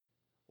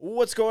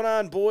What's going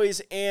on,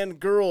 boys and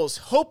girls?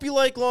 Hope you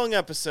like long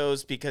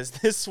episodes because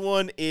this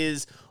one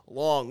is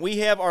long. We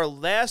have our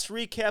last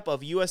recap of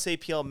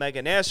USAPL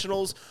Mega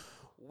Nationals.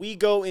 We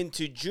go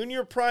into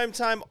junior prime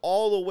time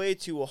all the way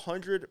to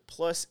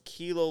 100-plus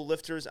kilo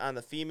lifters on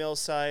the female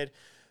side.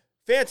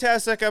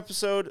 Fantastic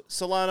episode.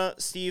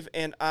 Solana, Steve,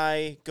 and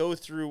I go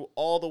through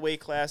all the weight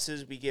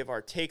classes. We give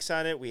our takes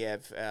on it. We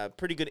have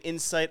pretty good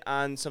insight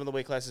on some of the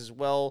weight classes as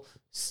well.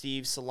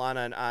 Steve,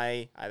 Solana, and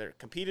I either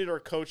competed or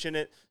coach in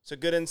it, so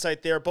good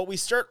insight there. But we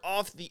start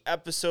off the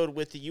episode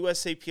with the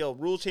USAPL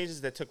rule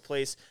changes that took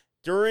place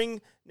during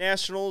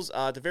Nationals.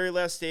 The very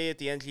last day at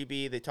the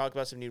NGB, they talked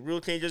about some new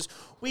rule changes.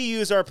 We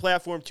use our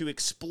platform to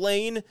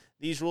explain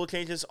these rule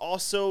changes.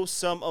 Also,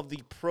 some of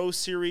the Pro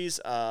Series,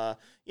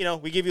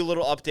 we give you a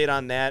little update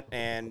on that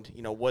and,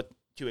 what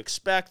to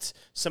expect,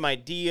 some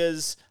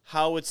ideas,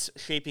 how it's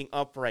shaping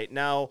up right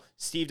now.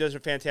 Steve does a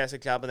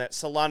fantastic job on that.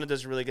 Solana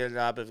does a really good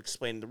job of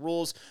explaining the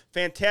rules.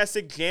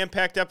 Fantastic,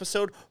 jam-packed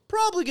episode.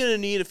 Probably going to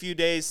need a few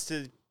days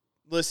to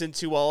listen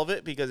to all of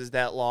it because it's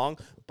that long,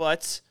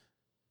 but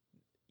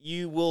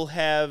you will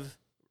have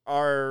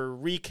our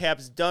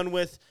recaps done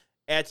with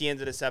at the end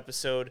of this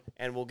episode,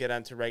 and we'll get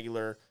on to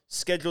regular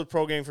scheduled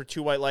programming for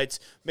Two White Lights.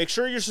 Make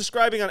sure you're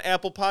subscribing on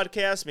Apple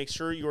Podcasts. Make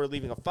sure you are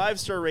leaving a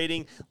 5-star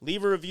rating.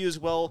 Leave a review as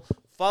well.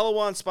 Follow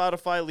on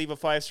Spotify. Leave a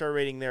 5-star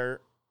rating there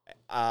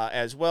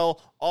as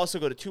well. Also,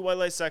 go to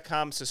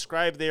twowhitelights.com.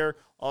 Subscribe there.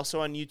 Also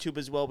on YouTube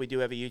as well. We do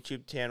have a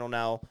YouTube channel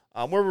now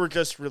where we're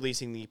just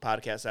releasing the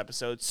podcast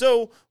episodes.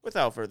 So,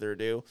 without further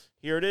ado,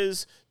 here it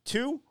is,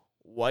 Two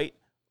White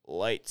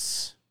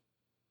Lights.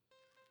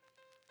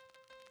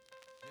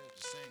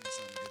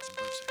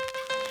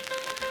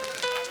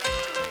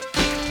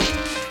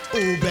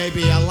 Oh,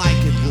 baby, I like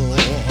it raw.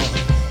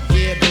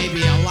 Yeah,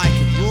 baby, I like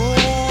it raw.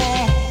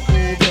 Oh,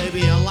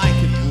 baby, I like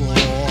it raw.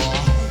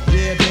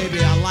 Yeah, baby,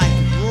 I like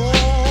it raw.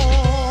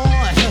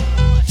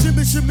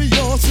 Shimmy, shimmy,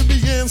 y'all, shimmy,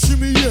 yam,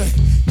 shimmy, yeah.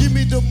 Give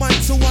me the mic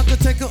so I can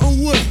take it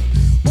away.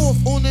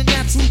 Off on the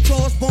natural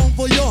charge, bon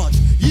voyage.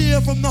 Yeah,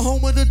 from the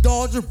home of the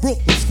Dodger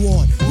Brooklyn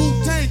squad.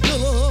 Wu-Tang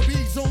Killer,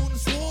 hubby's on the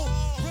swarm.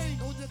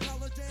 Rain on your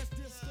college ass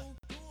disco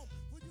dorm. Well,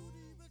 you didn't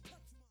even touch my...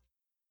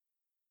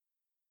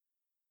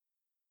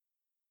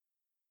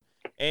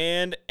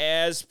 And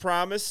as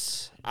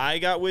promised, I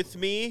got with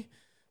me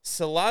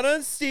Solana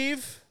and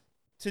Steve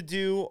to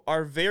do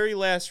our very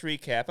last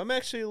recap. I'm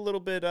actually a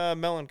little bit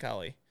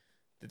melancholy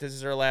that this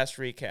is our last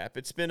recap.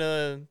 It's been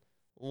a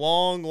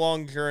long,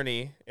 long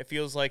journey. It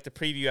feels like the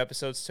preview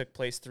episodes took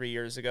place 3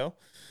 years ago.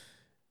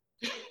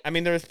 I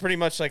mean, there was pretty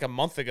much like a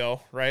month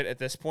ago, right, at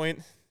this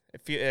point. I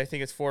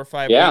think it's 4 or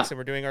 5 weeks, and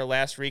we're doing our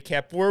last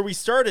recap where we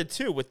started,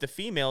 too, with the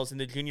females and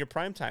the junior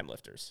primetime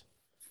lifters.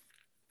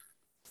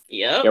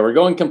 Yep. Yeah, we're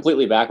going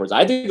completely backwards. I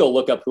had to go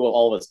look up who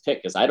all of us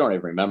picked because I don't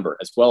even remember,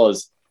 as well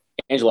as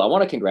Angela. I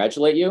want to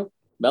congratulate you.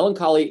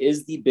 Melancholy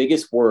is the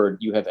biggest word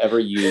you have ever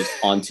used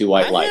on Two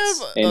White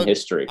Lights in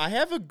history. I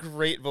have a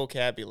great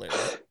vocabulary,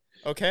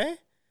 okay?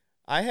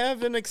 I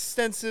have an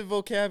extensive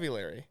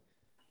vocabulary.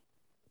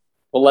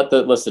 We'll let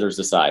the listeners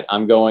decide.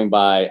 I'm going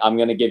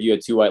to give you a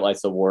Two White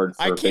Lights award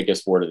for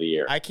biggest word of the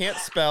year. I can't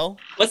spell.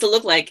 What's it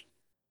look like?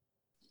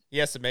 He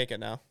has to make it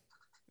now.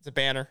 It's a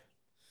banner.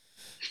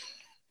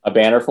 A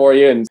banner for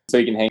you, and so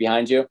you can hang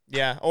behind you?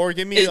 Yeah, or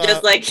give me... It's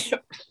just like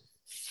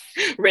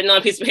written on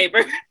a piece of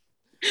paper.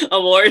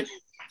 Award.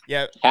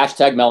 Yeah.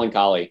 Hashtag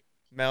melancholy.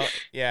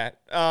 Hashtag,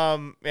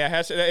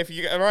 if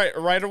you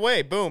right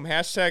away, boom,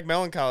 hashtag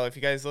melancholy. If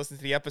you guys listen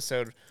to the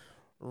episode,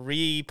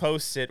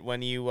 repost it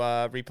when you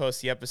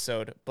repost the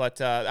episode.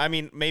 But I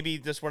mean, maybe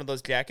just one of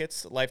those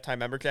jackets, lifetime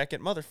member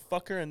jacket,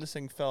 motherfucker. And this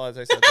thing fell as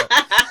I said that.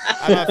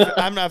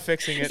 I'm not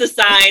fixing it. It's a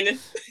sign.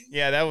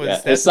 Yeah, that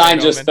was. The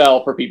sign just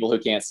fell for people who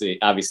can't see.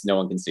 Obviously, no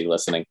one can see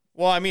listening.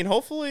 Well, I mean,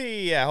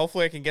 hopefully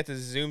I can get the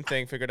Zoom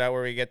thing figured out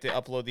where we get to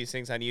upload these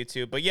things on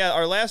YouTube. But yeah,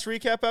 our last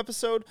recap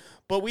episode.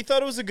 But we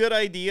thought it was a good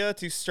idea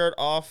to start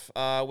off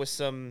with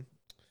some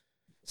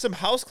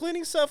house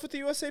cleaning stuff with the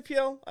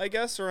USAPL, I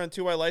guess, or on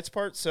Two White Lights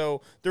part.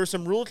 So there were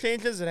some rule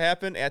changes that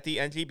happened at the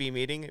NGB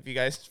meeting. If you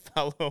guys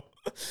follow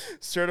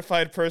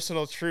Certified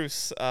Personal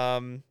Truce,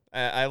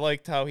 I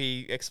liked how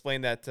he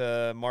explained that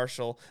to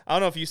Marshall. I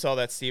don't know if you saw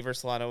that, Steve or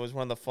Solano. It was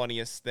one of the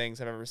funniest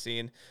things I've ever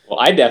seen. Well,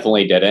 I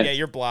definitely didn't. Yeah,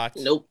 you're blocked.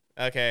 Nope.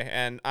 Okay,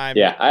 and I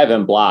have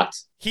him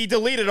blocked. He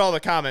deleted all the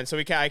comments, so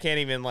I can't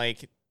even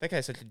like. That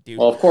guy's such a dude.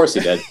 Well, of course he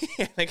did.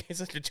 Yeah, that guy's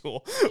such a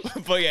tool.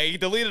 But yeah, he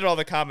deleted all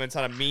the comments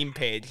on a meme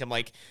page. I'm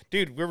like,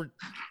 dude, we were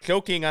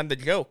joking on the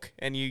joke,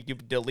 and you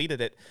deleted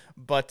it.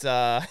 But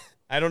I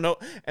don't know.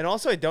 And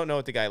also, I don't know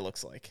what the guy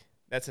looks like.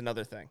 That's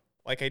another thing.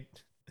 Like,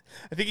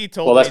 I think he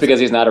told me. Well, that's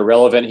because he's not a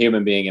relevant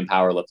human being in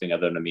powerlifting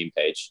other than a meme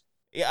page.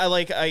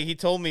 Yeah, he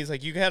told me, he's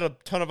like, you had a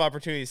ton of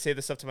opportunities to say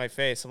this stuff to my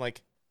face. I'm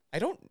like, I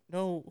don't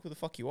know who the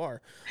fuck you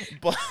are,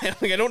 but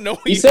like, I don't know.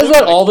 He says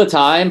that all the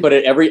time, but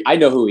I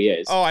know who he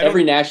is. Oh,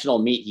 every national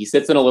meet, he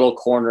sits in a little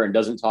corner and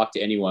doesn't talk to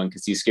anyone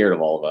because he's scared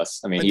of all of us.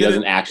 I mean, he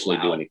doesn't actually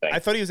do anything. I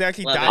thought he was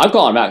actually dying. I'm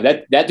calling him out.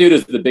 That dude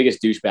is the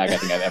biggest douchebag I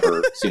think I've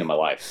ever seen in my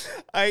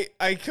life. I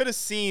could have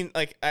seen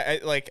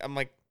I'm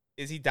like,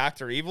 is he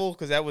Dr. Evil?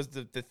 Because that was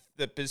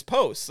his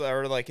post,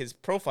 or like his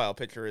profile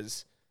picture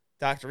is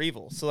Dr.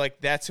 Evil. So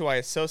like that's who I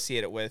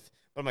associate it with.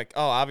 But I'm like,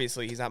 oh,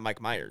 obviously he's not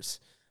Mike Myers.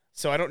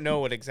 So I don't know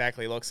what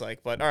exactly it looks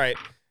like. But all right,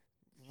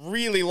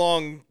 really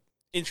long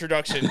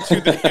introduction to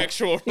the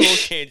actual rule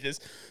changes.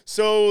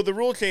 So the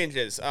rule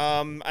changes.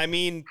 I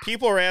mean,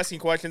 people are asking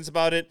questions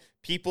about it.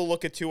 People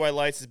look at 2 White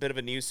Lights as a bit of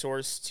a news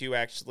source to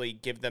actually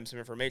give them some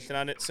information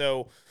on it.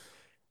 So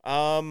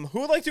who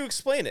would like to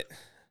explain it?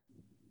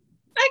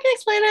 I can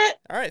explain it.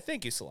 All right,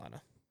 thank you,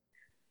 Solana.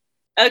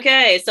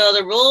 Okay, so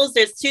the rules,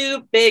 there's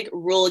 2 big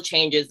rule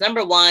changes.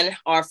 Number 1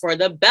 are for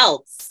the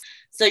belts.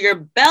 So your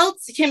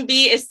belts can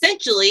be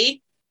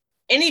essentially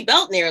any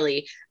belt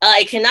nearly.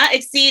 It cannot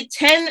exceed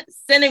 10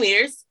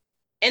 centimeters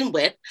in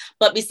width,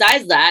 but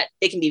besides that,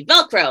 it can be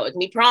Velcro, it can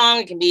be prong,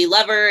 it can be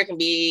leather, it can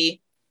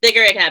be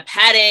thicker, it can have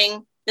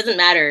padding, doesn't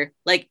matter.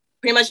 Like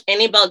pretty much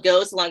any belt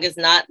goes so long as it's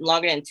not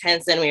longer than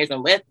 10 centimeters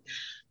in width.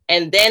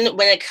 And then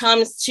when it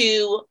comes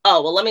to,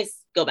 let me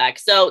go back.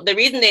 So the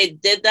reason they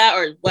did that,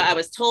 or what I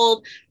was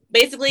told,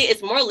 basically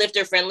it's more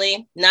lifter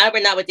friendly. Now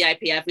we're not with the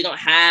IPF, we don't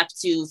have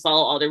to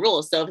follow all the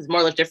rules. So if it's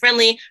more lifter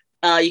friendly,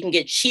 you can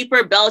get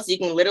cheaper belts. You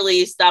can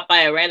literally stop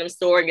by a random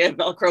store and get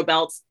Velcro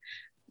belts.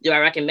 Do I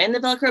recommend the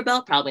Velcro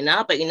belt? Probably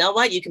not, but you know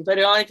what? You can put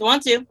it on if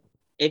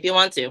you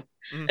want to.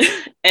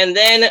 And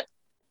then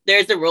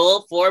there's the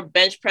rule for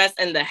bench press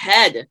and the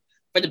head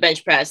for the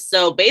bench press.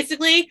 So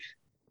basically,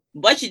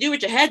 what you do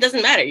with your head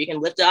doesn't matter. You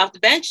can lift it off the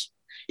bench.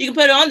 You can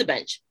put it on the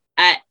bench.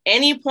 At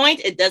any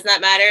point, it does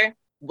not matter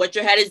what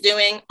your head is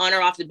doing on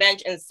or off the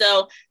bench. And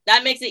so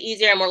that makes it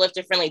easier and more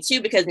lifter friendly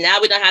too, because now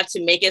we don't have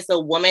to make it so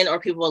women or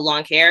people with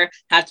long hair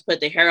have to put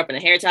their hair up in a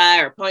hair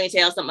tie or a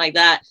ponytail, something like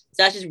that.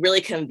 So that's just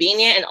really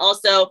convenient. And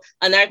also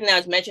another thing I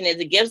was mentioning is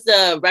it gives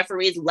the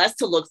referees less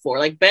to look for.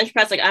 Like bench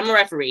press, like I'm a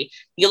referee,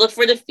 you look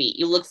for the feet,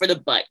 you look for the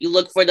butt, you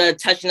look for the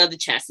touching of the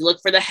chest, you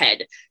look for the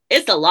head.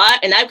 It's a lot.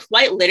 And I've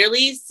quite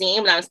literally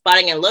seen when I'm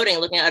spotting and loading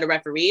and looking at other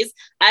referees,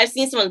 I've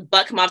seen someone's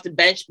butt come off the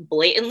bench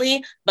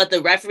blatantly, but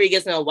the referee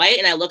gives them a white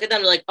and I look at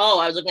them, they're like, oh,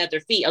 I was looking at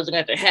their feet, I was looking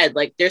at their head.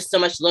 Like there's so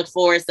much to look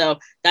for. So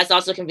that's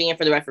also convenient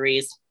for the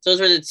referees. So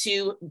those were the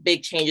 2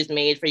 big changes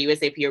made for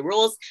USAPL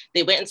rules.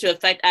 They went into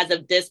effect as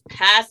of this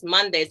past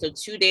Monday. So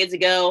 2 days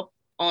ago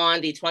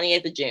on the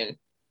 28th of June.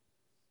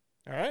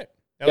 All right.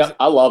 Yeah,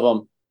 I love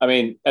them. I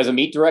mean, as a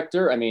meet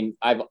director, I mean,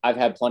 I've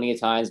had plenty of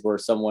times where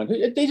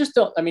they just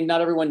don't, I mean,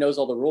 not everyone knows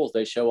all the rules.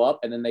 They show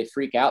up and then they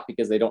freak out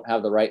because they don't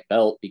have the right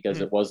belt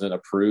because it wasn't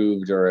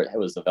approved or it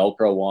was the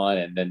Velcro one.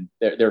 And then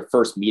their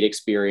first meet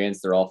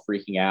experience, they're all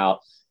freaking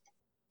out.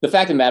 The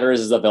fact of the matter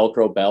is a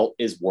Velcro belt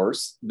is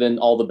worse than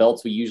all the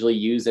belts we usually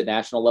use at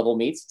national level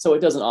meets. So it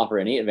doesn't offer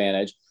any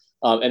advantage.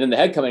 And then the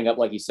head coming up,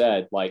 like you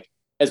said, like,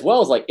 as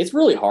well as like, it's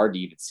really hard to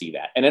even see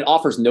that. And it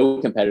offers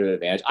no competitive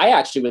advantage. I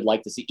actually would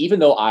like to see, even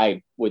though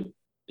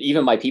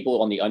even my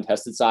people on the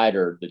untested side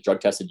or the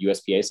drug tested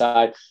USPA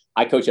side,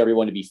 I coach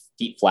everyone to be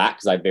feet flat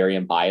because I very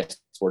am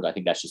biased towards, I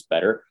think that's just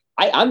better.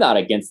 I'm not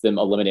against them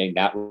eliminating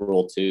that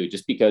rule too,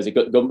 just because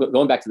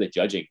going back to the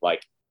judging,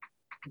 like,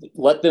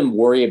 let them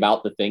worry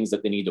about the things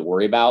that they need to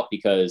worry about,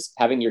 because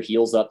having your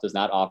heels up does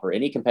not offer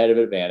any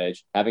competitive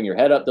advantage. Having your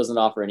head up doesn't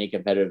offer any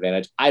competitive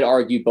advantage. I'd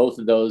argue both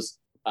of those.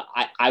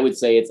 I would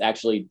say it's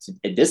actually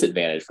a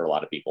disadvantage for a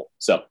lot of people.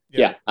 So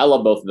yeah, I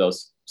love both of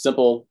those.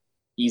 Simple,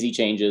 easy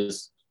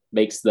changes,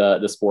 makes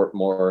the sport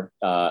more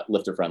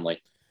lifter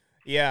friendly.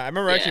 Yeah, I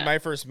remember actually my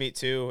first meet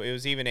too. It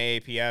was even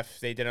AAPF.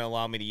 They didn't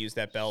allow me to use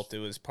that belt. It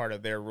was part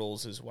of their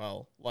rules as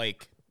well.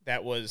 Like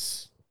that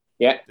was...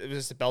 Yeah, it was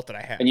just the belt that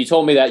I had. And you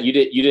told me that you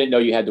didn't know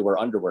you had to wear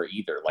underwear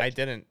either. Like I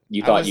didn't.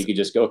 You thought you could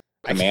just go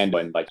command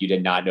one, like you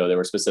did not know there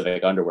were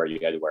specific underwear you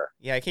had to wear.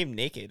 Yeah, I came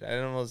naked.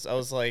 I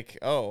was like,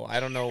 oh, I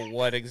don't know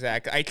what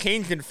exactly. I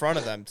changed in front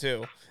of them too.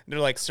 And they're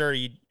like, sir,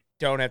 you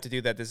don't have to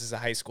do that. This is a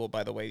high school,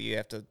 by the way. You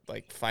have to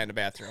like find a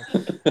bathroom.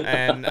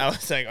 And I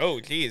was like, oh,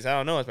 geez, I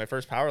don't know. It's my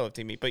first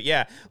powerlifting meet, but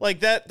yeah, like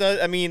that.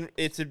 I mean,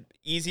 it's the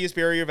easiest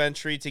barrier of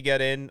entry to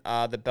get in.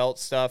 The belt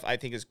stuff, I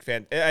think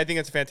I think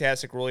it's a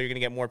fantastic rule. You're gonna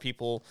get more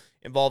people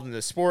involved in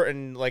the sport,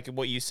 and like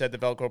what you said, the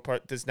Velcro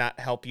part does not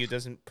help you.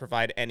 Doesn't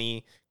provide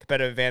any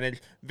competitive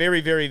advantage. Very,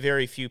 very,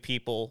 very few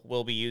people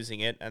will be using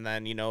it, and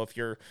then if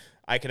you're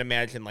I can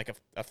imagine like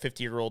a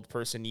 50-year-old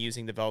person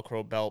using the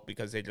Velcro belt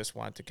because they just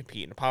want to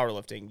compete in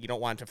powerlifting. You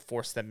don't want to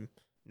force them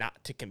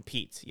not to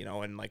compete,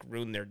 and like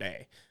ruin their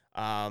day.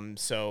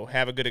 So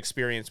have a good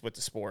experience with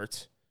the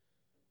sport.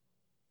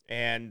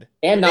 And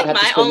not have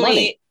to spend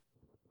money.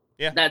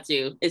 Yeah, that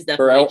too is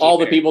definitely for all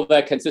the people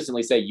that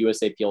consistently say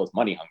USAPL is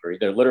money hungry.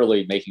 They're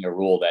literally making a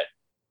rule that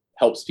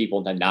helps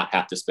people to not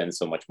have to spend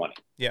so much money.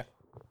 Yeah.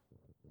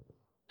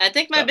 I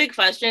think my big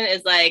question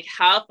is like,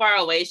 how far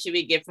away should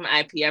we get from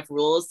IPF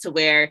rules to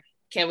where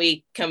can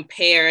we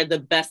compare the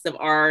best of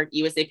our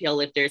USAPL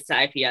lifters to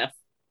IPF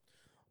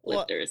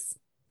lifters?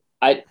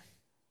 I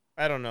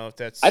don't know if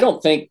that's. I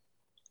don't think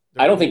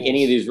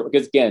any of these,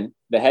 because again,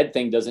 the head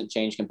thing doesn't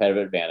change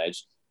competitive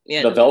advantage.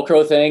 Yeah, the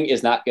Velcro thing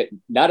is not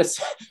as.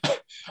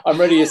 I'm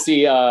ready to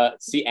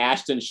see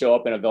Ashton show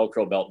up in a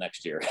Velcro belt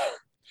next year.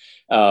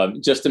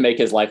 just to make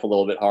his life a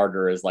little bit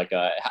harder is like,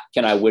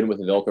 can I win with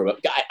a Velcro?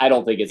 But I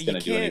don't think it's going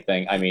to do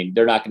anything. I mean,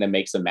 they're not going to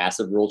make some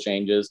massive rule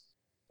changes.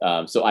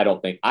 So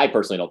I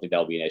personally don't think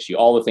that'll be an issue.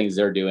 All the things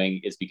they're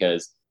doing is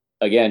because,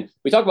 again,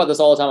 we talk about this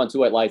all the time on Two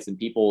White Lights, and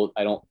people,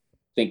 I don't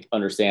think,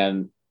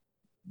 understand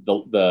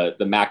the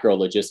macro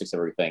logistics of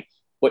everything.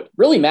 What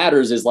really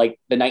matters is like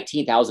the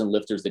 19,000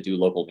 lifters that do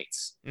local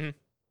meets,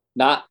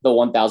 not the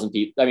 1,000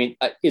 people. I mean,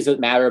 does it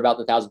matter about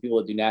the 1,000 people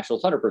that do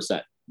nationals?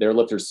 100%. They're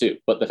lifters too.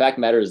 But the fact of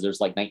the matter is there's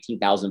like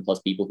 19,000 plus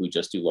people who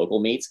just do local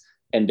meets,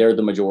 and they're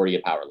the majority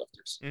of power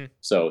lifters.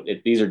 So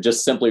these are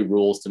just simply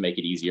rules to make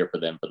it easier for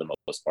them for the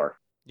most part.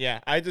 Yeah,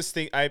 I just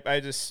think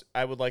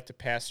I would like to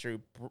pass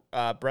through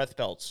breath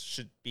belts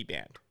should be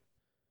banned.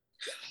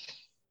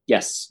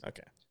 Yes.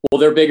 Okay. Well,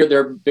 they're bigger.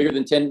 They're bigger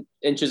than 10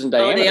 inches in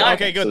diameter.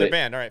 Okay, good. So they're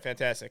banned. All right,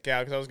 fantastic.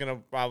 Yeah, because I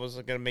was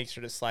gonna make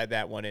sure to slide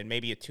that one in.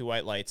 Maybe a Two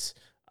White Lights,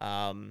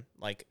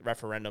 like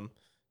referendum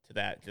to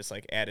that. Just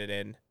like add it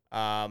in.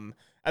 And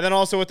then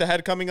also with the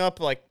head coming up,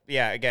 like,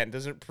 yeah, again,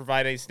 doesn't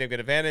provide any significant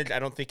advantage. I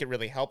don't think it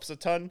really helps a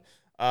ton.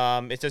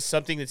 It's just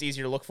something that's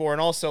easier to look for, and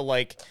also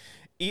like.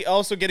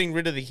 Also getting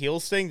rid of the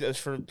heels thing, just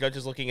for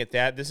judges looking at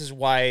that. This is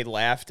why I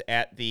laughed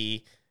at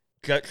the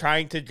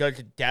trying to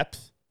judge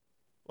depth,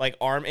 like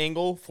arm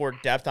angle for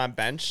depth on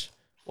bench.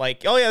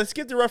 Like, oh yeah, let's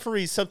give the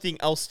referees something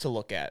else to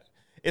look at.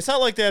 It's not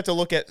like they have to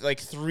look at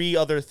like 3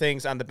 other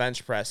things on the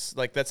bench press.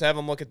 Like, let's have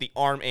them look at the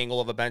arm angle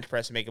of a bench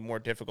press and make it more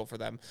difficult for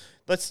them.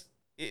 Let's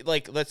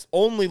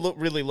only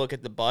really look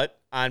at the butt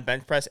on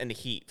bench press and the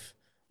heave.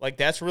 Like,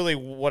 that's really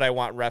what I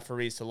want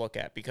referees to look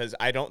at, because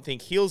I don't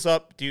think heels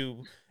up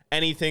do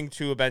anything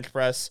to a bench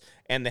press,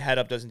 and the head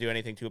up doesn't do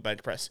anything to a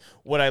bench press.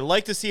 What I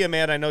like to see, I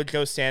know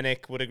Joe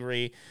Stanek would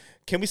agree.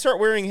 Can we start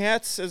wearing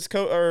hats as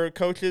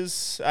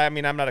coaches? I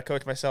mean, I'm not a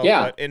coach myself,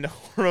 but in the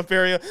warm-up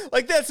area,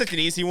 like, that's such an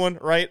easy one,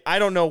 right? I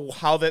don't know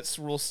how that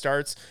rule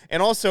starts.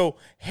 And also,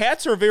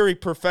 hats are a very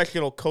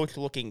professional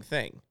coach-looking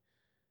thing.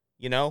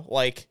 You know,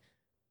 like,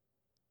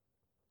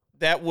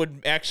 that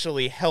would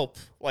actually help,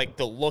 like,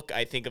 the look,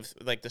 I think, of,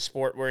 like, the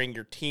sport wearing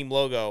your team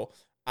logo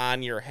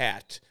on your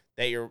hat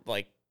that you're,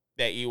 like,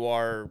 that you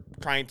are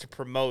trying to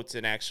promote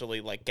and actually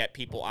like get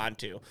people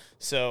onto.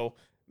 So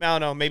I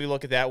don't know, maybe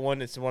look at that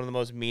one. It's one of the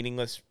most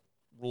meaningless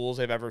rules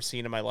I've ever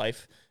seen in my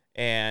life.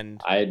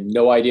 And I had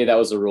no idea that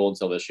was a rule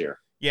until this year.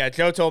 Yeah,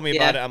 Joe told me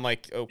about it. I'm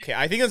like, okay,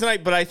 I think it's an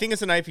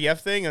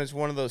IPF thing, and it's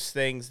one of those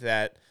things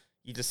that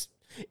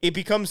it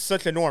becomes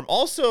such a norm.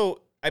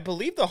 Also, I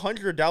believe the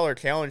 $100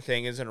 challenge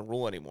thing isn't a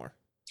rule anymore.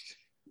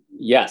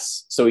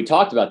 Yes. So we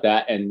talked about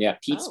that, and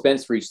Pete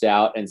Spence reached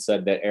out and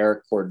said that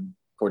Eric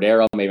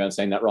Cordero, maybe I'm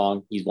saying that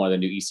wrong, he's one of the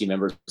new EC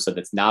members, said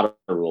that's not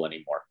a rule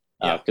anymore.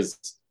 Because,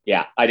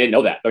 I didn't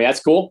know that. I mean,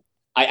 that's cool.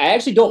 I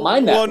actually don't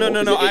mind that. Well,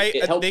 no.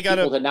 It helps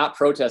people to not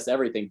protest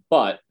everything,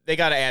 but they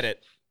got to add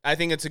it. I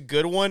think it's a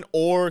good one,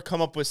 or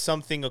come up with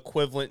something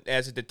equivalent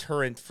as a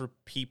deterrent for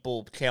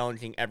people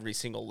challenging every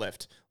single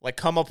lift. Like,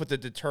 come up with a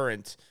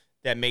deterrent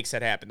that makes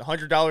that happen. The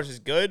 $100 is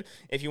good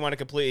if you want to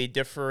completely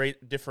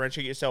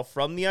differentiate yourself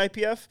from the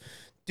IPF.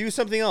 Do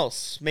something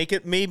else. Make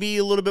it maybe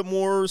a little bit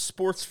more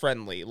sports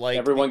friendly. Like,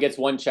 everyone gets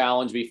one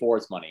challenge before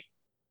it's money.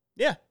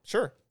 Yeah,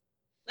 sure.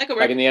 That could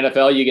work. Like in the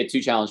NFL, you get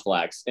 2 challenge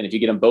flags, and if you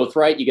get them both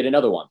right, you get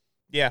another one.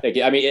 Yeah. Like,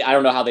 I mean, I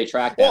don't know how they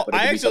track that, but it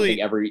could be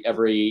something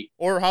every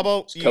or how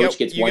about coach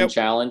gets one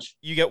challenge.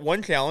 You get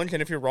one challenge,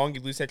 and if you're wrong,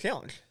 you lose that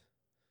challenge.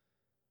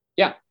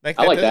 Yeah, I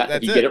like that.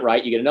 If you get it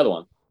right, you get another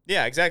one.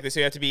 Yeah, exactly.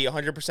 So you have to be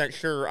 100%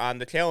 sure on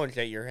the challenge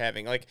that you're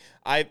having. Like,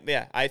 I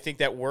think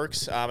that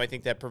works. I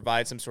think that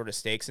provides some sort of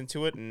stakes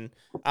into it, and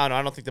I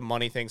don't think the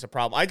money thing's a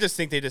problem. I just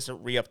think they just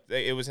re-up.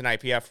 It was an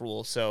IPF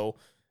rule, so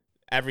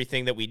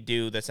everything that we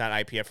do that's not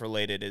IPF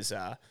related is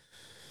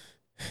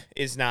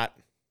not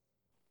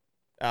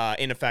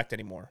in effect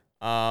anymore.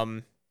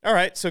 All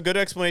right, so good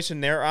explanation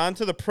there. On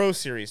to the Pro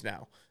Series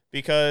now,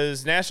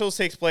 because Nationals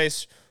takes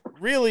place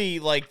really,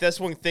 like,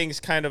 that's when things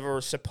kind of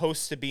are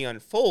supposed to be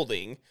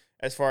unfolding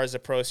as far as the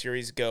Pro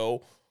Series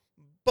go.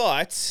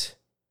 But,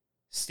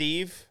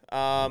 Steve,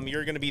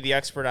 you're going to be the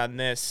expert on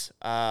this.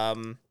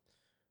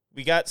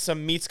 We got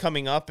some meets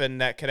coming up,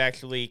 and that could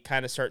actually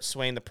kind of start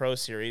swaying the Pro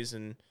Series,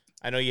 and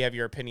I know you have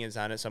your opinions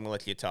on it, so I'm going to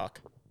let you talk.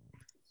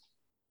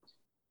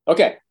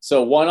 Okay,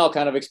 so one, I'll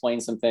kind of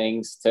explain some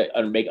things to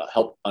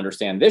help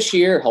understand this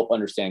year, help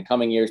understand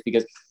coming years,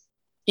 because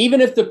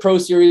even if the Pro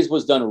Series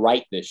was done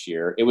right this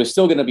year, it was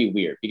still going to be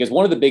weird, because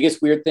one of the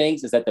biggest weird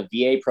things is that the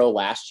VA Pro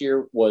last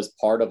year was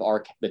part of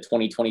the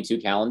 2022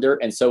 calendar,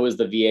 and so is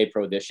the VA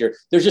Pro this year.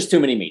 There's just too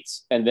many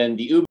meets. And then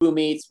the UBU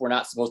meets were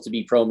not supposed to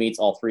be pro meets,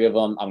 all 3 of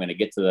them. I'm going to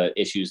get to the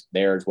issues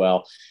there as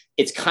well.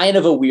 It's kind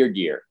of a weird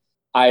year.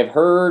 I've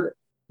heard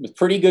with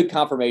pretty good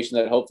confirmation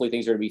that hopefully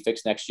things are going to be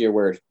fixed next year,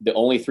 where the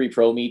only 3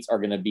 pro meets are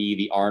going to be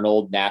the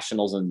Arnold,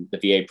 Nationals, and the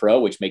VA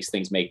Pro, which makes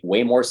things make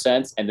way more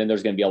sense. And then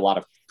there's going to be a lot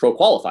of pro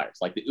qualifiers.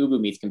 Like the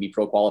UBU meets can be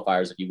pro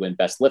qualifiers if you win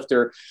best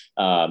lifter.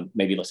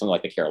 Maybe something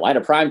like the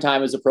Carolina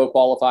Primetime is a pro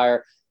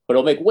qualifier, but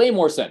it'll make way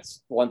more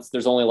sense once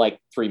there's only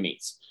like 3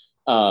 meets.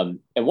 And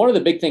one of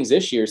the big things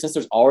this year, since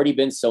there's already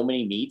been so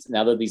many meets,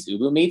 now that these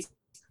UBU meets,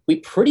 we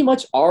pretty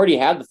much already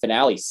have the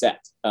finale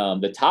set.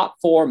 The top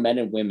 4 men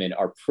and women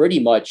are pretty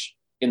much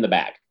in the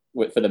bag.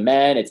 For the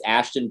men, it's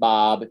Ashton,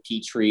 Bob,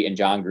 Petrie, and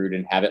John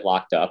Gruden have it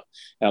locked up.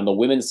 And on the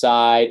women's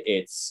side,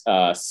 it's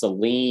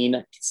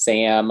Celine,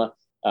 Sam,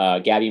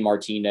 Gabby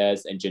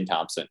Martinez, and Jen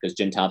Thompson, because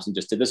Jen Thompson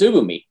just did the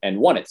Ubu meet and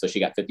won it, so she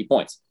got 50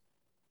 points.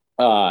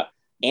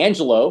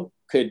 Angelo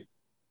could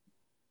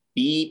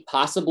be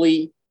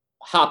possibly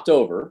hopped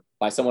over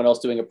by someone else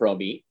doing a pro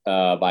meet,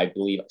 by, I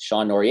believe,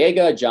 Sean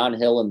Noriega, John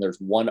Hill, and there's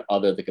one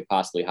other that could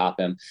possibly hop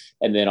him.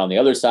 And then on the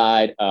other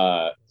side,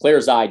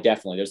 Claire Zai,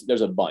 definitely.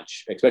 There's a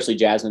bunch, especially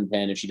Jasmine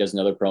Penn if she does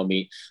another pro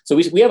meet. So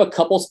we have a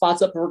couple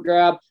spots up for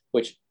grab,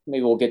 which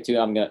maybe we'll get to.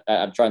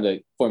 I'm trying to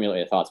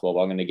formulate thoughts, but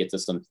I'm going to get to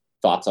some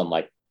thoughts on,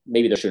 like,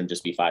 maybe there shouldn't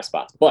just be 5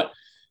 spots. But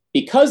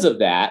because of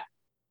that,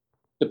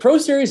 the Pro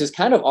Series is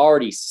kind of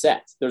already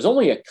set. There's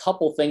only a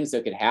couple things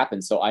that could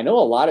happen. So I know a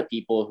lot of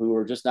people who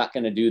are just not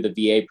going to do the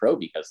VA Pro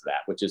because of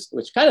that,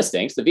 which kind of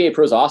stinks. The VA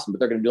Pro is awesome, but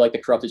they're going to do like the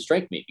Corrupted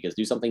Strength meet because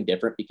do something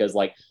different, because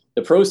like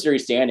the Pro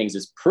Series standings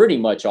is pretty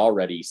much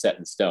already set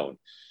in stone.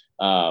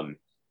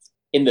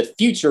 In the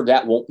future,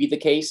 that won't be the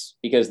case,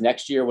 because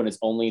next year when it's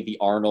only the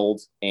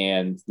Arnold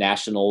and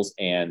Nationals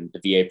and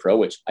the VA Pro,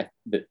 which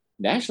the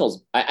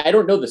Nationals, I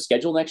don't know the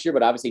schedule next year,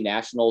 but obviously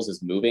Nationals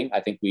is moving.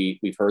 I think we've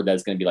heard that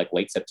it's going to be like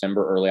late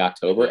September, early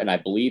October. And I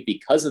believe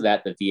because of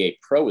that, the VA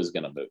Pro is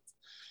going to move.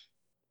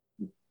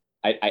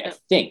 I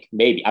think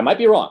maybe, I might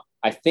be wrong.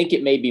 I think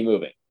it may be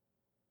moving.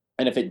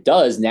 And if it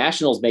does,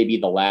 Nationals may be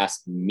the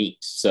last meet.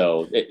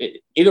 So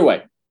either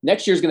way,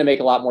 next year is going to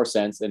make a lot more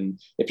sense. And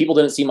if people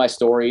didn't see my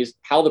stories,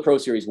 how the Pro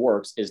Series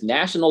works is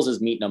Nationals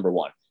is meet number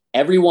 1.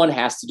 Everyone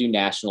has to do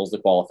Nationals to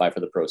qualify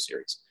for the Pro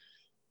Series.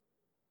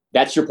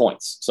 That's your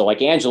points. So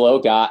like Angelo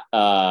got,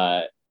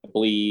 I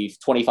believe,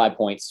 25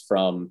 points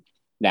from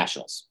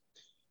Nationals.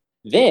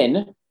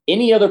 Then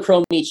any other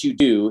pro meets you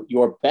do,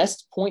 your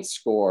best point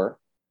score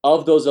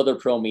of those other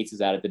pro meets is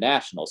added to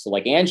Nationals. So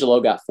like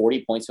Angelo got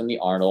 40 points from the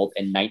Arnold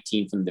and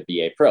 19 from the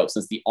VA Pro.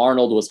 Since the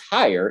Arnold was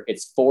higher,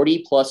 it's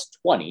 40 plus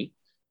 20,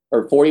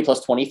 or 40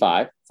 plus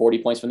 25,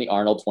 40 points from the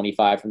Arnold,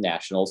 25 from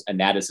Nationals, and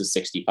that is a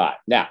 65.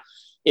 Now,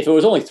 if it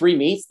was only 3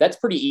 meets, that's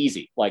pretty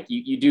easy. Like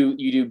you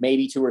do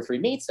maybe 2 or 3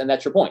 meets, and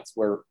that's your points.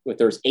 Where if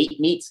there's 8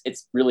 meets,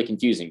 it's really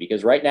confusing,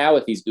 because right now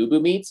with these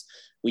Ubu meets,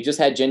 we just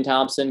had Jen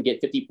Thompson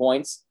get 50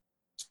 points.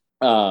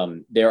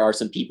 There are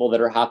some people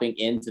that are hopping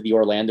into the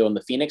Orlando and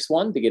the Phoenix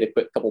one to get a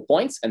quick couple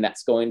points, and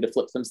that's going to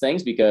flip some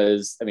things,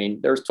 because I mean,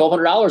 there's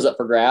 $1,200 up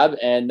for grab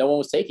and no one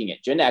was taking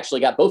it. Jen actually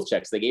got both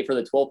checks. They gave her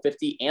the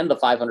 $1,250 and the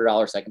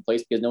 $500 second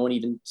place because no one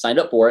even signed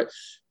up for it,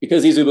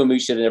 because these Ubu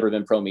meets should have never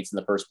been pro meets in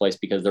the first place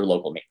because they're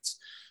local meets.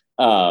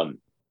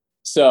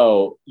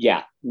 So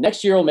yeah,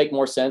 next year will make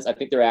more sense. I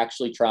think they're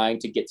actually trying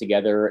to get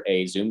together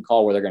a Zoom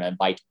call where they're going to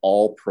invite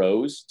all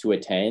pros to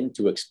attend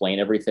to explain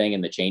everything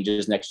and the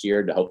changes next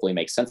year to hopefully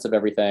make sense of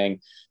everything.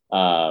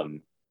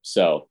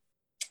 So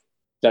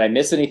did I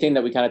miss anything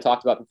that we kind of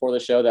talked about before the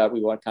show that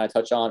we want to kind of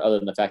touch on, other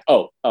than the fact,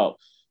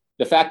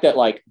 the fact that,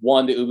 like,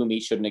 1, the Ubu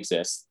meet shouldn't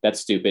exist. That's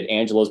stupid.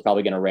 Angelo's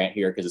probably going to rant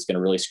here because it's going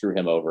to really screw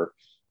him over.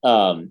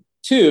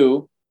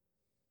 2,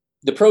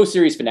 the Pro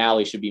Series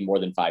finale should be more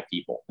than 5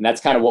 people. And that's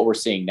kind of what we're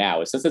seeing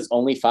now. Since it's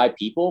only 5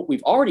 people,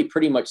 we've already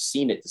pretty much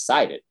seen it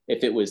decided.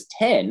 If it was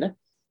 10,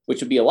 which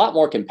would be a lot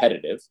more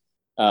competitive,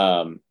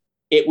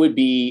 it would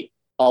be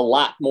a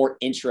lot more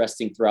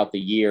interesting throughout the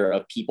year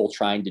of people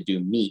trying to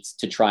do meets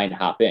to try and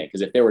hop in.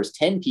 Because if there was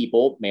 10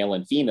 people, male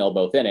and female,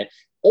 both in it,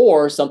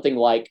 or something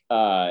like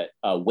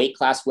weight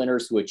class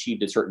winners who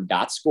achieved a certain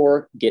dot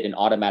score get an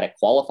automatic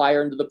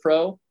qualifier into the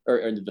pro or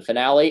into the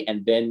finale,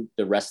 and then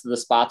the rest of the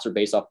spots are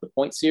based off the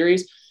point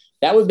series,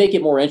 that would make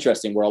it more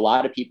interesting, where a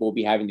lot of people will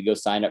be having to go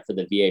sign up for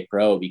the VA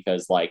Pro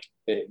because, like,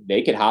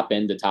 they could hop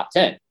into top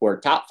 10, where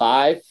top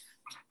 5,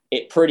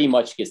 it pretty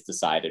much gets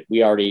decided. We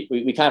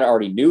kind of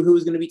already knew who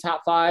was going to be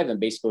top 5, and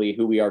basically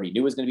who we already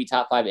knew was going to be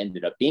top 5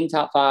 ended up being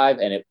top 5,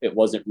 and it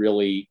wasn't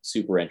really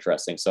super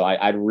interesting. So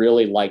I'd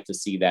really like to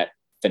see that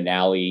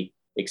finale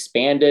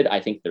expanded. I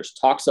think there's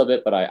talks of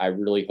it, but I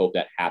really hope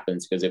that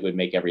happens, because it would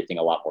make everything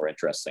a lot more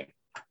interesting.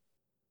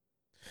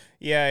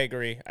 Yeah, I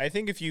agree. I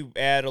think if you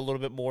add a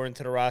little bit more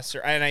into the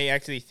roster, and I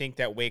actually think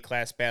that weight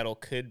class battle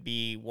could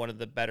be one of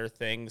the better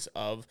things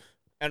of,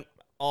 and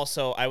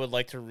also I would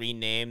like to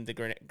rename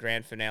the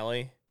grand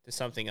finale to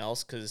something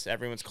else, because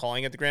everyone's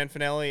calling it the grand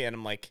finale, and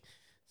I'm like,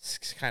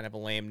 it's kind of a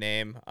lame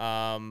name.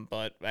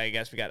 But I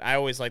guess I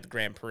always liked the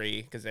Grand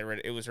Prix, because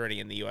it was already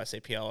in the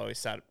USAPL. I always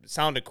thought it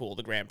sounded cool,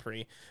 the Grand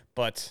Prix,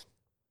 but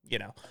you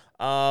know,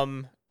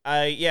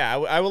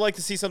 I would like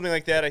to see something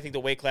like that. I think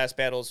the weight class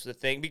battle is the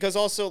thing, because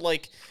also,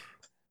 like,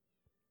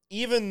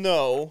 even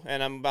though,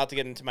 and I'm about to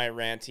get into my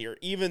rant here,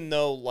 even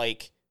though,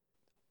 like,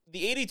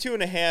 the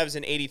 82.5s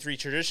and 83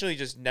 traditionally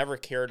just never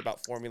cared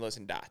about formulas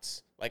and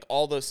dots. Like,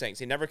 all those things.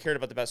 They never cared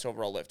about the best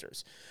overall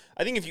lifters.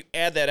 I think if you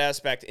add that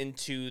aspect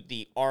into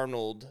the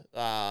Arnold,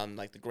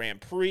 like the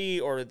Grand Prix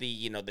or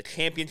the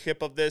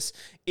championship of this,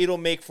 it'll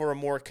make for a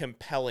more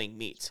compelling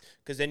meet,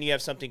 because then you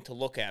have something to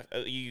look at.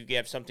 You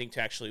have something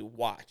to actually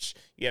watch.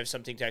 You have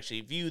something to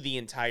actually view the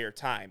entire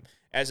time.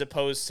 as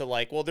opposed to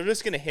like, well, they're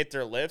just going to hit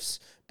their lifts,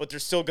 but they're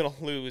still going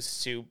to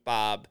lose to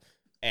Bob,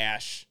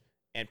 Ash,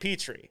 and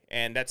Petrie.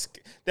 And that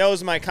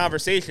was my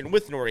conversation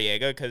with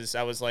Noriega, because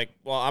I was like,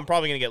 well, I'm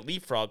probably going to get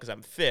leapfrog because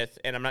I'm 5th,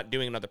 and I'm not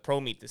doing another pro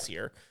meet this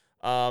year.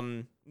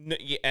 And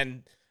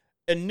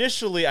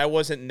initially, I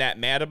wasn't that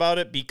mad about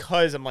it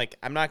because I'm like,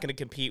 I'm not going to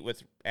compete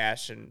with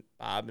Ash and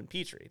Bob and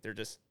Petrie.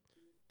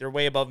 They're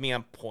way above me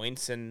on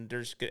points, and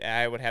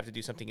I would have to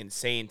do something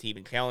insane to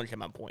even challenge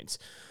him on points.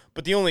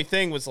 But the only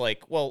thing was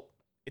like, well,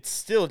 it's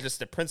still just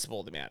the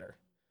principle of the matter.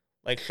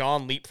 Like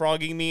Sean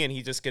leapfrogging me, and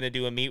he's just going to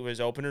do a meet with his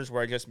openers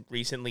where I just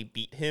recently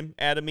beat him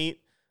at a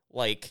meet.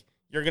 Like,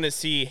 you're going to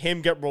see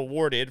him get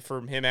rewarded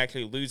for him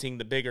actually losing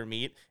the bigger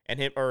meet, and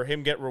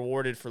him get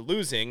rewarded for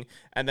losing,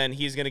 and then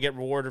he's going to get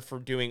rewarded for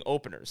doing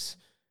openers,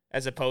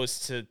 as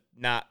opposed to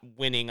not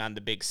winning on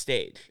the big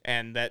stage.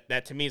 And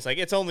that to me is like,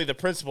 it's only the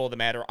principle of the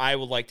matter. I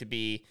would like to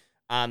be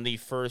on the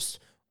first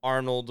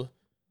Arnold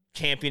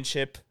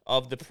championship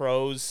of the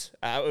pros.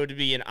 It would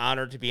be an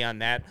honor to be on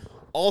that.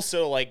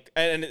 Also, like,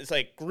 and it's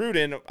like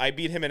Gruden, I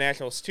beat him in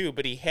nationals too,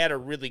 but he had a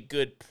really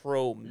good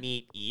pro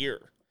meet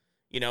year.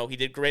 You know, he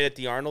did great at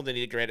the Arnold and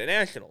he did great at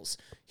nationals.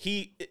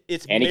 He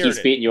keeps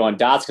beating you on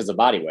dots because of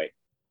body weight.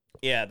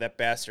 Yeah, that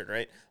bastard,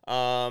 right?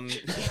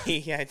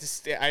 Yeah,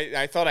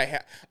 I thought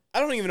I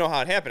don't even know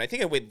how it happened. I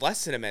think I weighed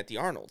less than him at the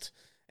Arnold,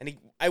 and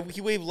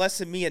he weighed less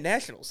than me at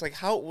nationals. Like,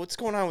 what's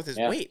going on with his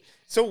weight?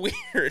 So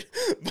weird.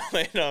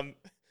 But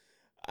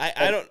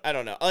I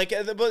don't know. Like,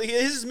 but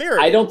his is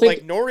merited. I don't think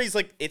like Nori's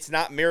like, it's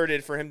not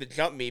merited for him to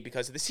jump me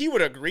because of this. He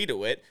would agree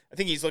to it. I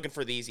think he's looking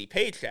for the easy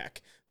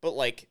paycheck. But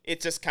like,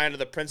 it's just kind of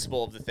the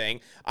principle of the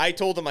thing. I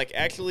told him, like,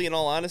 actually, in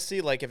all honesty,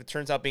 like, if it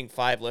turns out being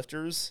 5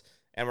 lifters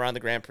and we're on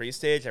the Grand Prix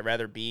stage, I'd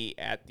rather be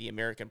at the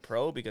American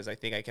Pro because I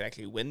think I could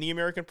actually win the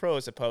American Pro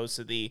as opposed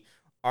to the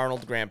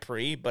Arnold Grand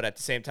Prix. But at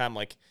the same time,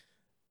 like,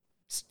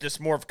 it's just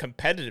more of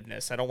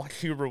competitiveness. I don't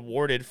want you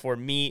rewarded for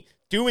me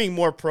doing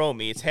more pro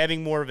meets,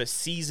 having more of a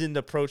seasoned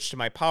approach to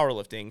my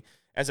powerlifting,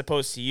 as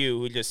opposed to you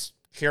who just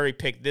cherry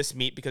picked this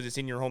meet because it's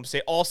in your home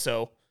state.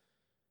 Also,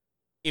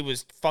 it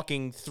was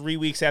fucking 3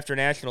 weeks after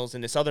nationals,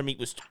 and this other meet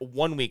was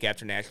 1 week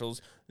after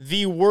nationals.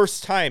 The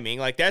worst timing.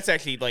 Like, that's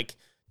actually like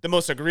the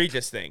most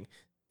egregious thing.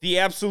 The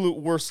absolute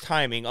worst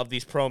timing of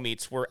these pro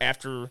meets were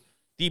after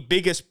the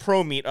biggest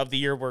pro meet of the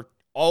year where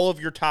all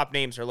of your top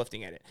names are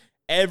lifting at it.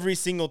 Every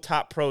single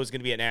top pro is going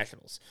to be at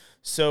nationals.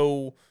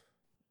 So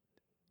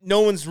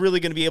no one's really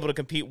going to be able to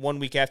compete 1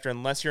 week after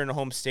unless you're in a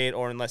home state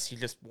or unless you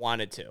just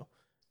wanted to.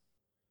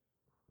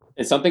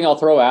 And something I'll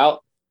throw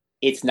out,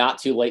 it's not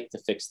too late to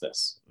fix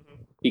this.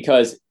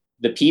 Because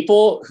the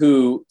people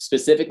who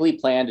specifically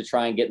plan to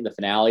try and get in the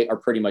finale are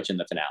pretty much in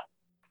the finale.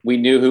 We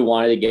knew who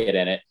wanted to get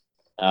in it.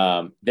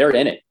 They're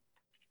in it.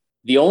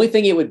 The only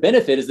thing it would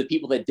benefit is the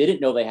people that didn't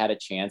know they had a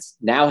chance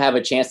now have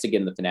a chance to get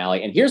in the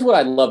finale. And here's what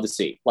I'd love to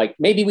see. Like,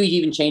 maybe we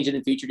even change it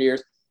in future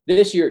years.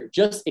 This year,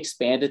 just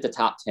expand it to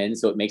top 10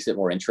 so it makes it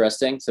more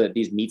interesting so that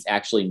these meets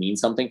actually mean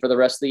something for the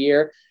rest of the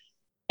year.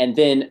 And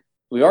then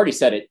we already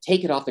said it,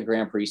 take it off the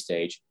Grand Prix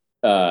stage.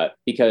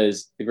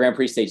 Because the Grand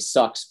Prix stage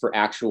sucks for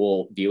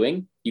actual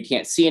viewing. You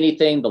can't see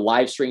anything. The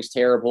live stream's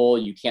terrible.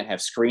 You can't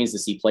have screens to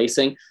see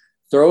placing.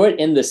 Throw it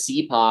in the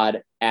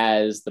C-Pod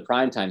as the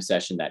primetime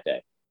session that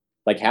day.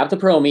 Like, have the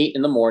pro meet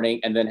in the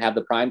morning and then have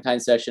the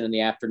primetime session in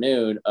the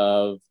afternoon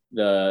of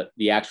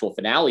the actual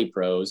finale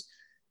pros.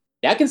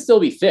 That can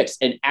still be fixed.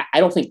 And I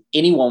don't think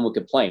anyone would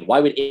complain. Why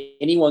would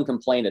anyone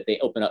complain that they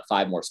open up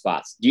 5 more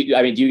spots? Do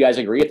you guys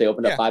agree if they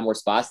open up 5 more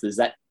spots?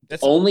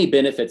 That's only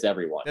benefits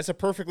everyone. That's a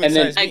perfectly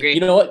sized I agree.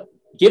 You know what?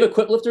 Give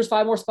equip lifters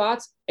 5 more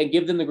spots and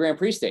give them the Grand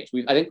Prix stage.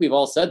 I think we've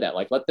all said that.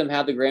 Like, let them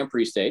have the Grand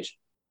Prix stage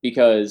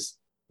because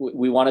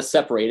we want to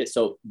separate it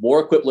so more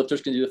equip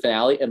lifters can do the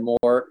finale and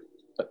more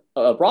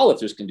raw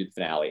lifters can do the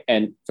finale.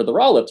 And for the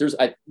raw lifters,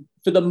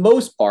 for the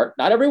most part,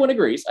 not everyone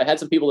agrees. I had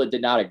some people that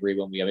did not agree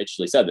when we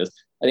initially said this.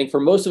 I think for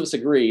most of us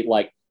agree,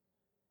 like,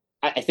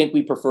 I think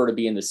we prefer to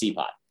be in the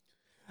C-Pod.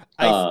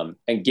 And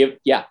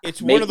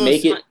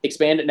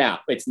expand it now.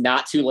 It's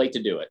not too late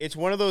to do it. It's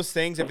one of those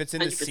things. If it's in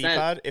the 100%.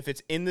 C-Pod, if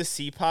it's in the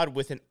C-Pod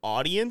with an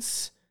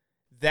audience,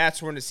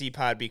 that's when the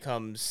C-Pod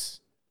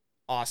becomes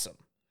awesome.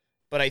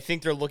 But I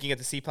think they're looking at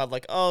the C-Pod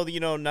like, oh,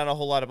 not a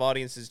whole lot of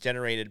audience is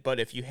generated. But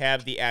if you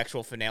have the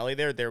actual finale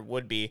there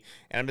would be.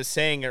 And I'm just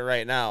saying it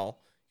right now.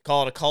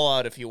 Call it a call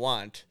out if you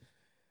want.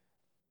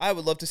 I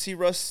would love to see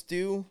Russ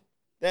do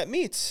that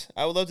meet.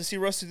 I would love to see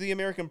Russ do the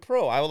American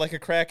Pro. I would like a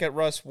crack at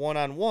Russ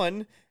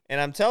one-on-one. And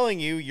I'm telling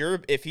you,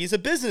 if he's a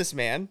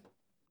businessman,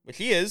 which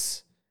he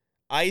is,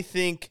 I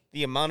think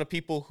the amount of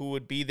people who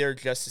would be there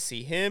just to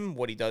see him,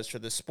 what he does for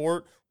the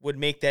sport, would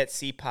make that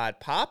C-Pod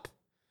pop.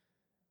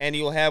 And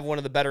you'll have one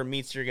of the better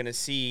meets you're going to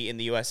see in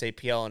the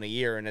USAPL in a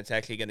year, and it's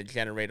actually going to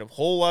generate a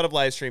whole lot of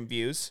live stream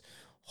views,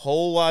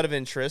 whole lot of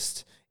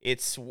interest.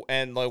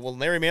 When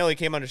Larry Maley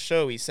came on the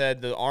show, he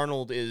said the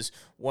Arnold is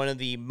one of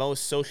the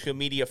most social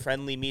media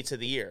friendly meets of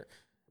the year.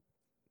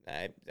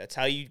 That's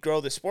how you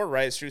grow the sport,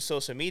 right? Is through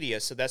social media.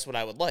 So that's what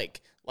I would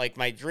like. Like,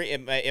 my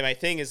dream, my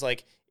thing is,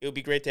 like, it would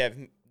be great to have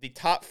the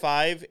top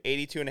 5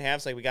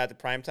 82.5s like we got at the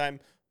prime time,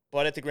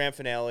 but at the grand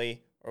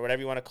finale or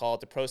whatever you want to call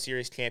it, the Pro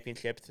Series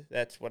Championship,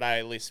 that's what I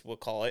at least will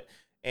call it,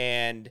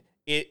 and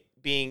it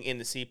being in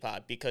the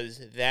C-Pod,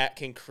 because that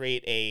can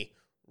create a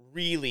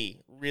really,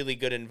 really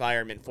good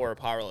environment for a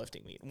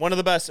powerlifting meet. One of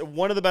the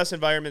best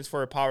environments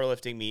for a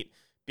powerlifting meet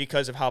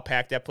because of how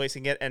packed that place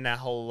can get and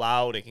how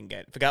loud it can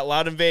get. If it got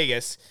loud in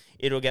Vegas,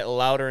 it'll get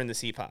louder in the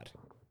C-Pod.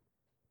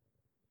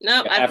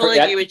 No, I fully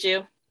agree with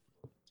you.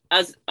 I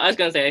was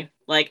gonna say,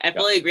 like, I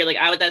fully agree. Like,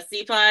 I was at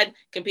C-Pod,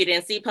 competed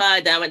in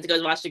C-Pod, then I went to go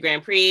watch the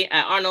Grand Prix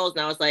at Arnold's,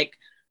 and I was like,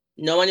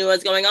 no one knew what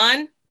was going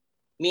on.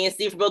 Me and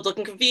Steve were both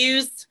looking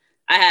confused.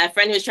 I had a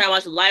friend who was trying to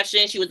watch the live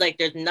stream. She was like,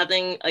 there's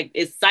nothing, like,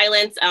 it's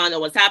silence. I don't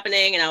know what's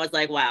happening. And I was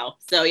like, wow.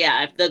 So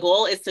yeah, if the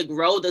goal is to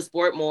grow the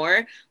sport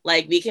more,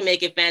 like, we can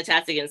make it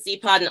fantastic in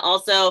C-Pod. And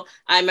also,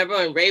 I remember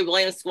when Ray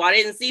Williams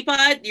squatted in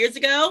C-Pod years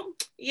ago.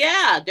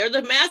 Yeah, there's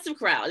a massive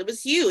crowd. It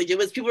was huge. It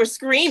was, people were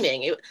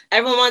screaming.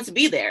 Everyone wants to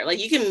be there. Like,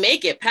 you can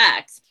make it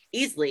packed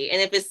easily.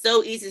 And if it's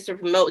so easy to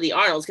promote the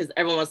Arnold's because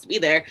everyone wants to be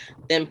there,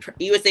 then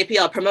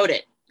USAPL promote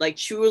it. Like,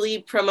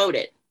 truly promote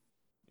it.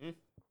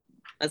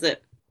 That's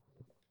it.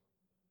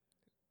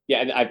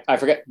 Yeah, and I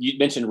forget, you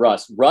mentioned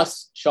Russ.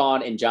 Russ,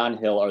 Sean, and John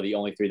Hill are the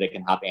only 3 that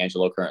can hop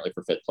Angelo currently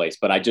for 5th place.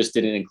 But I just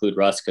didn't include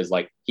Russ because,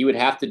 like, he would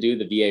have to do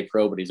the VA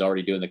Pro, but he's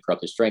already doing the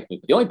Corrupted Strength meet.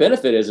 But the only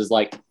benefit is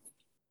like,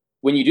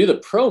 when you do the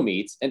pro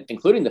meets, and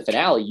including the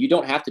finale, you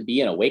don't have to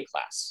be in a weight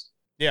class.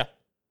 Yeah.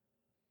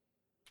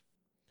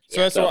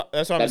 So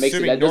that's what I'm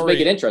assuming. That does make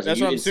it interesting.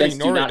 That's what I'm assuming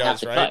Nori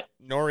does, right? Cut.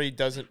 Nori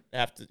doesn't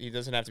have to. He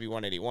doesn't have to be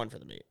 181 for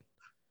the meet.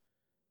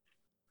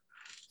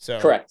 So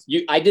correct.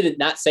 I did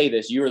not say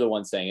this. You were the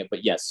one saying it,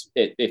 but yes,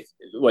 if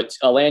what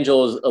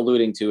Alangelo is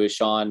alluding to is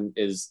Sean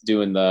is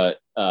doing the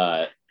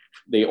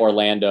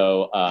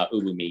Orlando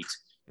Ubu meet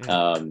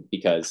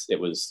because it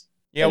was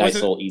a nice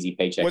little easy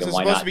paycheck, and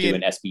why not do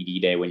an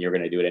SBD day when you're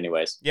going to do it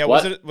anyways? Yeah,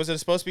 was it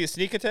supposed to be a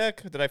sneak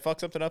attack? Did I fuck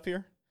something up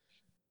here?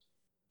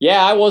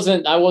 Yeah, I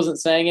wasn't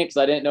saying it because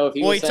I didn't know if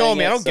he was saying it. Well, he told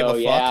me. I don't give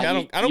a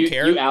fuck. I don't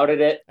care. You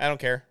outed it. I don't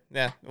care.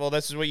 Yeah. Well,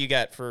 this is what you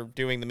get for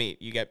doing the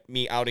meet. You get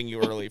me outing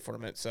you early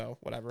from it. So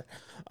whatever.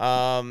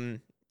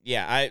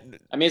 Yeah. I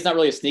mean, it's not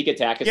really a sneak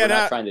attack. We're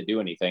not trying to do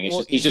anything.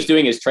 It's he's just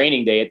doing his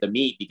training day at the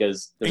meet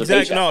because there's a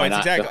paycheck. No, it's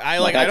exactly.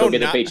 I don't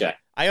get a paycheck.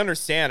 I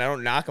understand. I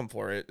don't knock him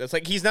for it. It's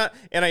like he's not,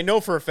 and I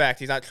know for a fact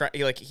he's not trying.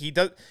 Like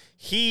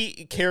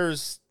he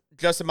cares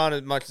just about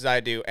as much as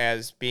I do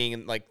as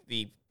being like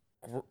the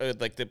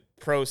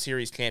Pro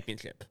Series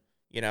Championship,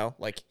 you know,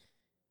 like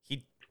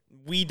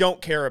we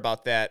don't care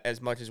about that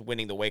as much as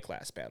winning the weight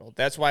class battle.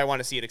 That's why I want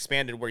to see it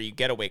expanded where you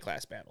get a weight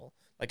class battle.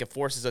 Like, it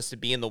forces us to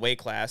be in the weight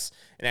class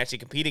and actually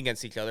compete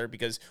against each other,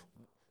 because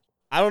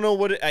I don't know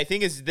what I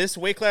think is this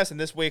weight class and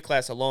this weight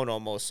class alone.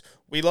 Almost,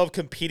 we love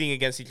competing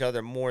against each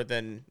other more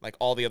than like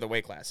all the other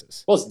weight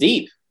classes. Well, it's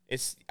deep.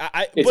 It's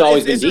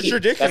always been deep.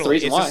 Traditional. That's the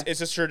reason why.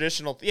 It's a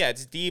traditional. Yeah,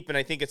 it's deep, and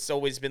I think it's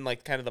always been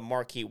like kind of the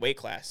marquee weight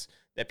class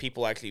that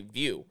people actually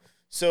view.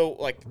 So,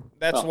 like,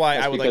 that's why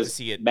I would like to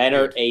see it. Men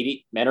are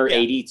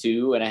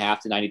 82 and a half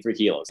to 93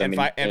 kilos. And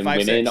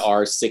women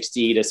are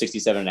 60 to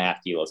 67 and a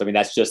half kilos. I mean,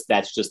 that's just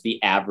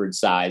the average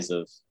size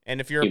of. And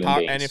if you're a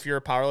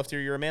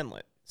powerlifter, you're a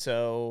manlet.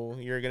 So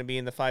you're going to be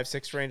in the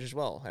 5'6" range as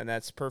well, and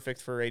that's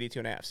perfect for 82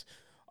 and a half.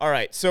 All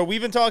right, so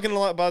we've been talking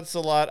about this a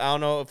lot. I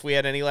don't know if we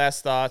had any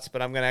last thoughts,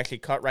 but I'm going to actually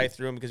cut right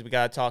through them because we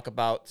got to talk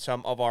about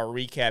some of our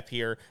recap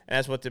here, and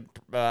that's what the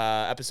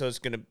episode is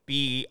going to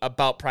be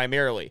about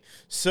primarily.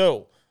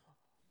 So,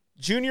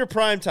 Junior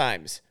Prime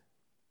Times.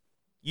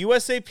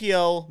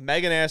 USAPL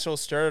Mega National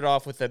started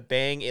off with a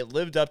bang. It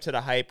lived up to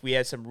the hype. We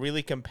had some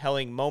really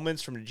compelling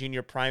moments from the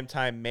Junior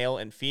Primetime male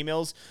and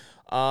females.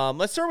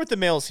 Let's start with the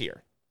males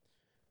here.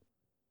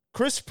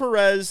 Chris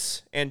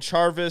Perez and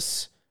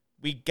Charvis.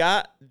 We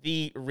got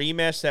the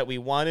rematch that we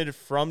wanted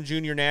from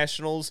Junior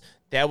Nationals.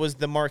 That was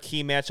the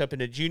marquee matchup in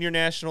the Junior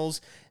Nationals.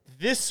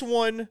 This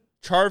one,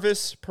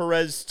 Charvis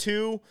Perez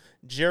 2,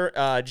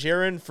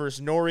 Jaron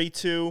versus Nori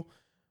 2,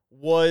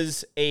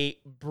 was a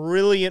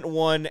brilliant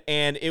one,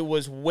 and it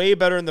was way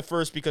better in the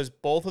first because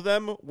both of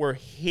them were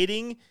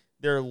hitting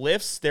their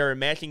lifts. They were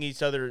matching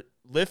each other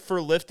lift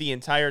for lift the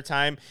entire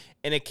time,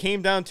 and it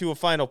came down to a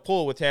final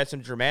pull, which had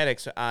some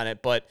dramatics on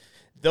it. But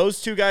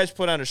those two guys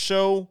put on a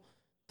show.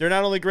 They're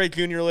not only great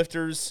junior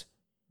lifters,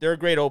 they're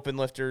great open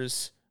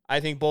lifters. I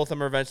think both of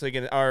them are eventually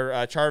going to,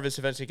 Charvis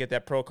eventually get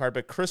that pro card,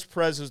 but Chris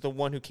Perez is the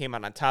one who came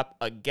out on top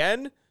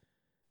again.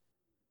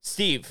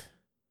 Steve,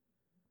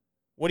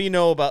 what do you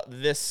know about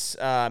this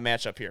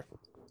matchup here?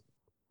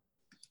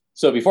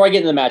 So before I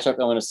get into the matchup,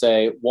 I want to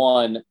say,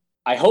 one,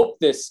 I hope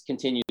this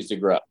continues to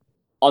grow.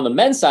 On the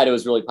men's side, it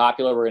was really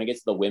popular. We're going to get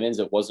to the women's.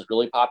 It wasn't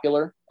really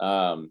popular.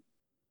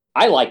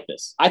 I like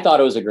this. I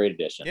thought it was a great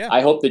addition. Yeah. I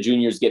hope the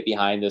juniors get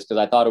behind this because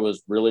I thought it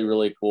was really,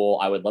 really cool.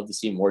 I would love to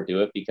see more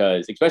do it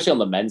because, especially on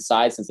the men's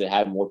side, since it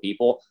had more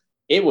people,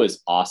 it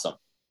was awesome.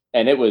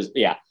 And it was,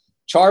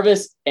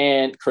 Charvis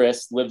and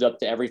Chris lived up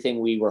to everything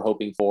we were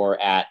hoping for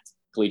at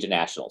Collegiate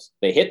Nationals.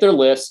 They hit their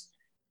lifts.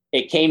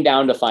 It came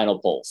down to final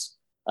pulls.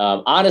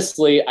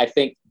 Honestly, I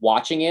think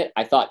watching it,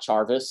 I thought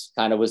Charvis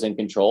kind of was in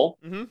control.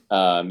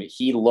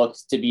 He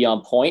looked to be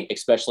on point,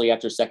 especially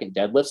after second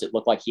deadlifts. It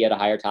looked like he had a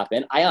higher top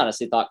end. I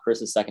honestly thought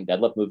Chris's second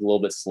deadlift moved a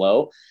little bit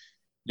slow.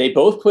 They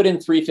both put in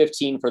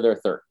 315 for their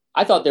third.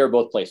 I thought they were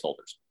both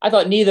placeholders. I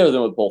thought neither of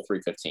them would pull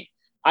 315.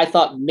 I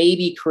thought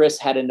maybe Chris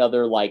had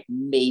another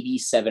maybe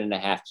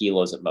 7.5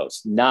 kilos at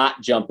most,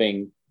 not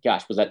jumping.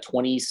 Gosh, was that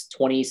 20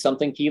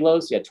 something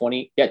kilos? Yeah,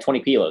 20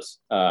 kilos.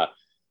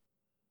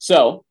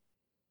 So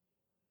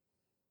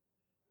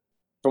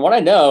from what I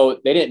know,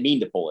 they didn't mean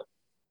to pull it.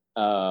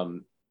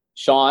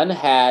 Sean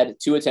had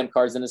 2 attempt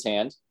cards in his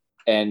hand,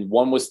 and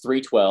one was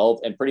 312,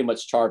 and pretty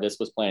much Charvis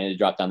was planning to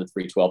drop down to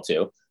 312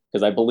 too,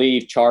 because I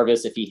believe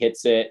Charvis, if he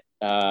hits it,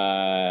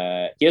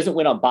 he doesn't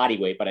win on body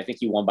weight, but I think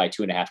he won by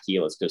 2.5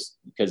 kilos because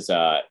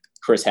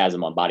Chris has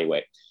him on body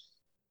weight.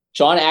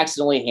 Sean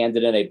accidentally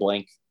handed in a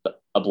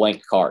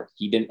blank card.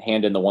 He didn't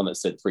hand in the one that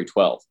said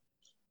 312.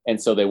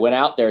 And so they went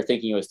out there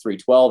thinking it was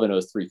 312 and it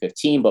was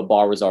 315, but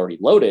bar was already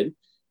loaded.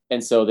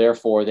 And so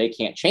therefore they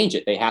can't change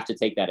it. They have to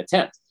take that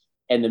attempt.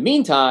 In the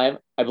meantime,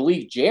 I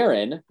believe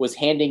Jaron was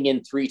handing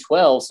in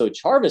 312. So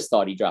Charvis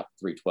thought he dropped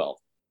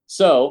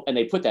 312. And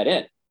they put that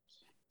in.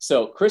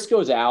 So Chris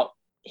goes out,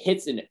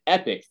 hits an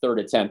epic third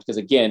attempt. Because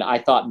again, I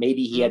thought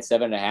maybe he had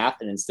 7.5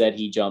 and instead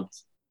he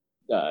jumped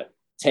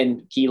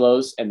 10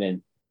 kilos and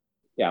then,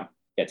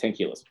 10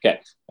 kilos. Okay.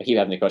 I keep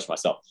having to question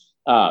myself.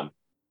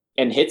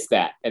 And hits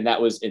that. And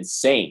that was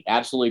insane.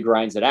 Absolutely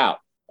grinds it out.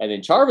 And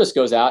then Charvis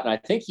goes out, and I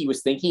think he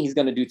was thinking he's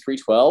going to do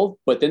 312,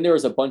 but then there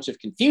was a bunch of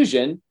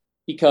confusion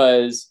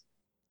because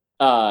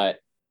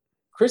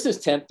Chris's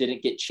temp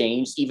didn't get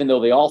changed, even though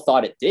they all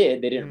thought it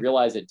did. They didn't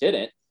realize it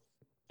didn't.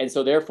 And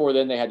so therefore,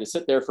 then they had to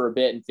sit there for a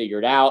bit and figure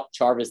it out.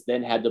 Charvis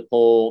then had to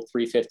pull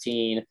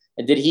 315.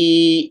 And did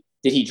he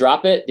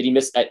drop it? Did he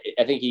miss? I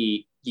think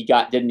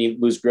didn't he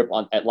lose grip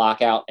at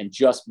lockout and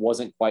just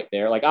wasn't quite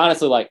there?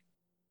 Honestly,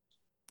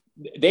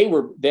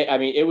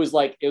 it was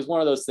one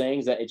of those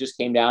things that it just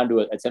came down to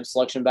a temp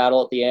selection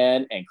battle at the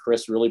end, and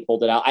Chris really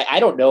pulled it out. I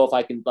don't know if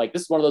I can,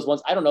 this is one of those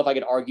ones, I don't know if I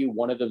could argue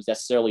one of them's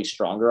necessarily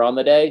stronger on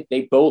the day.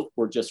 They both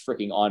were just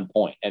freaking on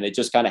point, and it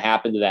just kind of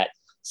happened to that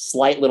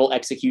slight little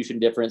execution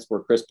difference where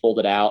Chris pulled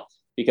it out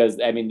because,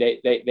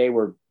 they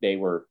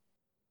were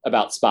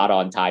about spot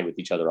on tied with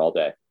each other all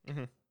day.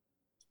 Mm-hmm.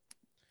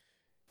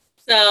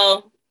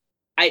 So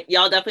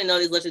y'all definitely know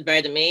these lifts is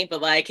better than me,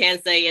 but what I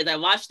can say is I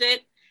watched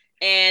it,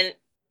 and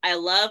I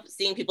love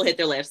seeing people hit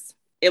their lifts.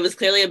 It was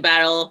clearly a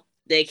battle.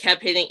 They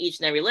kept hitting each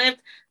and every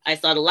lift. I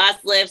saw the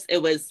last lifts. It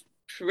was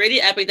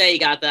pretty epic that he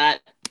got that.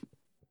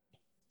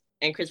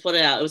 And Chris pulled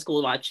it out. It was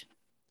cool to watch.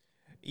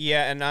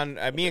 Yeah, and on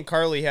me and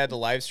Carly had the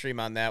live stream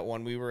on that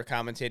one. We were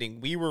commentating.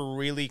 We were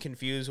really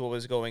confused what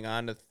was going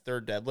on to the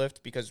third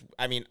deadlift because,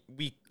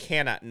 we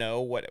cannot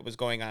know what was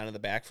going on in the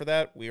back for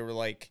that. We were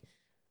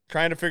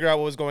trying to figure out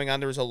what was going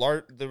on. There was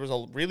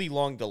a really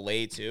long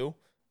delay too.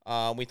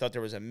 We thought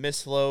there was a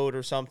misload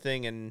or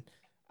something, and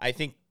I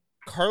think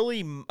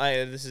Carly.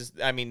 This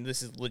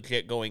is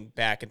legit going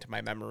back into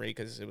my memory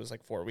because it was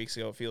 4 weeks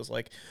ago. It feels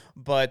like,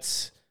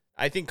 but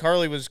I think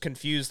Carly was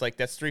confused.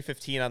 That's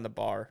 315 on the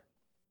bar.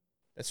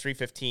 That's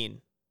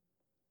 315.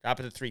 Drop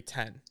it to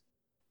 310.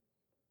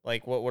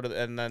 What?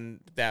 And then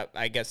that,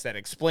 I guess that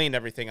explained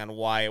everything on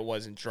why it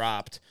wasn't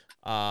dropped.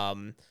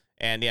 And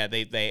yeah,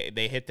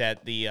 they hit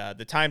that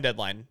the time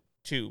deadline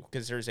too,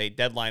 because there's a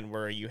deadline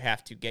where you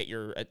have to get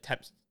your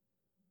attempts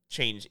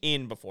change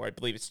in before. I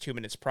believe it's 2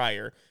 minutes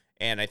prior,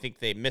 and I think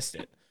they missed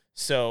it.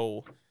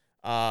 So,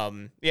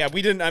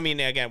 we didn't.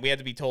 Again, we had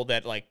to be told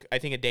that I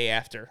think a day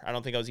after. I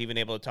don't think I was even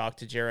able to talk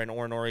to Jaron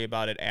or Nori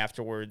about it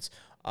afterwards.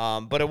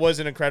 But it was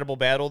an incredible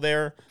battle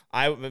there.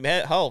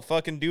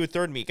 Fucking do a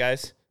third meet,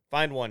 guys.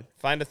 Find one.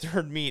 Find a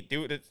third meet.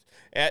 Do it.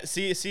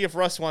 See if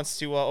Russ wants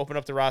to open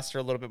up the roster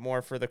a little bit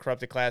more for the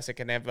Corrupted Classic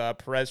and have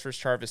Perez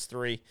versus Charvis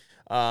 3,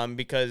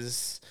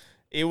 because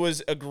it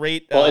was a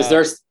great. It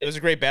was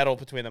a great battle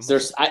between them.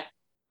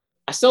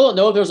 I still don't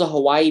know if there's a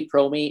Hawaii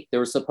Pro meet.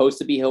 There was supposed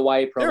to be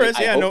Hawaii Pro meet. Is,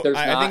 yeah, I hope there's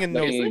not. I think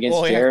nothing against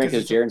Jaron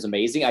because Jaron's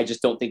amazing. I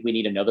just don't think we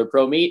need another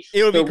Pro meet.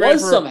 It would be great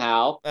was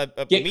somehow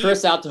get meet.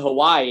 Chris out to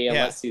Hawaii and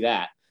let's see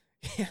that.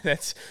 Yeah,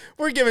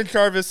 we're giving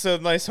Charvis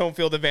a nice home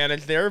field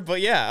advantage there,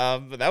 but yeah,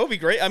 that would be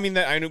great. We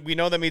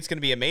know that meet's going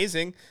to be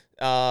amazing,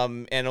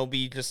 and it'll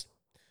be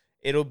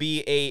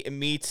a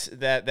meet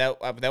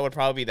that would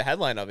probably be the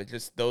headline of it.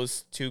 Just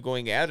those two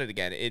going at it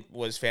again. It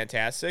was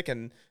fantastic,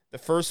 and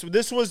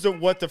this was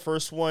what the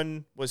first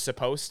one was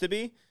supposed to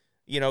be,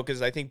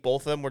 because I think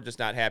both of them were just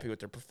not happy with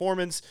their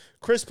performance.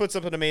 Chris puts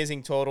up an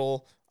amazing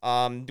total,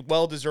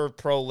 well-deserved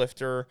pro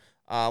lifter.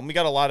 We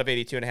got a lot of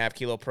 82.5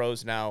 kilo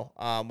pros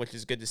now, which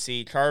is good to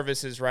see.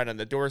 Charvis is right on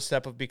the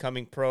doorstep of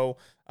becoming pro.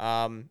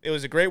 It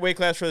was a great weight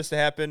class for this to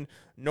happen.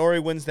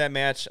 Nori wins that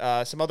match.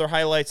 Some other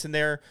highlights in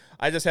there.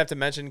 I just have to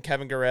mention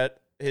Kevin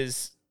Garrett.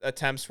 His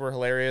attempts were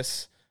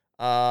hilarious.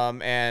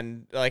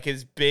 And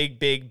his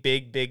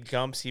big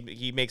jumps.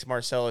 He makes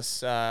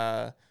Marcellus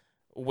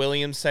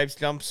Williams type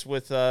jumps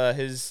with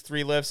his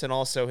 3 lifts, and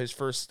also his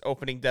first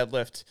opening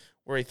deadlift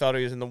where he thought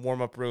he was in the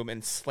warm-up room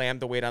and slammed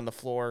the weight on the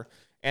floor,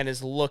 and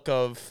his look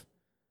of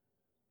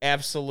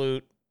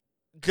absolute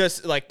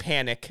just like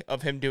panic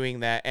of him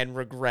doing that and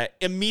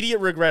immediate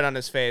regret on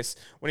his face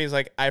when he's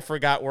like, I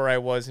forgot where I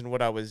was and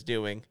what I was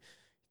doing.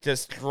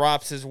 Just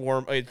drops his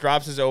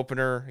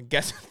opener,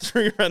 gets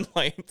 3 red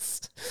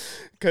lights,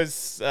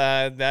 because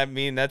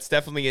that's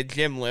definitely a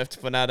gym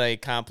lift, but not a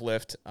comp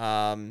lift.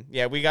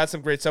 Yeah, we got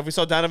some great stuff. We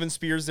saw Donovan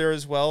Spears there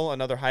as well,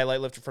 another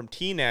highlight lifter from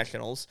Teen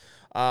Nationals.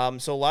 So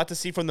a lot to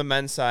see from the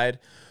men's side.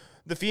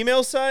 The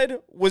female side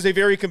was a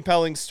very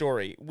compelling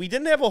story. We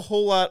didn't have a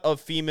whole lot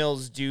of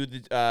females do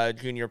the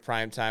junior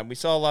primetime. We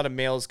saw a lot of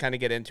males kind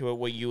of get into it,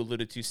 what you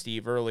alluded to,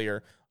 Steve,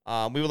 earlier.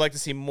 We would like to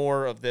see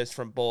more of this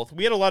from both.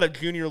 We had a lot of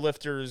junior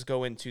lifters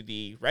go into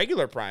the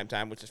regular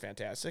primetime, which is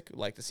fantastic. We'd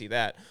like to see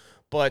that.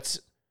 But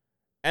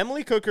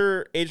Emily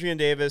Cooker, Adrian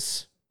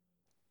Davis,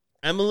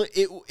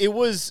 it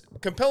was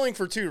compelling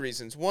for 2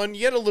 reasons. One,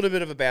 you had a little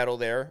bit of a battle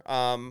there.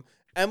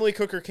 Emily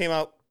Cooker came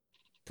out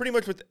pretty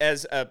much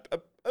as a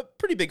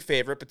pretty big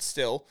favorite, but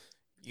still,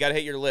 you got to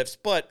hit your lifts.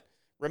 But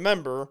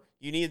remember,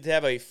 you needed to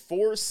have a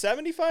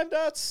 475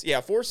 dots.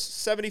 Yeah,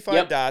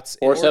 475 dots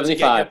in order to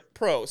get your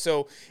pro.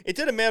 So it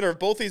didn't matter if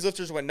both these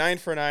lifters went 9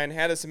 for 9,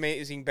 had this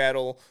amazing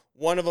battle.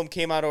 One of them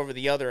came out over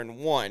the other and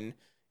won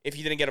if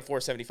you didn't get a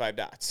 475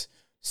 dots.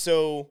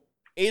 So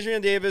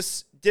Adrian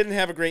Davis didn't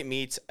have a great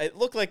meet. It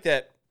looked like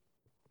that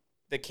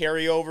the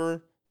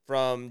carryover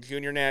from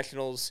junior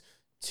nationals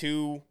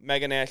to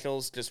mega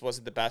nationals just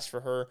wasn't the best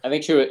for her. I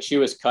think she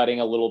was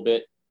cutting a little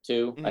bit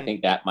too. I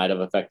think that might have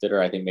affected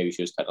her. I think maybe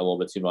she was cutting a little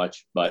bit too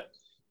much, but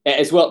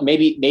as well,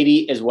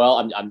 maybe as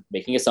well, I'm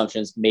making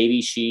assumptions.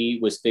 Maybe she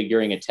was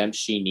figuring attempts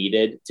she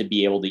needed to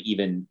be able to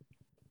even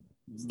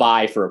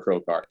vie for a pro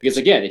card. Because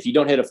again, if you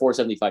don't hit a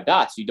 475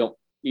 dots, you don't,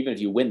 even if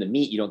you win the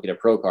meet, you don't get a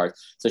pro card.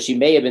 So she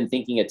may have been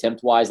thinking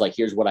attempt wise, like,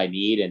 here's what I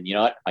need. And you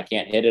know what, I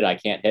can't hit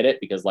it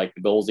because like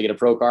the goal is to get a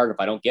pro card. If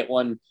I don't get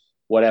one,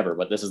 whatever,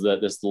 but this is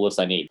the list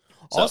I need.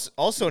 So.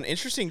 Also, an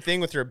interesting thing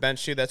with your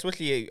bench too. That's what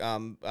she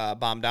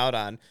bombed out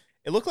on.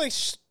 It looked like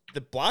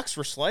the blocks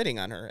were sliding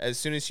on her as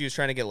soon as she was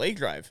trying to get leg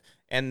drive,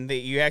 and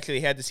you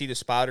actually had to see the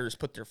spotters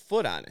put their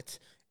foot on it.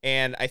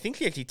 And I think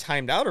she actually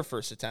timed out her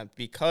first attempt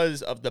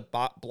because of the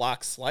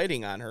block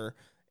sliding on her.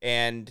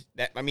 And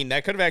that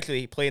could have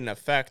actually played an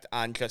effect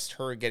on just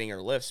her getting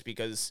her lifts,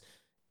 because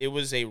it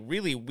was a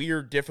really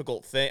weird,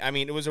 difficult thing. I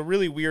mean, it was a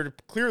really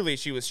weird. Clearly,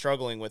 she was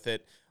struggling with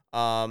it.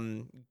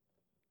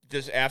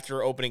 Just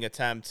after opening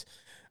attempt.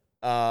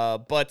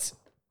 But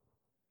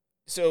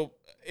so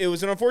it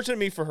was an unfortunate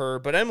meet for her,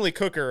 but Emily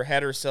Cooker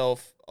had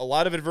herself a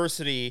lot of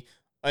adversity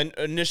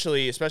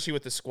initially, especially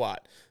with the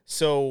squat.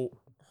 So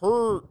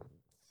her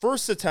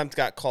first attempt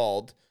got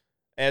called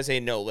as a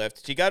no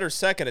lift. She got her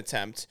second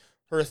attempt.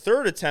 Her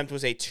third attempt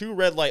was a 2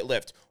 red light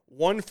lift,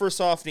 1 for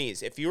soft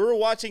knees. If you were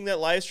watching that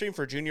live stream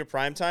for junior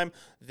primetime,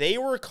 they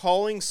were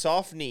calling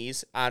soft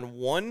knees on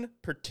one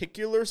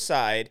particular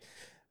side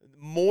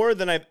more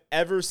than I've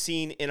ever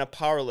seen in a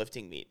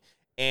powerlifting meet.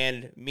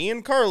 And me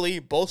and Carly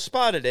both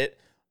spotted it.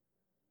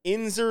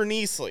 Inzer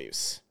knee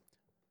sleeves.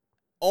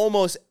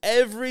 Almost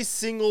every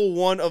single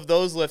one of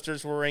those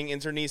lifters were wearing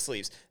Inzer knee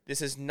sleeves.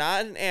 This is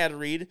not an ad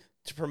read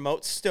to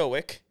promote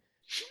Stoic.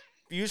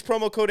 Use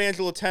promo code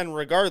Angela10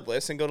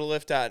 regardless and go to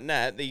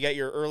lift.net. You get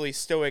your early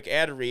Stoic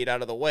ad read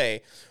out of the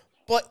way.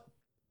 But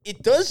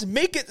it does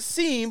make it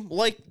seem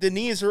like the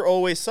knees are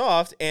always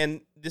soft,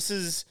 and this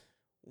is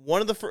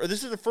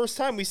this is the first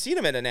time we've seen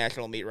him at a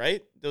national meet,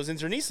 right? Those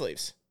Inzer knee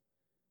sleeves.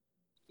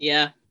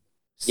 Yeah.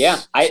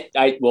 Yeah. I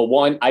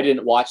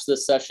didn't watch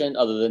this session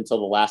other than until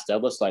the last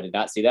deadlift, so I did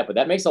not see that, but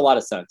that makes a lot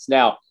of sense.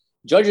 Now,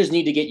 judges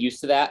need to get used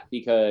to that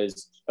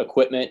because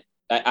equipment,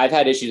 I've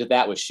had issues with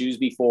that with shoes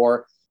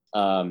before.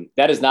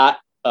 That is not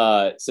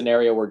a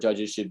scenario where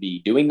judges should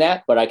be doing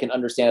that, but I can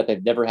understand that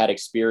they've never had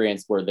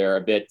experience where they're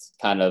a bit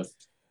kind of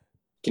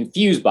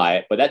confused by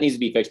it, but that needs to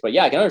be fixed. But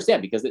yeah, I can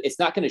understand because it's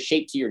not going to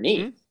shape to your knee.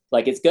 Mm-hmm.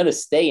 Like it's going to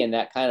stay in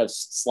that kind of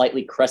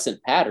slightly crescent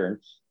pattern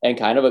and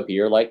kind of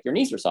appear like your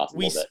knees are soft a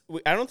little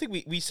bit. I don't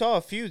think we saw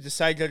a few. The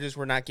side judges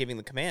were not giving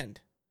the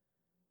command.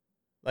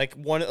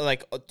 One of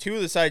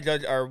the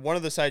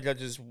side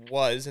judges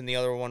was, and the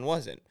other one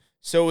wasn't.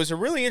 So it was a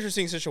really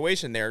interesting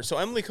situation there. So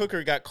Emily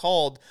Cooker got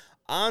called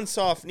on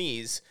soft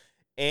knees,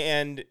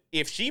 and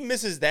if she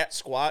misses that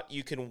squat,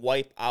 you can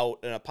wipe out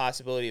a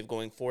possibility of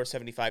going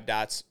 475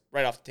 dots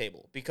right off the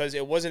table because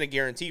it wasn't a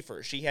guarantee for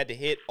her. She had to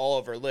hit all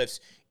of her lifts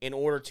in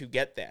order to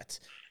get that.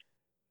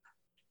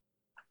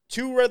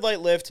 2 red light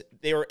lift,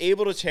 they were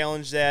able to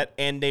challenge that,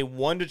 and they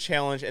won the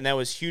challenge, and that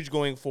was huge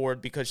going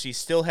forward because she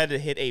still had to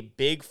hit a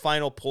big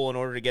final pull in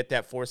order to get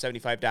that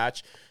 475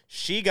 dots.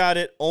 She got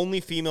it, only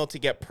female to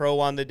get pro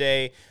on the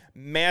day.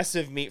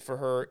 Massive meet for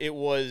her. It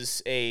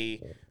was a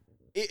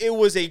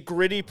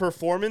gritty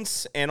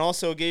performance and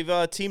also gave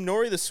Team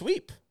Nori the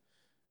sweep.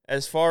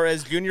 As far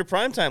as junior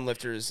primetime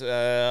lifters,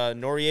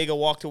 Noriega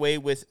walked away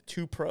with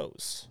 2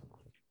 pros.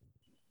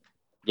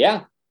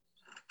 Yeah.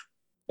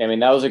 I mean,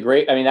 that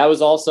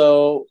was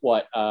also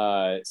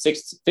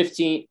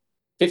 15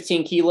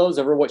 kilos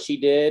over what she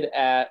did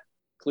at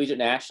collegiate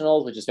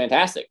nationals, which is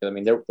fantastic. I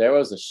mean, there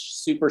was a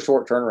super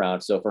short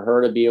turnaround. So for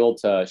her to be able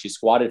to, she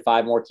squatted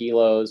 5 more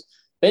kilos,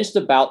 benched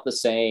about the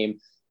same,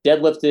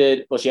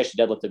 deadlifted. Well, she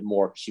actually deadlifted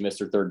more because she missed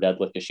her 3rd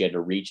deadlift because she had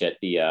to reach at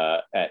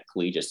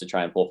collegiate to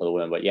try and pull for the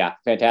win. But yeah,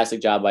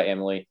 fantastic job by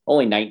Emily.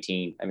 Only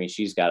 19. I mean,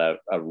 she's got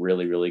a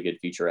really, really good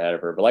future ahead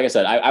of her. But like I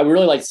said, I would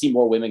really like to see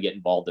more women get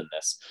involved in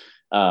this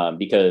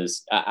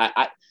because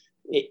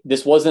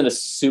this wasn't a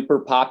super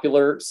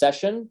popular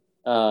session,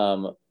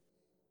 but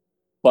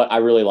I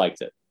really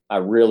liked it. I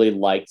really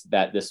liked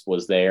that this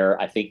was there.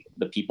 I think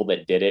the people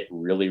that did it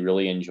really,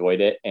 really enjoyed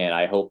it. And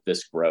I hope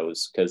this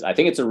grows because I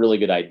think it's a really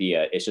good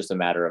idea. It's just a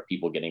matter of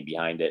people getting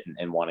behind it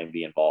and wanting to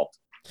be involved.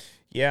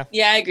 Yeah.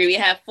 Yeah, I agree. We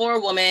have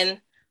 4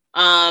 women.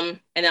 And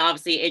then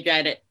obviously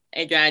Adriana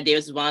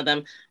Davis is one of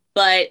them.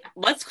 But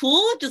what's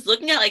cool, just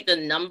looking at like the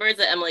numbers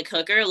of Emily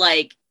Cooker,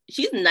 like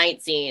she's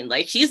 19.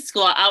 Like she's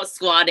out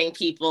squatting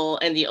people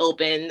in the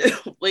open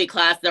weight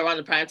class that were on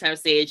the primetime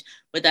stage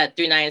with that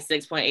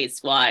 396.8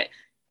 squat.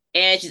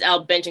 And she's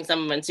out benching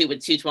some of them too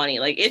with 220.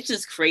 Like, it's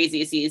just crazy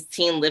to see these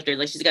teen lifters.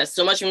 Like, she's got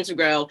so much room to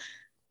grow.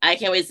 I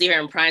can't wait to see her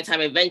in prime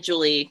time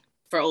eventually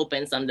for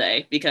open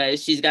someday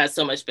because she's got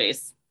so much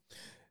space.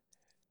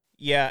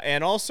 Yeah,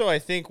 and also I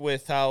think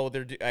with how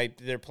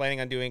they're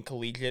planning on doing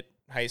collegiate,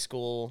 high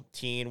school,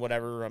 teen,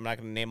 whatever, I'm not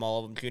going to name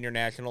all of them, junior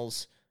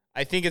nationals,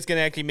 I think it's going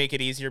to actually make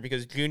it easier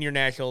because junior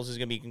nationals is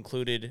going to be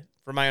concluded,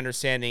 from my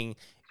understanding,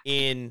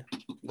 in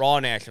Raw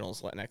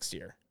nationals next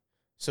year.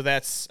 So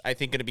that's, I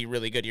think, going to be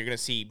really good. You're going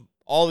to see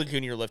all the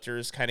junior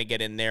lifters kind of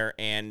get in there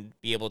and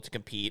be able to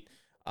compete.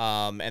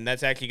 And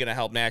that's actually going to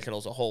help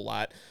nationals a whole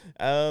lot.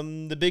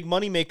 The big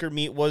moneymaker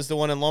meet was the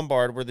one in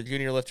Lombard where the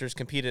junior lifters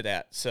competed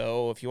at.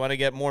 So if you want to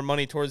get more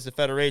money towards the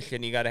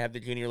federation, you got to have the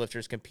junior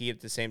lifters compete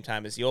at the same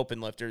time as the open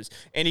lifters.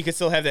 And you can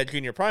still have that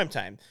junior prime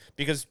time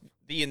because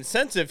the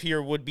incentive here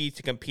would be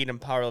to compete in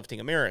Powerlifting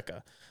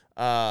America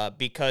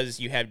because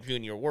you have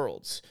junior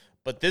worlds.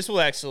 But this will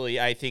actually,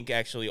 I think,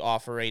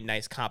 offer a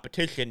nice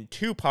competition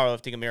to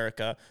Powerlifting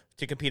America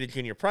to compete at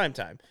junior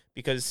primetime.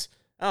 Because,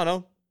 I don't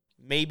know,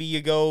 maybe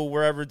you go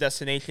wherever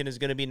destination is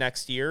going to be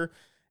next year.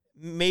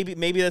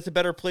 Maybe that's a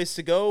better place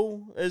to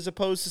go as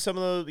opposed to some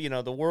of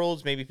the, the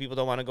worlds. Maybe people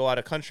don't want to go out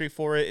of country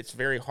for it. It's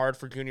very hard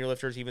for junior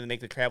lifters even to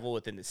make the travel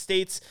within the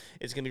States.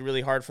 It's going to be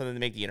really hard for them to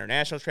make the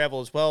international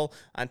travel as well.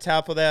 On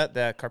top of that,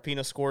 the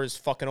Carpino score is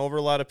fucking over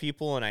a lot of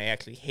people, and I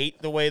actually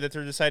hate the way that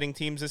they're deciding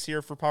teams this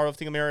year for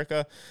Powerlifting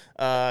America.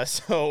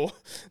 So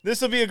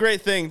this will be a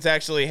great thing to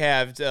actually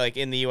have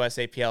in the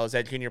USAPL is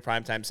that junior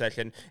primetime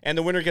session, and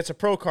the winner gets a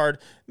pro card.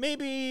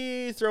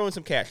 Maybe throw in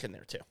some cash in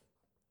there too.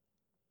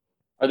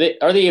 Are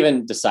they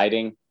even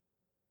deciding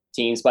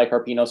teams by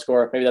Carpino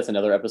score? Maybe that's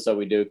another episode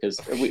we do because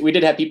we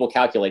did have people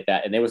calculate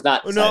that and it was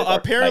not. No,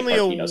 apparently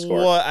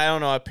I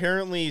don't know.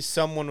 Apparently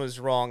someone was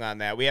wrong on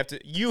that.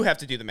 You have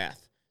to do the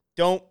math.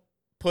 Don't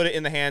put it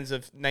in the hands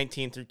of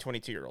 19 through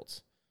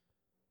 22-year-olds.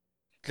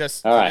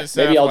 All right.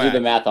 Maybe I'll do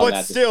the math on that.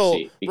 But still,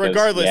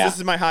 regardless, this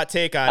is my hot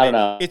take on it. I don't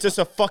know. It's just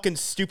a fucking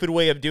stupid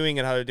way of doing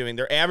it. How they're doing.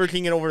 They're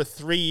averaging it over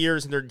 3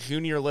 years and they're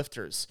junior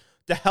lifters.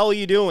 The hell are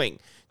you doing?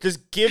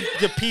 Just give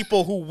the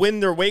people who win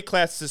their weight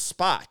class a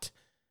spot.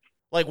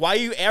 Like, why are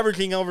you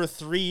averaging over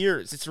 3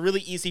 years? It's a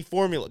really easy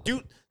formula.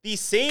 Do the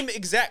same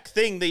exact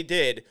thing they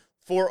did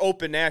for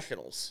Open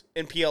Nationals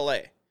in PLA.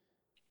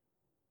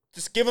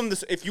 Just give them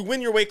this. If you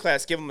win your weight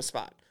class, give them a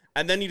spot.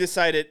 And then you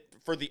decide it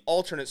for the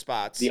alternate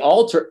spots. The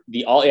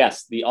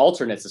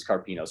alternates is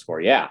Carpino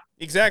score. Yeah.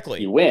 Exactly.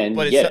 You win,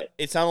 but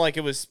it sounded like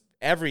it was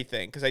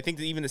everything. Because I think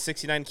that even the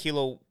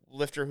 69-kilo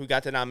lifter who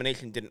got the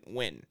nomination didn't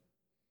win.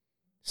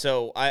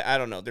 So, I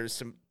don't know. There's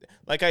some,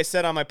 like I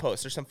said on my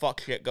post, there's some fuck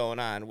shit going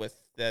on with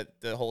the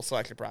whole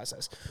selection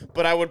process.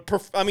 But I would,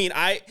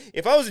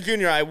 if I was a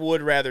junior, I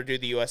would rather do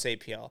the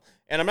USAPL.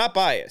 And I'm not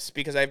biased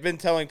because I've been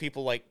telling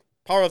people, like,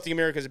 Powerlifting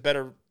America is a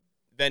better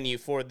venue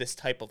for this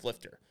type of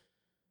lifter.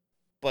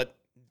 But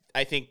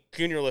I think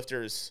junior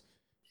lifters,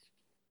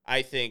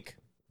 I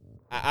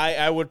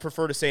would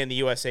prefer to stay in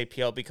the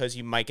USAPL because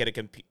you might get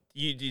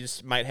you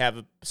just might have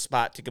a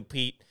spot to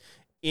compete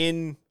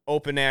in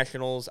Open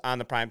Nationals on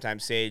the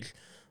primetime stage,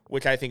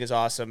 which I think is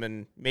awesome.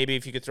 And maybe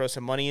if you could throw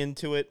some money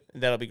into it,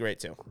 that'll be great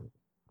too.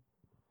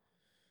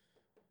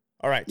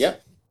 All right.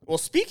 Yep. Well,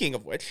 speaking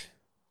of which,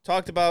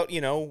 talked about,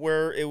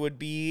 where it would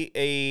be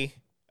a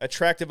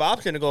attractive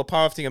option to go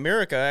Powerlifting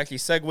America actually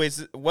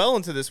segues well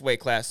into this weight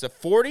class. The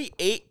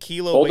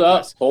 48-kilo weight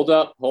class. Hold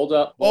up.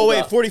 Oh,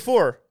 wait,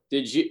 44.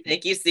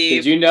 Thank you,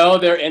 Steve. Did you know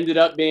there ended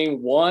up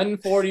being one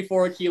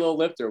 44-kilo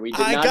lifter? We did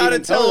not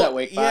even cover that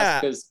weight class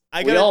because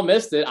we all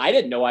missed it. I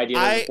didn't know idea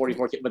there was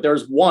 44 kilos, but there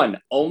was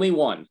only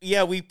one.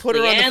 Yeah, we put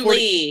her on the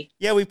 40.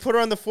 Yeah, we put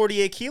her on the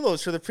 48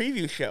 kilos for the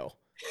preview show.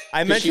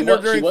 I mentioned her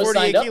during 48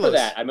 signed up kilos. For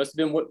that. I must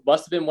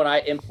have been when I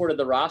imported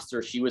the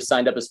roster. She was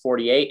signed up as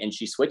 48, and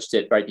she switched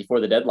it right before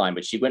the deadline.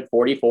 But she went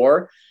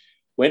 44,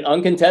 went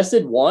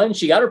uncontested, won.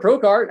 She got her pro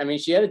card. I mean,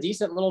 she had a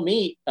decent little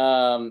meet.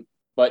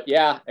 But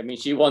yeah, I mean,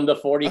 she won the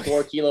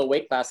 44-kilo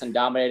weight class in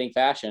dominating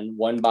fashion,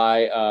 won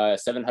by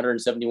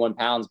 771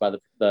 pounds by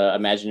the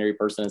imaginary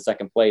person in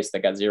second place that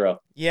got 0.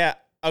 Yeah,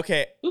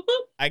 Okay, Boop,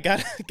 boop. I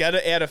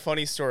gotta add a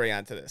funny story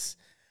onto this.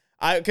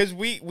 Because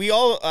we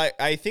all,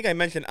 I think I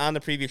mentioned on the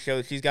previous show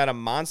that she's got a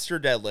monster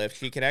deadlift.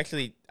 She can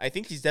actually, I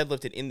think she's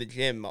deadlifted in the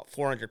gym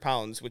 400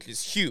 pounds, which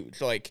is huge.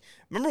 Like,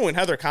 remember when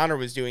Heather Connor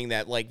was doing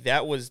that? Like,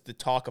 that was the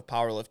talk of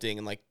powerlifting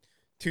in like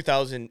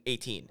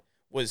 2018.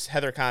 Was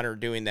Heather Connor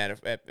doing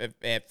that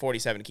at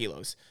 47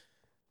 kilos?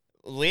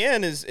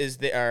 Leanne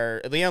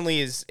Leanne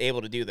Lee is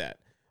able to do that.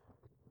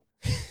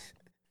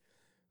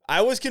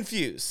 I was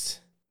confused.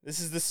 This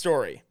is the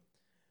story.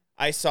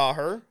 I saw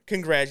her,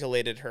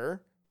 congratulated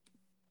her.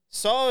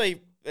 Saw a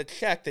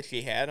check that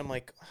she had. I'm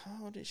like,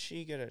 how did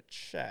she get a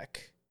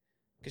check?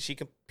 Because she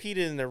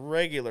competed in the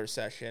regular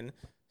session.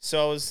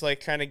 So I was like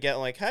trying to get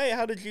like, hey,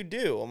 how did you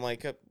do? I'm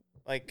like,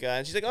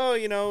 and she's like, oh,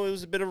 it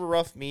was a bit of a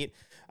rough meet.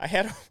 I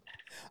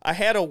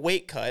had a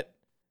weight cut,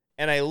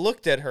 and I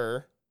looked at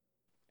her,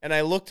 and I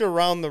looked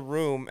around the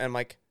room, and I'm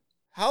like,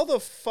 how the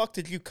fuck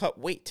did you cut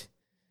weight?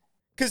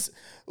 Because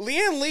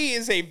Leanne Lee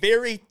is a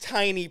very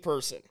tiny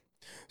person.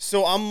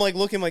 So I'm like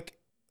looking like,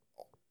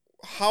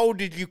 how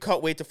did you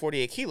cut weight to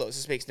 48 kilos?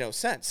 This makes no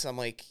sense. I'm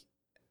like,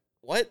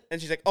 what? And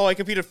she's like, oh, I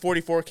competed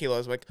 44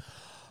 kilos. I'm like,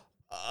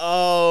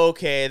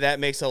 okay, that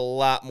makes a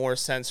lot more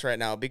sense right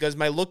now. Because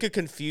my look of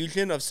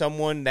confusion of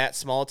someone that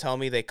small telling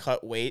me they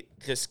cut weight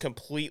just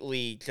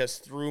completely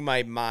just threw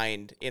my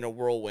mind in a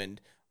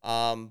whirlwind.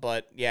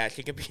 But yeah,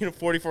 she competed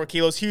 44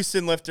 kilos,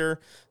 Houston lifter.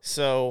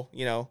 So,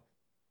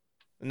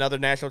 another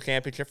national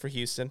championship for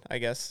Houston, I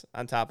guess,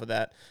 on top of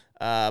that.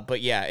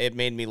 But yeah, it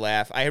made me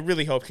laugh. I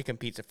really hope she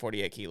competes at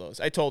 48 kilos.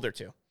 I told her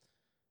to. I'm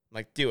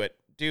like, do it.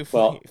 Do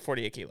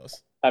 48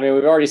 kilos. I mean,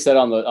 we've already said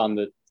on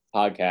the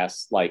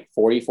podcast, like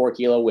 44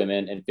 kilo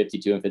women and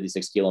 52 and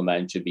 56 kilo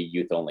men should be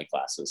youth only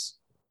classes.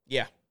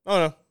 Yeah. Oh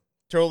no,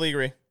 totally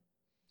agree.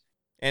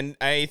 And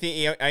I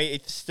think I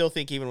still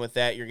think even with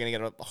that, you're gonna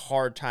get a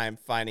hard time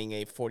finding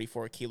a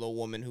 44 kilo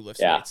woman who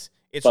lifts weights.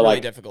 It's really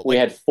difficult. We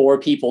had 4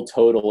 people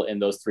total in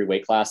those 3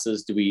 weight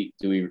classes. Do we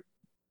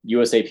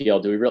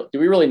USAPL? Do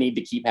we really need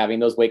to keep having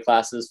those weight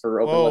classes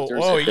for open lifters?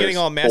 Whoa, you're getting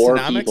all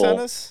Massonomics on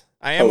us?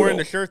 I am wearing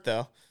the shirt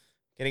though.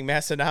 Getting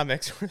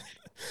Massonomics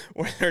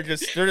where they're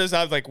just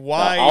like,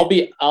 why? I'll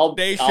be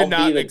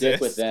the exist.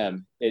 dick with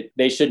them.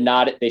 They should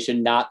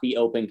not be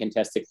open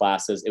contested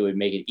classes. It would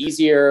make it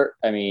easier.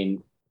 I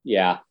mean,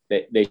 yeah,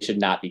 they should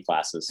not be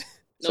classes.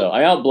 So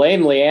I don't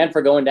blame Leanne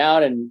for going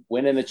down and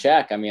winning the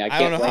check. I mean, I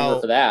can't blame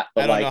her for that.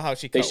 But I don't know how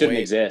she cut they shouldn't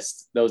weight.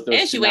 exist. Those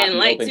and should not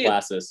be open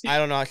classes. I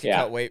don't know how she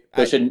cut weight.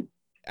 I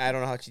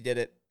don't know how she did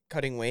it.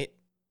 Cutting weight.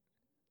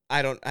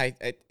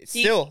 It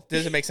still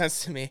doesn't make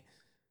sense to me.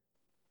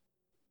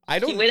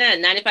 She went at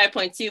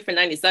 95.2 for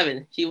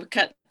 97. She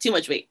cut too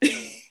much weight.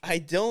 I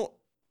don't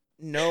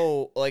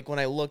know. Like when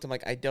I looked, I'm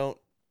like, I don't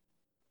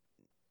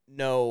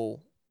know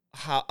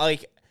how.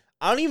 Like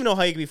I don't even know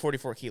how you can be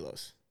 44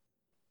 kilos.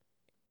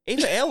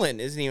 Ava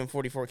Allen isn't even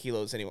 44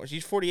 kilos anymore.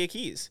 She's 48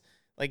 keys.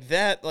 Like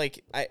that,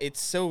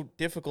 it's so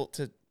difficult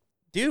to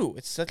do.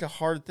 It's such a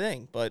hard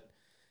thing, but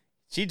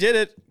she did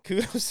it.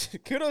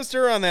 Kudos to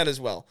her on that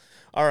as well.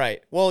 All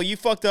right. Well, you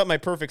fucked up my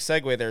perfect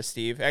segue there,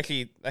 Steve.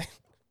 Actually,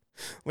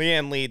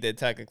 Leanne Lee did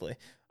technically.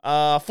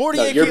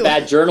 48 your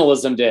bad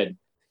journalism did.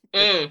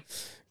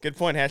 Good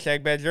point.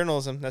 Hashtag bad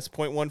journalism. That's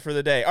point 1 for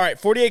the day. All right.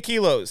 48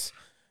 kilos.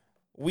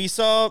 We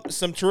saw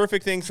some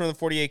terrific things from the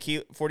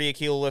 48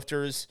 kilo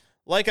lifters.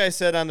 Like I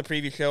said on the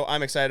previous show,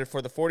 I'm excited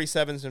for the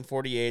 47s and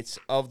 48s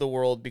of the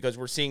world because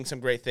we're seeing some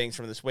great things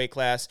from this weight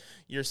class.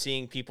 You're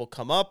seeing people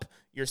come up.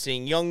 You're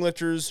seeing young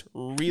lifters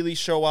really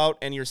show out,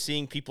 and you're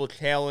seeing people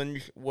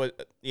challenge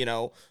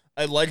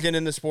a legend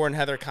in the sport in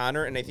Heather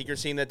Connor, and I think you're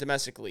seeing that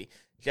domestically.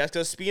 Jessica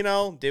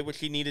Spinell did what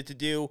she needed to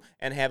do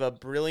and have a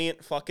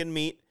brilliant fucking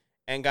meet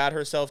and got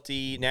herself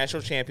the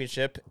national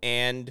championship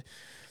and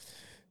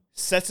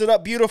sets it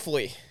up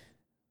beautifully.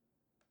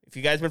 If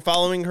you guys been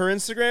following her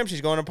Instagram,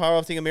 she's going to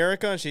Powerlifting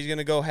America, and she's going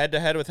to go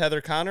head-to-head with Heather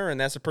Connor, and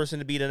that's the person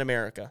to beat in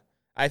America.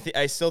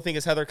 I still think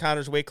it's Heather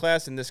Connor's weight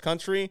class in this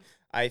country.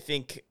 I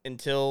think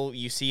until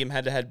you see him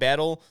head-to-head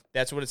battle,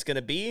 that's what it's going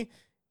to be.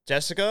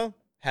 Jessica,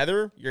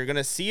 Heather, you're going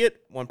to see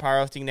it when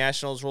Powerlifting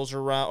Nationals rolls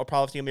around, or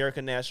Powerlifting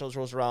American Nationals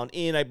rolls around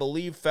in, I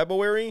believe,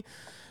 February.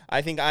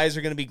 I think eyes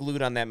are going to be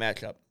glued on that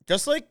matchup,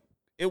 just like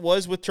it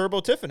was with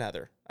Turbo Tiff and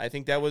Heather. I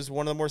think that was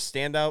one of the more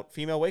standout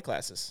female weight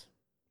classes.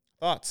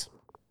 Thoughts?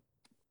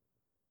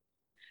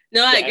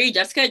 No, I agree.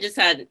 Jessica just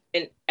had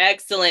an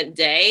excellent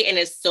day, and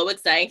it's so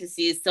exciting to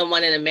see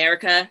someone in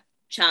America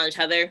challenge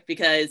Heather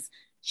because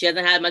she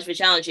hasn't had much of a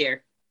challenge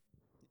here.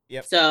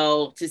 Yep.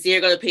 So to see her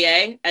go to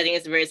PA, I think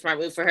it's a very smart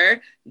move for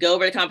her. Go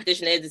where the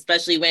competition is,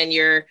 especially when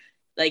you're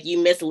like you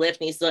miss a lift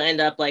and you still end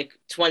up like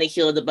 20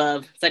 kilos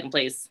above second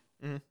place.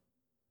 Mm-hmm.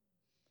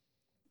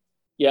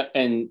 Yeah,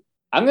 and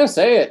I'm gonna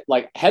say it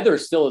like Heather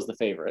still is the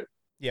favorite.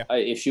 Yeah.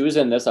 If she was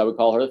in this, I would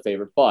call her the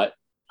favorite, but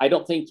I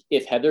don't think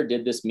if Heather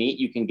did this meet,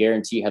 you can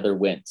guarantee Heather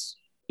wins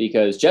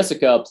because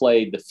Jessica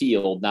played the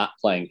field, not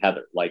playing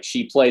Heather. Like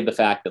she played the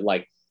fact that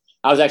like,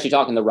 I was actually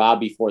talking to Rob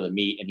before the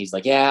meet and he's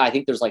like, yeah, I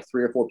think there's like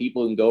 3 or 4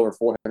 people who can go over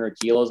 400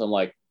 kilos. I'm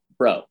like,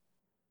 bro,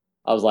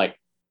 I was like,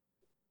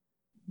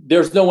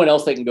 there's no one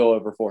else that can go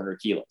over 400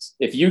 kilos.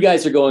 If you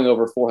guys are going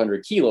over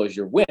 400 kilos,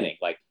 you're winning.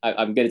 Like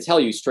I'm going to tell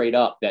you straight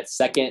up that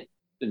second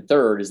and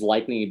third is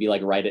likely to be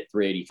like right at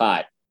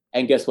 385.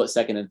 And guess what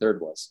second and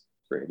third was?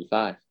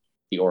 385,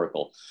 the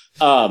Oracle.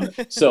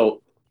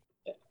 So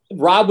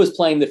Rob was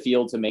playing the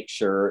field to make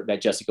sure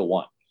that Jessica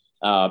won.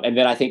 And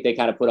then I think they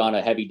kind of put on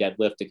a heavy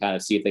deadlift to kind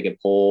of see if they could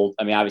pull.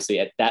 I mean, obviously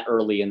at that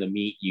early in the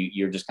meet,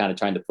 you're just kind of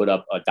trying to put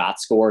up a dot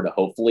score to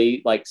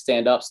hopefully like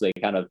stand up. So they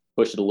kind of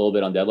pushed it a little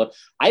bit on deadlift.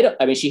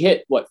 I mean, she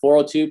hit what,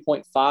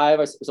 402.5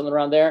 or something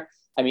around there.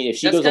 I mean, if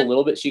she goes a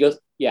little bit, she goes,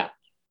 yeah.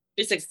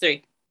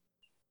 263.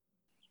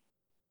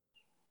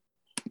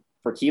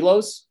 For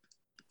kilos?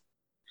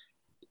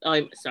 Oh,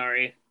 I'm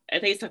sorry. I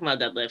think he's talking about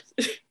deadlift.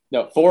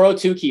 No,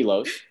 402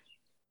 kilos.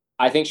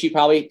 I think she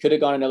probably could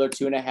have gone another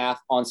 2.5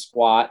 on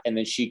squat, and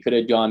then she could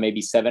have gone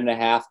maybe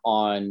 7.5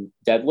 on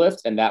deadlift,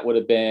 and that would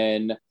have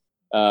been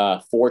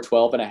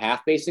 412.5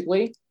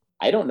 basically.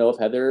 I don't know if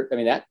Heather, I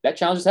mean, that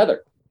challenges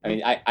Heather. I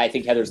mean, I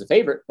think Heather's the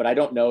favorite, but I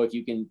don't know if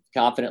you can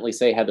confidently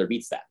say Heather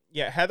beats that.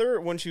 Yeah, Heather,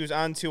 when she was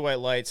on Two White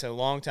Lights a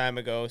long time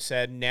ago,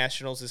 said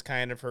Nationals is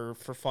kind of her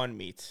for fun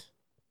meet.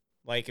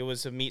 Like it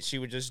was a meet she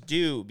would just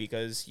do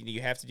because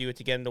you have to do it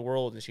to get in the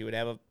world, and she would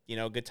have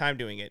a good time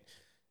doing it,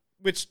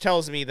 which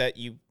tells me that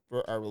you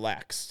are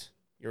relaxed.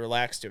 You're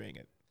relaxed doing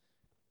it.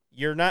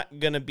 You're not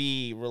going to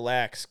be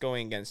relaxed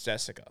going against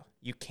Jessica.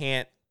 You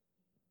can't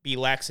be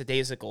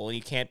lackadaisical and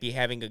you can't be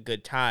having a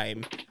good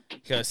time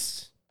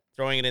just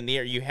throwing it in the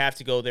air. You have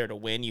to go there to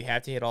win. You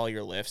have to hit all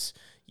your lifts.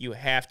 You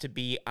have to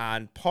be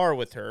on par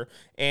with her.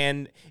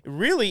 And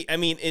really, I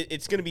mean,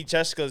 it's going to be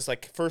Jessica's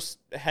like first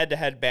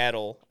head-to-head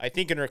battle, I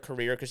think, in her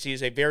career because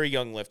she's a very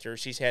young lifter.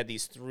 She's had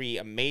these 3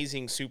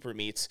 amazing super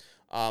meets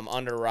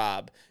under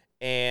Rob.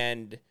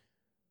 And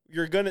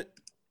you're going to,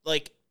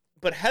 like,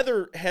 but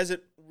Heather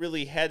hasn't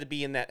really had to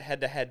be in that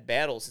head-to-head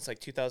battle since, like,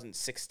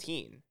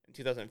 2016 and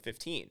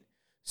 2015.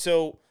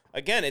 So,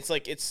 again, it's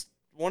like, it's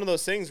one of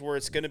those things where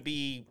it's going to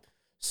be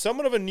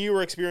somewhat of a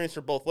newer experience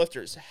for both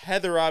lifters.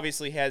 Heather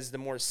obviously has the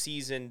more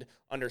seasoned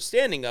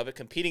understanding of it,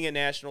 competing at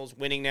nationals,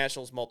 winning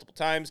nationals multiple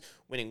times,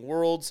 winning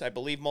worlds, I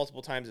believe,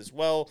 multiple times as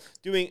well.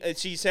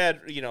 She's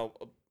had,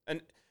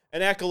 an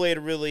accolade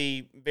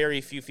really very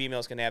few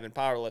females can have in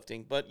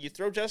powerlifting, but you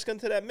throw Jessica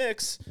into that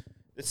mix,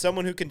 it's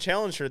someone who can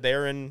challenge her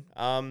there, and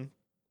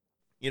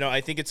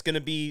I think it's going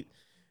to be.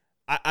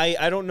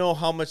 I don't know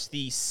how much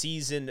the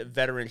seasoned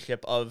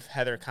veteranship of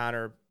Heather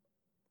Connor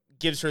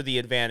gives her the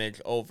advantage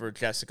over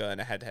Jessica in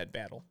a head-to-head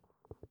battle.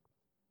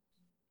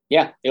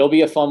 Yeah, it'll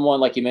be a fun one,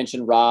 like you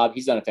mentioned. Rob,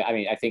 he's done. I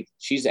mean, I think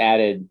she's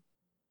added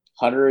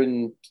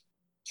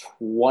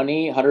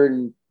 120,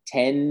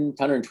 110,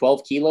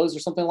 112 kilos or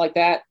something like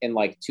that in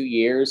like 2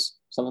 years,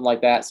 something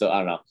like that. So I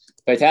don't know.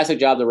 Fantastic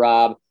job to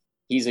Rob.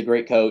 He's a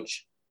great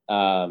coach.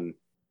 I'm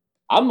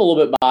a little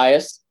bit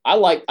biased. I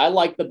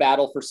like the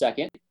battle for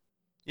second.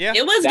 Yeah,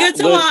 it was good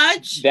to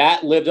watch.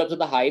 That lived up to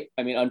the hype.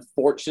 I mean,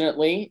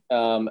 unfortunately,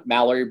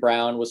 Mallory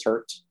Brown was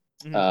hurt.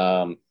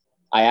 Mm-hmm.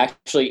 I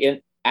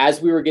actually,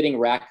 as we were getting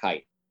rack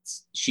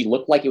heights, she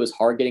looked like it was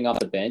hard getting off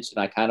the bench,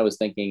 and I kind of was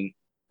thinking,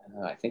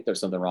 I think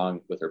there's something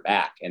wrong with her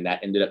back, and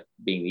that ended up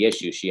being the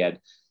issue. She had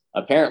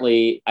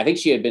apparently, I think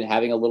she had been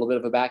having a little bit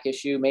of a back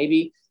issue,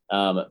 maybe.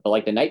 But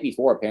like the night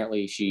before,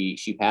 apparently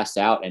she passed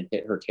out and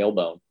hit her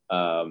tailbone.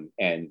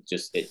 And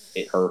just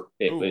it hurt.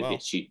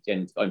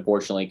 And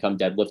unfortunately, come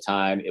deadlift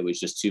time, it was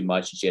just too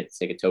much, and she had to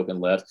take a token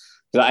lift.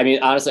 So I mean,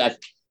 honestly,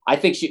 I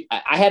think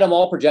I had them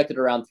all projected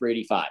around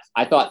 385.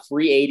 I thought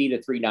 380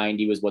 to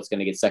 390 was what's going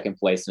to get second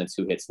place in its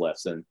who hits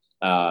lifts, and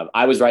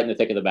I was right in the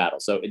thick of the battle.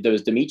 So there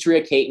was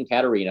Demetria, Kate, and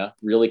Katarina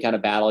really kind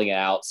of battling it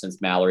out since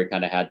Mallory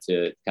kind of had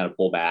to kind of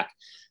pull back.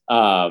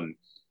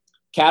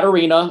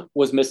 Katarina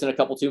was missing a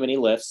couple too many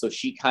lifts, so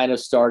she kind of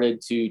started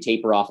to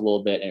taper off a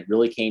little bit, and it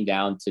really came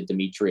down to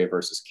Demetria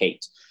versus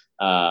Kate.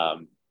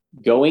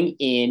 Going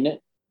in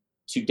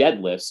to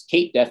deadlifts,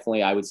 Kate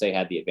definitely, I would say,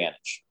 had the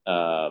advantage.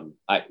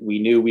 We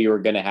knew we were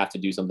going to have to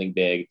do something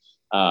big.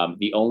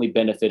 The only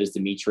benefit is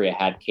Demetria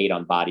had Kate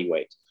on body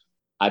weight.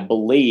 I'm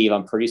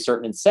pretty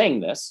certain in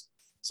saying this.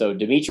 So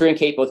Demetria and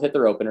Kate both hit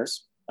their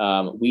openers.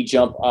 We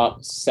jump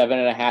up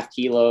 7.5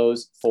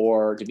 kilos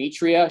for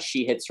Demetria.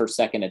 She hits her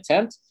second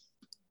attempt.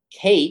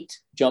 Kate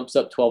jumps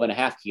up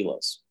 12.5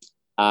 kilos.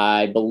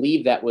 I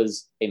believe that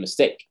was a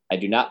mistake. I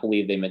do not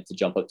believe they meant to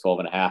jump up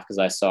 12.5 because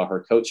I saw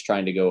her coach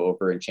trying to go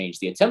over and change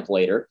the attempt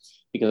later,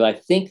 because I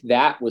think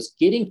that was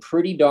getting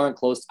pretty darn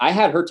close. I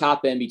had her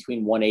top end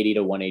between 180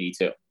 to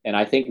 182. And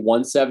I think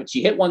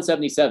she hit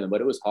 177,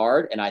 but it was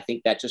hard. And I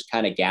think that just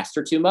kind of gassed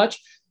her too much.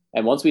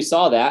 And once we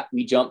saw that,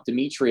 we jumped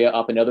Demetria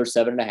up another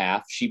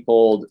 7.5. She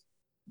pulled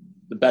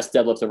the best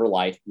deadlift of her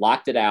life,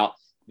 locked it out.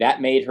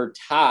 That made her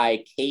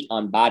tie Kate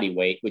on body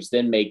weight, which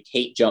then made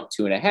Kate jump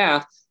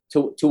 2.5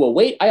 to a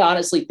weight I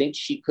honestly think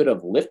she could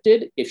have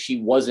lifted if she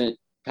wasn't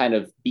kind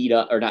of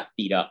not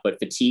beat up, but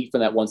fatigued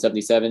from that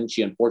 177.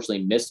 She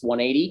unfortunately missed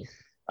 180.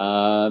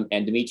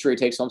 And Demetria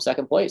takes home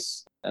second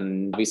place.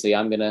 And obviously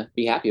I'm going to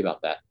be happy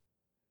about that.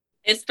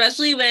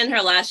 Especially when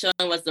her last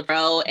showing was the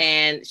pro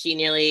and she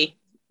nearly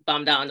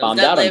bombed out on those Bombed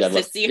out on deadlifts. To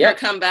deadlift. see her Yep.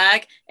 come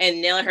back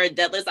and nail her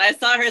deadlifts, I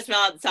saw her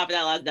smile at the top of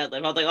that last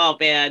deadlift. I was like, oh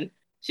man,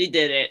 she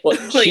did it. Well,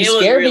 Like, she it was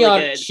scared me really on.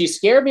 good. She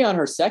scared me on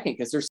her second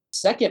because her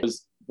second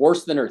was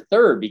worse than her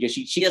third because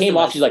she Yes, came it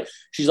off. was.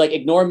 She's like,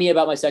 ignore me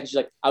about my second. She's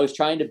like, I was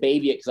trying to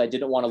baby it because I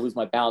didn't want to lose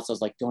my balance. I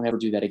was like, don't ever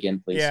do that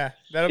again, please. Yeah,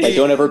 that'll Like, be.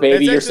 don't ever baby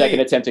that's your actually- second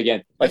attempt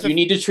again. Like, that's you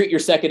need to treat your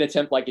second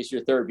attempt like it's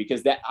your third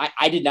because that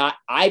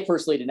I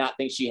personally did not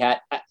think she had.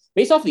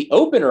 Based off the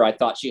opener, I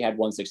thought she had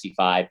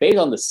 165. Based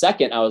on the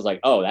second, I was like,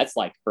 oh, that's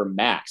like her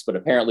max. But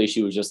apparently,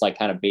 she was just like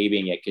kind of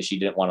babying it because she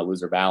didn't want to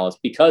lose her balance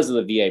because of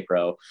the VA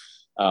Pro.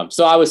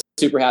 So I was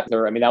super happy with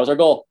her. I mean, that was our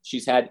goal.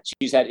 She's had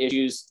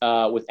issues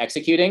with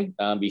executing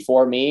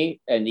before me,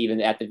 and even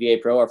at the VA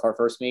Pro, our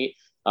first meet.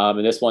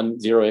 And this one,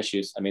 0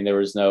 issues. I mean, there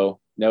was no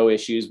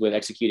issues with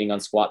executing on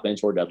squat,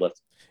 bench, or deadlift.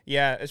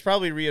 Yeah, it's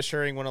probably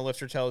reassuring when a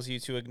lifter tells you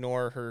to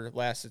ignore her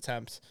last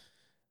attempt.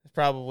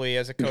 Probably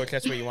as a coach,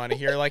 that's what you want to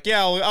hear. Like,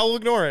 yeah, I'll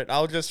ignore it.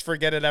 I'll just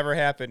forget it ever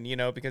happened,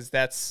 because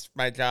that's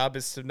my job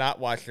is to not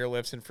watch your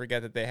lifts and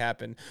forget that they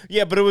happen.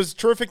 Yeah, but it was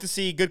terrific to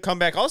see. Good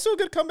comeback. Also a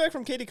good comeback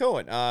from Katie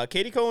Cohen.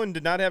 Katie Cohen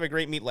did not have a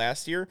great meet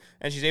last year,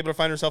 and she's able to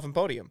find herself in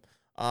podium.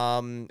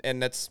 And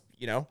that's,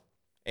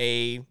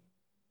 a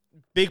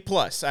big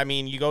plus. I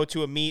mean, you go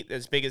to a meet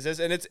as big as this,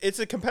 and it's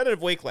a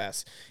competitive weight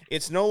class.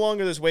 It's no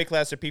longer this weight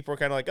class that people are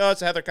kind of like, oh,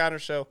 it's a Heather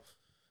Connors show.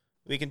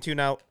 We can tune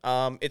out.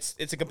 It's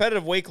a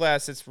competitive weight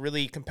class that's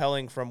really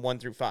compelling from 1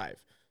 through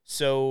 5.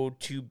 So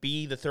to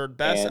be the third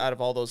best out of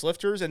all those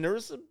lifters, and there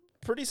was some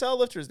pretty solid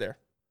lifters there.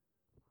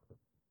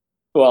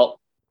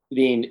 Well, I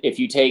mean, if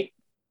you take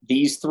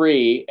these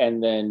 3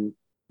 and then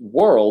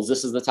worlds,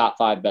 this is the top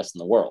 5 best in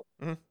the world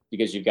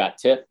because you've got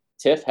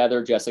Tiff,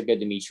 Heather, Jessica,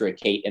 Demetria,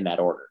 Kate in that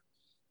order.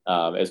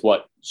 Is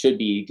what should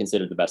be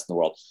considered the best in the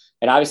world.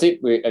 And obviously,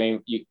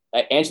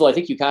 Angela, I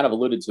think you kind of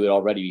alluded to it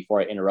already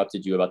before I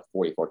interrupted you about the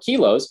 44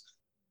 kilos.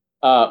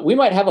 We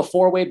might have a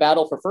 4-way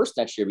battle for first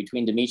next year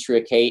between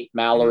Demetria, Kate,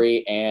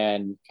 Mallory,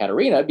 and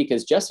Katarina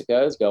because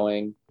Jessica is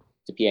going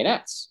to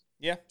PNX.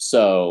 Yeah.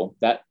 So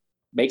that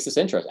makes this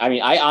interesting. I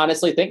mean, I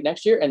honestly think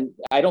next year, and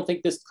I don't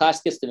think this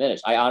class gets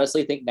diminished. I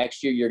honestly think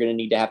next year you're going to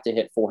need to have to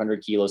hit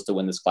 400 kilos to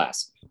win this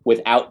class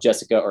without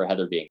Jessica or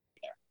Heather being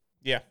there.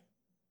 Yeah.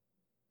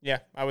 Yeah,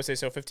 I would say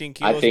so. 15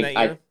 kilos in that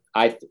year.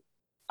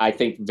 I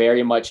think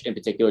very much in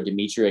particular,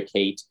 Demetria,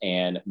 Kate,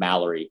 and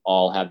Mallory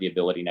all have the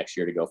ability next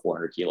year to go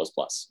 400 kilos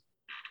plus.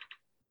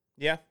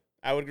 Yeah,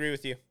 I would agree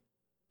with you.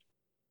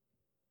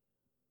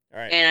 All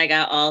right. And I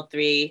got all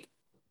 3.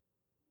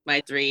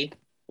 My 3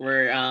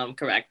 were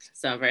correct.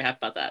 So I'm very happy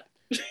about that.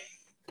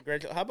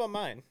 Congratulations. How about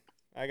mine?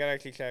 I got to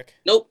actually check.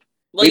 Nope.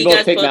 Well, we you both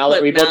guys picked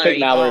Mallory. We both picked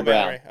Mallory Oh, Brown,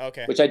 Mallory.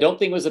 Okay. which I don't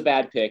think was a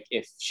bad pick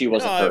if she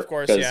wasn't hurt. Of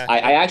course, because yeah.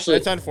 I actually,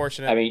 That's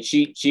unfortunate. I mean,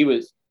 she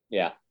was,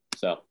 yeah.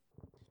 So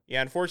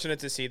yeah, unfortunate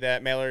to see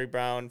that. Mallory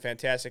Brown,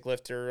 fantastic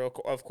lifter.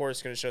 Of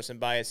course, going to show some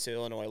bias to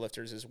Illinois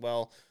lifters as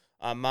well.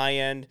 On my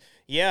end,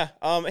 yeah.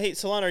 Hey,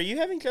 Solana, are you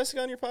having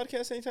Jessica on your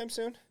podcast anytime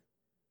soon?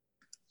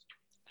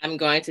 I'm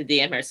going to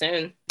DM her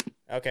soon.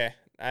 Okay.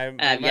 I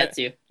have yet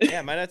to.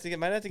 Yeah, might have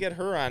to get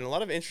her on. A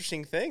lot of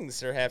interesting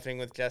things are happening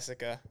with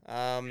Jessica.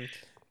 And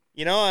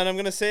I'm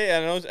gonna say,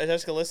 I know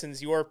Jessica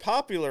listens. You are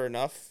popular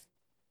enough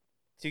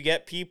to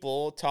get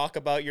people talk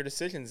about your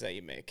decisions that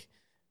you make.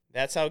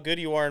 That's how good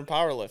you are in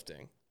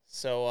powerlifting.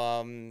 So,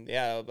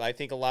 yeah, I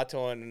think a lot to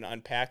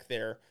unpack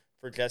there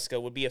for Jessica.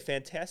 Would be a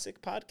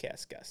fantastic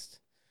podcast guest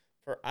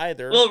for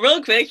either. Well,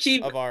 real quick, she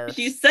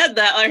said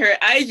that on her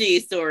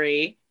IG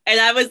story, and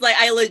I was like,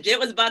 I legit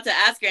was about to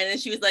ask her, and then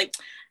she was like,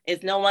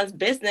 it's no one's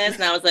business.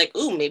 And I was like,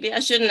 ooh, maybe I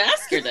shouldn't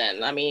ask her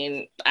then. I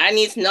mean, I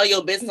need to know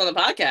your business on the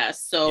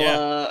podcast. So,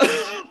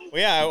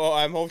 yeah. Well,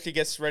 I'm hoping she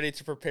gets ready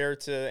to prepare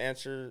to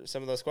answer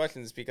some of those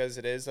questions because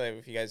it is,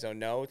 if you guys don't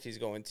know, she's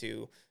going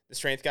to the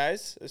Strength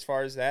Guys as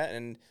far as that.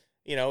 And,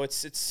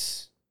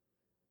 it's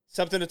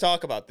something to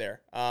talk about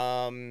there.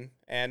 And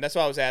that's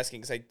why I was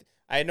asking because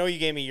I know you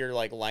gave me your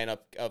lineup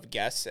of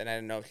guests and I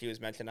didn't know if she was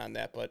mentioned on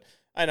that, but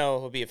I know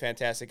it'll be a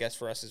fantastic guest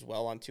for us as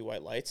well on Two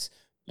White Lights.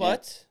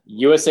 But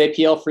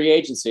USAPL free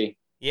agency.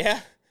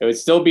 Yeah. It would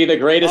still be the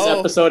greatest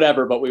episode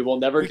ever, but we will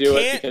never do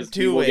it because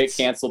we will get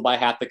canceled by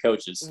half the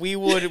coaches. We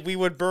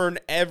would burn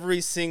every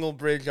single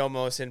bridge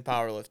almost in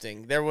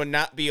powerlifting. There would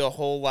not be a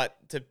whole lot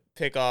to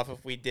pick off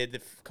if we did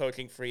the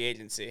coaching free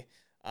agency.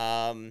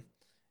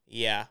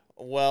 Yeah.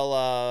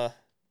 Well,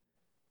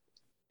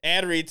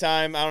 ad read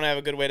time. I don't have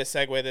a good way to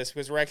segue this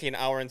because we're actually an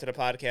hour into the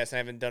podcast and I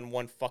haven't done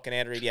one fucking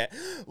ad read yet.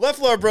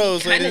 Leflar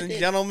Bros, ladies and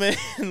gentlemen.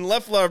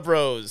 Leflar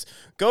Bros.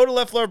 Go to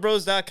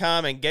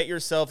leftlarbros.com and get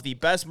yourself the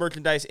best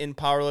merchandise in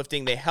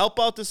powerlifting. They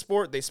help out the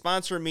sport. They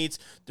sponsor meets.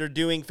 They're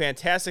doing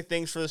fantastic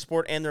things for the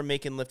sport, and they're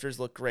making lifters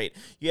look great.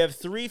 You have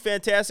 3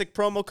 fantastic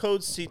promo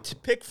codes to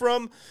pick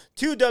from.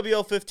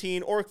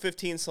 2WL15,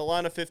 Orc15,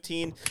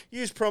 Solana15.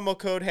 Use promo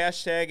code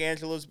hashtag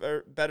Angelo's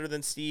better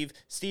than Steve.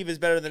 Steve is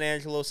better than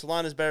Angelo.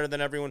 Solana is better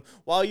than everyone.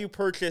 While you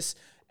purchase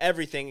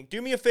everything,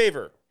 do me a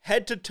favor.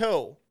 Head to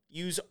toe.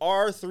 Use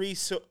our 3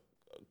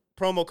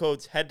 promo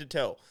codes head to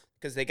toe.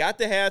 Because they got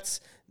the hats,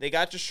 They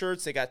got your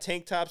shirts, they got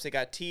tank tops, they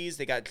got tees,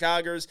 they got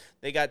joggers,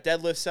 they got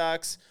deadlift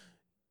socks.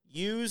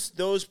 Use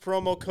those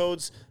promo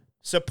codes.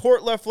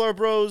 Support Left Floor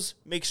Bros.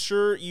 Make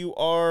sure you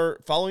are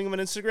following them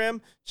on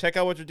Instagram. Check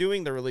out what they're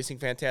doing. They're releasing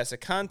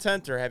fantastic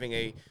content. They're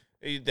having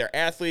their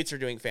athletes are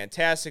doing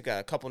fantastic.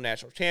 A couple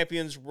national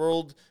champions,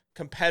 world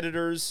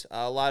competitors,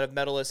 a lot of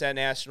medalists at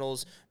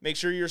nationals. Make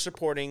sure you're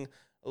supporting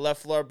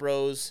Left Floor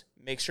Bros.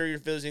 Make sure you're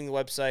visiting the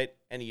website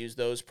and use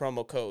those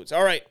promo codes.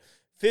 All right,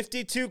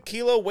 52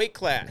 kilo weight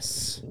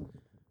class.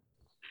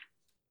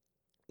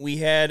 We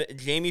had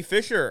Jamie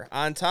Fisher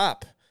on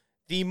top.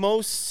 The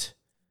most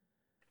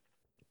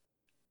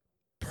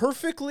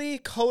perfectly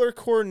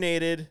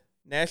color-coordinated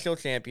national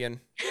champion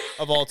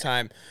of all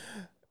time.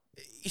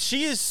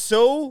 She is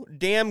so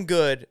damn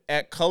good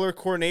at color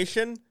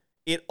coordination,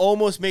 it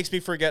almost makes me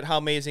forget how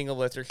amazing a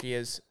lifter she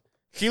is.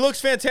 She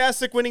looks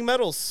fantastic winning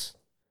medals.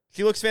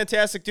 She looks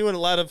fantastic doing a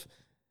lot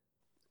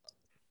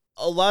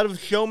of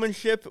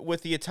showmanship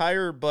with the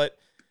attire, but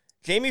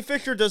Jamie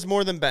Fisher does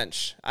more than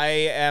bench.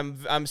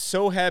 I'm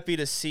so happy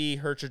to see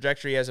her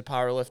trajectory as a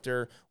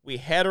powerlifter. We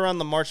had her on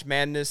the March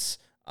Madness.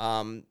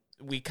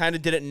 We kind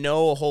of didn't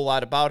know a whole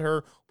lot about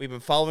her. We've been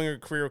following her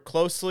career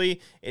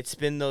closely. It's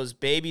been those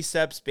baby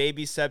steps.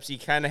 You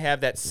kind of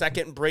have that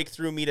second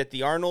breakthrough meet at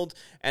the Arnold,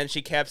 and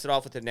she caps it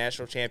off with the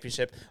national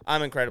championship.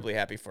 I'm incredibly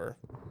happy for her.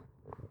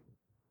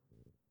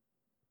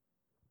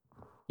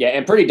 Yeah,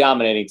 and pretty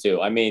dominating too.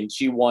 I mean,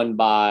 she won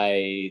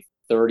by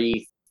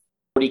 40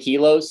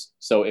 kilos,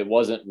 so it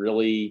wasn't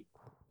really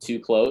too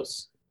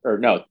close. Or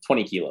no,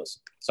 20 kilos.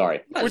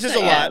 Sorry. Which is a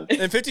lot.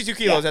 And 52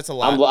 kilos, yeah. That's a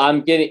lot.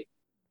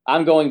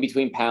 I'm going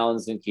between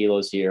pounds and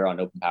kilos here on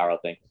open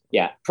powerlifting.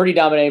 Yeah, pretty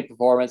dominating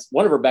performance.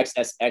 One of her best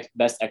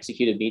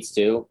executed meets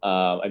too.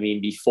 I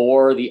mean,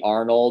 before the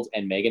Arnold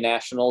and Mega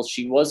Nationals,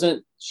 she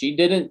wasn't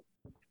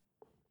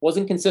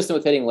consistent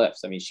with hitting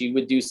lifts. I mean, she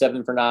would do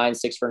 7 for 9,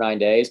 6 for 9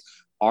 days.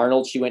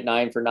 Arnold, she went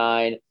 9 for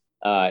 9.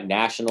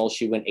 Nationals,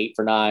 she went 8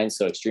 for 9.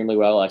 So extremely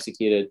well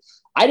executed.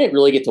 I didn't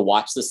really get to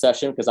watch this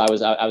session because I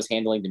was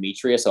handling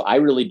Demetria, so I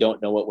really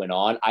don't know what went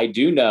on. I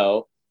do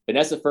know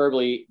Vanessa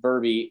Furby,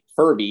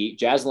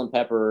 Jaslyn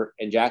Pepper,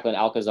 and Jacqueline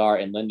Alcazar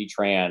and Lindy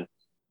Tran,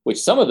 which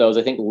some of those,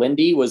 I think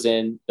Lindy was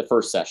in the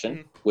first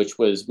session, which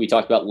was, we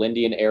talked about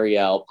Lindy and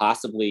Ariel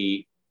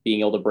possibly being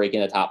able to break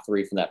in the top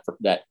 3 from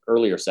that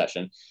earlier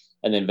session.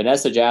 And then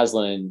Vanessa,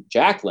 Jaslyn, and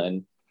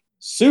Jacqueline,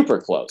 super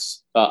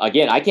close.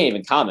 Again, I can't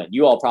even comment.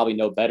 You all probably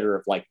know better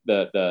of like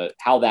the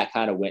how that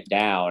kind of went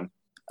down.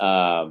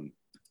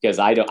 Because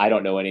I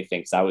don't know anything,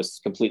 because I was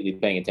completely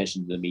paying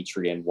attention to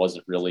Dimitri and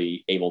wasn't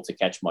really able to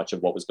catch much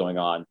of what was going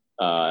on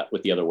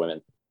with the other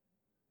women.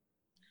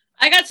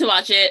 I got to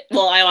watch it.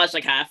 Well, I watched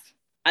like half.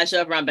 I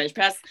showed up around bench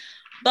press.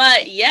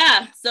 But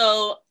yeah,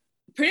 so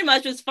pretty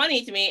much what's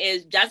funny to me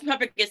is Jasmine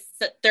Pepper gets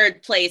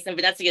 3rd place and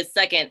Vanessa gets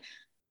 2nd.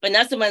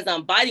 Vanessa wins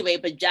on body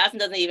weight, but Jasmine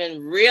doesn't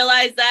even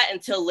realize that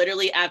until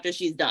literally after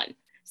she's done.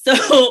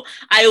 So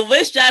I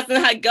wish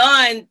Jasmine had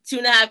gone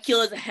 2.5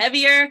 kilos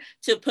heavier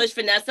to push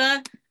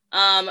Vanessa.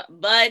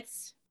 But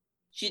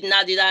she did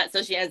not do that,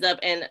 so she ends up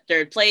in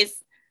 3rd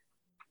place.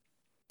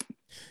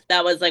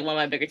 That was like one of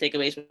my bigger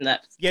takeaways from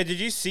that. Yeah, did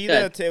you see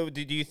that?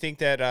 Did you think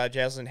that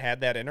Jaslyn had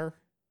that in her,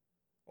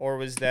 or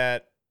was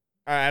that?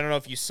 I don't know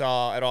if you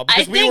saw at all,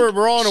 because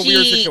we're all in a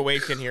weird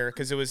situation here,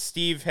 because it was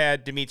Steve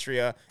had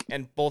Demetria,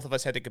 and both of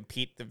us had to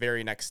compete the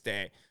very next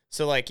day.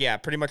 So like, yeah,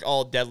 pretty much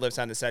all deadlifts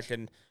on the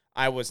session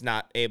I was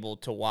not able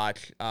to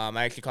watch. I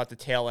actually caught the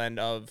tail end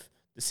of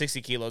the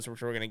 60 kilos,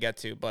 which we're gonna get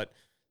to, but.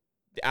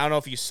 I don't know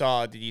if you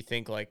saw, did you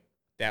think like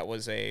that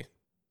was a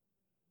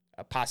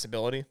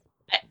possibility?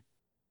 I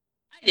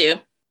do.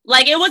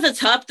 Like, it was a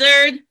tough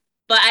 3rd,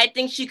 but I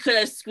think she could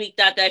have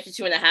squeaked out the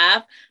extra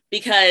 2.5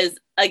 because,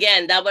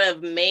 again, that would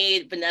have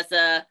made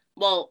Vanessa,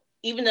 well,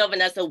 even though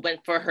Vanessa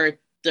went for her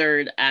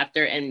 3rd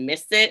after and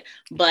missed it,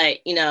 but,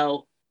 you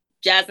know,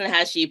 Jasmine,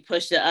 had she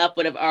pushed it up,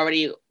 would have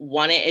already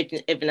won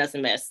it if Vanessa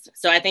missed.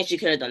 So I think she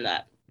could have done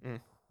that.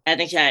 I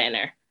think she had it in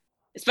her.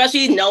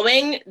 Especially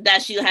knowing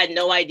that she had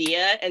no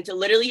idea until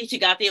literally she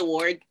got the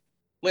award,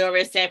 went over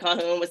to Sam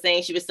Calhoun, was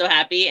saying she was so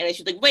happy. And then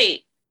she's like,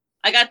 wait,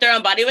 I got 3rd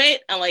on body weight?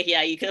 I'm like,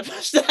 yeah, you could have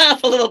pushed it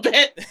up a little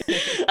bit.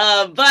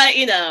 But,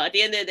 you know, at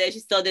the end of the day, she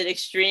still did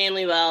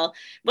extremely well.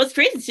 What's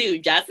crazy, too,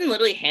 Jasmine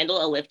literally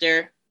handled a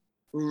lifter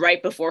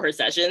right before her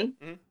session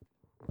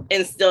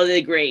and still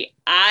did great.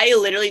 I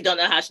literally don't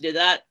know how she did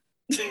that.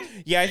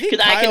 Yeah, I think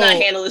because I cannot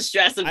handle the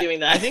stress of doing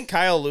that. I think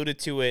Kyle alluded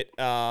to it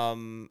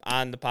on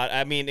the pod.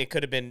 I mean, it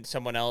could have been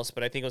someone else,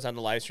 but I think it was on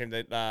the live stream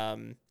that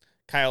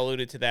Kyle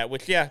alluded to that.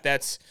 Which, yeah,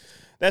 that's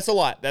a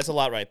lot. That's a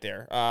lot right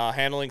there.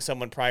 Handling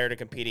someone prior to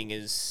competing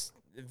is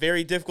a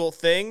very difficult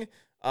thing.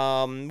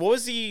 What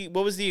was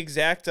the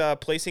exact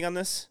placing on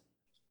this?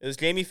 It was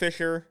Jamie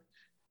Fisher,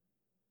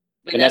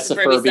 Vanessa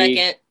Furby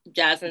 2nd,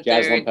 Jaslyn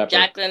 3rd, Pepper.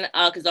 Jacqueline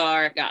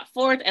Alcazar got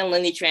 4th, and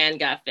Lindy Tran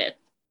got 5th.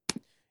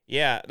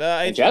 Yeah,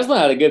 and Jaslyn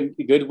had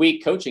a good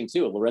week coaching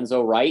too.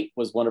 Lorenzo Wright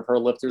was one of her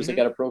lifters that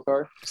got a pro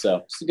card, so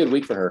it's a good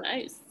week for her.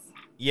 Nice.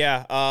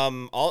 Yeah.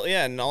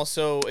 And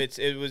also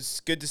it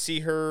was good to see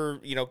her,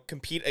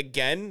 compete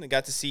again. I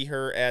got to see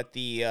her at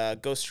the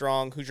Go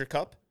Strong Hoosier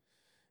Cup,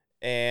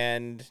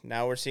 and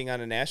now we're seeing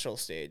on a national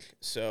stage.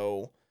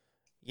 So,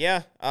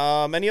 yeah.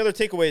 Any other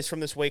takeaways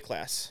from this weight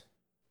class?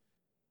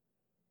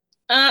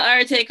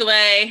 Our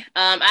takeaway,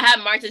 I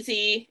have Marta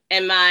T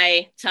in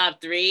my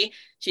top 3.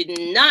 She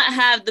did not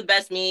have the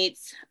best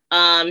meets.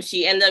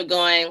 She ended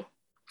up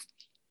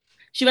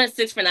she went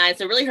 6 for 9.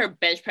 So really her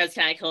bench press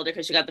kind of killed her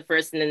because she got the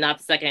first and then not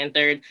the second and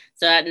third.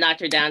 So that knocked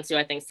her down to,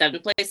 I think,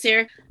 7th place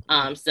here.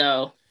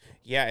 So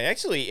yeah,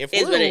 actually, if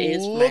we're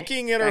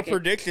looking at our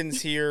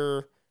predictions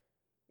here,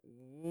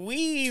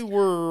 we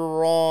were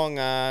wrong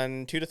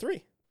on 2 to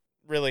 3,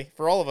 really,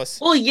 for all of us.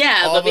 Well,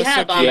 yeah, but we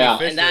had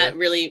Bombay, and that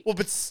really... Well,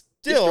 but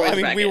still, I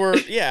mean, we were,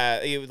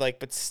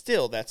 but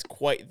still, that's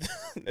quite...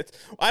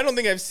 I don't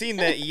think I've seen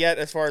that yet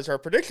as far as our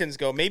predictions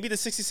go. Maybe the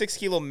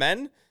 66-kilo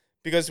men,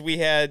 because we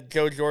had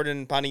Joe Jordan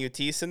and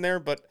Panayotis in there,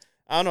 but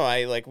I don't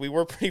know, we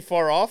were pretty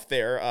far off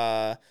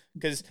there,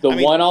 because... one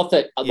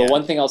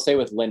thing I'll say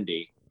with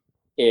Lindy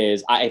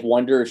is I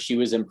wonder if she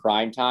was in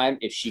prime time,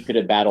 if she could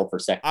have battled for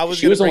second.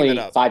 She was only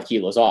 5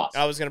 kilos off.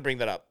 I was going to bring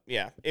that up.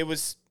 Yeah, it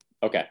was...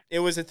 Okay. It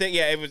was a thing.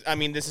 Yeah, it was. I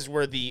mean, this is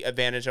where the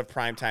advantage of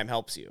prime time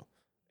helps you.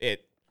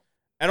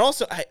 And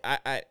also,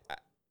 I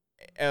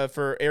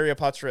for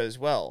Ariapatra as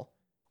well,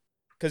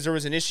 because there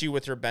was an issue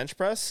with her bench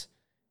press.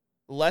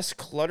 Less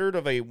cluttered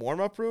of a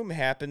warm-up room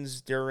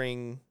happens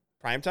during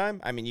prime time.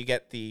 I mean, you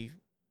get the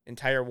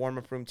entire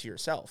warm-up room to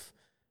yourself.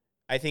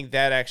 I think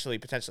that actually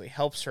potentially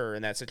helps her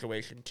in that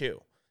situation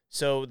too.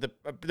 So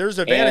there's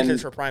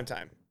advantages for prime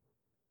time.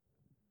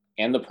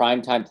 And the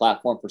prime time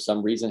platform, for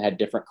some reason, had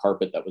different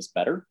carpet that was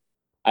better.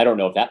 I don't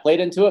know if that played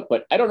into it,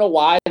 but I don't know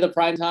why the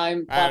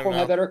primetime platform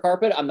had better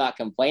carpet. I'm not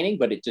complaining,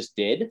 but it just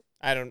did.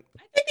 I think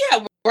they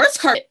had worse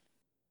carpet.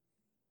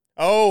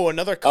 Oh,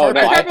 another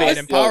carpet debate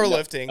in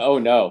powerlifting. Oh,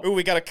 no. Ooh,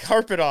 we got a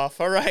carpet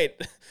off. All right.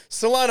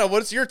 Solana,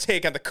 what's your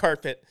take on the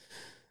carpet?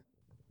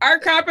 Our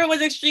carpet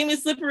was extremely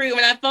slippery.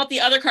 When I felt the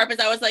other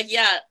carpets, I was like,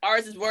 yeah,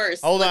 ours is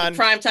worse. Hold on. The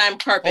primetime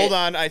carpet. Hold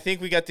on. I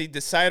think we got the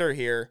decider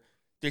here.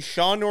 Did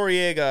Sean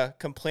Noriega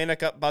complain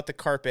about the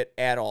carpet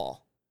at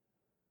all?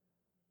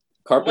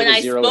 When I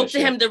spoke to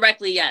him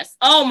directly, yes.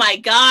 Oh my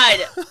God.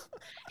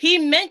 He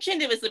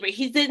mentioned it was slippery.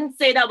 He didn't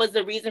say that was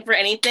the reason for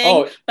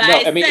anything. But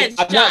no, I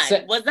said,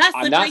 John, was that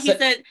slippery? He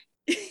said...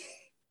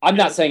 I'm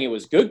not saying it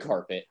was good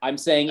carpet. I'm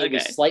saying it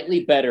was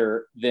slightly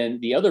better than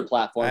the other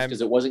platforms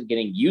because it wasn't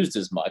getting used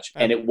as much.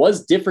 And it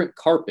was different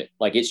carpet.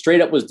 Like, it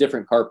straight up was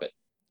different carpet.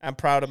 I'm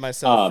proud of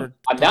myself.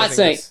 I'm not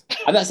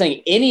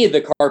saying any of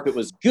the carpet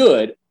was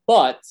good,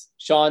 but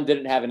Sean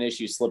didn't have an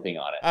issue slipping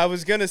on it. I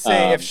was gonna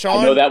say if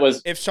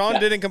Sean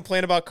didn't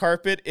complain about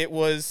carpet, it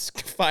was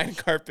fine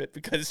carpet,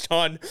 because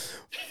Sean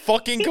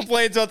fucking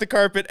complains about the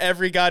carpet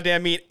every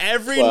goddamn meet. I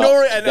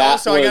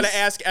gotta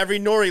ask every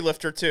Nori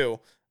lifter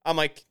too. I'm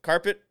like,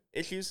 carpet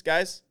issues,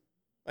 guys?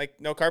 Like,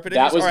 no carpet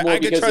issues? That was more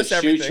because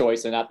of shoe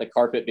choice and not the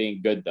carpet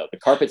being good, though. The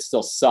carpet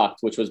still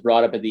sucked, which was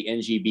brought up at the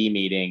NGB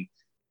meeting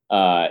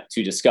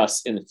to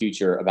discuss in the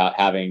future about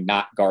having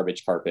not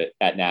garbage carpet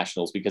at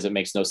nationals, because it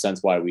makes no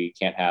sense why we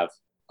can't have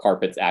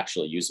carpets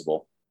actually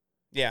usable.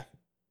 Yeah,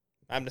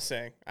 I'm just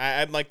saying.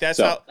 I'm like, that's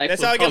how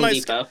I get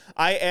my.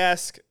 I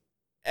ask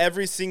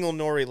every single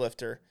Nori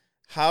lifter,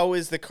 how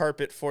is the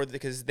carpet for?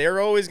 Because they're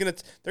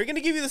gonna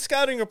give you the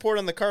scouting report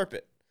on the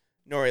carpet.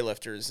 Nori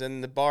lifters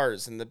and the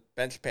bars and the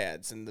bench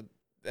pads and the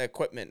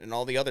equipment and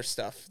all the other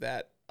stuff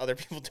that other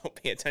people don't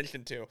pay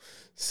attention to.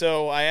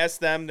 So I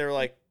asked them, they're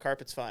like,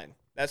 carpet's fine.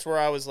 That's where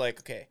I was like,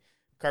 okay,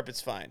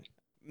 carpet's fine.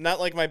 Not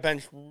like my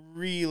bench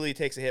really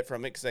takes a hit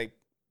from it because I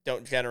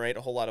don't generate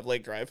a whole lot of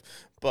leg drive.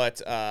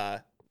 But,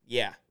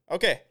 yeah.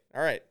 Okay.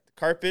 All right.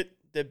 Carpet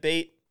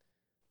debate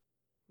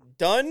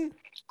done.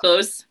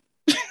 Close.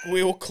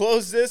 We will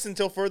close this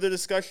until further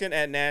discussion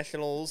at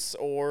Nationals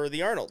or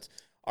the Arnold.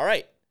 All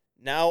right.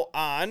 Now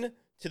on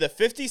to the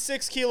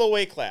 56-kilo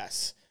weight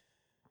class.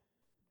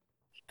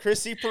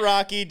 Chrissy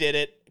Paracchi did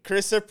it.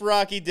 Krista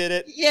Paracchi did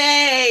it.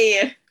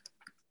 Yay!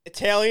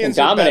 Italians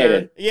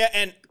dominated. Yeah,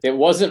 and it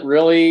wasn't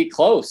really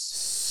close.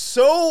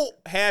 So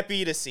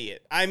happy to see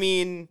it. I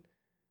mean,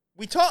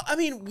 we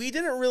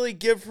didn't really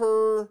give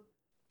her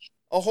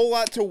a whole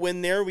lot to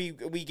win there. We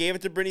gave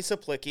it to Brittany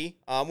Saplicki.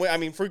 I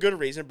mean, for good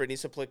reason. Brittany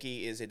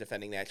Saplicki is a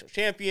defending national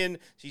champion.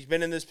 She's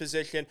been in this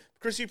position.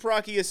 Chrissy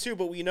Paracchi is too,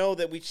 but we know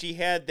that she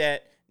had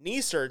that knee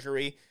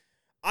surgery.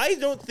 I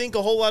don't think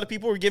a whole lot of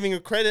people were giving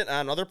her credit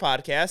on other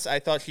podcasts. I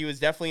thought she was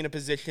definitely in a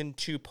position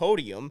to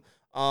podium.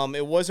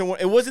 It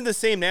wasn't the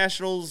same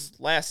nationals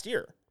last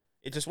year.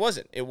 It just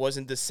wasn't. It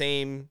wasn't the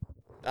same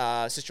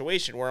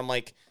situation where I'm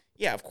like,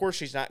 yeah, of course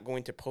she's not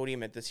going to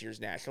podium at this year's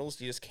nationals.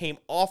 She just came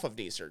off of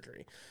knee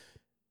surgery.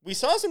 We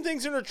saw some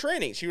things in her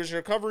training. She was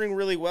recovering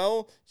really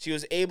well. She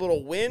was able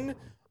to win.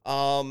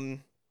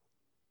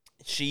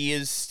 She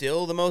is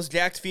still the most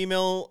jacked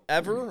female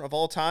ever of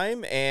all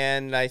time,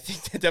 and I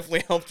think that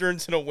definitely helped her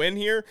into the win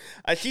here.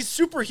 She's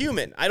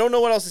superhuman. I don't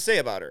know what else to say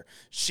about her.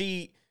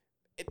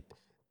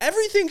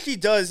 Everything she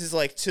does is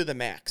like to the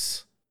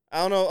max. I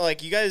don't know,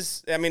 like, you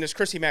guys, I mean, it's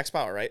Chrissy Max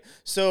Power, right?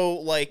 So,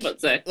 like,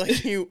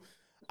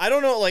 I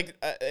don't know, like,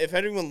 if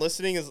anyone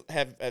listening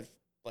have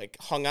like,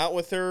 hung out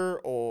with her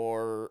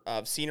or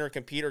seen her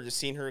compete or just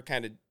seen her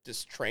kind of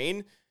just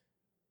train,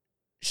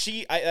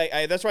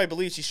 that's why I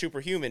believe she's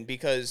superhuman,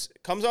 because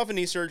comes off a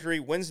knee surgery,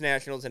 wins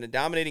nationals in a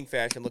dominating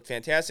fashion, looked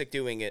fantastic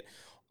doing it.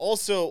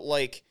 Also,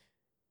 like,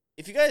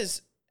 if you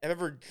guys have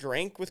ever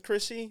drank with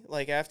Chrissy,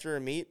 like, after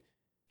a meet,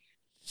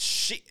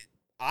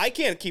 I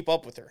can't keep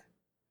up with her.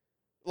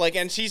 Like,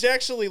 and she's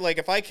actually, like,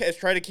 if I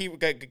try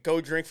to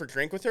go drink for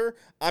drink with her,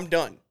 I'm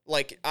done.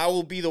 Like, I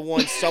will be the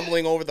one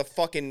stumbling over the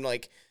fucking,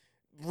 like,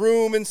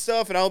 room and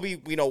stuff, and I'll be,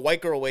 white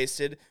girl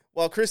wasted,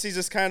 while Chrissy's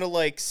just kind of,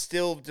 like,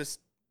 still just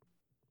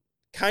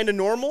kind of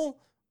normal,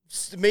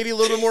 maybe a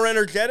little bit more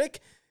energetic.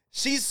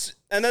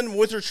 And then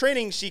with her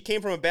training, she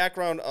came from a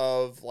background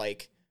of,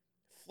 like,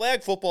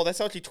 flag football. That's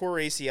how she tore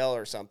her ACL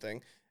or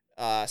something.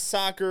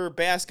 Soccer,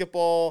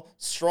 basketball,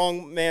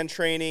 strongman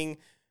training.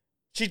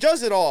 She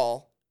does it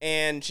all.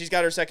 And she's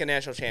got her second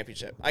national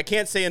championship. I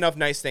can't say enough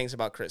nice things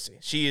about Chrissy.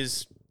 She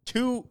is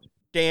too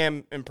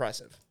damn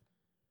impressive.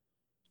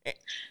 And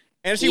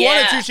if she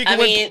wanted to, she could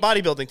win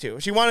bodybuilding too.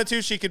 If she wanted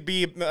to, she could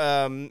be a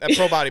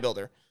pro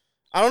bodybuilder.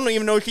 I don't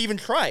even know if she even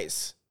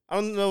tries. I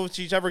don't know if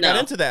she's ever got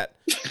into that.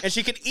 And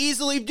she could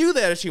easily do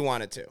that if she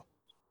wanted to.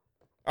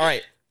 All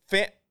right.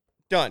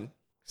 Done.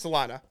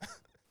 Solana.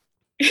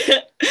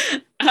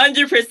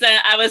 100%.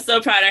 I was so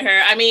proud of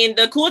her. I mean,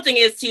 the cool thing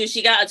is, too,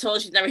 she got a total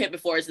she's never hit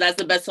before. So that's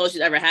the best total she's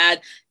ever had,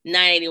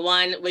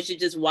 981, which is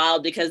just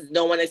wild because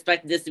no one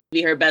expected this to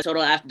be her best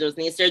total after those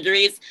knee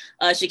surgeries.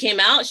 She came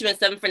out. She went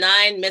 7 for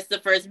 9, missed the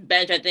first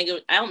bench. I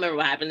don't remember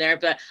what happened there,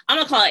 but I'm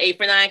going to call it 8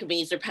 for 9 because when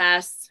you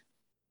surpass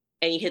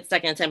and you hit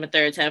second attempt and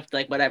third attempt,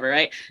 like whatever,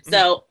 right? Mm-hmm.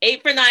 So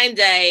 8 for 9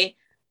 day,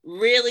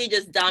 really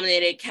just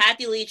dominated.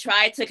 Kathy Lee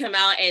tried to come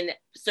out and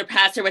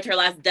surpass her with her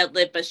last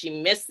deadlift, but she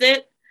missed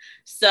it.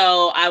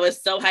 So I was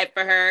so hyped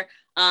for her.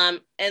 And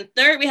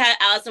third, we had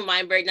Allison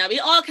Weinberg. Now, we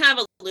all kind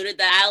of alluded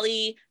that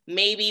Allie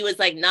maybe was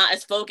like not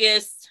as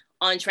focused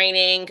on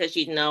training because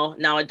she's now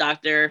a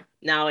doctor,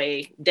 now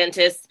a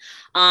dentist.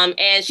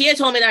 And she had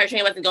told me that her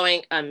training wasn't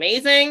going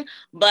amazing,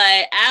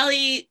 but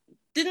Allie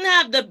didn't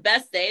have the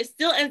best day.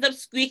 Still ends up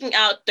squeaking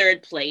out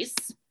third place.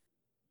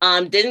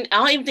 I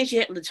don't even think she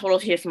hit the total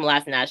here from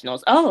last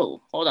nationals.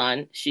 Oh, hold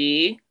on.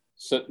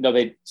 So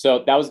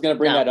that was going to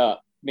bring that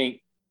up. I mean,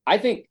 I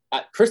think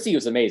Christy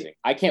was amazing.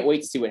 I can't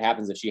wait to see what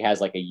happens if she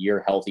has like a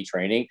year healthy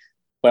training.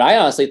 But I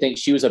honestly think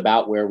she was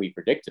about where we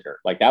predicted her.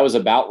 Like that was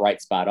about right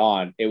spot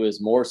on. It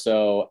was more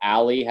so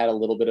Allie had a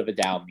little bit of a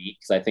down meet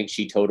because I think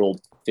she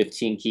totaled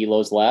 15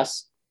 kilos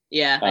less.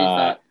 Yeah, I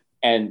thought.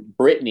 And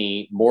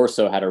Brittany more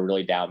so had a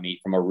really down meet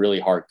from a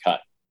really hard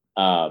cut.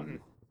 I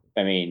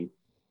mean,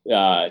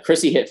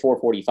 Chrissy hit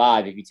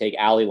 445. If you take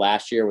Allie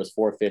last year was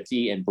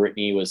 450 and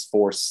Brittany was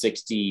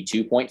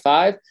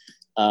 462.5.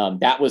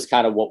 That was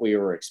kind of what we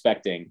were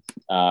expecting.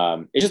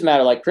 It just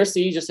matter like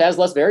Christy just has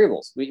less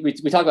variables. We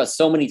talk about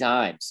so many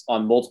times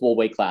on multiple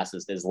weight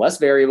classes. There's less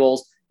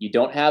variables. You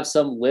don't have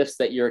some lifts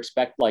that you're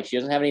like she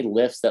doesn't have any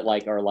lifts that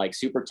like are like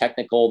super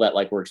technical that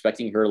like we're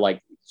expecting her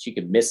like she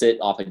could miss it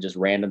off of just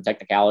random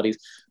technicalities.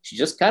 She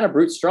just kind of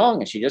brute strong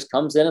and she just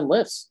comes in and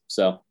lifts.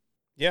 So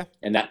yeah,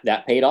 and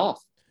that paid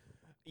off.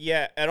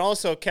 Yeah, and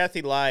also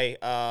Kathy Lai,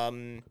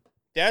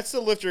 that's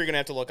the lifter you're gonna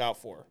have to look out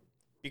for.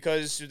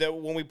 Because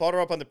when we brought her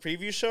up on the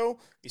preview show,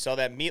 we saw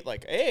that meet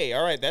like, hey,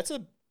 all right, that's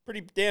a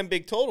pretty damn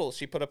big total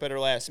she put up at her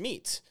last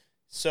meet.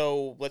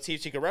 So let's see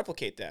if she can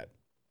replicate that.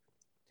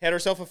 Had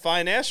herself a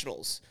fine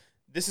nationals.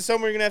 This is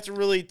something you're going to have to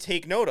really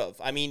take note of.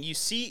 I mean, you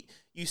see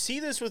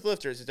this with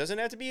lifters. It doesn't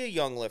have to be a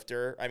young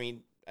lifter. I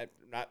mean, I'm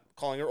not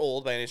calling her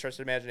old by any stretch of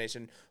the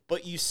imagination,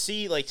 but you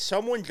see like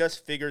someone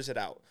just figures it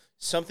out.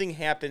 Something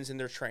happens in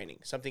their training.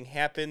 Something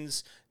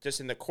happens just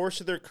in the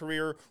course of their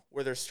career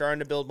where they're starting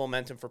to build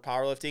momentum for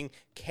powerlifting.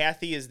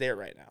 Kathy is there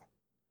right now.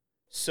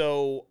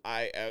 So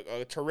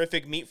a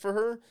terrific meet for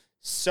her.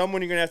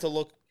 Someone you're going to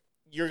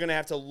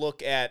have to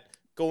look at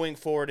going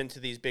forward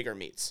into these bigger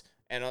meets.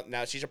 And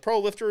now she's a pro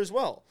lifter as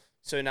well.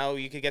 So now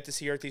you could get to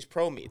see her at these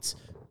pro meets.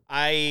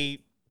 I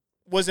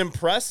was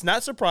impressed,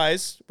 not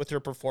surprised with her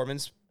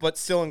performance, but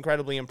still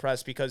incredibly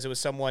impressed because it was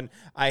someone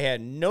I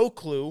had no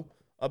clue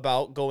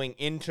about going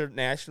into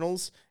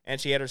nationals,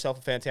 and she had herself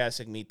a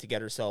fantastic meet to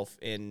get herself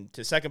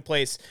into second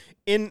place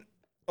in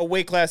a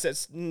weight class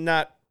that's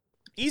not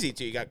easy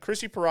to. You got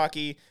Chrissy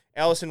Paraki,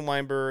 Allison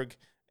Weinberg,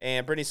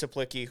 and Brittany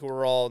Saplicki, who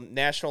are all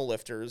national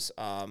lifters.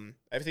 I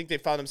think they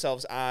found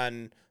themselves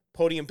on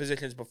podium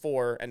positions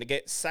before, and to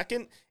get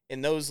second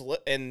in those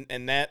in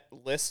that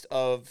list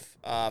of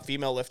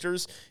female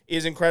lifters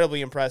is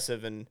incredibly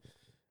impressive and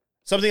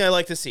something I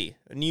like to see.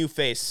 A new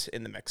face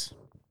in the mix.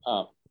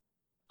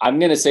 I'm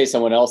going to say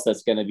someone else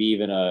that's going to be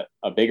even a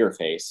bigger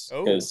face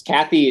because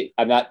Kathy,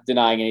 I'm not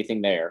denying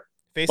anything there,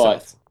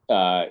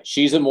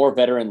 she's a more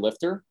veteran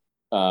lifter.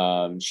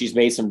 She's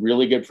made some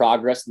really good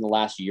progress in the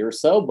last year or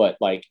so, but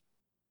like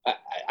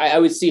I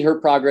would see her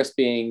progress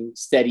being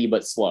steady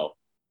but slow.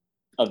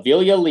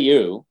 Avilia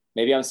Liu,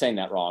 maybe I'm saying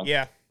that wrong.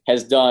 Yeah,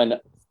 has done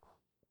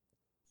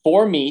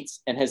 4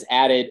 meets and has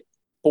added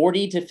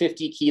 40 to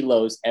 50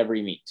 kilos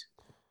every meet.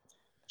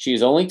 She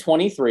is only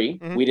 23.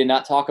 Mm-hmm. We did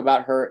not talk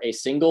about her a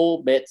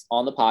single bit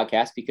on the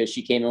podcast because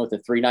she came in with a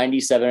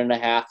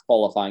 397.5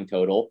 qualifying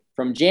total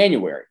from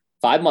January,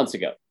 5 months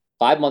ago.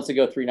 5 months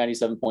ago,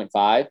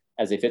 397.5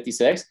 as a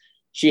 56.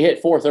 She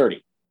hit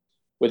 430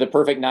 with a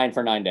perfect 9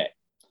 for 9 day.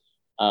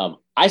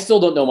 I still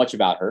don't know much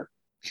about her.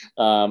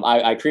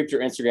 I creeped her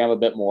Instagram a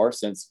bit more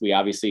since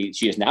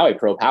she is now a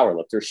pro power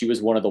lifter. She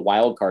was one of the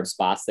wild card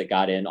spots that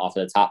got in off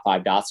of the top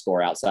 5 dot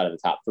score outside of the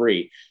top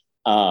 3.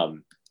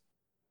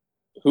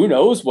 Who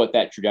knows what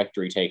that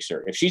trajectory takes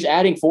her? If she's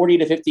adding 40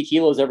 to 50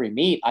 kilos every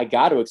meet, I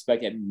got to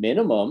expect at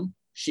minimum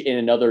in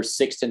another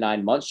 6 to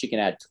 9 months, she can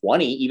add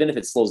 20, even if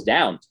it slows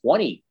down,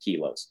 20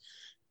 kilos.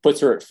 Puts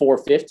her at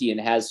 450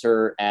 and has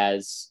her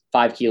as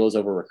 5 kilos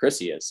over where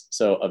Chrissy is.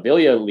 So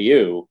Avilia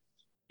Liu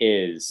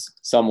is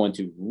someone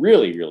to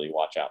really, really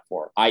watch out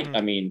for.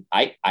 I mean,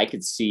 I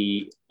could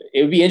see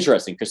it would be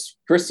interesting because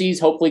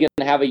Chrissy's hopefully going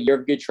to have a year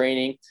of good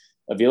training.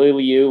 Avilia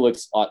Liu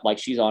looks like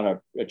she's on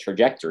a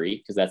trajectory,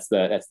 because that's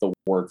the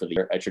word for the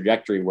year, a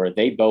trajectory where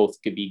they both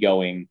could be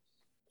going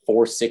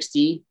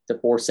 460 to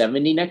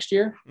 470 next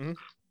year. Mm-hmm.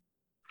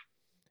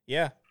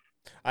 Yeah.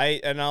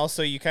 And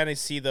also you kind of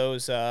see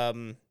those,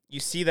 you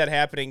see that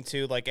happening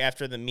too, like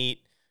after the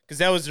meet, because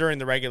that was during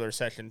the regular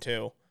session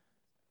too.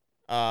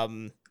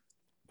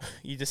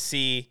 You just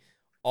see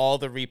all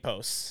the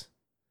reposts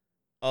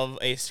of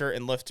a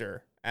certain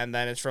lifter, and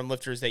then it's from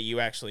lifters that you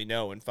actually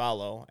know and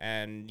follow,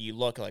 and you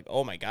look like,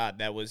 oh my God,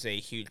 that was a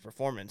huge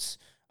performance.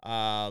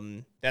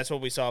 That's what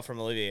we saw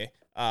from Olivia.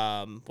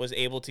 Was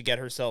able to get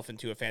herself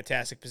into a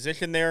fantastic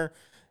position there.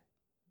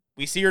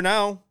 We see her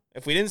now.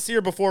 If we didn't see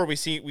her before, we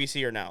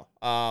see her now.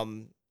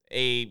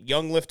 A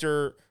young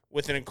lifter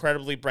with an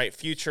incredibly bright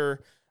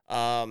future.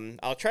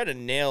 I'll try to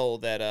nail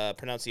that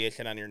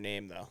pronunciation on your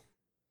name, though.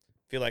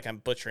 Feel like I'm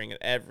butchering it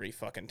every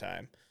fucking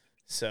time.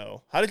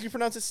 So, how did you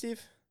pronounce it,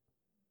 Steve?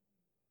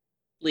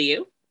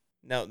 Liu?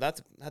 No, not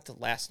the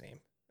last name.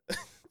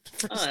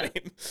 First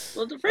name.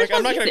 Well, the first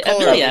I'm not going to call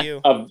her Liu.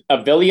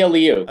 Avilia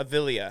Liu.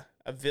 Avilia.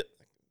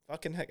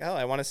 Fucking heck, hell,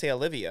 I want to say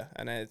Olivia,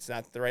 and it's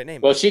not the right name.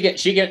 Well, she get.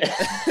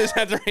 It's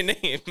not the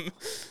right name.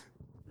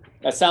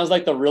 That sounds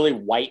like the really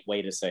white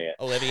way to say it.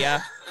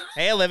 Olivia.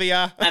 Hey,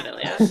 Olivia.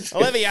 Olivia.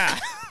 Olivia.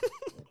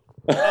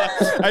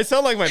 I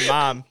sound like my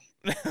mom.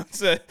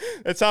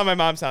 That's how my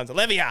mom sounds.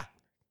 Olivia,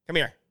 come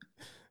here.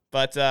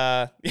 But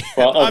well,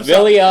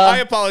 Avilia, I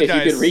apologize.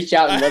 If you could reach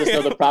out and let us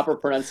know the proper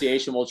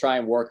pronunciation, we'll try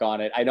and work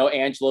on it. I know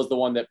Angela's the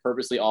one that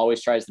purposely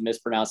always tries to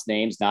mispronounce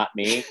names, not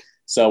me.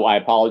 So I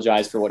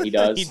apologize for what he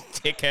does. You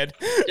dickhead.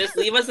 Just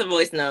leave us a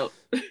voice note.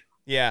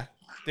 Yeah.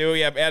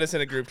 Add us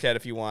in a group chat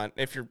if you want.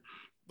 If you're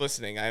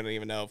listening, I don't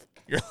even know if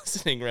you're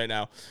listening right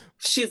now.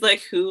 She's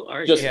like, who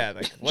are you? Yeah,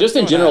 just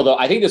in general, though,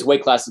 I think this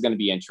weight class is going to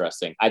be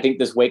interesting. I think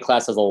this weight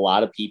class has a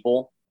lot of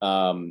people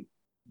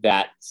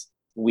that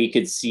we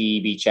could see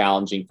be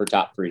challenging for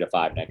top 3 to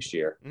 5 next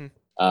year.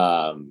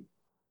 I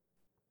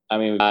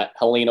mean, we've got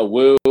Helena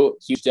Wu,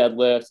 huge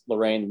deadlift,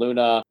 Lorraine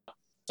Luna,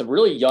 some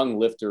really young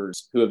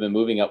lifters who have been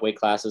moving up weight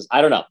classes.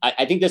 I don't know.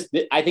 I think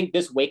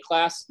this weight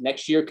class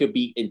next year could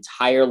be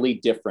entirely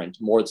different,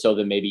 more so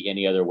than maybe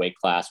any other weight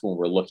class when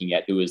we're looking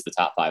at who is the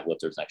top 5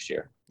 lifters next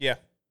year. Yeah.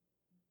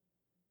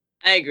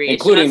 I agree.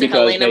 Including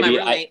because Helena,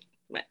 maybe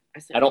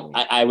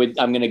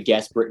I'm going to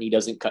guess Brittany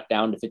doesn't cut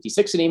down to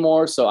 56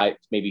 anymore. So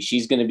maybe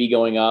she's going to be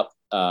going up.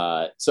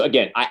 So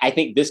again, I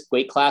think this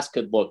weight class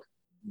could look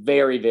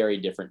very, very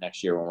different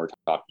next year when we're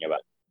talking about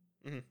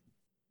it. Mm-hmm.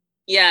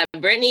 Yeah,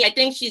 Brittany, I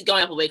think she's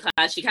going up a weight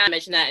class. She kind of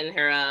mentioned that in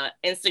her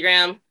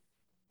Instagram.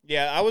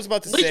 Yeah, I was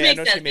about to say, I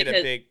know she made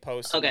a big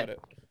post about it.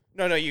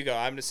 No, you go.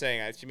 I'm just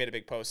saying she made a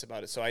big post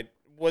about it. So I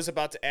was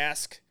about to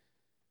ask,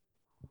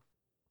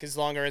 because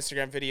longer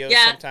Instagram videos,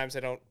 sometimes I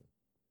don't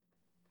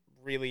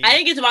really... I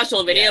didn't get to watch the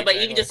whole video, but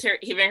even just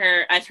hearing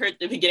her, I've heard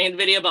the beginning of the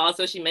video, but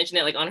also she mentioned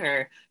it like on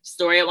her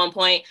story at one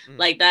point.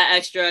 Like that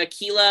extra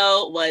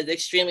kilo was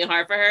extremely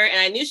hard for her. And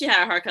I knew she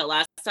had a hard cut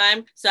last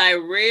time. So I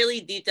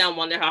really deep down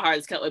wonder how hard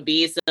this cut would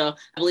be. So I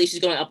believe she's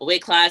going up a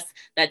weight class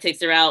that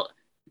takes her out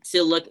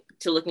to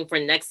looking for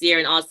next year.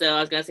 And also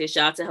I was going to say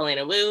shout out to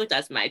Helena Wu.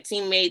 That's my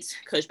teammate,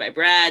 coached by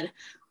Brad.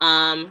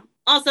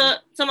 Also,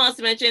 someone else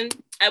to mention,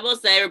 I will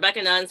say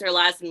Rebecca Nunn's her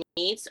last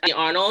meet at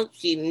Arnold.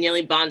 She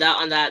nearly bombed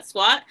out on that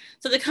squat.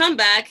 So to come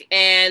back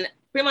and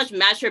pretty much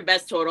match her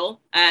best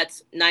total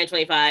at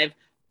 925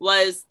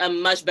 was a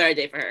much better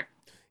day for her.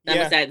 I'm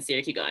excited to see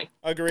her keep going.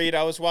 Agreed.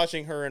 I was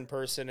watching her in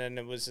person, and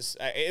it was just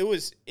it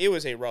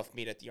was a rough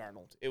meet at the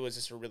Arnold. It was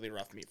just a really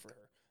rough meet for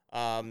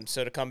her.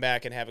 So to come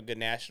back and have a good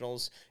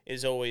nationals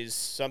is always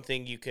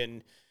something you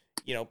can,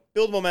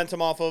 build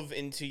momentum off of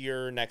into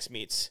your next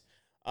meets.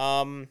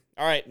 All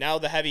right, now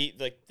the heavy,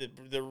 like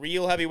the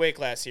real heavyweight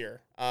class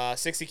here,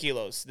 60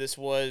 kilos. This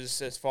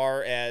was as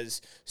far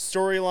as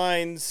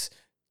storylines,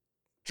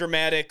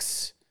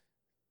 dramatics,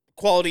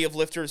 quality of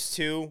lifters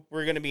too.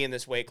 We're going to be in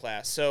this weight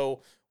class.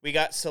 So we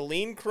got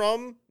Celine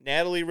Crum,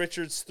 Natalie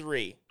Richards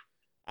 3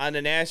 on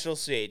the national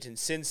stage in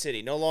Sin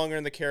City, no longer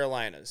in the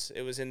Carolinas.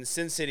 It was in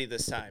Sin City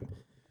this time.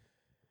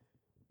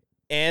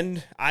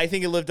 And I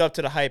think it lived up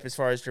to the hype as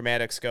far as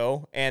dramatics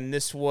go. And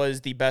this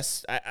was the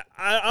best. I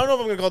don't know if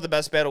I'm going to call it the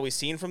best battle we've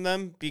seen from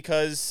them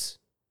because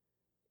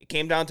it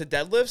came down to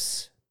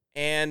deadlifts.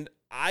 And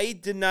I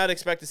did not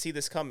expect to see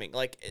this coming.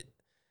 Like,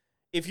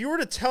 if you were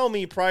to tell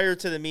me prior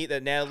to the meet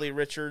that Natalie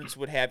Richards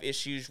would have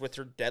issues with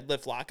her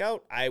deadlift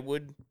lockout, I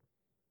would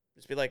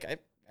just be like, I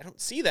don't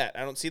see that.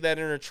 I don't see that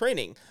in her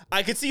training.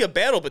 I could see a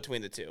battle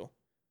between the two.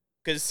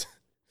 Because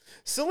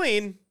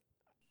Celine,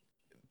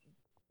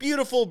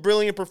 beautiful,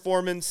 brilliant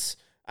performance.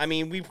 I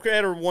mean, we've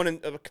had her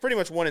pretty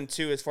much 1 and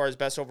 2 as far as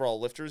best overall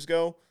lifters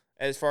go,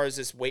 as far as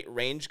this weight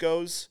range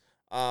goes.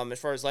 As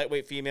far as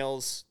lightweight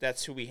females,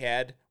 that's who we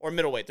had. Or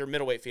middleweight. They're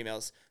middleweight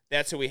females.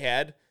 That's who we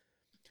had.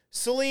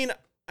 Celine,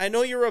 I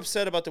know you were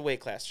upset about the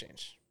weight class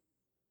change.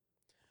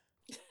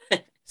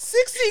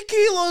 60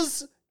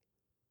 kilos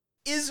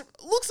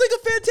looks like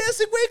a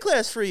fantastic weight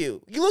class for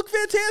you. You look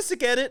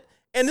fantastic at it.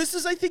 And this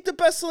is, I think, the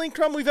best Celine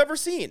Crum we've ever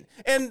seen.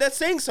 And that's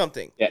saying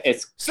something. Yeah,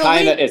 it's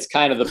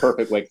kind of the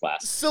perfect weight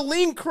class.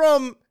 Celine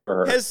Crum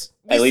has...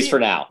 At least for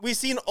now. We've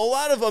seen a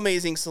lot of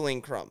amazing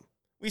Celine Crum.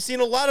 We've seen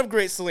a lot of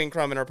great Celine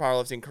Crum in her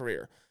powerlifting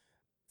career.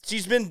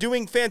 She's been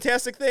doing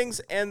fantastic things,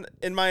 and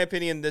in my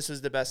opinion, this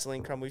is the best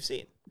Celine Crum we've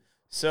seen.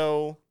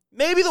 So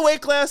maybe the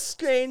weight class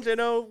change, I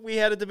know we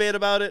had a debate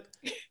about it,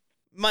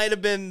 might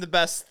have been the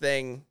best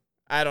thing.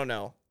 I don't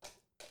know.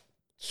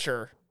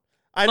 Sure.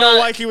 I know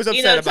why she was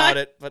upset about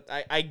it, but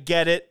I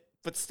get it.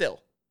 But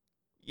still,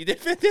 you did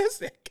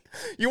fantastic.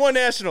 You won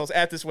nationals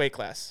at this weight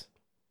class.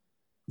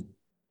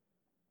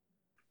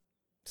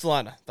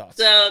 Solana, thoughts?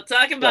 So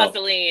talking about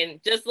Celine,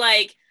 just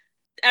like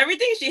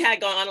everything she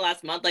had going on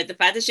last month, like the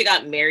fact that she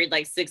got married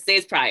like 6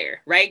 days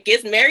prior, right?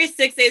 Gets married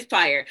 6 days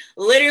prior.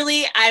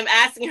 Literally, I'm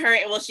asking her,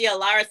 will she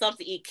allow herself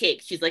to eat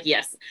cake? She's like,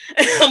 yes.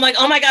 I'm like,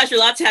 oh my gosh, you're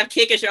allowed to have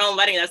cake at your own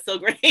wedding. That's so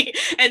great.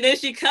 And then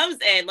she comes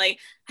in like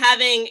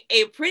having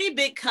a pretty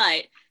big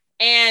cut.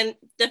 And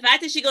the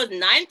fact that she goes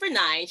 9 for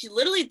 9, she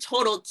literally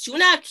totaled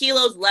 2.5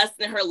 kilos less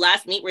than her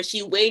last meet where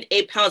she weighed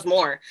 8 pounds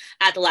more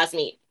at the last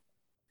meet.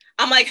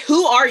 I'm like,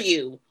 who are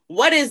you?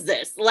 What is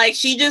this? Like,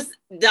 she just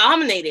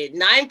dominated.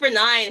 9 for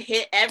 9,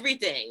 hit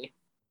everything.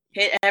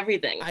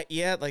 And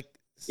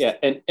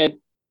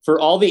for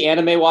all the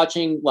anime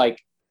watching, like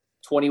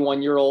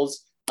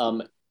 21-year-olds,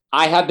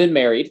 I have been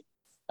married.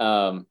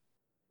 It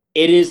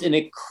is an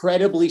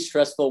incredibly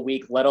stressful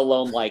week, let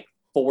alone like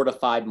 4 to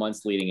 5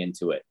 months leading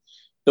into it.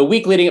 The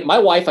week leading, my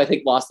wife, I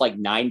think, lost like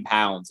 9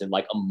 pounds in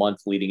like a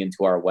month leading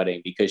into our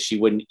wedding because she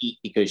wouldn't eat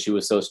because she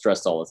was so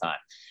stressed all the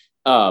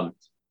time.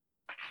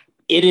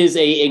 It is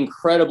a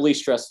incredibly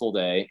stressful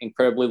day,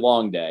 incredibly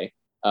long day.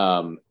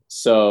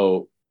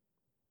 So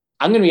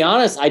I'm going to be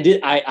honest.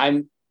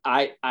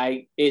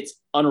 It's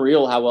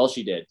unreal how well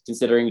she did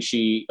considering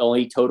she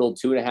only totaled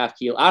 2.5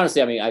 kilos.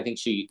 Honestly, I mean, I think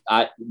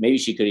maybe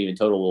she could even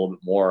total a little bit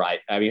more. I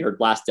mean, her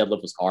last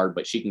deadlift was hard,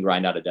 but she can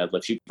grind out a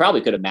deadlift. She probably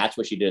could have matched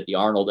what she did at the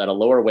Arnold at a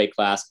lower weight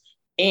class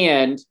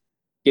and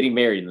getting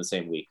married in the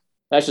same week.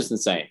 That's just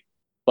insane.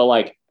 But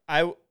like,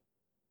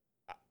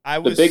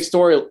 the big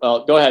story.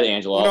 Go ahead,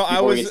 Angela.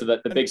 Before we get to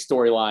the big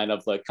storyline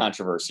of the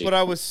controversy. But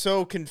I was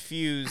so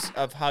confused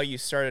of how you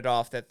started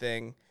off that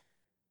thing.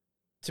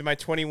 To my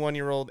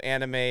 21-year-old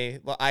anime,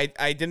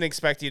 I didn't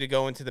expect you to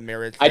go into the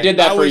marriage thing. I did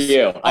that for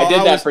you. I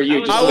did that for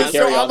you just to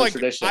carry on the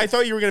tradition. I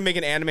thought you were gonna make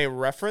an anime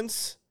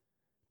reference,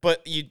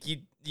 but you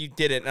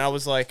didn't, and I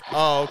was like,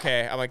 oh,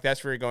 okay. I'm like,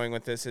 that's where you're going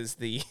with this is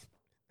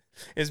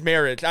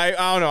marriage. I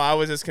don't know. I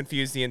was just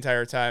confused the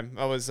entire time.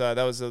 That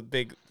was a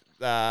big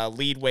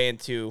lead way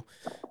into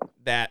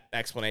that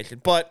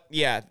explanation. But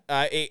yeah,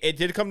 it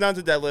did come down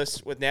to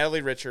deadlifts with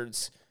Natalie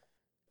Richards.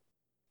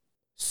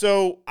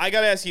 So I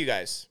gotta ask you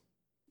guys.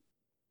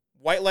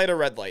 White light or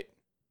red light?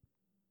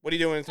 What are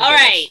you doing? All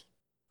right.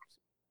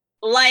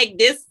 Like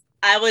this,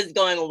 I was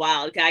going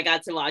wild because I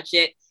got to watch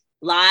it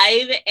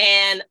live.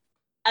 And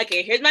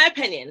okay, here's my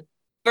opinion.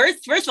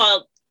 First of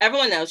all,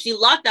 everyone knows she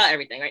locked out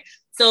everything, right?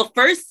 So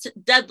first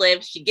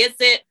deadlift, she gets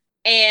it.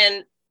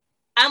 And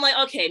I'm like,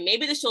 okay,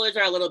 maybe the shoulders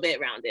are a little bit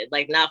rounded,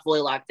 like not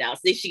fully locked out.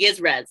 So she gets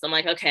reds. So I'm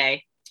like,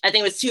 okay. I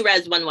think it was 2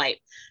 reds, 1 white.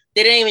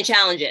 They didn't even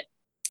challenge it.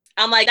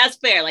 I'm like, that's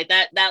fair. Like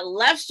that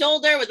left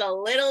shoulder was a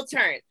little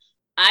turned.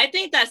 I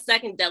think that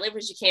second deadlift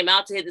where she came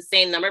out to hit the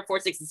same number,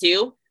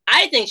 462,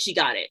 I think she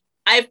got it.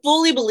 I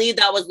fully believe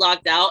that was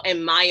locked out,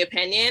 in my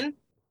opinion.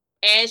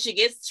 And she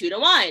gets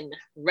 2-1.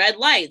 Red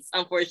lights,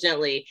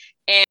 unfortunately.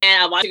 And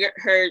I watched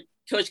her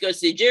coach go to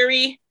the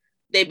jury.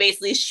 They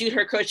basically shoot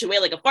her coach away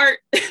like a fart.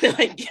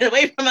 Like, get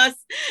away from us.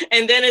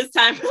 And then it's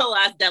time for the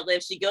last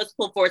deadlift. She goes to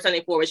pull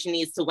 474, which she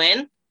needs to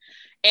win.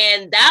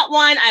 And that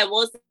one, I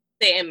will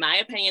say, in my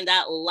opinion,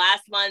 that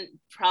last one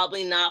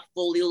probably not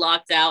fully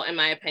locked out, in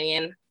my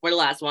opinion, for the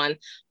last one.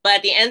 But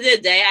at the end of the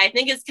day, I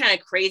think it's kind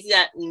of crazy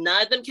that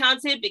none of them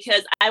counted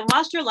because I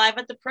watched her live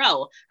at the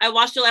pro. I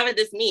watched her live at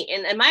this meet.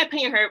 And in my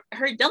opinion,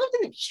 her deadlift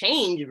didn't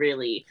change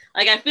really.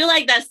 Like, I feel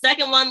like that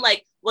second one,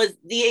 like, was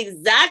the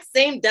exact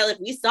same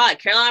deadlift we saw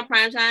at Carolina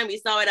Primetime. We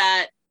saw it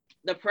at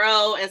the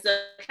pro, and so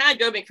it kind of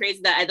drove me crazy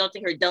that I don't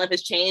think her deadlift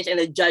has changed, and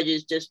the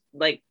judges just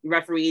like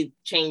referee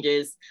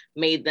changes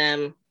made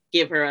them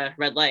give her a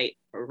red light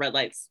or red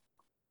lights.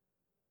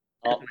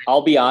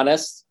 I'll be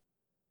honest.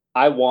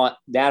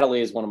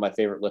 Natalie is one of my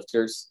favorite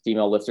lifters,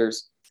 female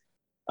lifters.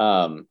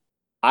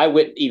 I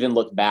would even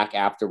look back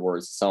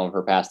afterwards at some of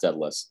her past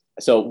deadlifts.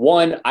 So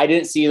one, I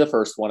didn't see the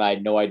first one. I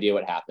had no idea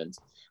what happened.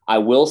 I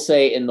will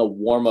say in the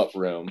warm-up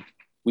room,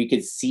 we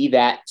could see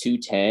that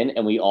 210,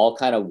 and we all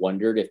kind of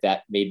wondered if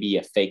that may be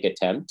a fake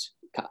attempt,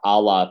 a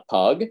la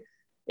Pug.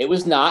 It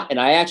was not. And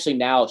I actually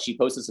now, she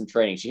posted some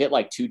training. She hit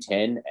like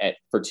 210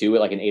 for 2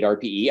 at like an 8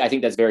 RPE. I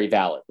think that's very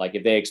valid. Like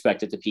if they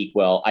expect it to peak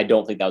well, I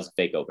don't think that was a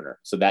fake opener.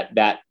 So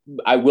that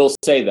I will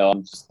say though,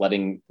 I'm just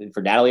letting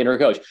for Natalie and her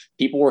coach,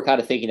 people were kind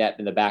of thinking that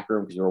in the back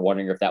room because we were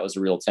wondering if that was a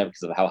real attempt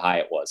because of how high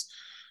it was.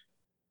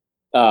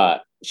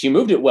 She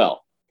moved it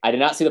well. I did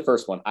not see the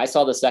first one. I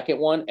saw the second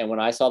one. And when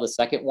I saw the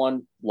second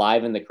one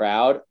live in the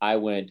crowd, I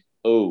went,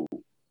 oh,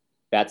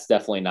 that's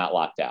definitely not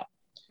locked out.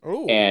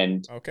 Ooh,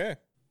 and okay.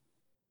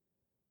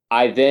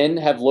 I then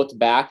have looked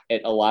back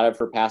at a lot of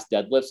her past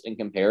deadlifts in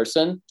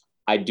comparison.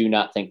 I do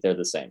not think they're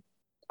the same.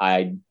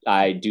 I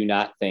do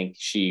not think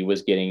she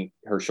was getting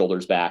her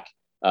shoulders back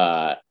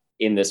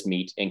in this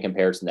meet in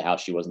comparison to how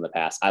she was in the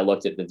past. I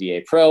looked at the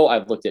VA Pro.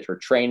 I've looked at her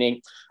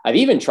training. I've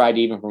even tried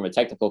from a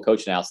technical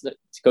coach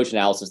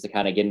analysis to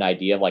kind of get an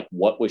idea of like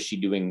what was she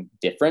doing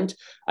different.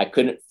 I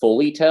couldn't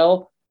fully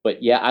tell.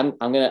 But yeah, I'm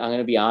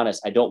gonna be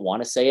honest. I don't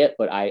want to say it,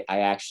 but I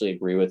actually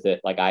agree with it.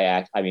 Like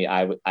I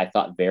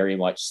thought very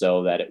much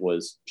so that it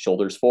was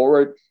shoulders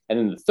forward, and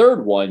then the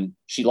third one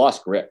she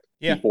lost grip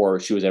before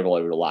she was able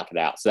to lock it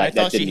out. So that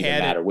didn't even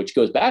matter. Which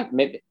goes back.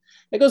 Maybe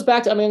it goes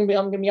back to. I'm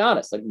gonna be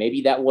honest. Like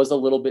maybe that was a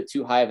little bit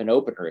too high of an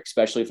opener,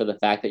 especially for the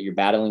fact that you're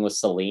battling with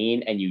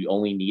Celine and you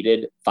only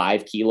needed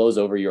 5 kilos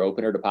over your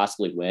opener to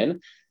possibly win.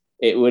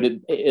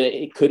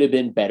 It could have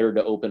been better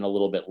to open a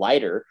little bit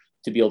lighter,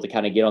 to be able to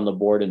kind of get on the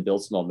board and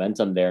build some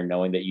momentum there,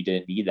 knowing that you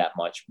didn't need that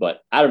much.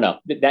 But I don't know.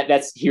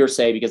 That's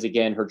hearsay because,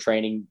 again, her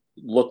training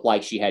looked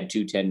like she had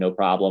 210, no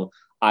problem.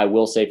 I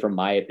will say, from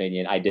my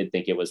opinion, I did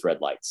think it was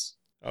red lights.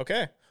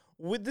 Okay.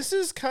 This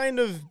has kind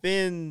of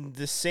been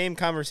the same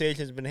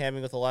conversation I've been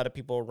having with a lot of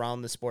people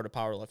around the sport of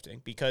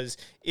powerlifting, because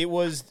it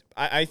was,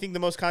 I think, the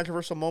most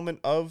controversial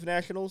moment of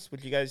nationals.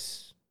 Would you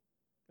guys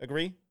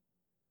agree?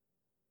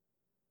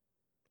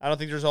 I don't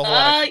think there's a whole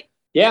lot of...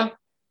 Yeah.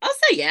 I'll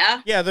say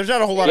yeah. Yeah, there's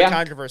not a whole lot of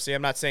controversy.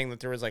 I'm not saying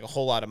that there was like a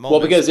whole lot of moments.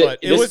 Well, because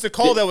it was the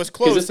call that was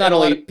close. Because it's not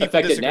only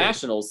affected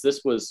nationals.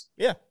 This was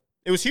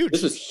it was huge.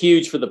 This was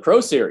huge for the Pro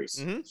Series.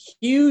 Mm-hmm.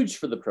 Huge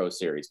for the Pro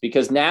Series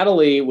because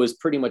Natalie was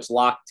pretty much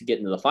locked to get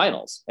into the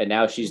finals, and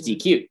now she's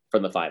DQ'd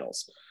from the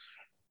finals.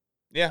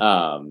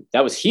 Yeah,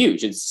 that was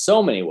huge in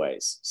so many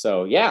ways.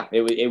 So yeah,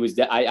 it was.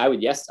 I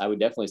would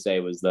definitely say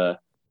it was the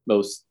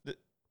most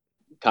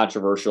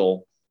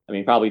controversial. I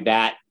mean, probably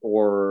that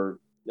or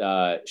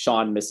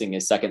Sean missing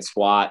his second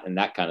squat and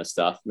that kind of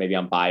stuff. Maybe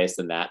I'm biased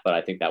in that, but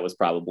I think that was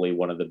probably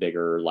one of the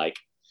bigger like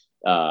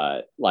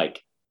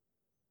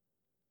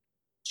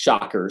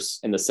shockers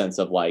in the sense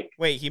of like,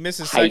 wait, he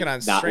misses second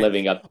on not strength.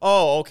 Living up.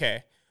 Oh,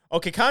 okay.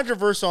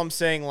 Controversial. I'm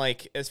saying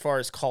like as far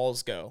as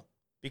calls go,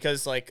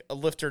 because like a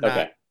lifter not.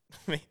 Okay.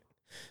 I mean,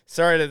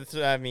 sorry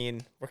to. I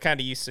mean, we're kind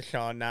of used to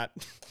Sean not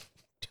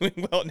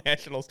doing well at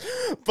nationals,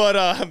 but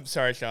I'm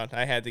sorry, Sean.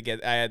 I had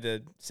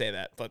to say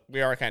that, but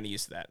we are kind of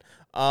used to that.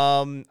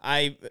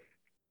 I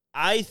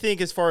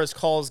think as far as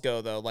calls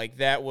go, though, like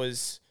that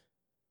was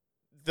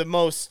the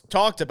most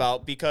talked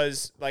about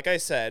because, like I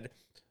said,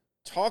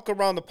 talk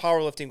around the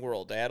powerlifting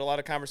world. I had a lot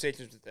of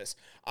conversations with this.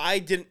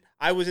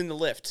 I was in the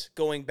lift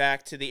going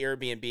back to the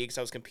Airbnb because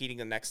I was competing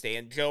the next day,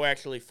 and Joe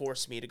actually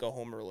forced me to go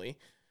home early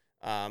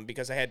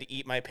because I had to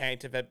eat my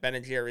pint at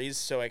Ben & Jerry's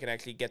so I can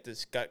actually get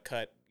this gut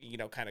cut,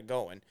 kind of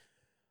going.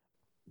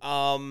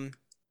 I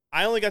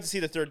only got to see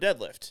the third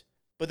deadlift.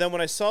 But then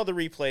when I saw the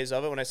replays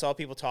of it, when I saw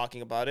people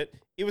talking about it,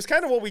 it was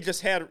kind of what we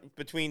just had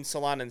between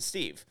Solana and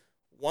Steve.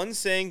 One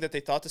saying that they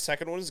thought the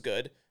second one was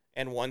good,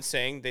 and one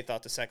saying they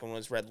thought the second one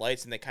was red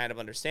lights, and they kind of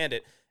understand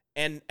it.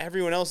 And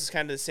everyone else is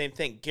kind of the same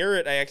thing.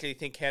 Garrett, I actually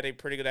think, had a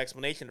pretty good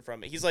explanation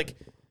from it. He's like,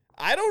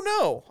 I don't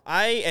know.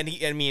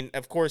 I mean,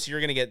 of course, you're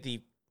going to get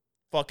the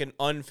fucking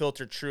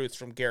unfiltered truth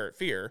from Garrett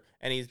Fear,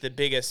 and he's the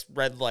biggest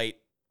red light,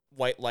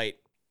 white light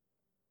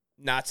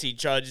Nazi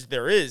judge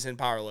there is in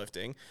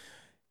powerlifting.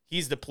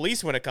 He's the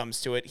police when it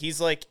comes to it.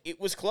 He's like, it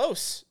was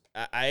close.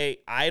 I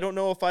don't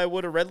know if I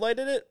would have red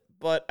lighted it,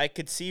 but I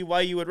could see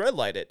why you would red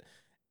light it.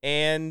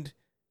 And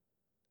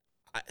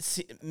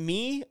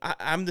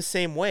I'm the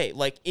same way.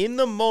 Like in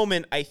the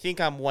moment, I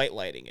think I'm white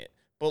lighting it,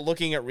 but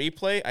looking at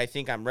replay, I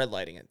think I'm red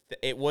lighting it.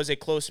 It was a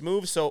close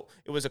move, so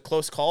it was a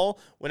close call.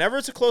 Whenever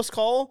it's a close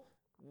call,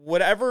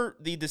 whatever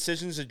the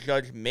decisions a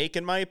judge make,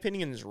 in my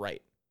opinion, is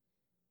right.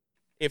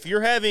 If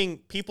you're having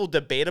people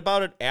debate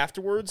about it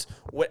afterwards,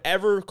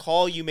 whatever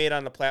call you made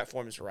on the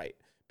platform is right.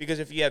 Because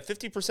if you have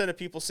 50% of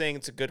people saying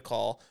it's a good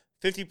call,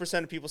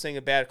 50% of people saying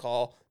a bad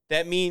call,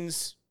 that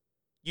means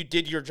you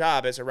did your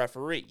job as a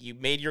referee. You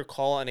made your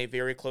call on a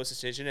very close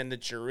decision, and the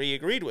jury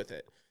agreed with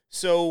it.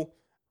 So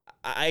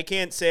I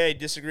can't say I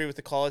disagree with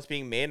the call that's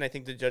being made, and I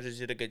think the judges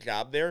did a good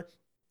job there.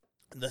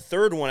 The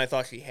third one I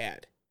thought she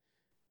had.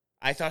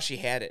 I thought she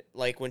had it.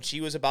 Like, when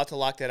she was about to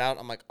lock that out,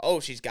 I'm like, oh,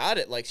 she's got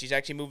it. Like, she's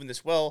actually moving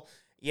this well.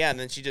 Yeah, and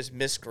then she just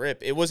missed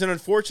grip. It was an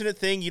unfortunate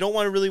thing. You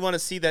don't really want to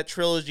see that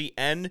trilogy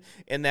end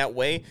in that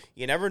way.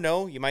 You never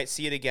know. You might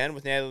see it again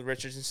with Natalie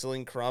Richards and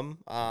Celine Crum.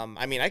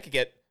 I mean, I could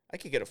get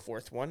a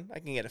fourth one. I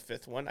can get a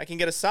fifth one. I can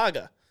get a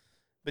saga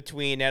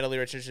between Natalie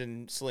Richards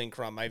and Celine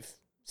Crum. I've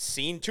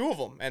seen two of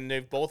them, and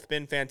they've both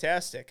been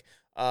fantastic.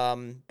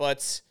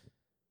 But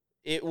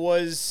it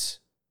was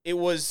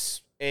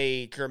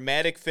a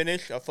dramatic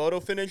finish, a photo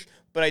finish.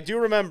 But I do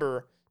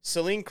remember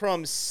Celine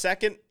Crum's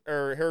second,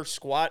 or her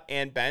squat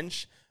and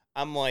bench.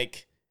 I'm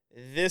like,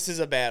 this is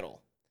a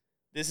battle.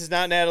 This is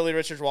not Natalie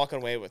Richards walking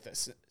away with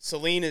this.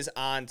 Celine is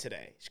on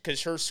today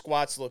because her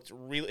squats looked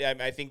really,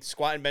 I think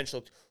squat and bench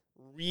looked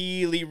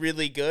really,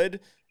 really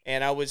good.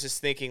 And I was just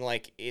thinking,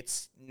 like,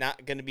 it's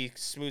not going to be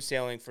smooth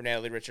sailing for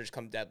Natalie Richards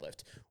come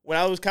deadlift. When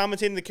I was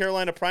commentating the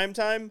Carolina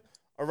Primetime,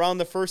 around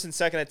the first and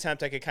second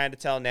attempt, I could kind of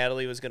tell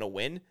Natalie was going to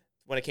win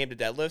when it came to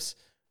deadlifts.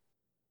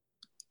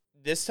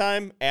 This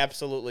time,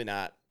 absolutely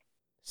not.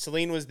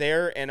 Celine was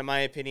there, and in my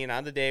opinion,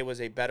 on the day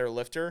was a better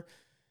lifter.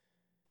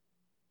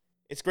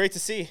 It's great to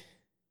see.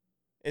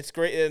 It's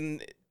great,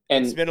 and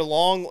it's been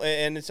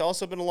it's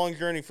also been a long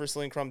journey for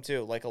Celine Crum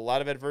too. Like, a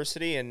lot of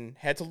adversity, and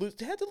had to lose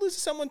to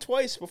someone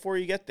twice before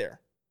you get there.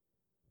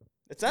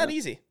 It's not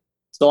easy.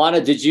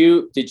 Solana,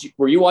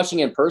 were you watching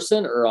in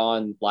person or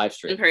on live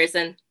stream? In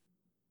person.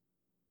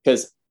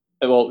 Because,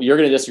 well, you're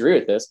going to disagree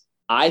with this.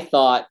 I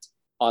thought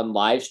on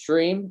live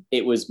stream,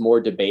 it was more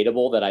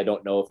debatable that I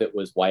don't know if it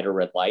was white or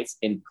red lights.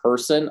 In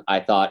person, I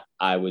thought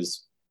it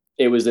was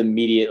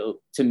immediate.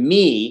 To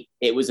me,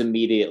 it was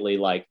immediately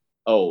like,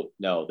 oh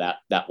no,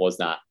 that was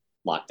not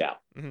locked out.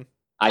 Mm-hmm.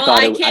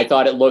 I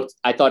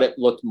thought it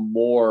looked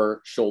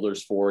more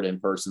shoulders forward in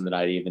person than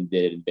I even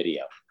did in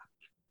video.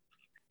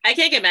 I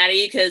can't get mad at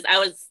you because I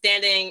was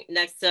standing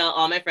next to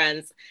all my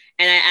friends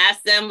and I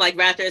asked them, like,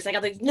 right after a second, I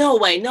was like, no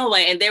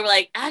way. And they were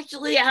like,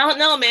 actually, I don't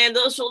know, man.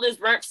 Those shoulders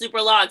weren't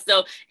super long.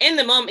 So in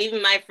the moment,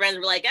 even my friends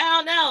were like, I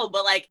don't know.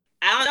 But, like,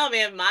 I don't know,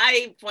 man.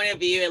 My point of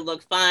view, it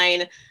looked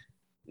fine.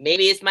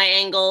 Maybe it's my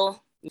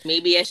angle.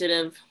 Maybe I should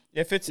have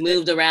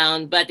moved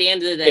around. But at the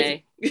end of the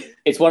day.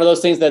 It's one of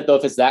those things that, though,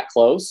 if it's that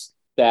close,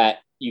 that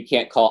you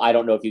can't call. I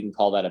don't know if you can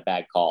call that a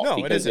bad call. No,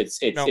 because it's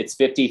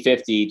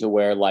 50-50 to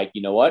where, like,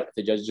 you know what, if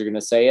the judges are going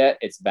to say it,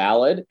 it's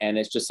valid, and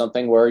it's just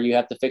something where you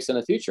have to fix in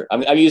the future. I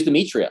mean, I've used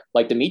Demetria.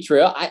 Like,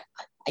 Demetria, I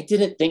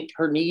didn't think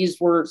her knees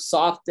were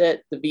soft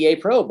at the VA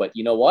Pro, but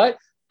you know what?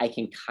 I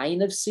can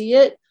kind of see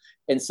it,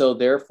 and so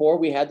therefore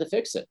we had to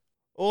fix it.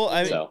 Well,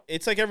 I mean,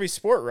 it's like every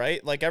sport,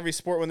 right? Like, every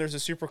sport, when there's a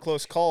super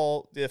close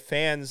call, the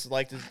fans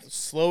like to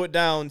slow it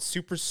down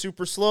super,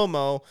 super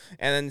slow-mo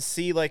and then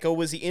see, like, oh,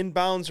 was he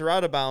inbounds or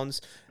out of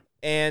bounds?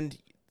 And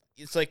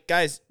it's like,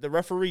 guys, the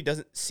referee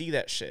doesn't see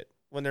that shit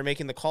when they're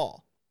making the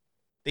call.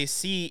 They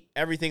see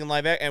everything in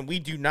live act, and we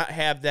do not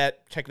have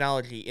that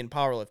technology in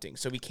powerlifting,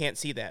 so we can't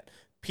see that.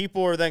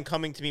 People are then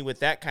coming to me with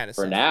that kind of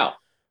stuff. For now.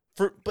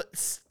 But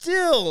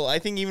still, I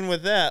think even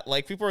with that,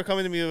 like, people are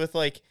coming to me with,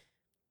 like,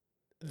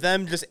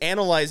 them just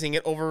analyzing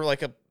it over,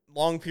 like, a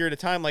long period of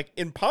time. Like,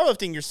 in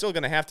powerlifting, you're still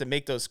going to have to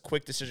make those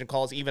quick decision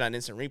calls even on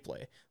instant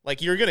replay.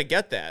 Like, you're going to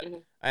get that,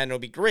 and it'll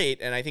be great,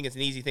 and I think it's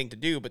an easy thing to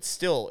do, but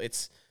still,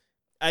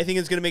 I think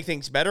it's going to make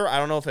things better. I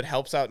don't know if it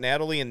helps out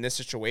Natalie in this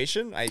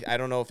situation. I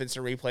don't know if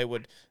instant replay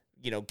would,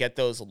 get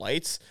those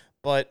lights,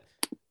 but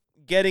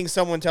getting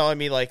someone telling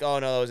me, like, oh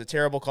no, it was a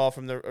terrible call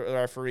from the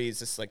referees,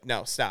 just like,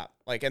 no, stop.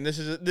 Like, and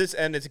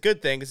and it's a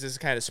good thing because this is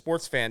kind of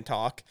sports fan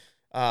talk,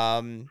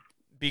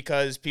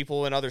 because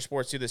people in other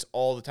sports do this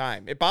all the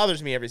time. It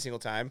bothers me every single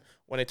time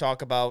when I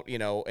talk about,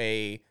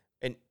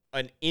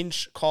 an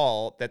inch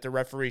call that the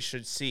referee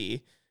should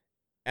see,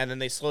 and then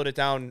they slowed it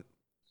down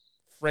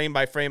frame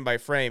by frame by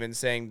frame and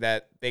saying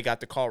that they got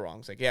the call wrong.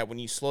 It's like, yeah, when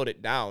you slowed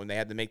it down, they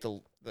had to make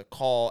the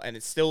call, and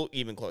it's still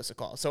even close to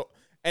call. So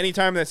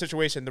anytime in that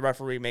situation, the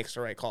referee makes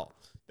the right call.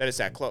 That is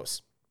that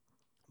close.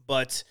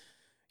 But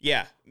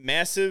yeah,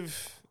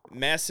 massive,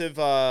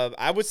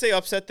 I would say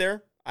upset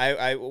there.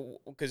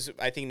 Because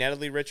I think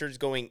Natalie Richards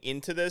going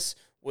into this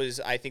was,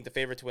 I think, the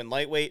favorite to win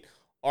lightweight,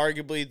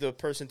 arguably the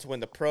person to win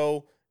the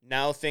pro.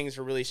 Now things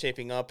are really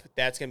shaping up.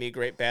 That's going to be a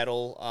great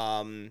battle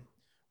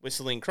with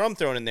Celine Crum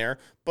thrown in there.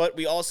 But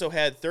we also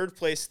had third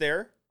place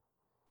there.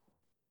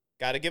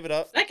 Got to give it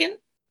up. Second.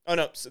 Oh,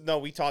 no,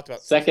 we talked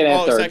about second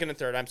and third. Second and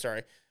third. I'm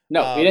sorry.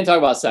 No, we didn't talk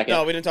about second.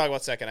 No, we didn't talk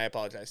about second. I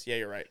apologize. Yeah,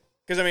 you're right.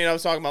 Because, I mean, I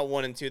was talking about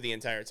 1 and 2 the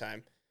entire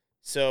time.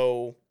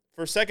 So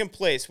for second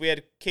place, we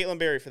had Caitlin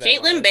Berry for that.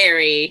 Caitlin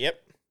Berry.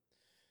 Yep.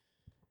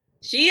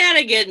 She had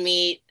a good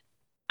meet.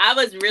 I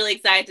was really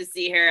excited to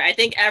see her. I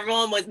think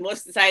everyone was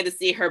most excited to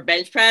see her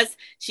bench press.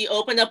 She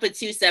opened up at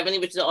 270,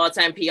 which is an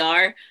all-time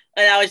PR.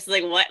 And I was just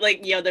like, what?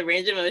 Like, the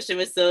range of motion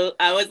was so,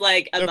 I was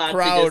like about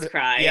to just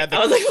cry. Yeah, I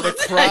was like,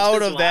 the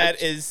crowd of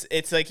that is,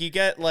 it's like you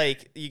get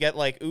like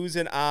oohs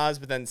and ahs,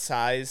 but then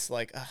sighs,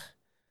 like, ugh,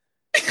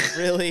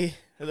 really?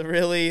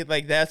 Really,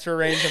 like that's her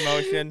range of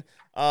motion.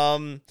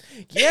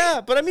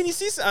 Yeah, but I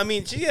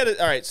mean, she had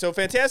all right. So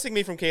fantastic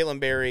meet from Caitlin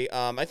Berry.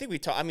 I think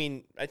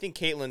I think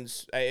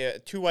Caitlin's a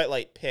two white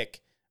light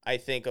pick. I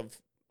think of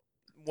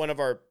one of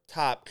our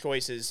top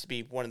choices to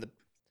be one of the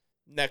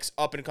next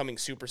up and coming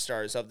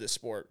superstars of this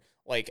sport.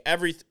 Like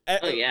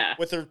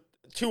with her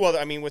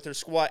with her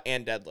squat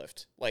and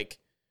deadlift, like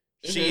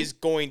she's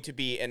going to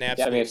be an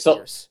absolute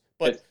force.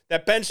 But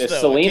that bench, if though,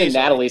 Celine and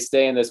Natalie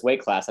stay in this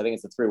weight class, I think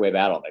it's a 3-way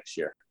battle next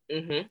year.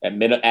 At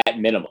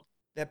minimum.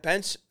 That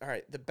bench, all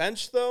right. The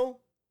bench, though,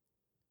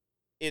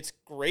 it's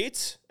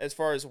great as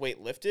far as weight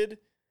lifted.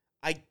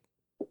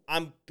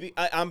 I'm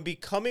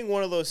becoming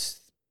one of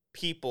those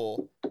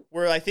people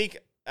where I think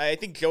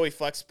Joey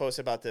Flex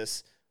posted about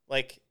this.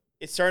 Like,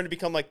 it's starting to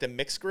become like the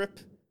mixed grip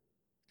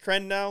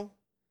trend now,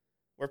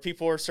 where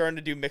people are starting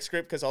to do mixed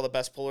grip because all the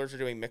best pullers are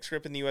doing mixed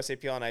grip in the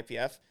USAPL and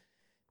IPF.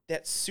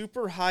 That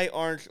super high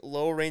arch,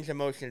 low range of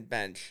motion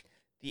bench,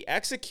 the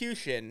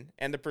execution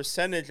and the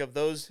percentage of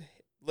those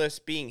lifts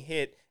being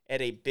hit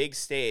at a big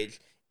stage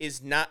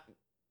is not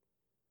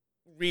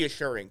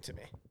reassuring to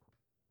me.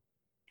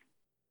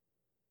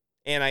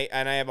 And I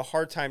have a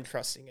hard time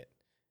trusting it.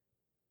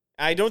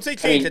 I don't say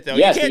change it though.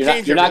 Yes, you can't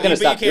change you're not going to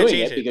stop doing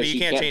it because she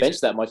can't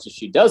bench that much if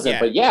she doesn't. Yeah.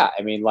 But yeah,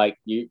 I mean, like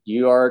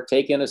you are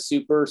taking a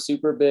super,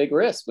 super big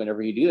risk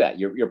whenever you do that.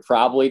 You're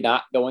probably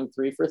not going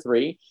 3 for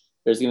 3.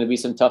 There's going to be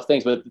some tough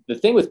things. But the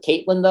thing with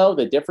Caitlin, though,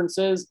 the difference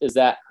is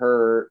that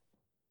her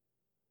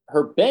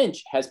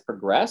bench has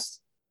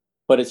progressed,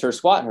 but it's her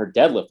squat and her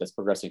deadlift that's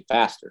progressing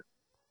faster.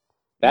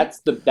 That's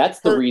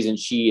the reason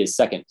she is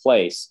second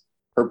place.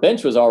 Her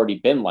bench was already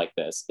been like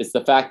this. It's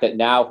the fact that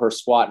now her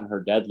squat and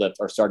her deadlift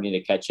are starting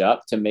to catch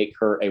up to make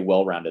her a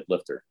well-rounded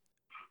lifter.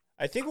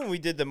 I think when we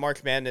did the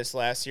March Madness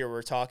last year, we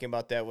were talking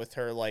about that with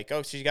her, like,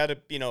 oh, she's got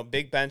a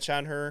big bench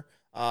on her.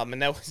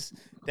 And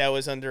that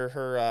was under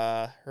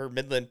her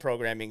Midland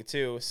programming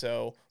too.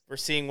 So we're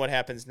seeing what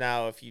happens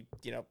now if you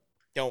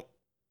don't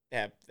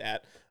have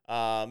that.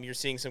 You're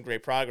seeing some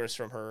great progress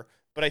from her.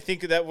 But I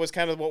think that was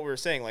kind of what we were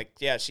saying. Like,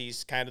 yeah,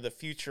 she's kind of the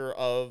future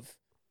of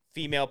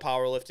female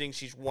powerlifting.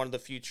 She's one of the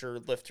future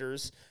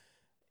lifters.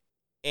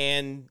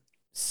 And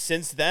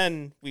since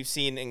then, we've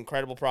seen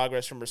incredible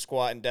progress from her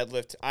squat and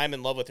deadlift. I'm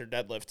in love with her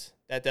deadlift.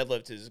 That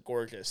deadlift is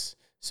gorgeous.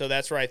 So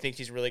that's where I think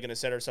she's really going to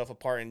set herself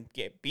apart and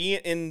be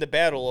in the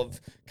battle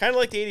of kind of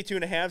like the 82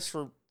 and a halves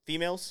for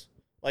females.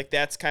 Like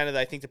that's kind of,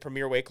 I think, the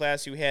premier weight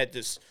class. You had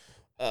just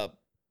a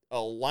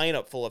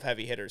lineup full of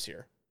heavy hitters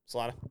here.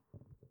 Solana?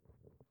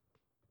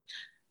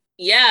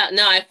 Yeah,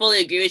 no, I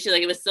fully agree with you.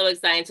 Like, it was so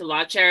exciting to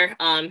watch her.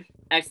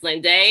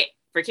 Excellent day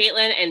for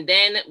Caitlin. And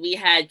then we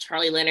had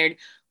Charlie Leonard,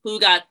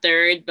 who got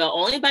third, but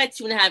only by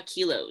 2.5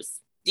 kilos.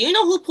 Do you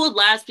know who pulled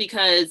last?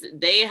 Because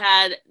they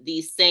had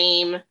the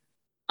same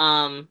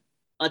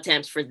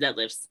attempts for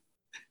deadlifts.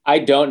 I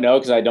don't know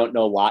because I don't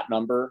know lot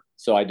number.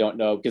 So I don't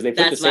know because they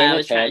put the same I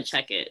was trying to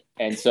check it.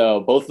 And so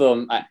both of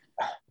them, I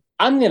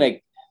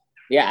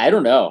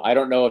don't know. I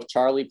don't know if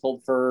Charlie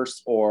pulled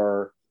first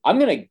or I'm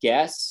going to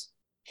guess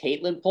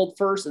Caitlin pulled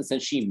first. And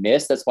since she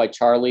missed, that's why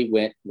Charlie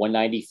went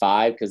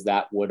 195 because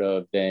that would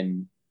have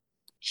been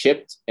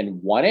chipped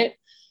and won it.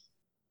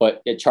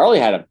 But Charlie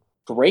had a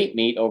great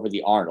meet over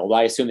the Arnold.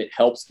 I assume it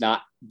helps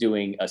not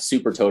doing a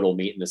super total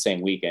meet in the same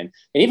weekend.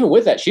 And even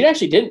with that, she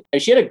actually didn't.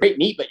 She had a great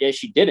meet, but yeah,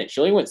 she didn't.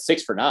 She only went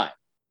 6 for 9.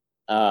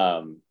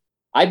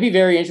 I'd be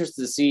very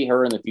interested to see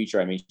her in the future.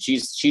 I mean,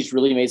 she's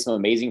really made some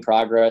amazing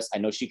progress. I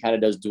know she kind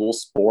of does dual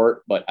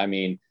sport, but I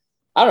mean,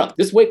 I don't know.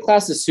 This weight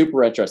class is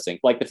super interesting.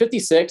 Like the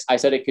 56, I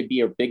said it could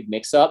be a big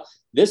mix up.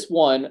 This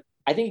one,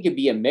 I think it could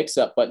be a mix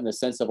up, but in the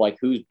sense of like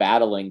who's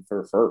battling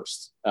for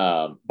first.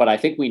 But I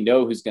think we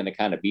know who's going to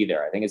kind of be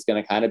there. I think it's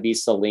going to kind of be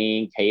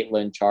Celine,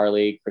 Caitlin,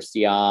 Charlie,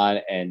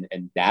 Christiane, and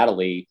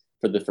Natalie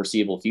for the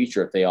foreseeable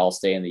future if they all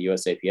stay in the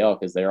USAPL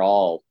because they're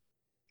all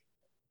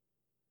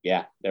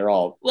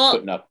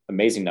putting up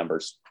amazing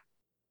numbers.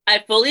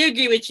 I fully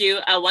agree with you.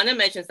 I want to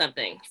mention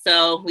something.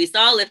 So we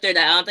saw a lifter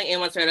that I don't think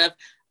anyone's heard of,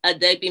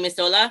 Adepi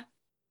Misola.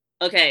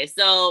 Okay,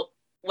 so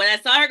when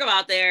I saw her go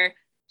out there,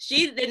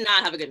 she did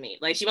not have a good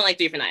meet. Like she went like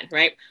 3 for 9,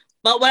 right?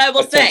 But what I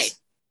will say,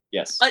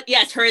 yes,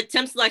 her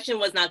attempt selection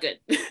was not good.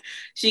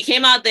 She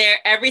came out there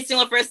every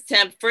single first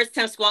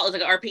attempt squat was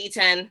like an RPE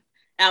 10.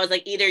 I was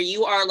like, either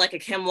you are like a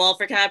Kim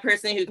Walford kind of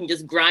person who can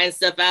just grind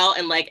stuff out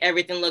and like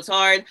everything looks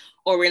hard,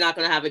 or we're not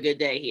going to have a good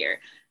day here.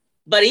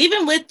 But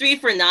even with 3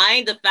 for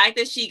 9, the fact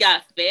that she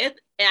got 5th,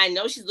 and I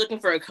know she's looking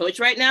for a coach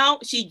right now,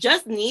 she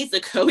just needs a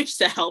coach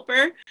to help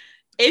her.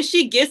 If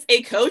she gets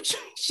a coach,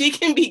 she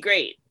can be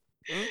great.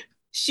 Mm-hmm.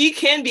 She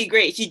can be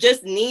great. She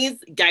just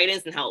needs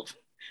guidance and help.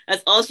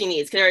 That's all she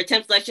needs because her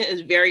attempt selection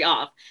is very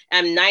off.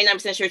 I'm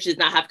 99% sure she does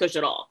not have a coach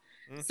at all.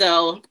 Mm-hmm.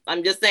 So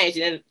I'm just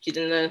saying she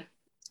didn't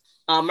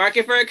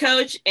market for a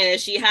coach, and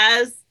if she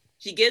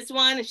gets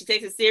one and she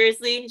takes it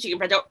seriously, she can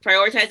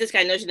prioritize this.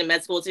 Cause I know she's in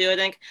med school too, I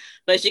think,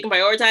 but she can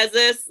prioritize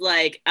this.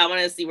 Like, I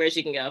want to see where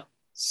she can go.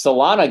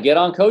 Solana, get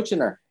on coaching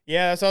her.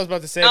 Yeah, that's what I was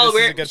about to say. Oh,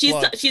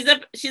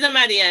 she's in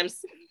my DMs.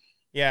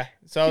 Yeah.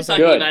 So I was She's like,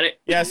 talking Good. about it.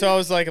 yeah. So I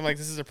was like, I'm like,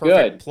 this is a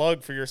perfect Good.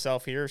 plug for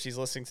yourself here. She's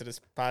listening to this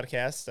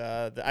podcast.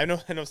 I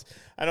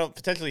know.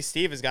 Potentially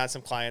Steve has got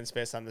some clients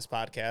based on this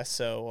podcast.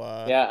 So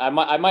Yeah,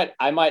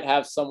 I might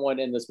have someone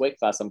in this weight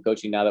class I'm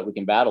coaching now that we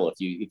can battle if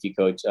you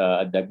coach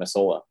Doug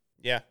Masola.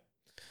 yeah,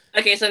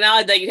 Okay, so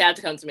now that you have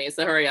to come to me,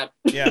 so hurry up.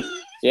 yeah.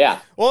 Yeah.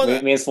 Well, me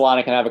and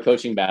Solana can have a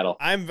coaching battle.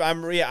 I'm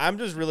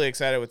just really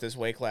excited with this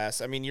weight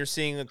class. I mean, you're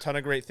seeing a ton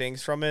of great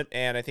things from it,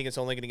 and I think it's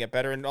only going to get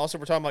better. And also,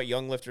 we're talking about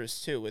young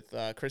lifters too, with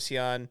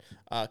Christian,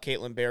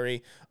 Caitlin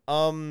Berry.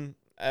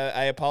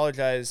 I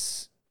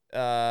apologize.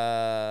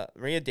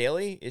 Maria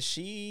Daly, is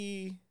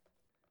she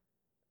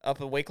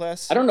up a weight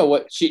class? I don't know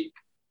what she.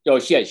 Oh,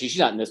 she's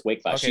not in this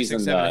weight class. Okay, She's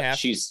 6, in 7.5.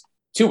 she's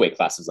 2 weight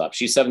classes up.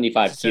 She's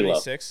 75 kilo.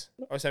 76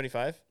 or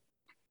 75.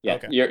 Yeah,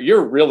 Okay.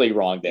 you're really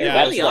wrong there. Yeah,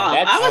 that's Really off.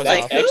 I was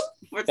like,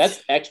 who?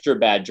 that's extra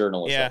bad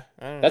journalism. Yeah,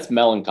 I don't know. That's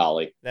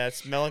melancholy.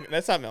 That's not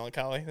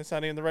melancholy. That's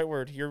not even the right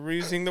word. You're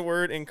using the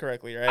word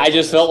incorrectly. Right? I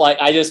just felt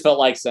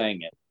like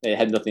saying it. It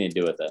had nothing to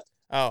do with it.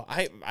 Oh,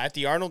 at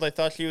the Arnold, I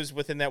thought she was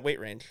within that weight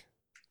range.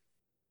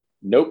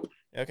 Nope.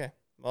 Okay,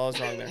 well, I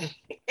was wrong there.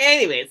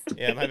 Anyways.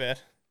 Yeah, my bad.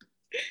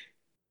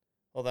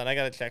 Hold on, I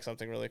gotta check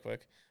something really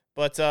quick.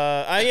 But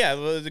yeah, it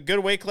was a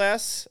good weight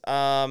class.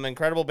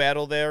 Incredible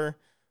battle there.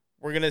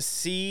 We're gonna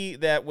see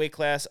that weight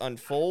class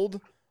unfold.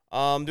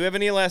 Do we have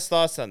any last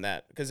thoughts on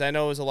that? Because I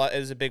know it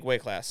was a big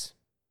weight class.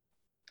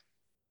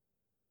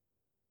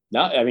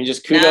 No, I mean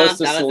just kudos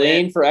to that was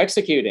Celine it. for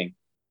executing.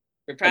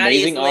 We're proud of you,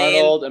 Amazing Celine.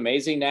 Arnold,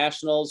 amazing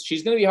nationals.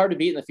 She's going to be hard to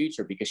beat in the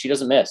future because she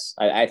doesn't miss.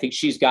 I think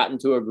she's gotten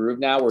to a groove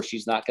now where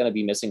she's not going to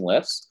be missing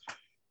lifts.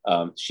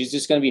 She's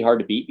just going to be hard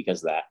to beat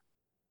because of that.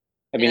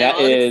 I mean, Yeah,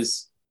 that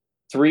is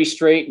 3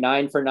 straight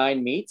 9 for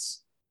 9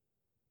 meets.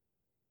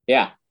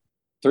 Yeah,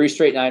 3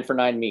 straight 9 for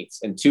 9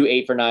 meets and 2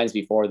 8 for 9s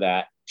before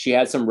that. She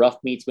had some rough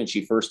meets when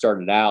she first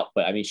started out,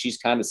 but I mean, she's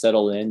kind of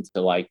settled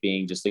into like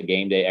being just a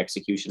game day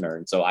executioner.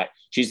 And so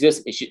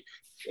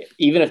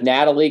even if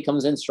Natalie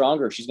comes in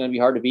stronger, she's going to be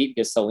hard to beat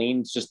because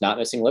Celine's just not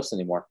missing lifts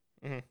anymore.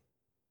 Mm-hmm.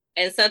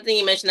 And something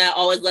you mentioned that I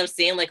always love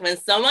seeing, like when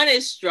someone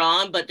is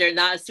strong, but they're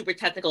not a super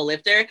technical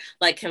lifter,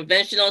 like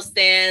conventional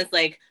stance,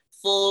 like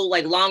full,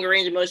 like longer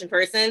range of motion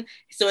person.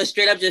 So it's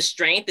straight up just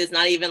strength. It's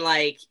not even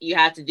like you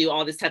have to do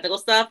all this technical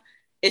stuff.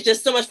 It's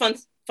just so much fun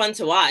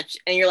to watch.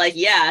 And you're like,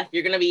 yeah,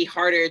 you're going to be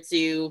harder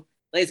to,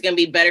 like, it's going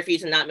to be better for you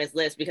to not miss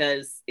lifts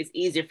because it's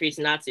easier for you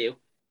to not to.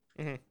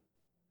 Mm-hmm.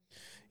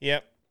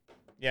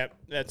 Yep.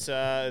 That's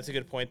a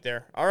good point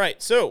there. All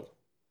right, so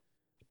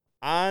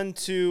on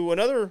to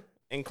another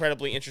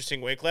incredibly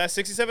interesting weight class,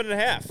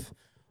 67.5.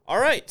 All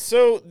right,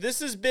 so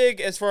this is big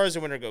as far as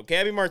the winner go.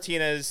 Gabby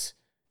Martinez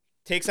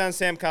takes on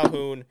Sam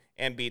Calhoun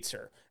and beats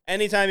her.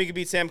 Anytime you can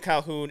beat Sam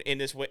Calhoun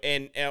in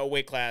a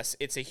weight class,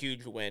 it's a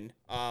huge win.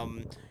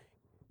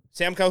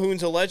 Sam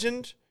Calhoun's a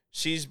legend.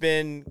 She's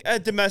been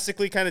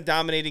domestically kind of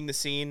dominating the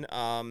scene.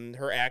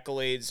 Her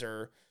accolades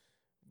are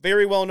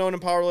very well known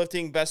in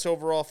powerlifting, best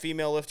overall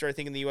female lifter, I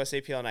think, in the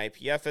USAPL and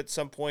IPF at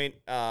some point,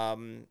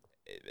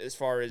 as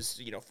far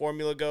as,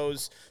 formula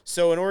goes.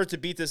 So in order to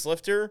beat this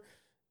lifter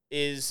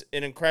is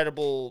an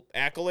incredible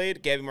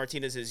accolade. Gabby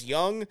Martinez is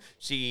young.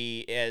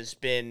 She has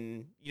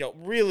been,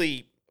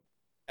 really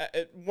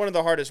one of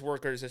the hardest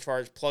workers as far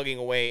as plugging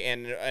away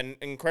and an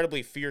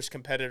incredibly fierce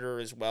competitor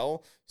as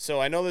well. So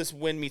I know this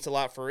win means a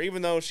lot for her,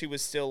 even though she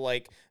was still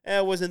like,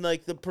 it wasn't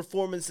like the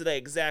performance that I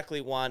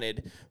exactly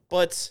wanted.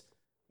 But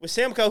with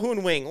Sam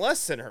Calhoun weighing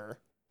less than her,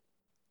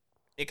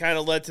 it kind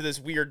of led to this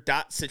weird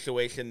dot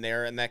situation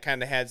there, and that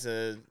kind of has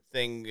a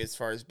thing as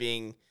far as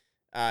being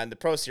in the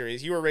Pro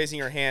Series. You were raising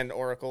your hand,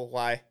 Oracle.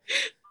 Why?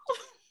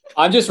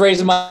 I'm just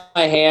raising my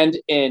hand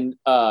in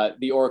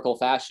the Oracle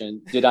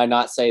fashion. Did I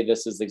not say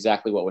this is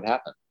exactly what would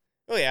happen?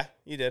 Oh, yeah,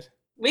 you did.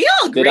 We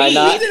all agree. Did I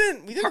not?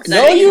 We didn't.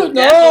 No, you definitely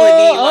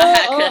be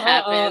what could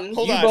happen.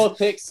 Hold you on. both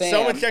picked Sam.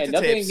 Someone check and the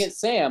nothing tapes. against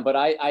Sam, but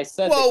I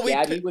said Well,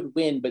 that Gabby would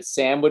win, but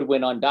Sam would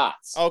win on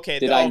dots. Okay.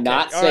 Did I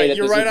not All say right, that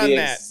you're this right would on be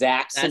the that.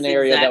 exact That's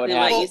scenario that would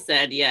exactly happen? what you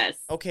said, yes.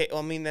 Okay, well,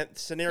 I mean, that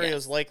scenario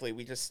is likely.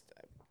 We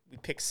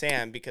pick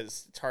Sam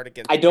because it's hard to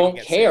get. I don't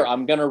against care. Sam.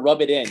 I'm going to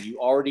rub it in. You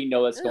already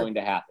know it's going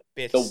to happen.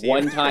 Bitch, The Sam.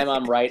 one time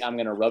I'm right, I'm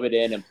going to rub it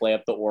in and play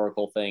up the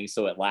Oracle thing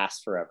so it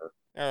lasts forever.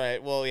 All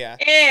right. Well, yeah.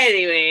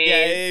 Anyway.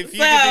 Yeah, if you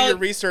can do your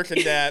research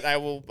in that, I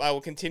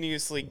will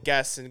continuously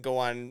guess and go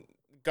on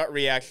gut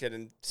reaction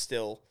and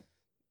still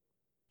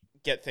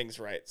get things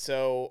right.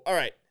 So, all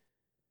right.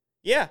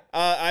 Yeah,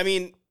 I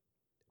mean,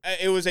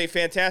 it was a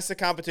fantastic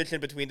competition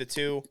between the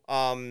two.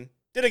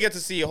 Didn't get to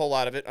see a whole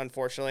lot of it,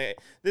 unfortunately.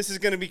 This is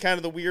going to be kind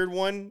of the weird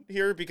one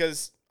here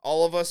because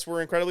all of us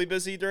were incredibly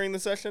busy during the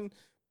session,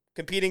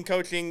 competing,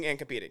 coaching, and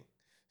competing.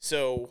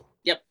 So,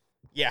 Yep.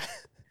 Yeah.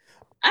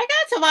 I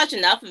got to watch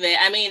enough of it.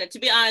 I mean, to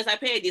be honest, I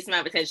paid a decent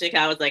amount of attention because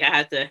I was like, I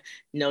had to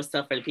know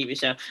stuff for the preview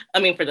show.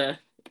 For the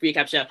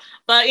recap show.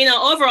 But,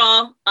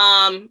 overall,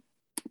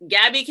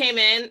 Gabby came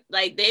in,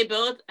 like, they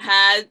both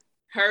had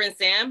her and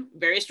Sam,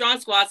 very strong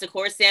squats. Of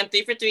course, Sam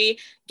 3 for 3,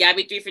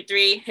 Gabby 3 for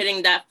 3,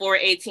 hitting that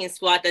 418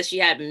 squat that she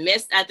had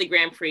missed at the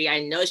Grand Prix.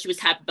 I know she was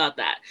happy about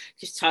that.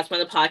 She talked on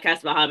the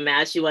podcast about how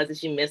mad she was that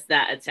she missed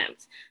that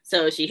attempt.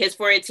 So she hits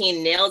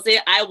 418, nails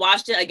it. I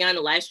watched it again on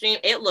the live stream.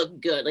 It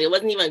looked good. Like, it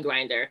wasn't even a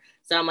grinder.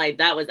 So I'm like,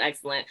 that was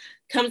excellent.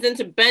 Comes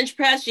into bench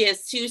press. She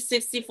has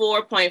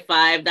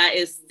 264.5. That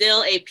is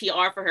still a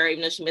PR for her,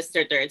 even though she missed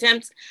her third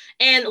attempt.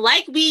 And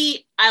like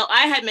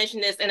I had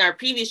mentioned this in our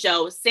previous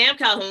show, Sam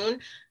Calhoun,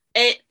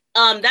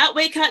 that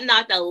weight cut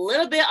knocked a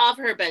little bit off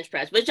her bench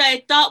press, which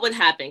I thought would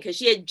happen because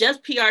she had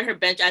just PR'd her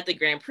bench at the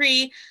Grand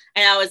Prix.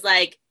 And I was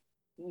like,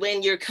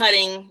 when you're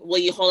cutting, will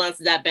you hold on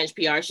to that bench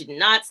PR? She did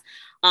not.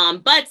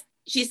 But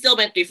she still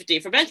went 3 for 3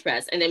 for bench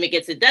press. And then we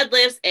get to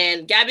deadlifts,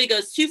 and Gabby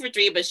goes 2 for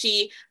 3, but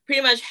she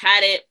pretty much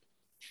had it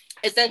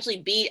essentially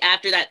beat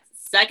after that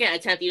second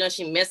attempt. You know,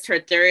 she missed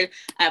her third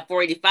at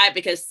 485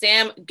 because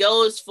Sam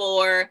goes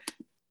for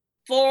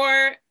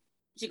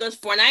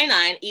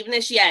 499. Even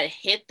if she had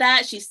hit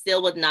that, she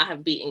still would not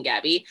have beaten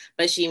Gabby,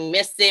 but she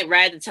missed it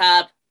right at the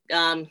top,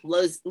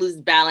 lose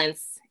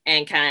balance,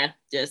 and kind of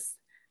just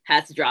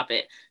had to drop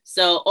it.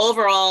 So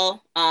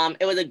overall,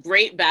 it was a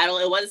great battle.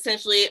 It was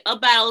essentially a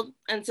battle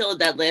until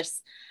deadlifts.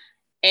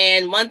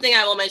 And one thing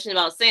I will mention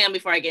about Sam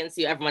before I get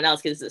into everyone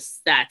else, because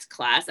it's a stats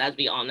class, as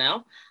we all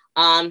know.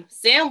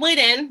 Sam weighed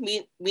in.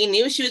 We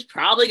knew she was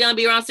probably going to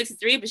be around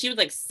 63, but she was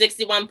like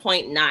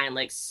 61.9,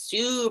 like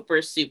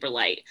super, super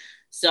light.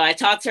 So I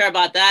talked to her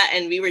about that,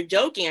 and we were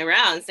joking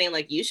around saying,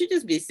 like, you should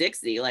just be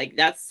 60. Like,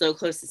 that's so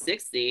close to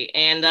 60.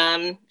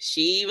 And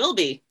she will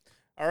be.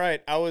 All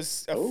right. I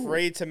was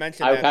afraid to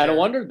mention I that. I kind of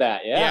wondered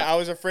that. Yeah, I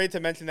was afraid to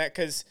mention that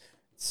because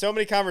so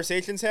many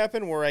conversations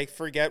happen where I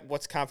forget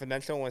what's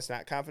confidential and what's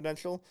not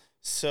confidential.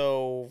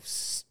 So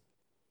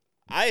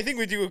I think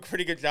we do a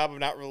pretty good job of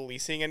not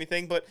releasing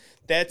anything, but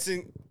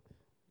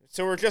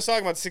so we're just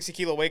talking about the 60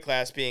 kilo weight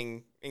class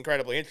being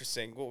incredibly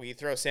interesting. Well, we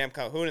throw Sam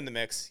Calhoun in the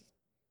mix.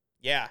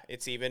 Yeah,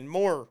 it's even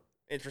more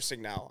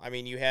interesting now. I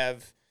mean, you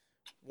have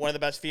one of the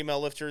best female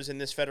lifters in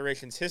this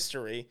federation's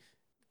history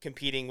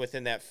competing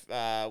within that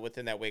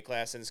weight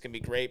class, and it's gonna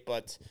be great.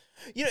 But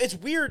you know, it's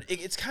weird.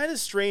 It's kind of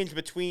strange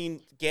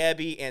between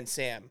Gabby and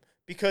Sam,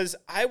 because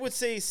I would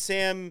say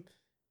Sam.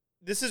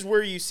 This is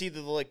where you see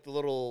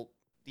the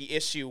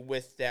issue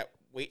with that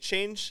weight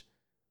change,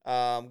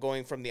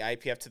 going from the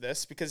IPF to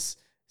this, because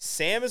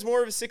Sam is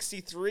more of a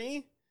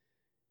 63,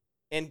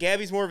 and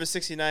Gabby's more of a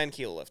 69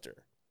 kilo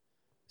lifter.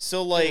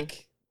 So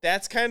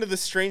that's kind of the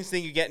strange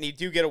thing you get, and you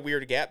do get a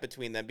weird gap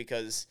between them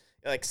because.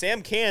 Like,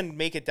 Sam can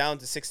make it down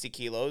to 60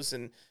 kilos,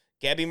 and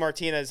Gabby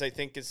Martinez, I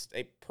think, is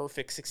a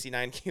perfect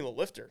 69 kilo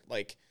lifter.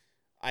 Like,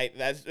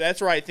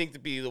 that's where I think to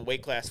be the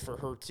weight class for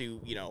her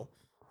to, you know,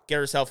 get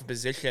herself in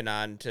position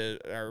get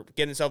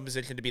herself in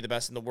position to be the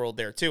best in the world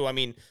there too. I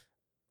mean,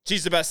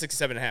 she's the best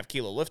 67.5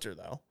 kilo lifter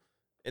though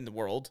in the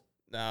world.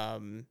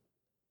 It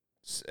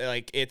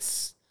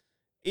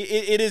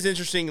is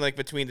interesting, like,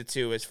 between the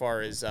two as far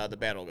as the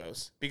battle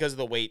goes because of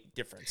the weight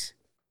difference.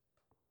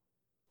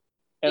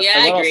 Yeah,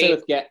 I agree.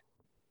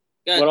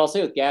 What I'll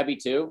say with Gabby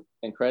too,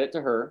 and credit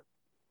to her,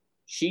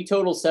 she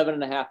totaled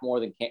 7.5 more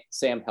than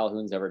Sam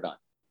Calhoun's ever done.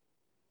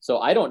 So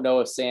I don't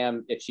know if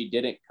Sam, if she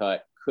didn't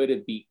cut, could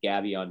have beat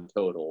Gabby on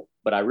total.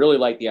 But I really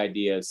like the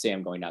idea of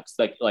Sam going down.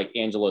 Like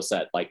Angelo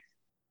said, like,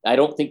 I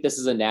don't think this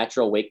is a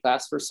natural weight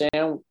class for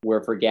Sam,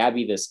 where for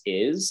Gabby this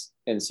is.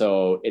 And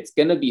so it's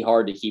going to be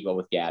hard to keep up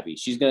with Gabby.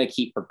 She's going to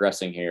keep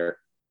progressing here.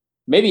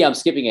 Maybe I'm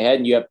skipping ahead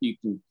and you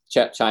can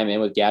chime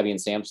in with Gabby and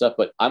Sam stuff,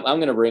 but I'm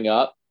going to bring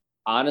up,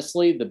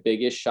 honestly, the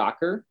biggest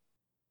shocker,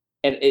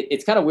 and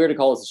it's kind of weird to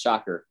call this a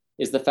shocker,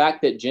 is the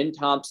fact that Jen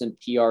Thompson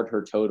PR'd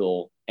her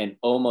total and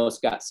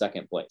almost got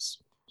second place.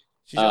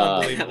 She's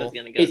unbelievable.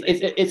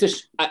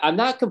 I'm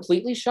not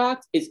completely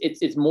shocked.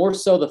 It's more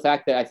so the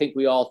fact that I think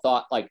we all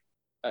thought, like,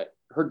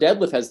 her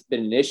deadlift has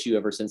been an issue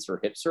ever since her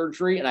hip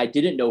surgery, and I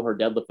didn't know her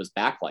deadlift was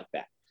back like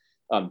that.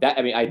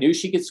 I knew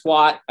she could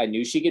squat. I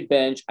knew she could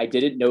bench. I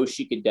didn't know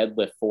she could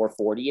deadlift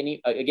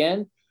 440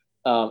 again.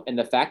 And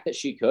the fact that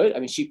she could, I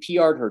mean, she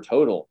PR'd her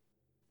total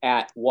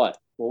at what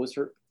was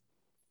her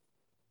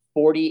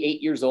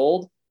 48 years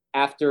old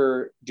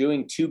after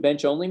doing 2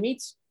 bench only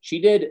meets.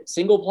 She did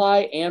single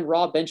ply and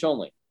raw bench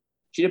only.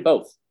 She did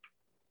both.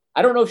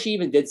 I don't know if she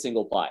even did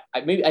single ply.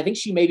 I think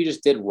she maybe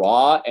just did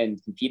raw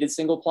and competed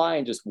single ply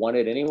and just won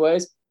it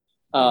anyways.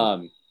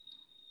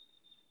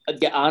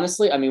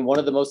 Honestly, I mean, one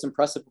of the most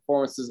impressive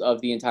performances of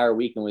the entire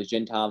weekend was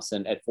Jen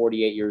Thompson at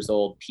 48 years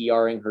old,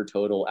 PRing her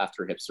total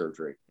after hip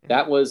surgery.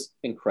 That was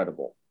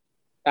incredible.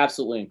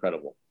 Absolutely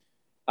incredible.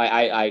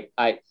 I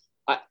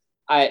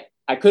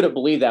couldn't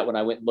believe that when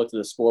I went and looked at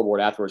the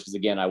scoreboard afterwards, because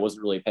again, I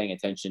wasn't really paying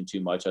attention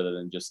too much other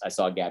than just I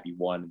saw Gabby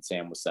won and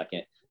Sam was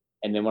second.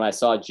 And then when I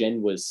saw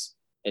Jen was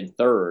in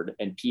third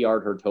and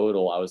PR'd her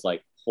total, I was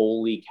like,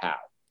 holy cow.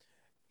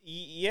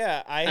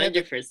 Yeah, I had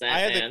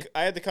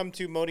the come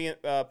to moment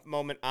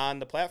on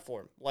the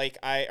platform, when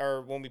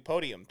we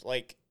podiumed,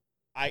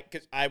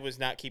 because I was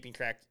not keeping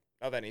track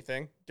of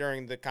anything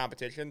during the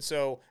competition,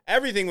 so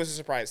everything was a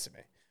surprise to me.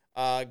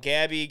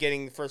 Gabby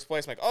getting first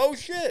place. I'm like, oh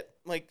shit!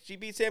 Like she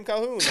beat Sam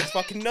Calhoun. That's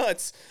fucking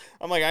nuts.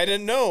 I'm like, I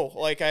didn't know.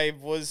 Like I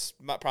was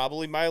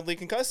probably mildly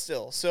concussed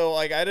still, so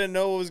like I didn't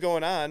know what was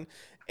going on.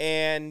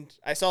 And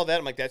I saw that.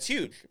 I'm like, that's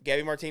huge.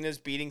 Gabby Martinez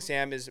beating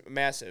Sam is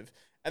massive.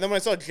 And then when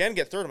I saw Jen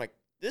get third, I'm like,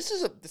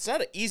 it's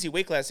not an easy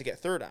weight class to get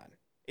third on.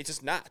 It's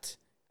just not.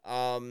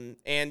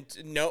 And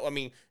no, I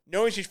mean,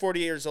 knowing she's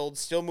 48 years old,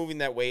 still moving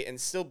that weight, and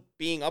still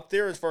being up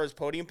there as far as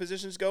podium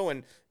positions go,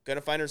 and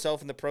gonna find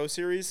herself in the Pro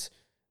Series,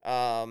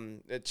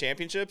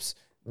 championships.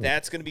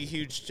 That's gonna be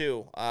huge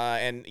too.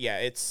 And yeah,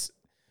 it's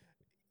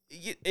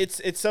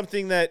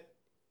something that.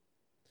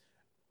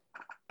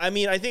 I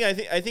mean, I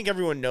think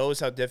everyone knows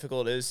how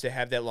difficult it is to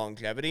have that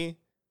longevity,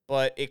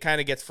 but it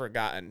kind of gets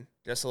forgotten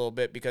just a little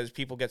bit because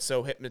people get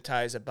so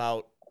hypnotized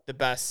about the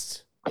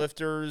best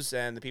lifters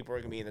and the people who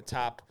are going to be in the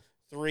top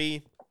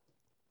 3.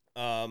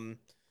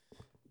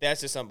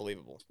 That's just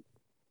unbelievable.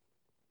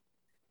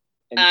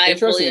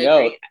 Interesting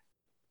note.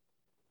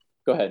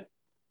 Go ahead.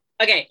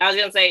 Okay, I was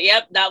going to say,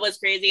 yep, that was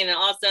crazy. And then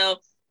also,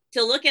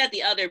 to look at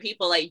the other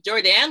people, like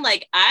Jordan,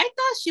 like I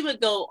thought she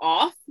would go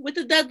off with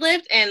the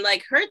deadlift, and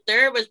like her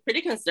third was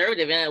pretty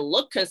conservative, and it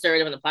looked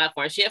conservative on the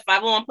platform. She had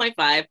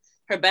 501.5.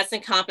 Her best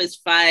in comp is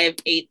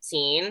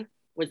 518.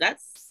 Was that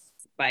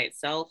by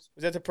itself?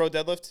 Was that the pro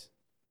deadlift?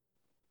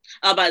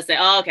 I was about to say,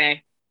 oh,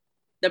 okay.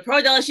 The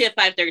pro deadlift, she had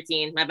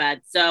 513. My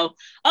bad. So,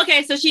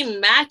 okay, so she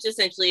matched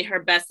essentially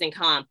her best in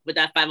comp with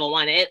that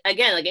 501. It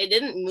again, like it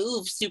didn't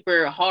move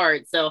super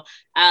hard. So,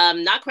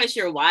 not quite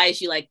sure why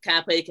she like kind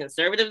of played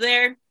conservative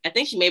there. I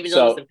think she maybe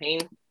dealt with some pain.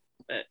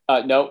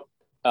 But no,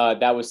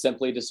 that was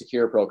simply to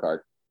secure a pro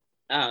card.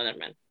 Oh, never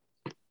mind.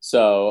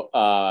 So,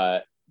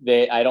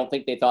 I don't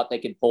think they thought they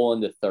could pull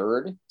into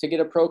third to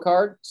get a pro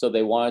card. So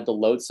they wanted to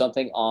load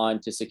something on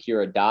to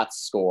secure a DOTS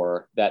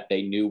score that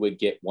they knew would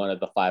get one of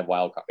the 5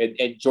 wild cards.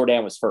 And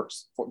Jordan was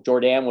first.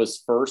 Jordan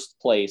was first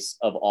place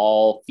of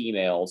all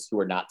females who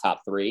were not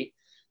top 3.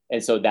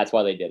 And so that's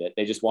why they did it.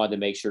 They just wanted to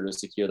make sure to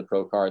secure the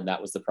pro card. And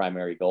that was the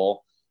primary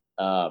goal.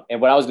 And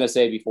what I was going to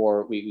say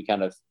before we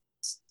kind of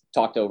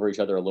talked over each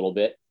other a little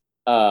bit,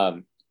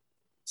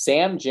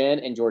 Sam, Jen,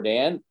 and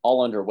Jordan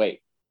all underweight.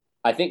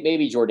 I think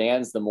maybe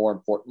Jordan's the more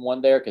important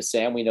one there because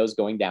Sam, we know, is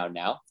going down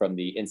now from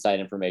the inside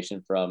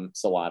information from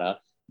Solana.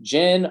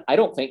 Jen, I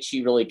don't think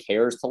she really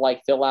cares to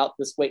like fill out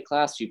this weight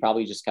class. She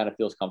probably just kind of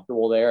feels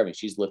comfortable there. I mean,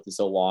 she's lifted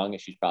so long and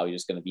she's probably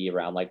just going to be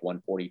around like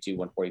 142,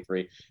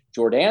 143.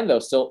 Jordan, though,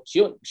 still she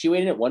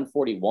weighed in at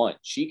 141.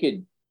 She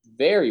could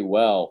very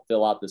well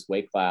fill out this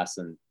weight class.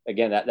 And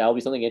again, that'll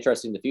be something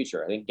interesting in the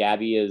future. I think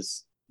Gabby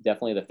is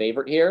definitely the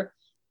favorite here,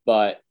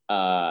 but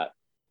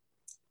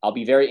I'll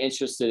be very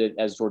interested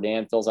as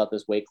Jordan fills out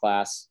this weight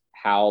class,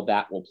 how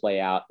that will play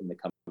out in the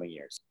coming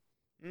years.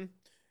 Mm.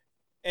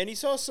 And you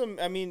saw some,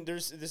 I mean,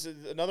 this is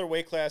another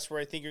weight class where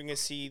I think you're going to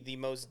see the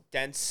most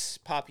dense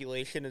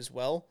population as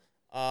well.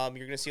 You're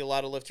going to see a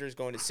lot of lifters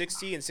going to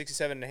 60 and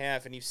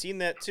 67.5, and you've seen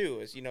that too,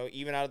 as you know,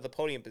 even out of the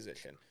podium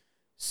position.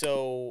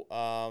 So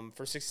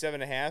for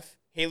 67.5,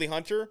 Haley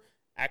Hunter,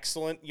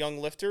 excellent young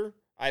lifter.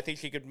 I think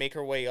she could make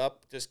her way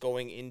up just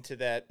going into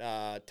that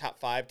top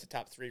 5 to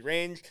top 3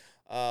 range.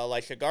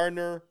 Elisha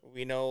Gardner,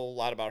 we know a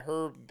lot about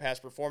her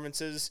past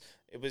performances.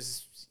 It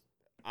was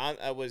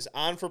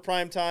on for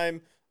prime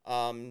time.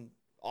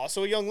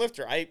 Also a young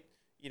lifter.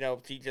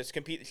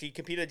 She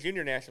competed at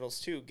junior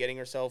nationals too, getting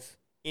herself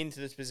into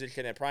this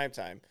position at prime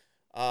time.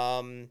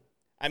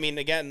 I mean,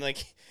 again,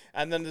 like,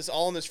 and then this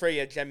all in this fray, you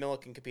had Jen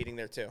Milliken competing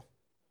there too.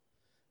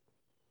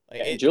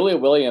 Julia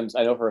Williams,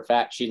 I know for a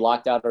fact, she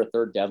locked out her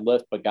third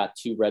deadlift, but got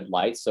 2 red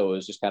lights. So it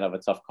was just kind of a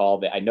tough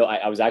call. I know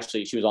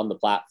she was on the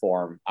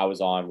platform I was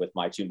on with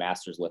my 2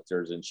 masters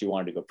lifters, and she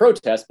wanted to go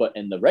protest, but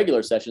in the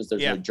regular sessions,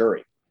 there's no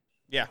jury.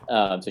 Yeah.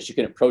 So she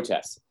couldn't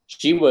protest.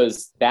 She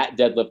was that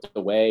deadlift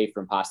away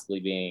from possibly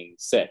being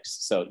 6.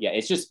 So yeah,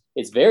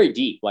 it's very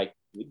deep. Like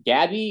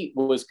Gabby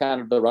was kind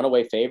of the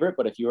runaway favorite,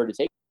 but if you were to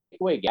take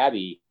away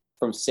Gabby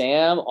from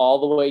Sam all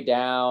the way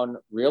down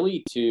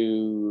really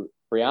to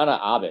Brianna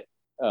Abbott,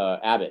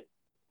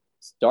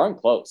 it's darn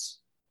close.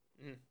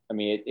 I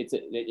mean,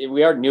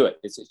 we already knew it.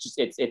 It's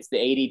the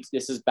 80.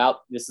 This is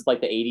like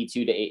the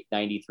 82 to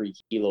 93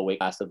 kilo weight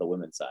class of the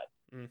women's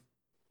side.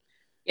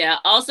 Yeah.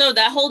 Also,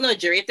 that whole no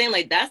jury thing,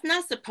 like that's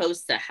not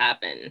supposed to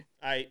happen.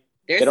 They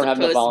don't have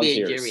enough volunteers.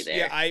 To be a jury there.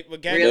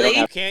 Yeah, really?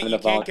 You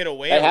can't get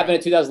away. That happened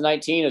in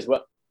 2019 as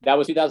well. That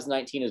was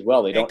 2019 as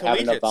well. They don't have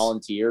enough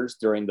volunteers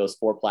during those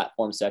 4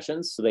 platform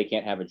sessions, so they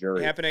can't have a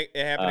jury. It happened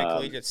in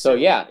collegiates. So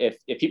yeah,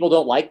 if people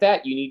don't like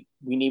that, we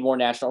need more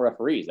national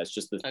referees. That's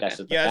just the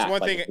fact. That's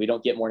one thing. If we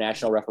don't get more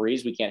national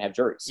referees, we can't have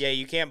juries. Yeah,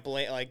 you can't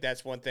blame. Like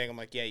that's one thing. I'm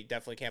like, yeah, you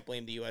definitely can't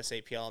blame the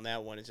USAPL on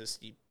that one. It's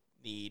just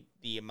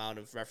the amount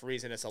of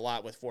referees, and it's a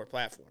lot with 4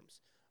 platforms.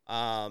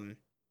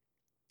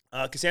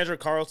 Cassandra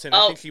Carlton,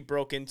 I think she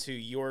broke into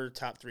your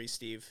top 3,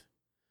 Steve,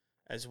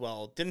 as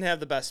well. Didn't have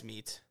the best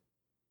meet.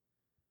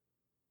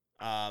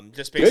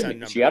 Just based on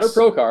numbers. She got her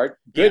pro card,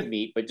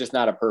 meet, but just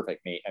not a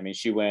perfect meet. I mean,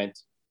 she went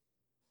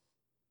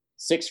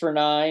 6 for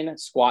 9.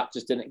 Squat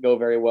just didn't go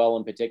very well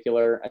in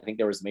particular. I think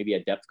there was maybe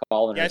a depth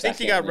call. In Yeah, her I think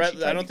she second, got and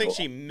red. I don't think go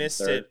she up in missed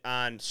third. it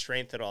on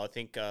strength at all. I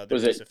think there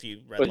Was was it- a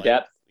few red With lights.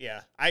 depth?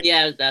 Yeah,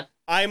 Yeah, it was that.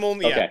 I'm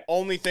only Okay.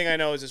 only thing I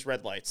know is just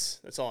red lights.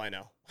 That's all I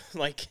know.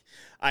 Like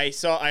I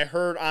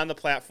heard on the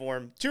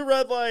platform 2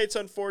 red lights,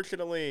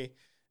 unfortunately,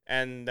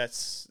 and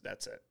that's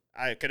it.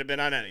 I could have been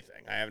on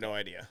anything. I have no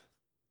idea.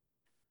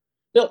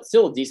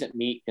 Still a decent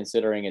meet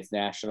considering it's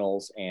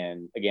nationals,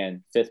 and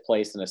again, 5th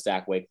place in a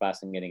stack weight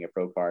class and getting a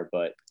pro card.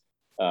 But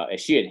if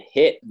she had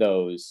hit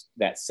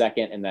that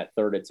second and that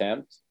third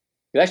attempt,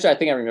 because actually I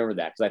think I remember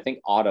that because I think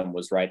Autumn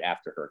was right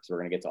after her. Because we're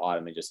gonna get to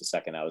Autumn in just a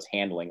second. I was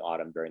handling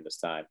Autumn during this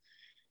time.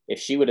 If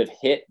she would have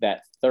hit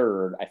that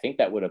third, I think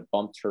that would have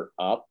bumped her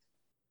up.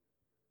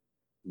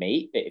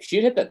 If she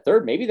had hit that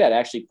third, maybe that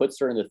actually puts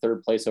her in the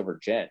 3rd place over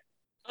Jen.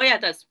 Oh yeah,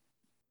 it does.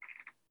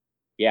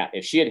 Yeah,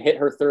 if she had hit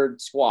her 3rd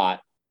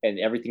squat and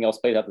everything else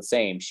played out the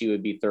same, she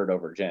would be 3rd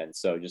over Jen.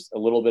 So just a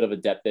little bit of a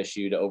depth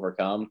issue to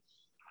overcome.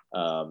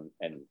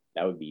 And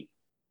that would be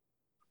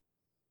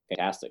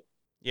fantastic.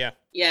 Yeah.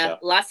 Yeah. So-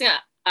 Last thing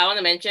I want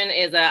to mention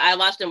is I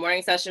watched the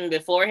morning session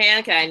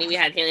beforehand because I knew we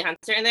had Haley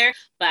Hunter in there,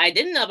 but I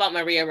didn't know about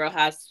Maria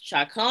Rojas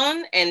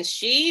Chacon, and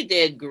she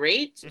did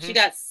great. Mhm. She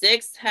got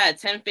 6, had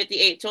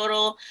 1058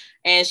 total,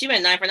 and she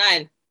went 9 for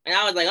 9. And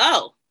I was like,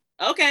 oh,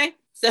 okay.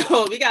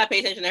 So we got to pay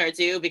attention to her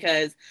too,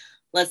 because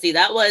let's see,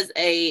 that was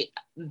a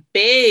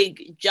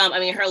big jump. I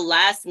mean, her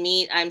last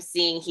meet I'm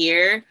seeing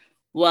here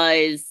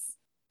was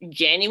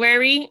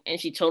January, and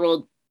she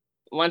totaled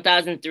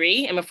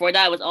 1,003, and before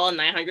that it was all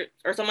 900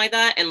 or something like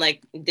that. And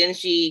like then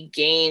she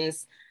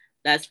gains,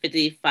 that's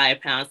 55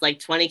 pounds, like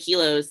 20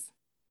 kilos.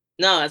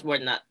 No, that's more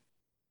than that,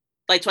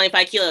 like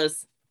 25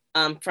 kilos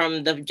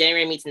from the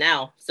January meets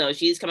now. So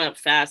she's coming up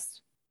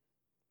fast.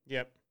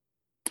 Yep.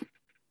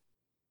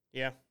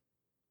 Yeah.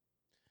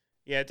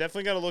 Yeah,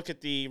 definitely got to look at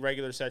the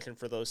regular session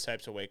for those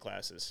types of weight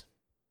classes.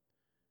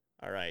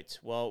 All right.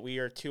 Well, we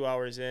are 2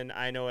 hours in.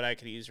 I know what I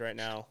could use right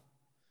now.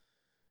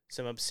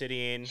 Some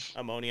obsidian,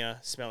 ammonia,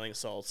 smelling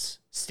salts.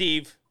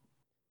 Steve,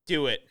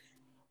 do it.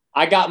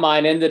 I got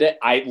mine in today.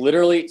 I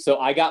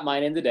got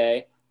mine in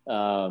today.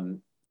 I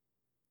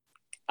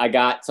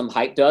got some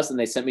hype dust, and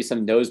they sent me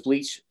some nose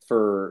bleach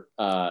for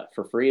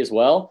free as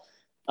well.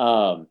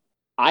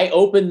 I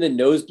opened the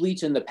nose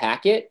bleach in the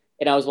packet,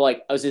 and I was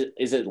like, is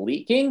it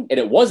leaking? And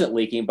it wasn't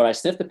leaking, but I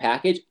sniffed the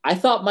package. I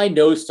thought my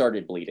nose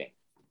started bleeding.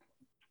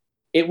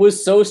 It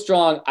was so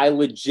strong, I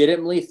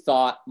legitimately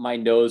thought my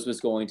nose was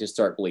going to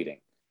start bleeding.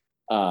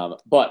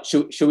 But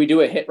should we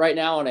do a hit right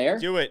now on air?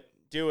 Do it.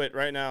 Do it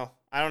right now.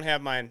 I don't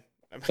have mine.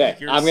 Okay,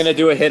 Yours. I'm gonna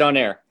do a hit on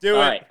air. Do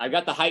All it. right, I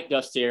got the hype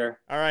dust here.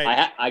 All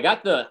right. I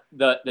got the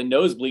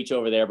nose bleach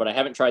over there, but I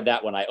haven't tried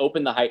that one. I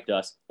opened the hype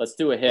dust. Let's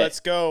do a hit. Let's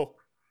go.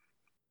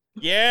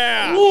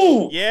 Yeah.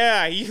 Ooh.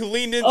 Yeah, you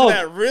leaned into Oh.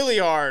 that really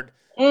hard.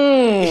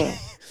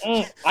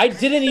 I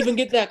didn't even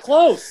get that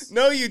close.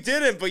 No, you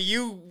didn't, but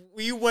you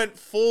went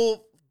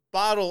full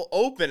bottle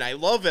open. I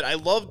love it. I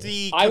love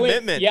the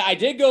commitment. I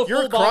did go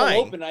You're full bottle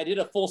crying. open. I did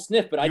a full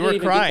sniff, but I You were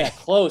didn't even crying. get that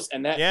close,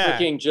 and that Yeah.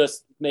 freaking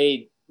just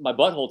made my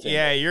butthole tingle.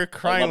 Yeah, you're Like,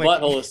 crying my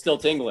butthole is still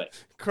tingling.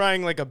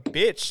 crying like a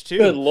bitch too.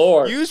 Good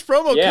lord. Use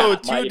promo Yeah, code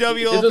if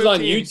 2WL15. this is on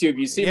YouTube,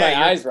 you see Yeah, my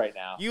you're- eyes right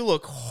now. You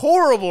look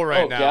horrible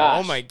right Oh, now. gosh.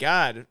 Oh my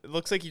god. It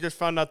looks like you just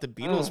found out the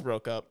Beatles Mm.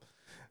 broke up.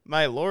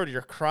 My lord,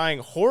 you're crying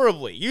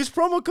horribly. Use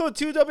promo code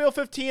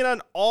 2WL15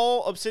 on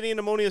all Obsidian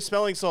Ammonia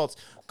smelling salts.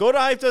 Go to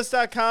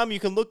hypedust.com. You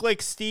can look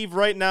like Steve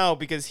right now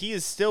because he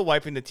is still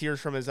wiping the tears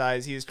from his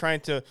eyes. He is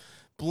trying to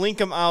blink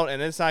them out,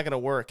 and it's not going to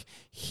work.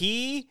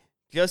 He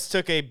just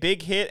took a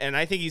big hit, and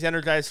I think he's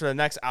energized for the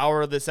next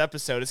hour of this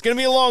episode. It's going to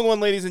be a long one,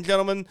 ladies and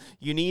gentlemen.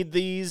 You need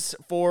these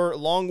for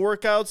long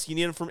workouts. You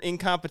need them from in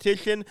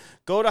competition.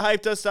 Go to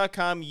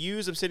hypedust.com.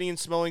 Use Obsidian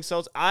smelling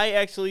salts. I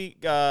actually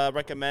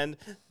recommend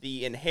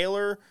the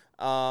inhaler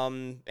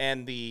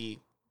and the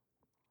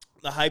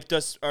hype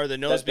dust or the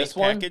nose this beat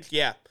one? package.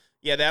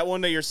 Yeah, that one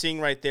that you're seeing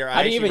right there.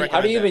 How do you even I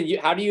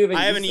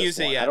haven't use used this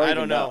it one? yet. don't I even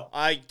don't know.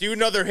 I do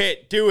another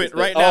hit. Do it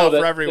right Oh, now the-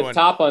 for everyone.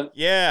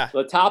 Yeah,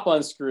 The top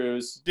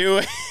unscrews. do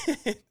it.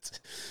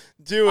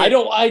 Do it.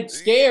 I'm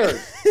scared.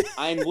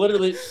 I'm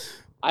literally,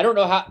 I don't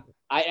know how,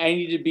 I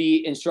need to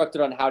be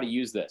instructed on how to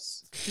use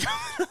this.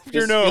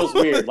 Your This nose. feels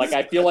weird. Like,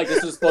 I feel like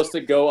this is supposed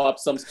to go up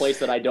some place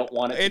that I don't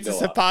want it It's to a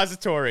go up.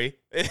 suppository.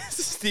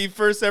 It's the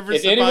first ever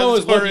If suppository. anyone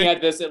was looking at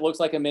this, it looks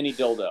like a mini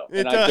dildo. It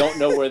And I does. don't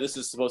know where this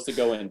is supposed to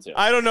go into.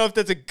 I don't know if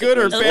that's a good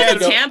or It looks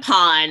bad. like a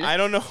tampon. I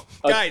don't know,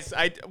 Okay. guys.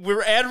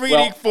 We're ad reading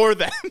Well, for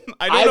them.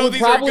 I don't I know if would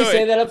these probably are good.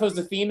 say that if it was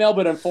a female,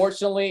 but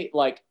unfortunately,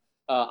 like,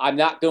 I'm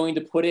not going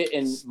to put it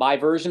in my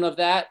version of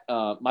that.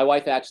 My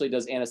wife actually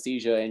does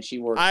anesthesia, and she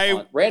works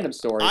on Random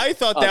Stories. I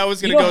thought that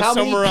was going you to know go how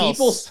somewhere many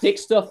people else. stick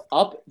stuff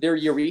up their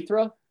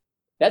urethra?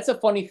 That's a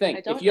funny thing.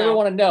 I don't If you ever know.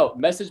 want to know,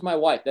 message my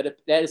wife. That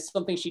is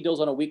something she does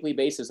on a weekly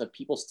basis of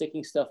people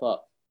sticking stuff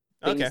up.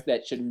 Things Okay.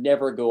 that should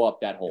never go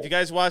up that hole. If you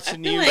guys watch I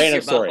the feel news, like Random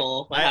your story.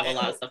 butthole will have a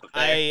lot of stuff up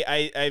there.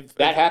 I've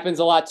That happens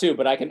a lot too,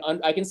 but I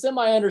can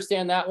semi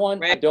understand that one.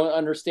 I Right. don't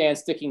understand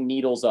sticking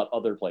needles up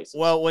other places.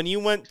 well, when you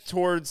went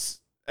towards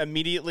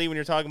immediately when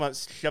you're talking about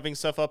shoving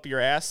stuff up your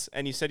ass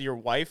and you said your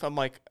wife, I'm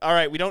like, all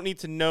right, we don't need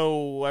to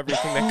know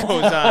everything that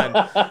goes on.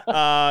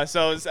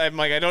 I'm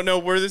like, I don't know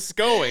where this is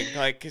going.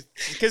 Like,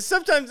 because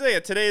sometimes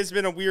today has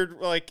been a weird,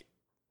 like,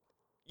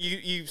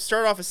 you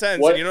start off a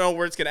sentence and you don't know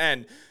where it's going to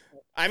end.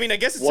 I mean, I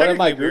guess it's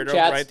technically weird,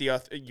 right?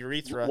 The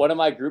urethra. One of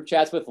my group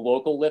chats with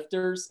local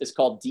lifters is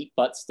called Deep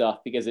Butt Stuff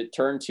because it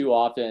turned too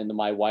often into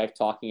my wife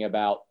talking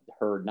about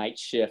her night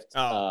shift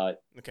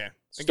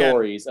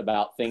stories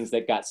about things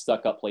that got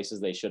stuck up places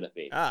they shouldn't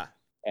be.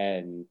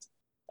 And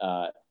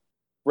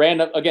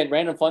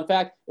random fun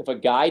fact, if a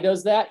guy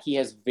does that, he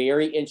has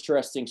very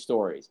interesting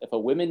stories. If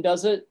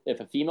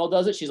a female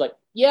does it, she's like,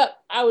 yep,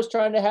 I was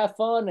trying to have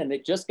fun and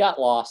it just got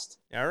lost.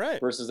 All right.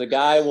 Versus a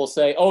guy will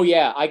say, oh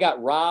yeah, I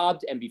got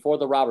robbed and before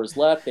the robbers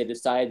left, they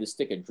decided to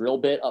stick a drill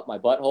bit up my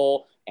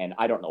butthole and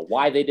I don't know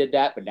why they did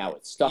that, but now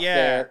it's stuck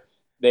there.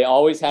 They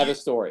always have a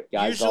story.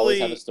 Guys always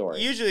have a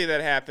story. Usually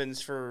that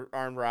happens for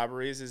armed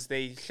robberies is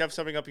they shove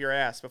something up your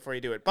ass before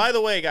you do it. By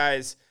the way,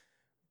 guys,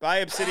 buy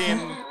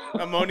Obsidian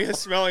ammonia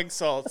smelling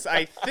salts.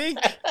 I think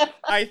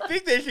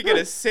they should get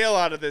a sale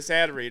out of this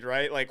ad read,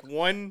 right? Like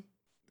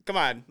come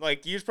on,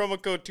 like use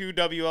promo code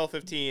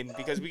 2WL15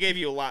 because we gave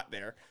you a lot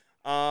there.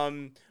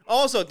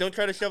 Also, don't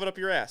try to shove it up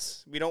your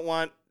ass. We don't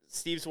want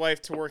Steve's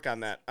wife to work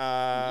on that.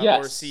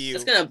 Or see you.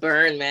 It's gonna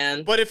burn,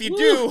 man. But if you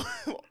do,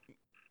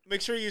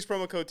 make sure you use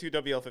promo code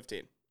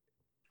 2WL15.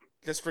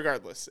 Just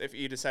regardless, if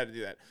you decide to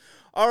do that.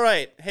 All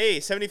right. Hey,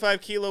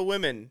 75 kilo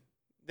women.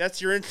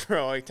 That's your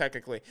intro,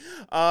 technically.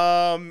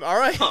 All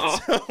right.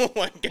 So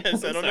I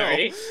guess I don't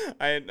know.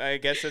 I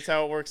guess that's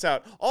how it works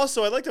out.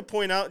 Also, I'd like to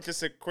point out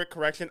just a quick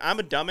correction. I'm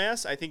a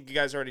dumbass. I think you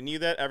guys already knew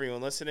that.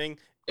 Everyone listening,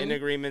 in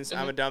agreements.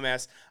 I'm a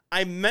dumbass.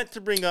 I meant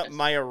to bring up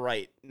Maya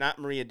Wright, not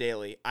Maria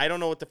Daly. I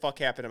don't know what the fuck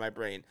happened in my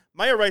brain.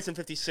 Maya Wright's in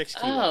 56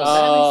 kilos.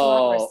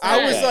 Oh,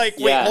 I was like,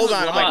 wait, hold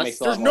on. I'm like,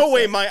 there's no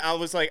way I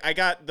was like, I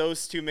got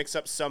those two mixed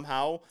up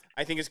somehow.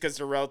 I think it's because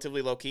they're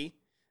relatively low key.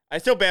 I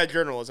feel bad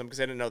journalism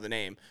because I didn't know the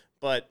name.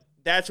 But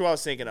that's what I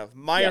was thinking of.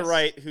 Maya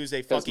Wright, who's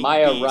a fucking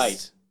Maya beast.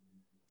 Wright,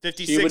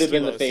 56 she would have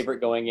been kilos. the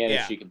favorite going in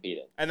if she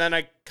competed. And then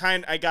I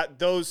got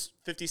those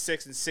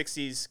 56 and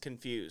 60s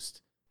confused.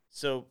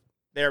 So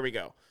there we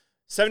go.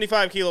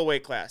 75 kilo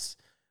weight class.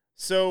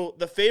 So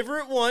the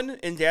favorite one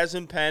in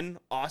Jasmine Penn,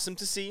 awesome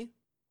to see.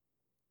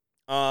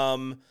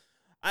 A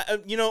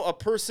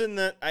person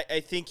that I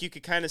think you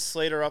could kind of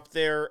slate her up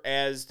there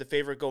as the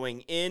favorite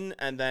going in,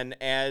 and then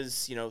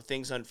as,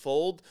 things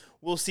unfold,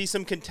 we'll see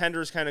some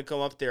contenders kind of come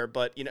up there.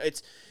 But,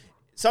 it's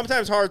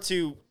sometimes hard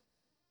to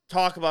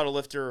talk about a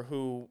lifter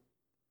who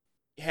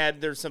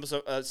had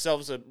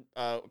themselves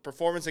a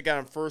performance that got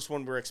on first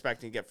when we were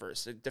expecting to get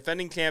first. A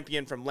defending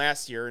champion from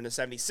last year in the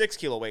 76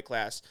 kilo weight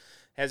class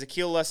has a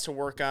kilo less to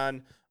work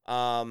on.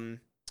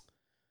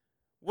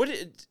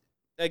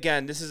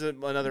 Again, this is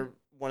another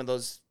one of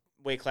those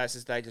weight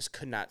classes that I just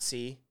could not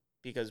see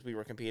because we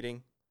were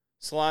competing.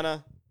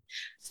 Solana,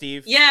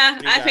 Steve? Yeah,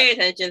 I pay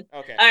attention.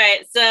 Okay. All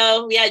right.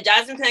 So,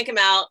 Jasmine Penn come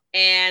out.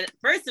 And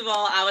first of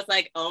all, I was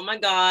like, oh my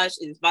gosh,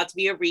 it's about to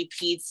be a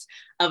repeat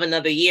of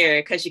another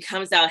year because she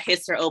comes out,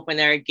 hits her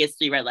opener, gets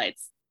 3 red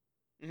lights.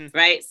 Mm-hmm.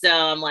 Right? So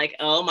I'm like,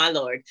 oh my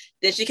Lord.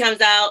 Then she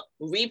comes out,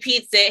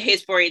 repeats it,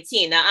 hits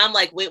 418. Now I'm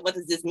like, wait, what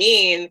does this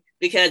mean?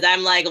 Because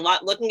I'm like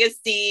looking at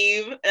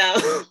Steve,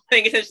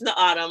 paying attention to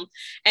Autumn.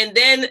 And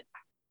then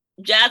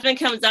Jasmine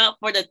comes out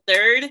for the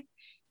third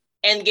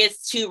and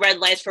gets 2 red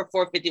lights for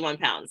 451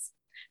 pounds.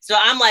 So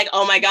I'm like,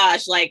 oh my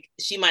gosh, like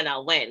she might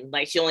not win.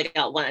 Like she only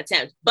got 1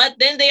 attempt. But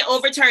then they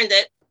overturned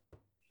it.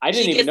 I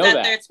didn't even know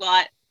that. Third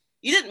spot.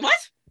 You didn't what?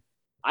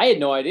 I had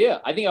no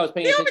idea. I think I was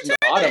paying attention to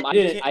Autumn. I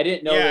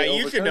didn't know. Yeah,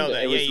 you should know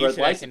that. It was you red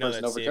should lights know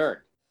that. overturned.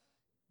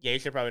 Yeah, you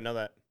should probably know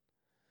that.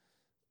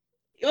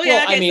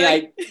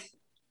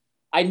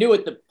 I knew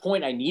at the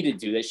point I needed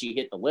to that she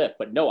hit the lift,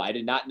 but no, I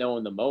did not know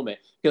in the moment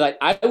because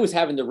I was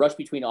having to rush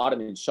between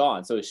Autumn and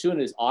Sean. So as soon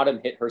as Autumn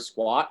hit her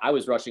squat, I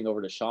was rushing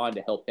over to Sean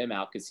to help him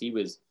out because he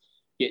was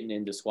getting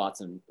into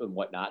squats and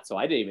whatnot. So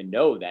I didn't even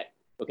know that.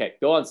 Okay,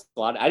 go on,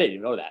 Slot. I didn't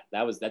even know that.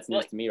 That's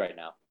news to me right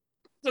now.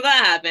 So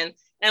that happened.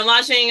 And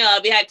watching,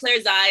 we had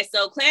Claire Zai.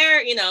 So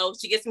Claire,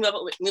 she gets to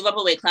move up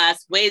a weight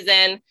class, weighs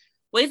in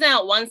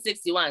at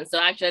 161. So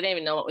actually, I didn't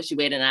even know what she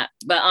weighed in at.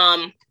 But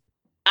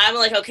I'm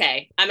like,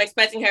 okay, I'm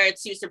expecting her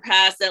to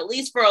surpass at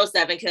least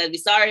 407 because we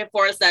saw her hit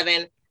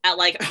 407 at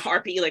like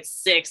RPE like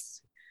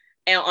 6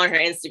 on her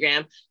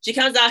Instagram. She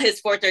comes out his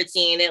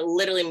 413. It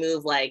literally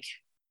moved like,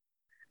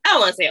 I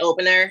don't want to say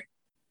opener,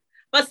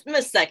 but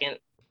a second,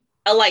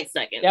 a light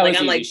second. Yeah, like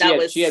I'm like, that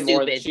was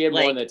stupid. She had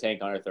more in the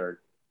tank on her third.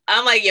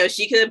 I'm like,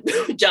 she could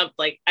have jumped,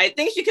 I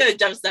think she could have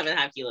jumped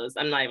 7.5 kilos.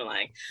 I'm not even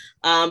lying.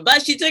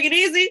 But she took it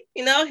easy,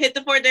 hit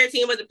the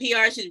 413 with a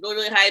PR. She's really,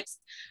 really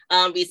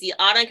hyped. We see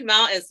Autumn come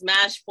out and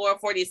smash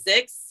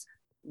 446.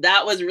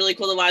 That was really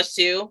cool to watch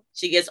too.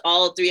 She gets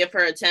all 3 of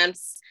her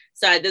attempts.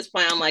 So at this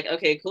point, I'm like,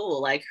 okay,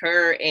 cool. Like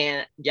her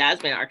and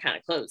Jasmine are kind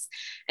of close.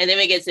 And then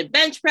we get to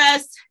bench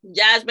press.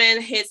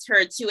 Jasmine hits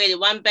her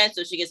 281 bench.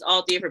 So she gets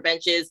all 3 of her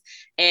benches.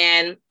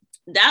 And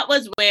that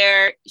was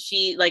where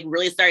she like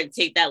really started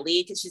to take that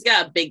lead because she's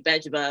got a big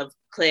bench above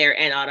Claire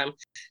and Autumn.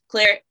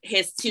 Claire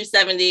hits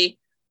 270,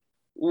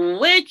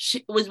 which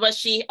was what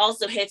she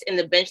also hits in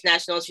the bench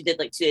nationals she did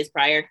like 2 days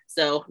prior.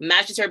 So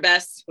matches her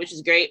best, which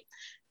is great.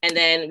 And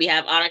then we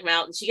have Autumn come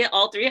out. Did she get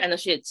all 3? I know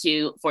she hit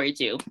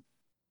 242.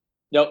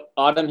 Nope.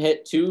 Autumn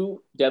hit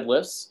 2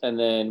 deadlifts, and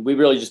then we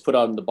really just put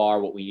on the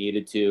bar what we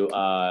needed to.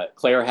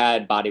 Claire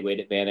had body weight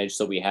advantage,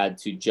 so we had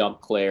to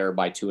jump Claire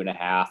by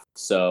 2.5.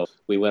 So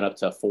we went up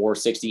to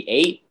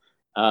 468.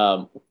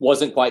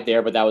 Wasn't quite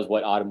there, but that was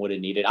what Autumn would have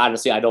needed.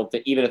 Honestly, I don't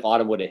think even if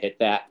Autumn would have hit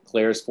that,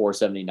 Claire's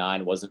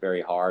 479 wasn't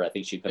very hard. I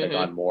think she could have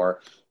gone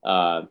more.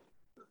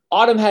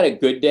 Autumn had a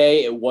good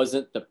day. It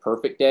wasn't the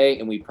perfect day,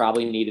 and we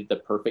probably needed the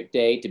perfect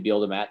day to be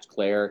able to match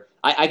Claire.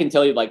 I can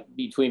tell you, like,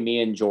 between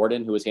me and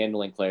Jordan, who was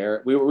handling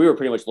Claire, we were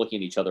pretty much looking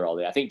at each other all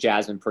day. I think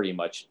Jasmine pretty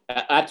much,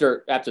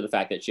 after the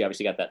fact that she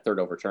obviously got that third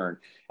overturn,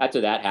 after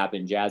that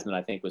happened, Jasmine,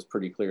 I think, was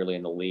pretty clearly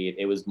in the lead.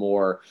 It was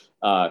more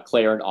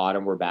Claire and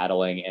Autumn were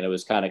battling, and it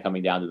was kind of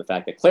coming down to the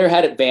fact that Claire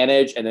had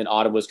advantage, and then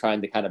Autumn was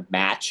trying to kind of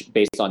match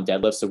based on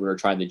deadlift, so we were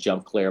trying to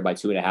jump Claire by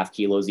 2.5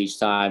 kilos each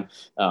time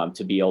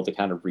to be able to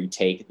kind of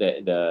retake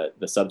the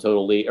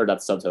subtotal lead, or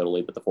not the subtotal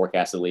lead, but the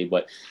forecasted lead.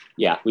 But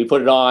yeah, we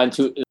put it on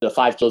to the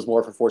 5 kilos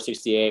more for 468.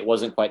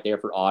 Wasn't quite there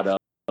for Autumn,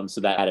 so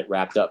that had it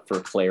wrapped up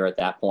for Claire at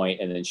that point,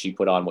 and then she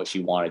put on what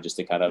she wanted just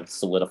to kind of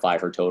solidify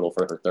her total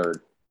for her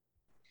third.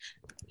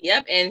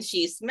 Yep, and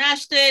she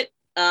smashed it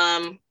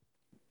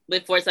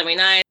with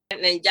 479,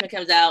 and then Jasmine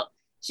comes out.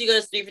 She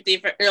goes 3 for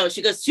 3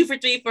 she goes 2 for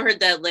 3 for her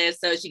deadlift.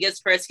 So she gets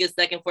first, gets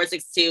second,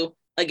 462.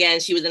 Again,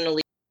 she was in the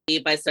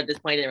lead by at this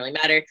point, it didn't really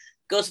matter.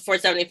 Goes for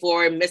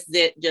 474, misses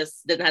it,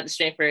 just doesn't have the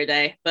strength for her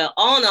day. But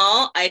all in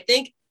all, I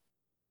think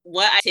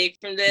what I take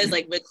from this,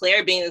 like with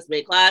Claire being in this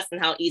weight class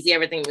and how easy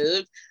everything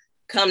moved,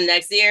 come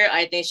next year,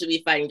 I think she'll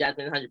be fighting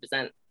Jasmine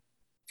 100%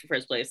 for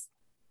first place.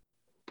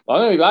 Well,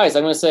 I'm going to be biased.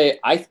 I'm going to say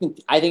I think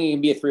it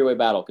can be a 3-way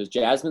battle because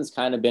Jasmine's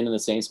kind of been in the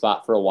same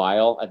spot for a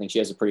while. I think she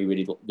has a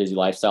pretty busy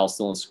lifestyle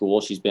still in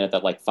school. She's been at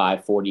that like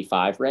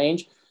 545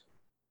 range.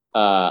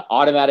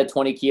 Autumn added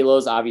 20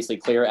 kilos. Obviously,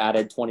 Claire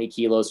added 20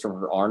 kilos from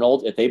her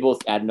Arnold. If they both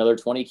add another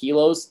 20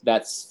 kilos,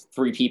 that's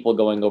 3 people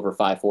going over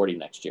 540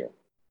 next year.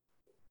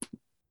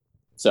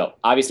 So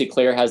obviously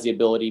Claire has the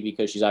ability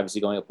because she's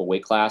obviously going up a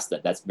weight class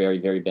that's very,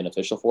 very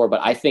beneficial for her.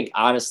 But I think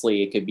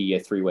honestly, it could be a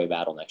 3-way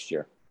battle next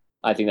year.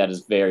 I think that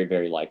is very,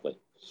 very likely.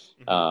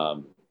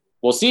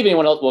 We'll see if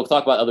anyone else, we'll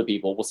talk about other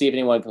people. We'll see if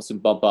anyone else can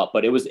bump up,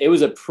 but it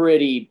was a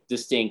pretty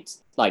distinct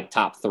like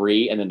top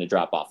 3 and then the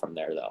drop off from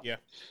there though. Yeah.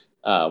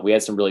 We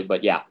had some really,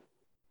 but yeah.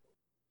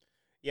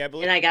 Yeah.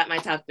 And I got my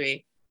top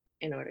 3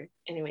 in order.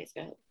 Anyways,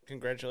 go ahead.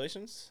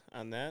 Congratulations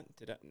on that.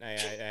 I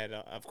had,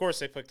 of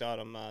course I picked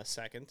Autumn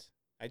second.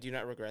 I do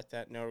not regret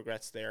that. No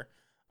regrets there.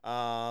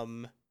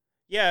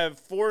 Yeah,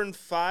 4 and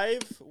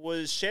 5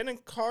 was Shannon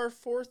Carr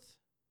 4th.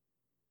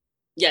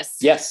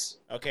 Yes.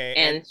 Okay.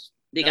 And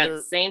they got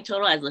the same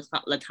total as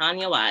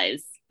Latanya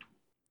Wise.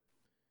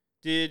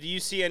 Did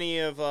you see any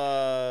of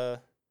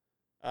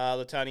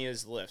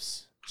Latanya's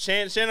lifts?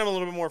 Shannon, I'm a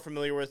little bit more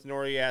familiar with.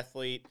 Nori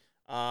athlete.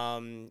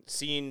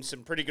 Seen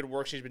some pretty good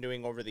work she's been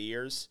doing over the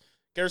years.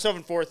 Get herself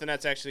in 4th, and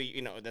that's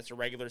actually, that's a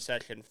regular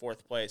session,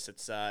 4th place.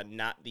 It's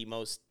not the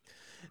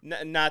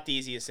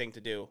easiest thing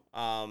to do.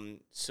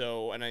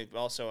 So, and I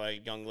also a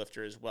young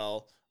lifter as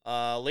well.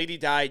 Lady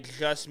Di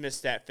just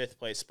missed that 5th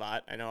place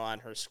spot. I know on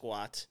her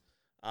squat.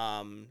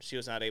 She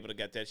was not able to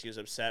get that. She was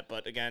upset,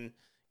 but again,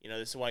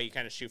 this is why you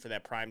kind of shoot for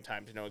that prime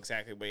time to know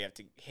exactly what you have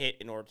to hit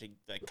in order to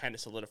like kind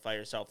of solidify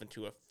yourself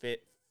into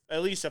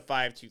at least a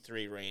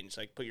 5-2-3 range.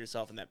 Like put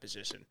yourself in that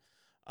position.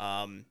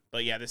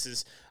 But yeah,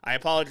 I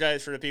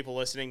apologize for the people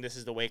listening. This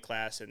is the weight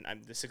class, and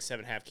I'm the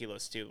 6.5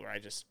 kilos too, where I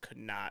just could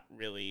not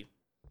really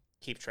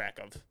keep track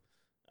of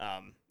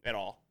at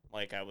all.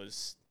 Like I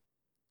was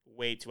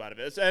way too out of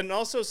it. And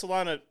also,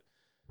 Solana,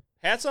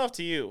 hats off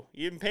to you.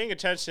 You've been paying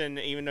attention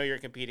even though you're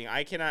competing.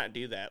 I cannot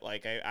do that.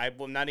 Like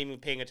I'm not even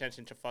paying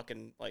attention to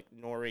fucking like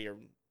Nori or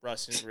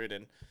Russ and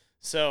Gruden.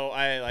 So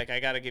I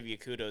got to give you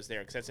kudos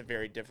there because that's a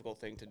very difficult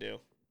thing to do.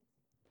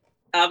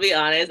 I'll be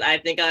honest. I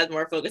think I was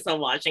more focused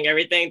on watching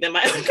everything than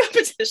my own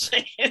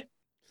competition.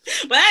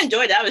 But I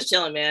enjoyed it. I was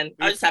chilling, man.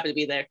 I was just happy to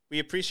be there. We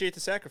appreciate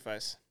the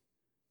sacrifice.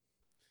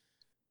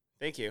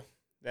 Thank you.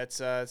 That's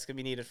it's gonna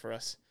be needed for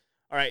us.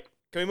 All right,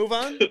 can we move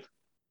on to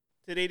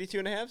the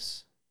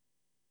 82.5s?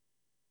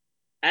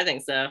 I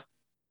think so.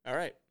 All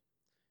right,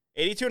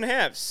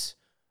 82.5s.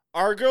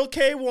 Our girl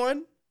K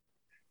won.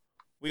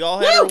 We all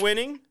had her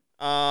winning.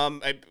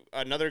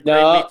 Another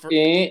great week for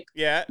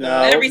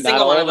every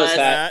single one of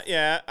us.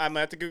 Yeah, I'm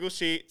at the Google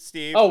sheet.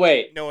 Steve. Oh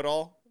wait, know it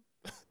all.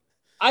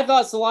 I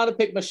thought Solana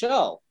picked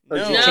Michelle.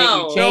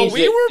 No,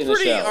 we were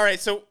pretty. All right,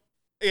 so.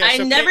 Yeah, I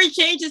never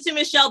changed it to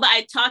Michelle, but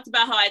I talked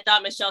about how I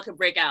thought Michelle could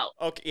break out.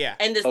 Okay, yeah.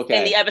 In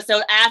the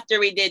episode after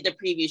we did the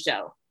preview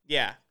show.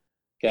 Yeah.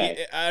 Okay.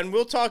 Yeah, and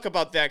we'll talk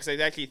about that because I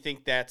actually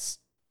think that's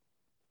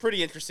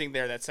pretty interesting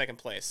there, that 2nd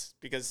place,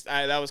 because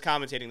I was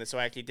commentating this, so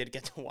I actually did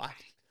get to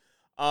watch.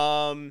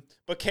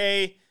 But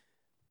Kay,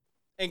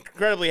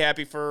 incredibly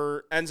happy for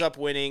her. Ends up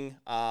winning.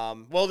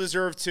 Well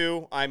deserved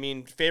too. I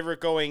mean,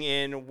 favorite going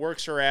in,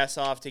 works her ass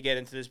off to get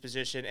into this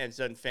position, and has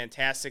done a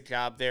fantastic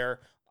job there.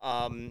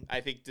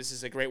 I think this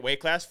is a great weight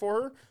class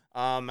for her.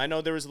 I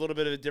know there was a little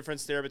bit of a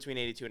difference there between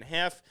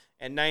 82.5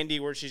 and 90,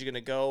 where she's going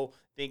to go.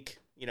 I think,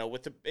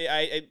 with the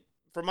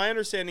from my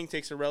understanding,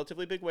 takes a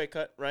relatively big weight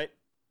cut, right,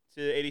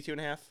 to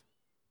 82.5.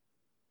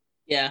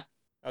 Yeah.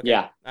 Okay.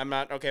 Yeah. I'm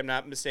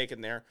not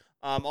mistaken there.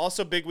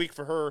 Also, big week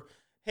for her.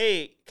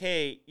 Hey,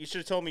 Kay, you should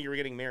have told me you were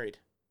getting married.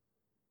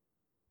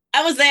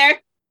 I was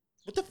there.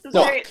 What the fuck?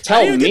 No, Sorry.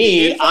 tell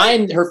me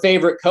I'm her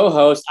favorite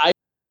co-host. I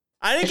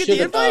didn't get should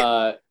the invite.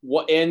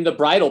 have in the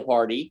bridal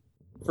party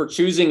for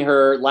choosing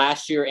her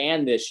last year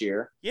and this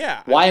year.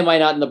 Yeah. Why am I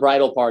not in the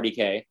bridal party,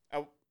 Kay?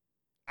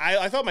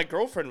 I thought my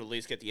girlfriend would at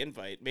least get the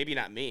invite. Maybe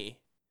not me,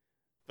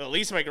 but at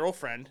least my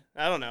girlfriend.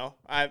 I don't know.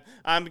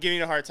 I'm giving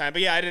you a hard time,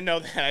 but yeah, I didn't know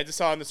that. I just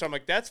saw it in the store. I'm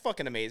like, that's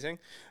fucking amazing.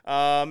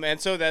 And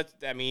so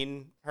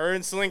her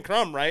and Celine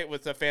Crumb, right,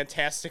 with a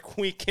fantastic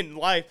week in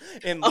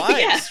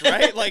lives,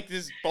 right? Like,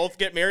 just both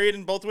get married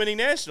and both winning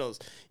nationals.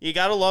 You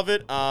gotta love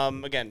it.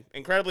 Again,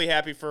 incredibly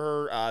happy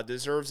for her.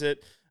 Deserves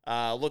it.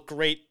 Looked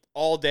great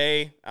all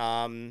day.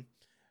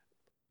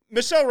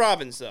 Michelle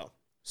Robbins, though,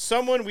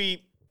 someone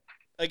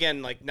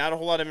again, like, not a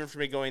whole lot of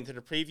information going into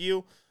the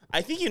preview.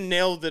 I think you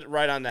nailed it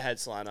right on the head,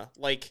 Solana.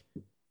 Like,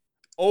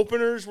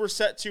 openers were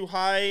set too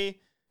high.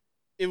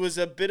 It was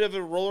a bit of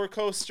a roller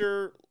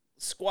coaster.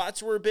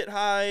 Squats were a bit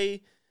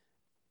high.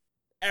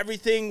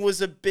 Everything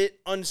was a bit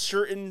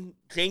uncertain,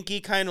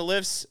 janky kind of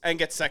lifts, and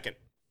gets second.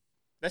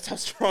 That's how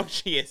strong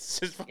she is.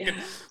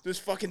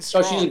 Just fucking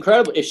strong. So she's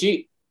incredible. If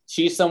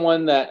she's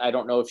someone that I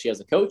don't know if she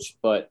has a coach,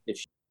 but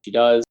if she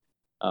does,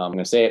 I'm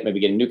going to say it, maybe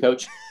get a new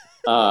coach.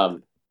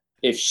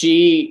 If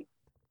she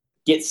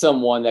gets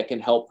someone that can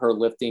help her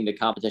lifting the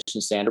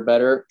competition standard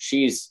better,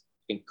 she's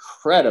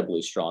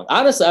incredibly strong.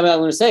 Honestly, I'm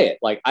going to say it.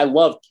 Like, I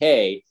love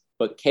Kay,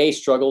 but Kay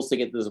struggles to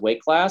get to this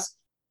weight class.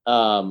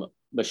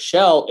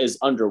 Michelle is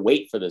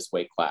underweight for this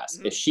weight class.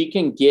 Mm-hmm. If she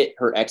can get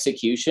her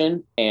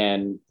execution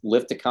and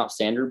lift the comp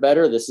standard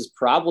better, this is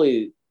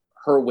probably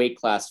her weight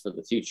class for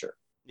the future.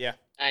 Yeah.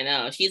 I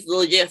know. She's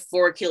legit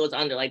 4 kilos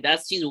under. Like,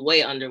 she's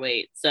way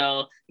underweight.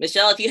 So,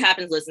 Michelle, if you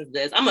happen to listen to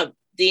this, I'm a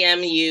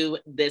DM you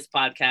this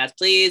podcast.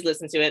 Please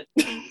listen to it.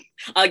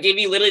 I'll give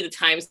you literally the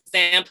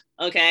timestamp.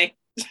 Okay.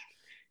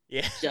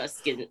 Yeah.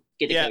 Just get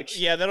a coach.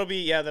 Yeah, that'll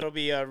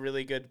be a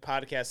really good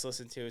podcast to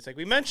listen to. It's like,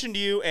 we mentioned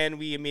you and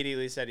we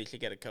immediately said you should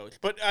get a coach.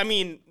 But I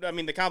mean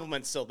the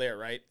compliment's still there,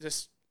 right?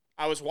 Just,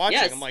 I was watching.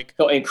 Yes. I'm like,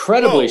 so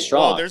incredibly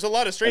strong. There's a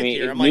lot of strength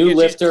here. I'm new like,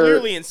 lifter, she's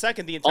clearly in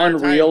second the entire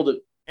unreal time,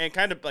 and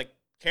kind of like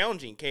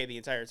challenging Kay the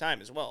entire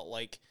time as well.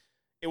 Like,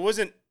 it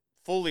wasn't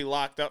fully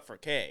locked up for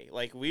Kay.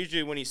 Like, we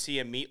usually, when you see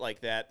a meet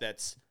like that,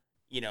 that's,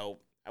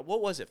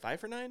 what was it, 5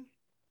 for 9?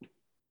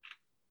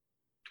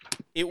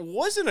 It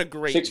wasn't a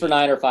great 6 for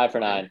 9 or 5 for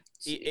 9.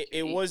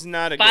 It was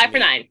not a 5 for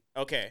 9.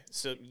 Okay,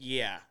 so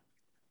yeah.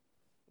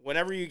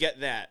 Whenever you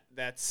get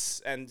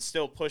that's and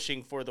still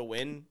pushing for the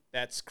win,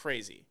 that's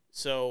crazy.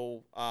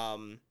 So,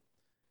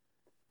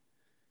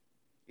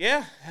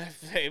 yeah,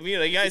 I mean,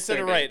 the guy said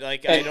it right.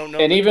 Like, I don't know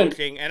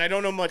coaching, and I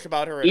don't know much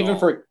about her at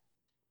all.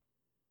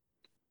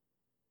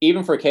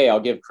 Even for Kay,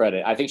 I'll give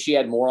credit. I think she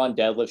had more on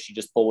deadlift. She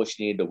just pulled what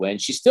she needed to win.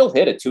 She still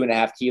hit a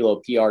 2.5 kilo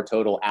PR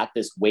total at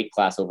this weight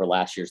class over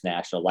last year's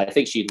national. I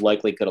think she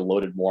likely could have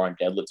loaded more on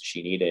deadlift if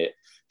she needed it.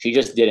 She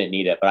just didn't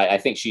need it. But I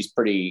think she's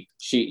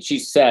she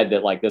said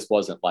that, like, this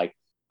wasn't like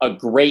a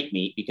great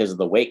meet because of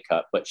the weight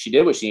cut, but she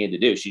did what she needed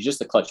to do. She's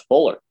just a clutch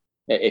puller.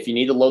 If you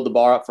need to load the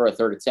bar up for a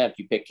third attempt,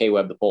 you pick Kay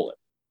Webb to pull it.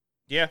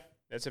 Yeah,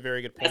 that's a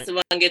very good point. That's the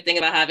one good thing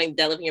about having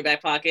deadlift in your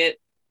back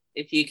pocket.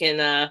 If you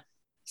can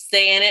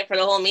stay in it for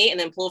the whole meet and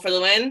then pull for the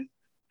win,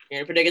 you're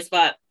in a pretty good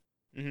spot.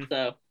 Mm-hmm.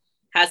 So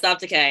hats off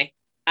to Kay.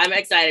 I'm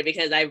excited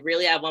because I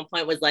really at one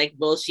point was like,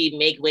 will she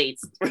make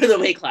weights for the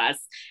weight class?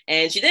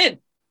 And she did.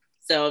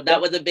 So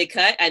that was a big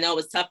cut. I know it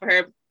was tough for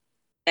her.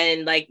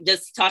 And like,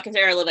 just talking to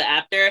her a little bit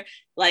after,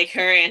 like,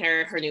 her and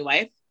her new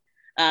wife,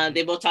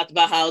 they both talked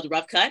about how it was a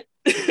rough cut,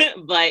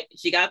 but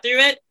she got through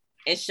it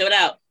and showed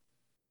out.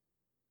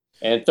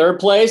 And third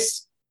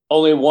place,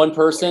 only one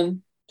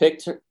person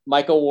picked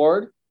Michael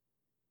Ward.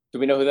 Do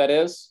we know who that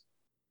is?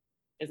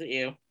 Is it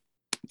you?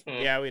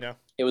 Yeah, we know.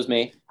 It was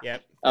me. Yeah.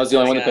 I was the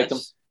only one that picked him.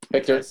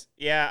 Picked her.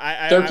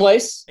 Yeah, third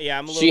place.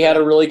 Yeah, she had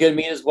a really good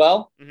meet as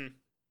well. Mm-hmm.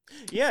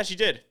 Yeah, she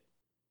did.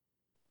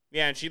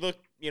 Yeah, and she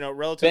looked,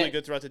 relatively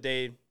good throughout the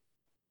day.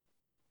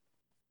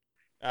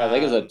 I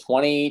think it was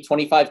a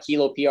 25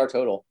 kilo PR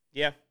total.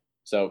 Yeah.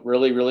 So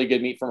really, really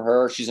good meet from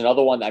her. She's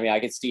another one. I mean, I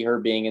could see her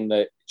being in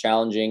the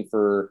challenging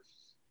for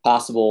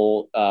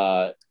possible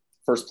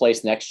first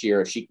place next year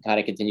if she kind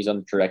of continues on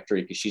the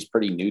trajectory, because she's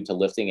pretty new to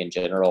lifting in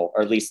general,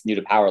 or at least new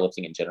to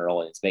powerlifting in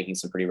general, and it's making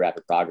some pretty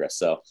rapid progress.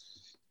 So,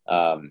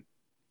 and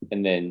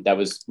then that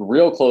was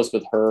real close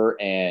with her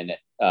and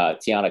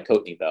Tiana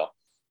Coatney, though.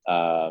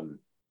 I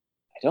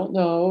don't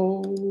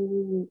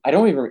know.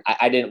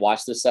 I didn't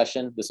watch this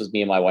session. This was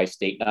me and my wife's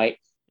date night.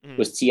 Mm-hmm.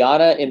 Was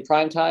Tiana in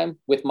prime time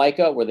with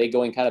Micah? Were they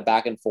going kind of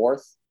back and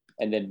forth?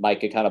 and then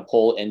Micah kind of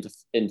pull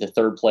into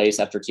third place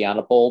after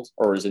Tiana pulled,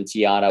 or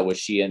was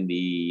she in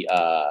the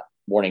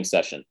morning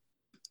session?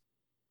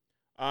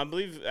 I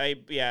believe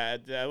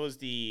that was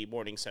the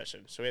morning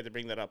session, so we had to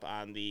bring that up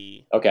on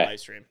the Okay. live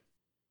stream.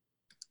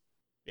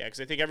 Yeah,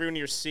 because I think everyone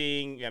you're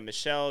seeing,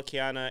 Michelle,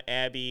 Kiana,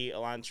 Abby,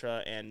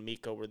 Elantra, and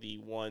Miko were the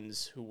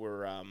ones who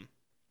were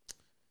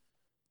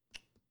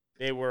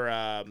they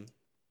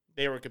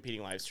were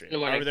competing live stream.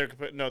 They're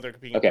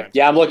competing. Okay. In prime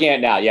Yeah, time. I'm looking at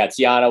it now. Yeah,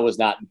 Tiana was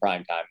not in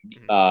prime time.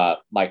 Mm-hmm.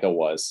 Micah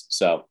was.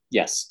 So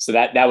yes. So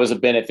that was a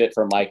benefit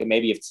for Micah.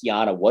 Maybe if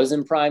Tiana was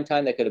in prime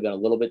time, that could have been a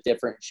little bit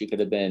different. She could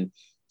have been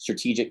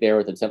strategic there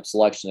with the temp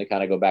selection to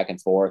kind of go back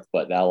and forth.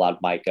 But that allowed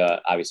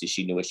Micah, obviously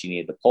she knew what she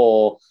needed to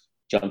pull,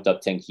 jumped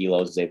up 10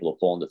 kilos, was able to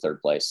pull into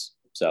third place.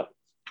 So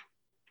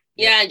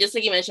yeah, just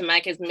like you mentioned,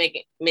 Micah's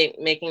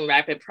making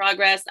rapid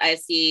progress. I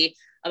see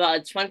about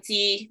a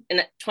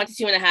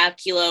 22.5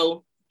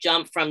 kilo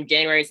jump from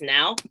January to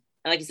now.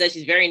 And like you said,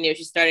 she's very new.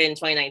 She started in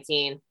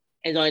 2019 and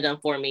has only done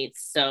 4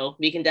 meets. So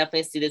we can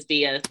definitely see this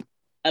be a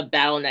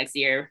battle next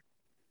year,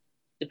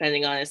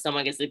 depending on if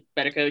someone gets a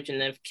better coach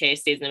and if Kay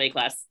stays in the weight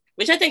class,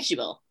 which I think she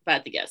will, if I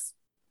had to guess.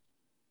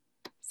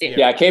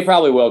 Yeah, Kay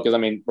probably will, because, I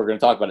mean, we're going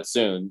to talk about it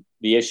soon.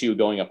 The issue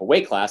going up a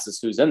weight class is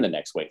who's in the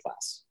next weight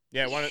class.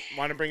 Yeah, want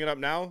to bring it up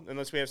now,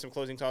 unless we have some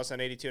closing thoughts on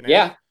 82.5?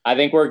 Yeah, I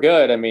think we're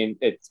good. I mean,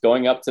 it's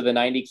going up to the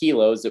 90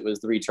 kilos. It was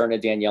the return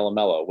of Daniela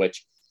Mello,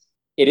 which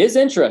it is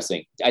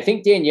interesting. I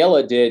think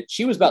Daniela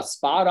she was about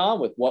spot on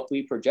with what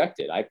we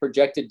projected. I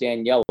projected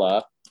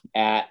Daniela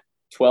at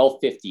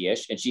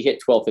 1250-ish, and she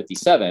hit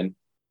 1257.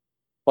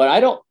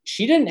 But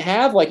she didn't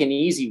have like an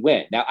easy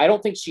win. Now, I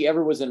don't think she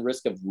ever was in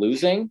risk of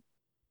losing,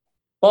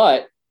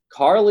 but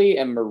Carly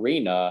and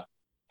Marina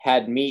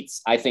had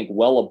meets, I think,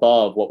 well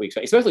above what we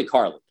expect, especially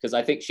Carly, because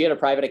I think she had a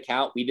private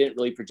account. We didn't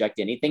really project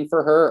anything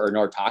for her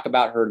nor talk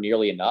about her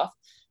nearly enough,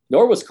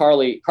 nor was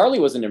Carly. Carly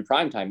wasn't in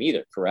prime time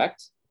either,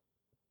 correct?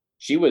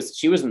 She was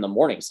in the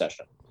morning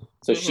session.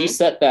 So she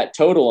set that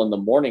total in the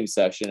morning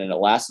session and it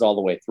lasted all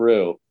the way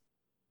through.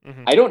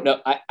 Mm-hmm. I don't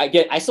know.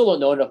 I still don't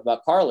know enough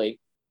about Carly.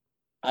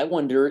 I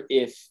wonder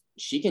if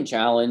she can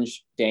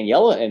challenge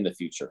Daniela in the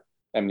future.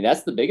 I mean,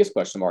 that's the biggest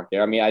question mark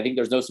there. I mean, I think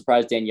there's no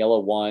surprise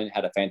Daniela won,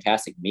 had a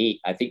fantastic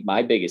meet. I think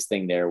my biggest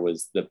thing there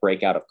was the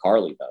breakout of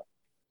Carly, though.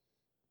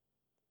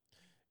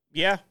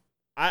 Yeah.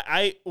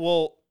 I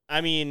will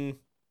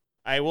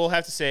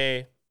have to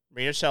say,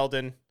 Marina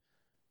Sheldon,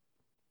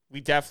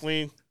 we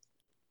definitely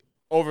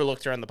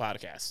overlooked her on the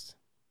podcast.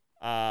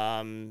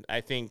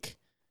 I think,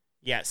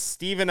 yes,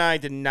 Steve and I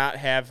did not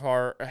have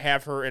her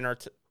in our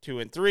 2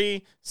 and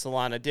 3.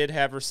 Solana did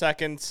have her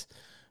second.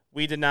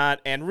 We did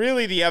not, and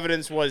really the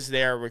evidence was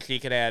there where she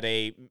could add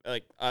a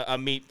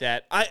meet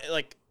that I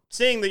like.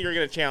 Saying that you're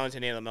going to challenge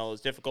Daniela Mello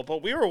is difficult,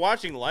 but we were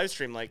watching the live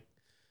stream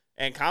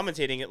and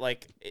commentating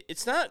it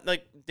it's not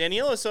like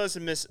Daniela saw us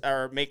miss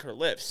or make her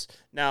lifts.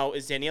 Now,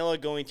 is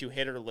Daniela going to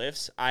hit her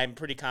lifts? I'm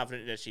pretty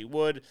confident that she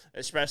would,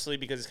 especially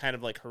because it's kind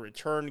of like her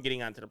return,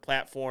 getting onto the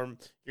platform.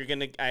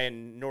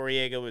 And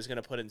Noriega was going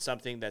to put in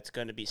something that's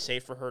going to be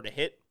safe for her to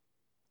hit,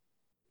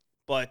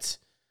 but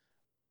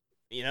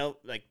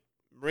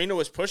Marina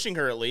was pushing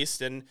her at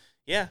least, and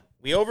yeah,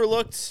 we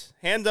overlooked,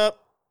 hand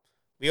up,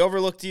 we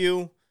overlooked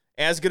you,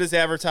 as good as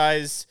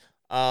advertised,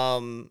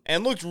 and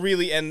looked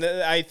really, and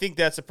I think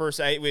that's a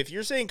person, if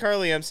you're saying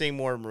Carly, I'm saying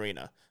more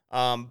Marina,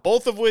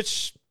 both of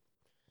which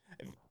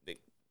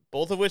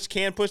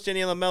can push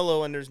Daniela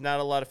Mello, and there's not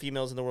a lot of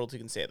females in the world who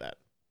can say that.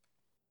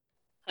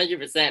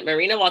 100%.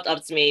 Marina walked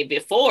up to me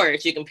before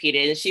she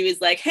competed and she was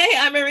like, "Hey,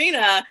 I'm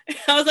Marina."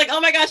 I was like, "Oh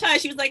my gosh, hi."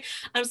 She was like,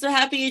 "I'm so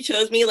happy you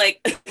chose me." Like,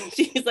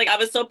 she's like, "I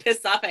was so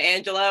pissed off at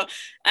Angelo."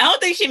 I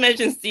don't think she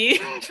mentioned Steve.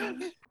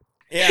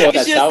 Yeah, she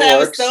just said I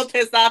was so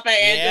pissed off at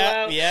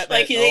Angelo. Yeah,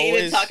 like he didn't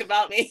even talk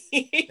about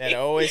me. That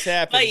always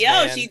happens. But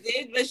man. she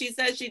did, but she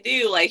said she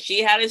do. Like,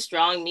 she had a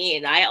strong meet,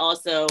 and I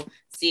also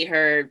see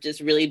her just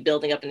really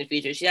building up in the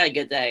future. She had a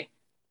good day.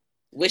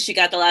 Wish she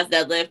got the last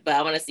deadlift, but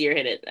I want to see her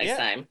hit it next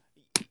time.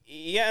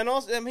 Yeah, and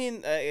also, I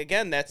mean,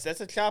 again, that's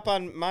a chop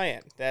on my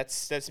end.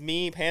 That's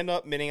me, hand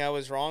up, admitting I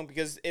was wrong,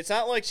 because it's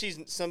not like she's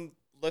some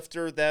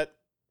lifter that,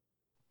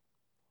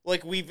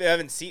 like, we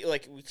haven't seen.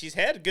 Like, she's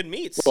had good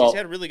meets. Well, she's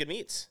had really good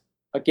meets.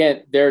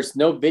 Again, there's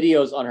no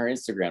videos on her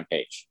Instagram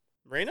page.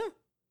 Marina?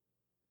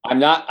 I'm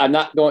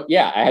not going.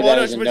 Yeah, I had that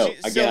as a note.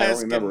 Again, I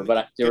don't remember,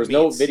 but there was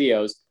no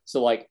videos.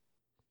 So, like,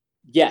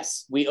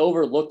 yes, we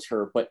overlooked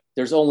her, but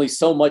there's only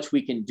so much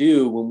we can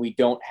do when we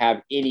don't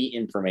have any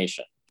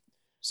information.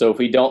 So if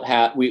we don't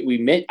have,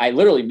 I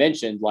literally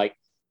mentioned like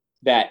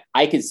that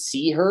I could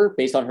see her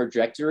based on her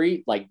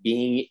trajectory, like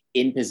being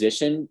in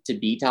position to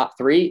be top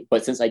 3.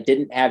 But since I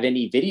didn't have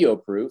any video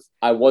proof,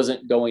 I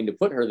wasn't going to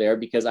put her there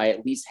because I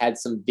at least had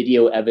some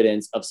video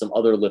evidence of some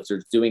other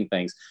lifters doing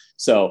things.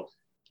 So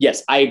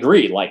yes, I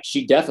agree. Like,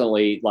 she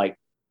definitely like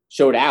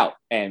showed out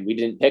and we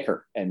didn't pick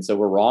her. And so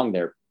we're wrong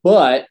there.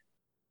 But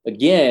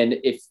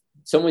again, if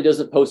someone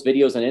doesn't post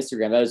videos on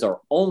Instagram, that is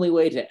our only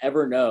way to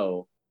ever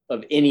know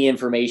of any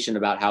information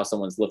about how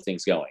someone's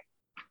lifting's going.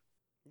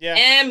 Yeah.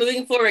 And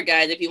moving forward,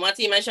 guys, if you want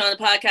to be mentioned on the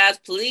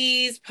podcast,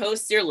 please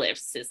post your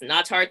lifts. It's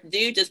not hard to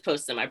do. Just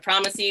post them. I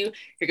promise you,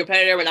 your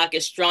competitor will not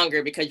get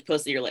stronger because you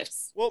posted your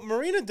lifts. Well,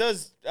 Marina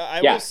does.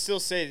 I will still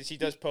say that she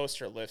does post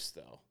her lifts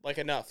though, like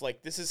enough.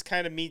 Like this is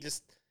kind of me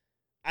just.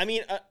 I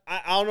mean,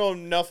 I don't know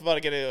enough about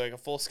it getting like a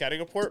full scouting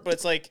report, but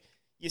it's like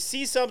you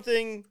see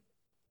something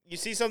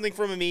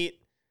from a meet.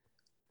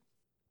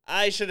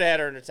 I should have had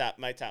her in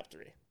my top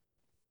 3.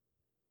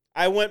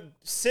 I went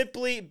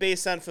simply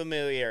based on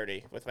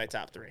familiarity with my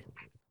top 3.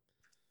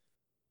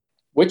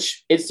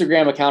 Which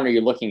Instagram account are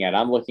you looking at?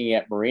 I'm looking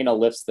at Marina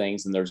lifts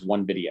things, and there's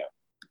one video.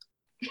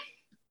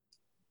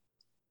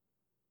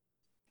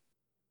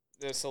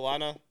 The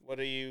Solana, what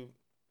are you?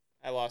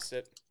 I lost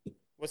it.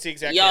 What's the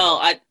exact?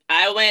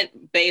 I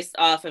went based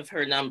off of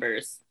her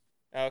numbers.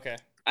 Oh, okay.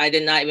 I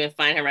did not even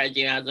find her right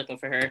when I was looking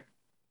for her.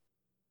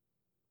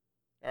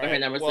 All right. Her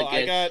numbers look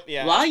good.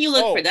 Yeah. While you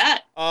look for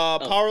that,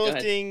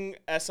 powerlifting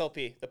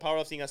SLP, the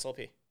powerlifting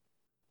SLP.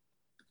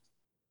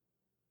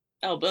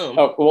 Oh, boom.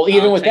 Oh, well,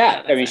 even with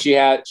that, I mean, she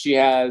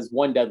has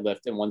one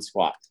deadlift and one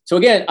squat. So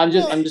again, I'm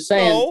just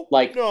saying,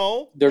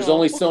 there's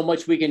only so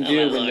much we can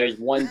do when there's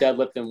one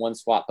deadlift and one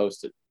squat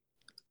posted.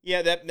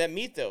 Yeah, that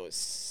meet though is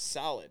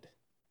solid.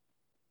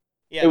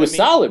 Yeah, it was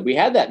solid. We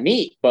had that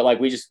meet, but like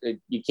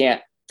you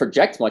can't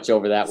project much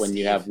over that when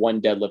you have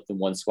one deadlift and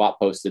one squat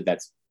posted.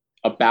 That's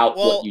about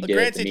what you did.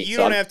 Granted, you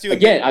don't have to.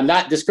 Again, I'm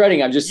not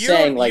discrediting. I'm just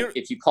saying, like,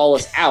 if you call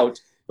us out,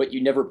 but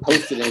you never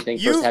posted anything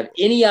for us to have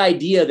any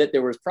idea that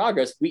there was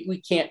progress,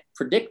 we can't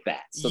predict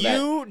that. So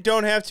you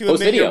don't have to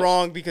admit you're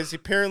wrong because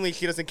apparently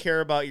she doesn't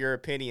care about your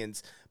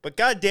opinions. But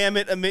God damn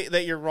it, admit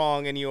that you're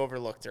wrong and you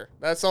overlooked her.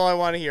 That's all I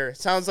want to hear. It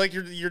sounds like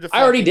you're defending.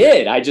 I already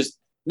did. I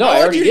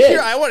already did.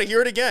 I want to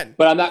hear it again.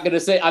 But I'm not going to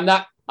say I'm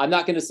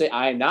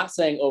not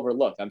saying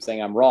overlook. I'm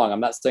saying I'm wrong. I'm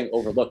not saying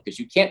overlook because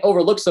you can't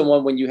overlook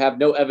someone when you have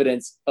no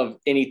evidence of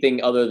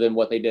anything other than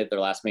what they did at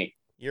their last meet.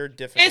 You're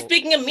difficult. And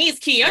speaking of meets,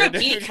 Kiona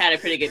Peak had a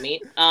pretty good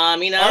meet.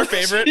 Our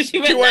favorite. She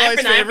went 9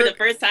 for 9 for the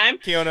first time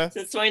Kiona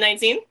since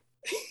 2019.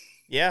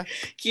 Yeah.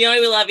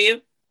 Kiona, we love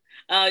you.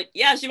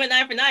 She went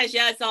 9 for 9. She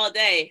had a solid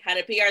day. Had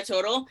a PR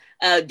total,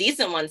 a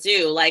decent one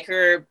too. Like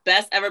her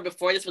best ever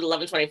before this was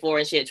 11:24,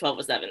 and she had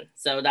 12:07.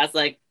 So that's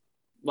like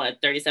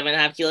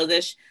 37.5 kilos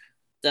ish.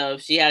 So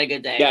she had a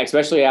good day. Yeah,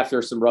 especially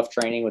after some rough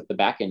training with the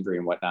back injury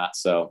and whatnot.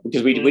 So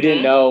because we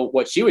didn't know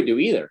what she would do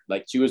either.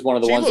 Like she was one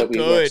of the ones that we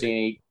weren't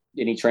seeing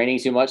any training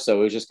too much. So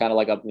it was just kind of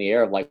like up in the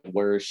air of like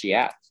where is she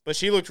at? But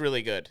she looked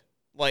really good.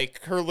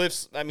 Like her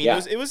lifts. I mean,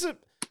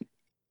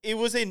 it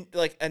was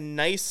a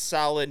nice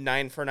solid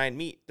 9 for 9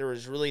 meet. There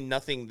was really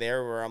nothing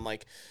there where I'm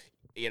like,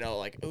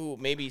 ooh,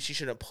 maybe she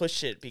shouldn't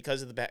push it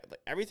because of the back.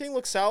 Like, everything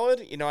looks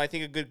solid. I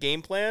think a good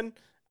game plan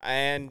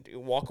and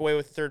walk away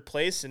with 3rd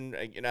place and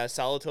a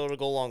solid total to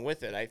go along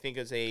with it. I think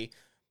is a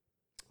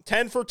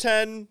 10 for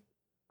 10,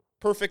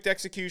 perfect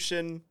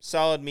execution,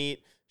 solid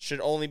meet. Should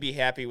only be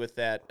happy with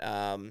that.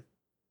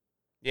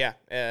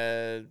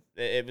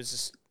 It was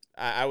just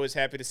I was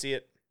happy to see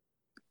it.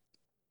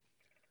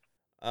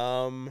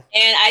 And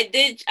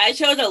I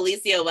chose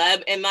Alicia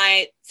Webb in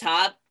my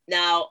top.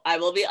 Now, I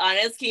will be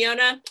honest,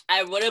 Kiona,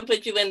 I would have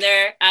put you in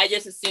there. I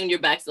just assumed your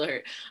back still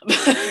hurt.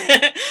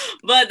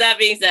 But that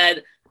being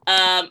said,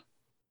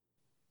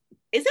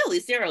 is it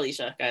Alicia or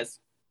Alicia, guys?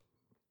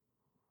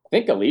 I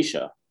think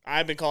Alicia.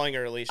 I've been calling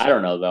her Alicia. I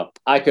don't know though.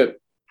 I could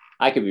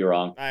be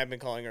wrong. I've been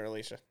calling her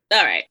Alicia.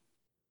 All right.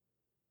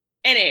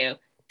 Anywho,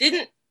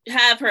 didn't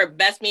have her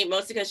best meet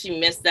mostly because she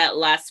missed that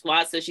last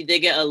squat, so she did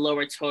get a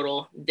lower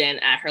total than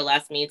at her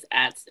last meets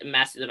at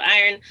Masters of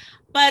Iron.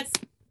 But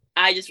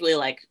I just really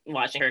like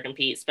watching her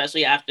compete,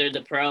 especially after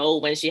the pro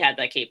when she had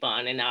that cape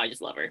on, and now I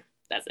just love her.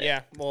 That's it.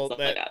 Yeah, well,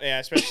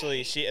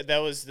 especially that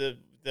was the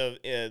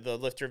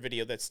lifter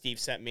video that Steve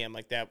sent me. I'm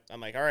like, all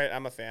right,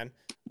 I'm a fan,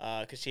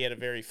 because she had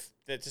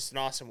that's just an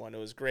awesome one. It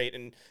was great,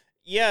 and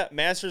yeah,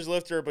 Masters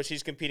lifter, but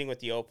she's competing with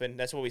the Open.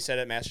 That's what we said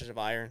at Masters of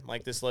Iron.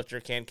 Like, this lifter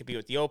can compete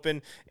with the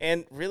Open,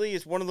 and really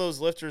is one of those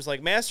lifters,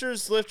 like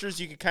Masters lifters,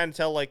 you can kind of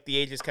tell like the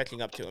age is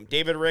catching up to him.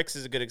 David Ricks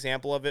is a good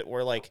example of it,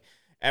 where like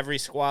every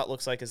squat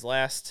looks like his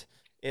last.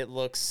 It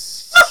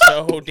looks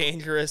so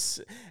dangerous,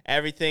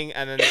 everything,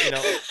 and then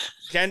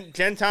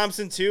Jen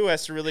Thompson too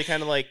has to really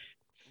kind of like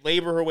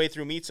labor her way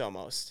through meets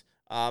almost.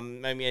 I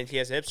mean, she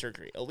has hip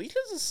surgery.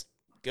 Alicia's is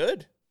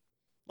good.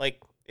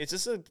 Like,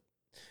 it's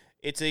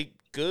a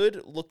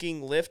good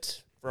looking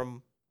lift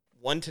from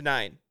 1 to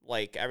 9.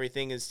 Like,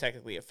 everything is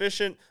technically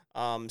efficient.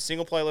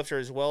 Single ply lifter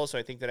as well, so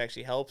I think that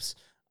actually helps.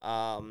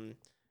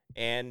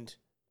 And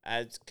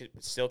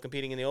still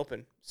competing in the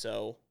Open.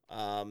 So,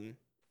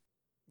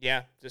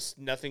 yeah, just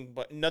nothing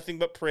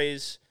but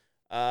praise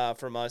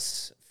from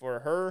us for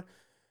her.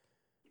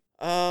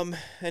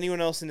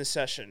 Anyone else in the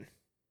session?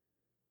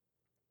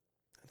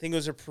 I think it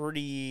was a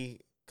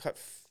pretty cut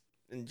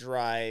and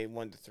dry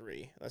 1 to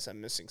 3, unless I'm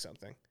missing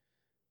something.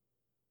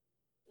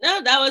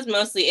 No, that was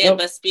mostly it. Nope.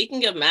 But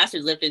speaking of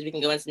Masters lifters, we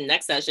can go into the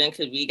next session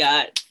because we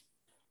got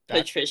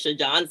Patricia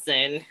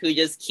Johnson, who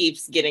just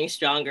keeps getting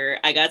stronger.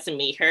 I got to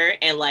meet her,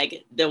 and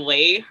like the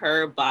way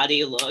her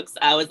body looks,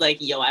 I was like,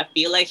 yo, I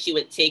feel like she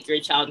would take your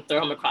child and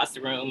throw him across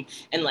the room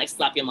and like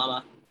slap your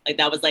mama. Like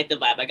that was like the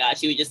vibe I got.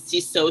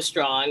 She's so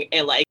strong,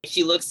 and like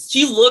she looks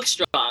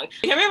strong. Have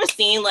you ever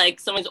seen like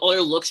someone's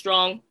older look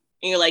strong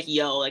and you're like,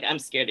 yo, like I'm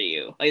scared of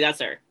you? Like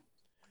that's her.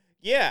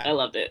 Yeah, I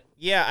loved it.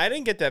 Yeah, I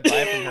didn't get that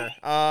vibe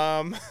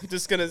from her.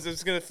 Just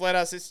gonna flat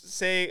out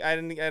say I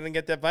didn't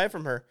get that vibe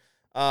from her.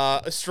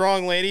 A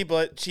strong lady,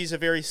 but she's a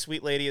very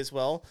sweet lady as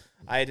well.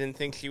 I didn't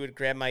think she would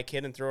grab my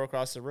kid and throw her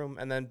across the room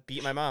and then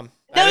beat my mom.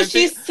 No,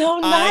 she's so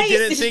nice. I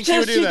didn't think she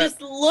would do that. She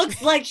just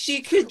looks like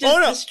she could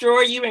just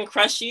destroy you and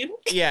crush you.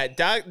 Yeah,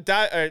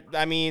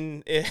 I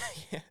mean,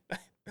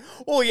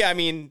 well, yeah, I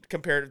mean,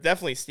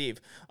 definitely Steve.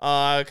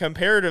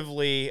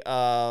 Comparatively,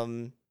 I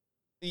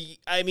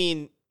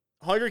mean,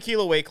 100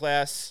 kilo weight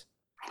class,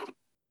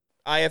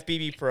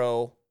 IFBB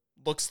Pro,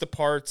 looks the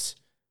parts.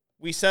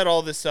 We said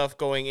all this stuff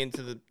going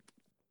into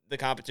the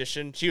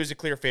competition. She was a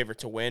clear favorite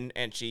to win,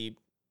 and she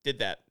did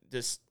that.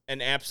 Just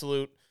an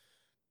absolute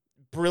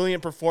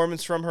brilliant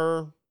performance from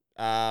her.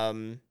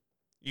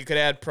 You could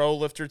add pro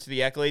lifter to the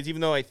accolades, even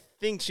though I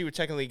think she would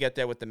technically get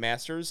that with the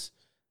Masters,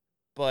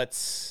 but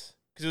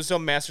because it was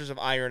some Masters of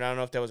Iron, I don't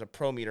know if that was a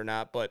pro meet or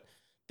not, but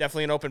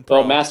definitely an open pro.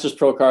 Well, Masters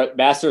pro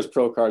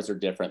cards are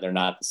different. They're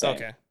not the same.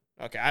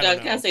 Okay. I was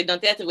gonna say, don't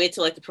they have to wait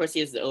till like the pro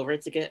season is over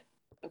to get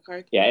a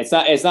card? Yeah, it's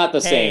not the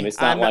same. It's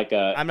not like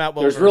a. I'm not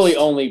well There's versed. really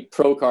only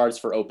pro cards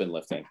for open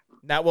lifting.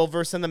 Not well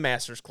versed in the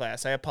Masters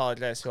class. I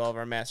apologize to all of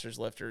our Masters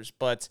lifters,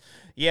 but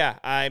yeah,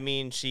 I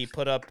mean, she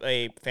put up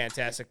a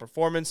fantastic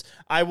performance.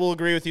 I will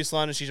agree with you,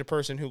 Solana. She's a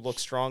person who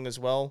looks strong as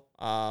well.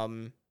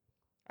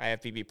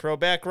 IFBB Pro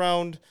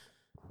background,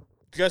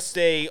 just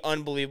a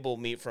unbelievable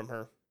meet from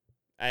her.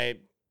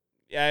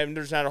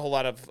 There's not a whole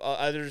lot of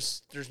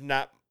there's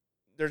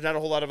not a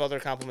whole lot of other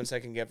compliments I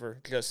can give her.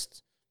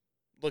 Just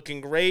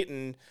looking great,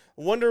 and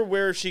wonder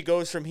where she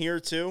goes from here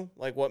too.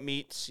 Like what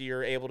meets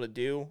you're able to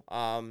do.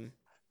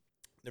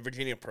 The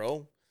Virginia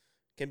Pro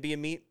can be a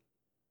meet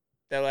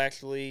that'll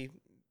actually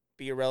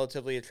be a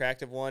relatively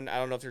attractive one. I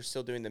don't know if they're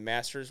still doing the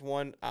Masters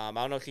one. I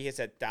don't know if she hits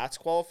that dots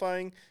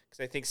qualifying because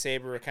I think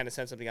Saber kind of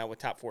sent something out with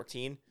top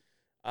 14.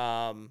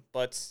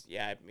 But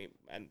yeah, I mean,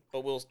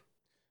 but we'll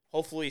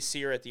hopefully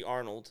see her at the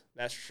Arnold.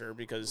 That's for sure.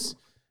 Because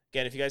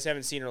again, if you guys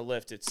haven't seen her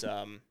lift, it's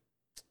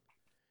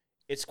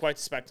quite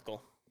the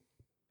spectacle.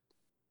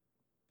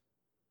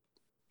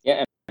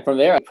 Yeah, and from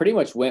there, I pretty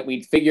much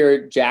we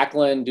figured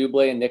Jacqueline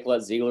Dublé and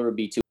Nicolette Ziegler would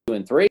be 2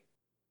 and 3,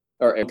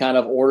 or in kind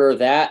of order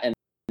that, and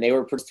they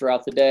were pushed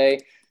throughout the day.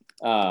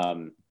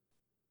 The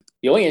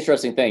only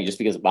interesting thing, just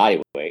because of body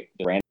weight,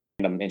 the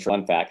random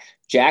fun fact,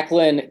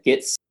 Jacqueline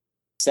gets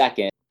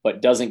second,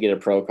 but doesn't get a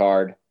pro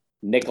card.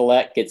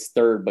 Nicolette gets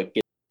third, but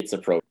gets a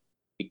pro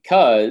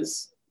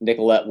because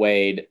Nicolette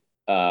weighed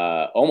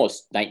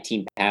almost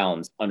 19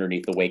 pounds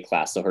underneath the weight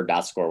class, so her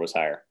dot score was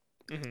higher.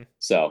 Mm-hmm.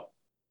 So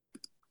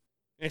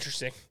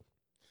interesting.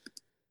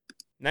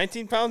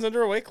 19 pounds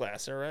under a weight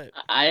class. All right.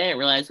 I didn't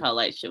realize how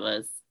light she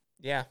was.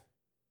 Yeah.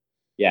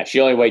 Yeah, she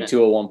only weighed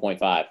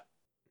 201.5.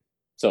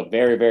 So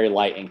very, very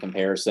light in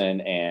comparison.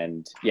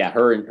 And yeah,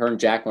 her and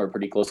Jacqueline were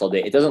pretty close all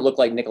day. It doesn't look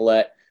like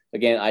Nicolette.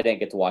 Again, I didn't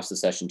get to watch the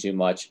session too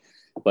much,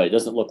 but it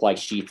doesn't look like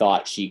she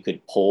thought she could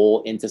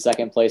pull into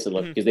second place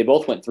because they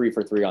both went 3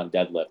 for 3 on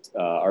deadlift.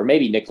 Or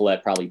maybe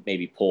Nicolette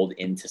maybe pulled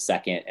into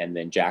second, and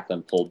then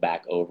Jacqueline pulled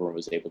back over and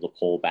was able to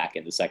pull back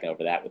into second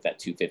over that with that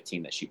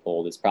 215 that she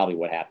pulled. Is probably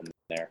what happened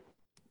there.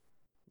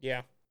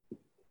 Yeah.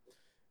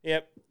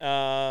 Yep.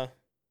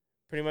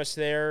 Pretty much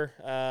there.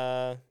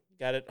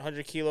 Got it.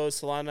 100 kilos.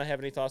 Solana, have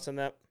any thoughts on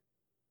that?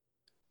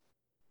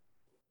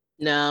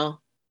 No.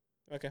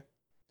 Okay.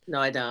 No,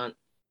 I don't.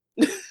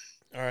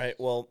 All right.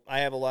 Well,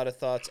 I have a lot of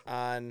thoughts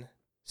on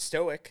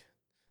Stoic.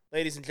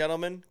 Ladies and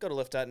gentlemen, go to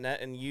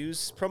lift.net and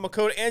use promo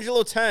code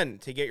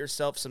Angelo10 to get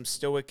yourself some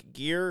Stoic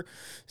gear.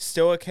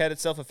 Stoic had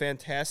itself a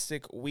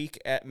fantastic week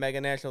at Mega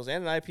Nationals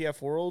and an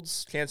IPF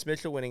Worlds. Chance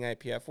Mitchell winning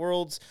IPF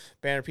Worlds.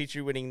 Banner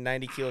Petrie winning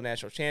 90 kilo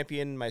national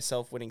champion.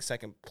 Myself winning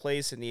second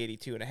place in the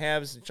 82 and a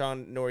halves. And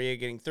Sean Noriega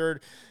getting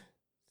third.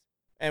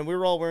 And we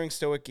were all wearing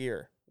Stoic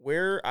gear.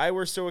 I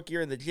wear Stoic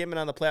gear in the gym and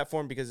on the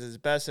platform because it's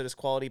best at its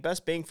quality,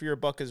 best bang for your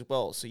buck as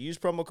well. So use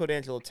promo code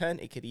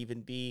Angelo10. It could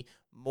even be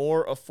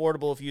more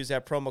affordable if you use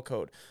that promo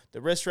code. The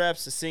wrist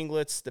wraps, the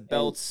singlets, the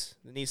belts,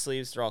 the knee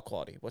sleeves, they're all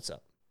quality. What's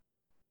up?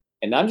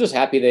 And I'm just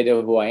happy they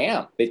know who I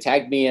am. They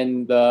tagged me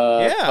in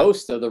the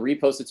post of the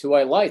repost of Two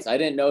White Lights. I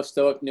didn't know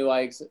Stoic knew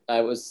I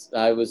was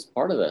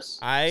part of this.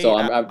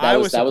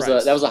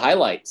 That was a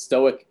highlight.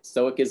 Stoic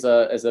is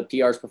a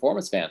PR's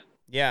performance fan.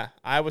 Yeah,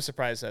 I was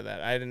surprised at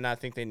that. I did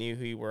not think they knew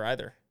who you were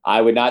either. I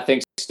would not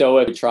think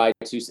Stoic would try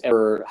to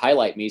ever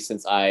highlight me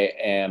since I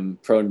am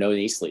pro no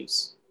knee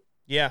sleeves.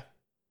 Yeah.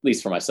 At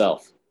least for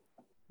myself.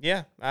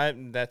 Yeah, I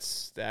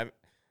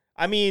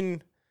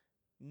mean,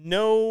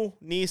 no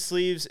knee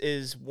sleeves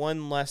is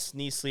one less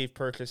knee sleeve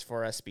purchase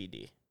for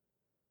SBD.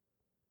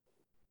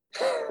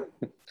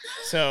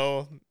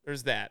 So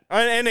there's that.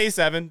 And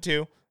A7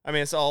 too. I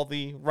mean, it's all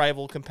the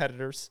rival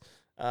competitors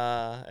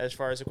as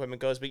far as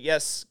equipment goes. But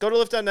yes, go to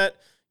lift.net,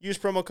 use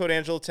promo code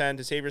Angelo10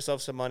 to save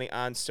yourself some money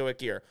on Stoic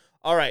gear.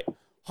 All right,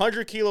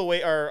 100 kilo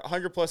weight or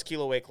 100 plus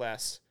kilo weight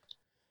class.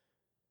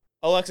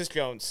 Alexis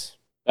Jones.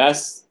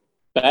 Best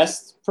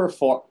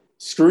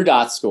screw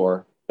dot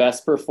score.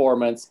 Best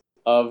performance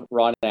of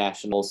Raw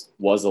Nationals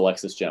was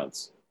Alexis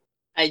Jones.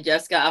 I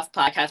just got off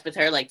podcast with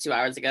her like 2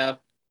 hours ago.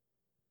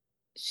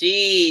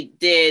 She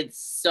did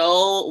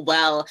so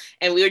well.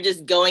 And we were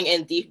just going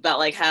in deep about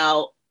like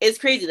how it's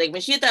crazy. Like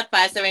when she hit that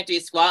 573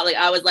 squat, like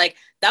I was like,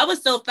 that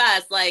was so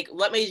fast. Like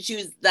what made you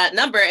choose that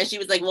number? And she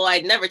was like, well,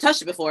 I'd never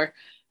touched it before.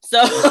 So,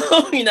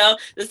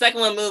 the second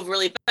one moved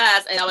really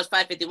fast and that was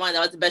 551. That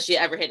was the best she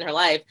had ever hit in her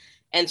life.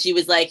 And she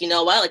was like, you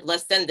know what? Like,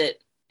 let's send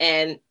it.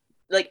 And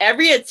like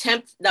every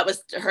attempt that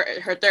was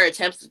her third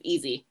attempt was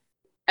easy.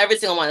 Every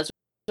single one. That's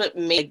what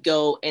made it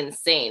go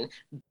insane.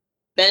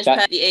 Bench press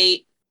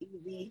 58,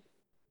 easy.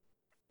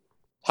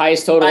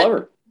 Highest total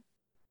ever.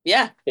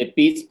 Yeah. It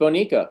beats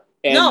Bonica.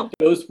 And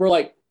those were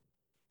like...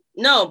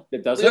 No.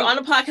 It doesn't? We were on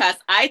a podcast.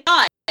 I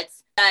thought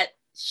that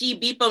she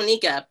beat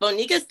Bonica.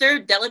 Bonica's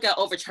third delt got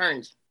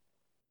overturned.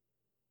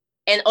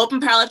 And open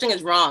powerlifting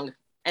is wrong.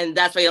 And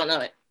that's why you don't know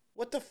it.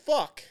 What the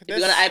fuck?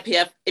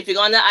 If you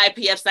go on the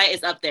IPF site,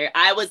 it's up there.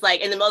 I was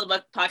like, in the middle of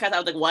the podcast, I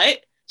was like, what?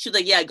 She was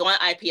like, yeah, go on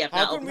IPF.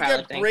 How come we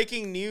get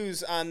breaking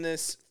news on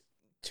this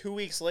 2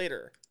 weeks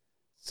later?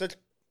 It's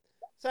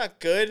not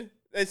good.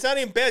 It's not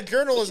even bad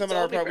journalism on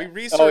our part. We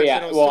researched. Oh,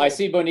 yeah. I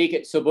see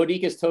Bonica. So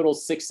Bonica's total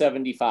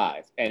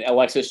 675, and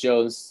Alexis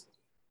Jones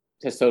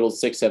has totaled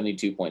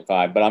 672.5.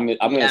 But I'm going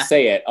to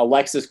say it.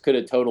 Alexis could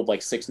have totaled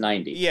like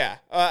 690. Yeah.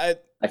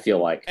 I feel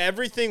like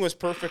everything was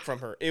perfect from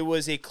her. It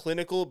was a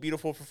clinical,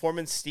 beautiful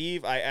performance.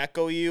 Steve, I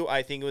echo you.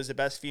 I think it was the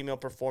best female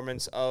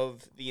performance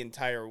of the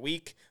entire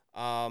week.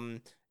 And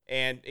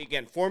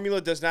again,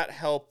 formula does not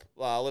help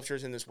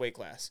lifters in this weight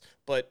class,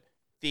 but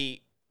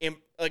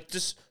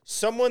just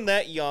someone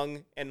that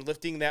young and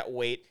lifting that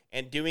weight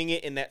and doing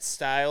it in that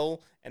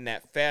style and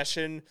that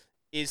fashion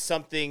is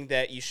something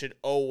that you should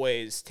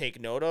always take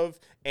note of.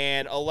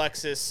 And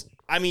Alexis,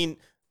 I mean,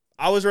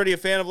 I was already a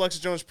fan of Alexis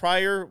Jones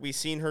prior. We've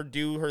seen her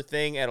do her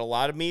thing at a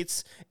lot of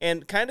meets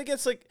and kind of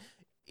gets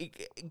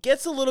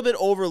a little bit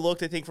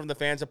overlooked, I think, from the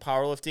fans of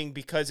powerlifting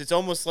because it's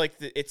almost like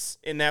it's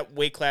in that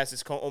weight class.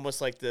 It's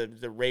almost like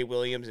the Ray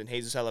Williams and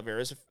Jesus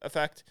Oliveira's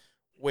effect,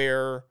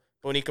 where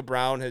Bonica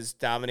Brown has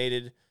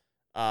dominated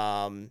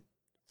for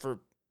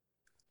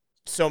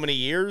so many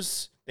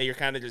years that you're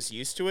kind of just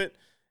used to it.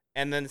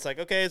 And then it's like,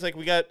 okay, it's like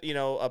we got,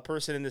 a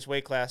person in this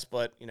weight class,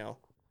 but,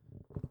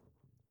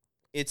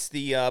 it's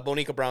the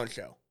Bonica Brown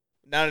show.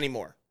 Not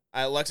anymore.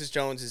 Alexis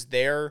Jones is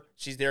there.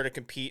 She's there to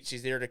compete.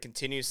 She's there to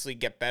continuously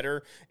get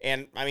better.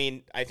 And, I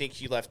mean, I think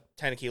she left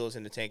 10 kilos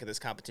in the tank of this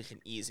competition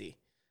easy.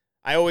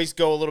 I always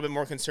go a little bit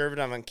more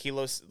conservative on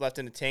kilos left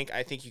in the tank.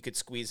 I think you could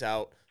squeeze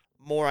out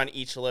more on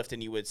each lift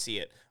and you would see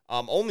it.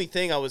 Only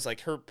thing I was like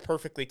her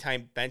perfectly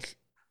timed bench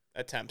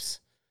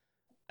attempts.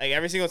 Like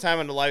every single time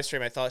on the live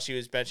stream, I thought she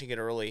was benching it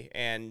early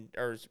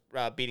or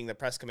beating the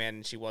press command,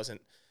 and she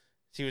wasn't.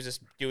 She was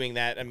just doing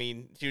that. I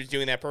mean, she was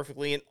doing that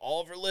perfectly, and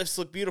all of her lifts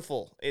look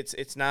beautiful.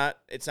 It's not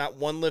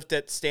one lift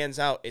that stands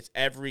out. It's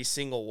every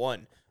single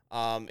one.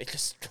 It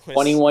just was,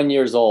 21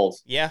 years old.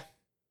 Yeah.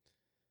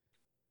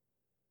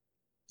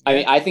 I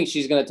mean, I think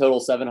she's going to total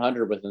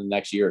 700 within the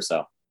next year or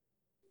so.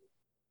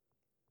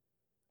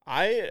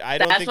 I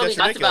don't think that's ridiculous. That's what we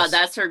talked about.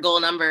 That's her goal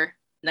number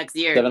next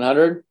year.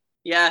 700?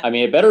 Yeah. I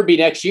mean, it better be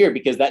next year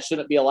because that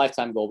shouldn't be a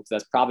lifetime goal because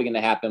that's probably going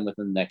to happen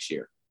within the next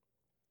year.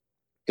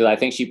 Because I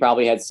think she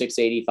probably had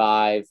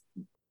 685.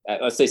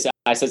 Let's say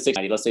I said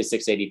 690. Let's say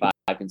 685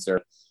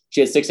 conservative.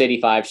 She had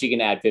 685. She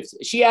can add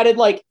 50. She added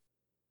like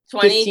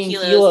 20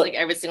 kilos like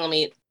every single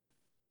meet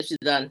she's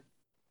done.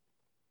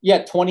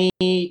 Yeah,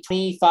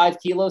 25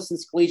 kilos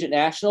since Collegiate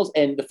Nationals.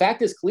 And the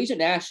fact is, Collegiate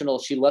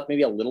Nationals, she left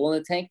maybe a little in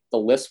the tank. The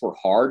lifts were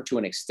hard to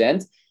an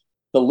extent.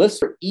 The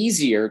lifts were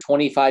easier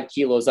 25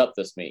 kilos up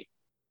this meet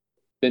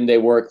than they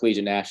were at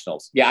Collegiate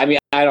Nationals. Yeah, I mean,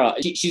 I don't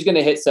know. She's going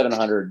to hit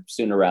 700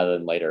 sooner rather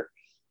than later.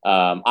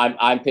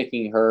 I'm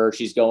picking her.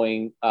 She's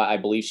going, I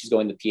believe she's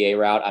going the PA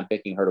route. I'm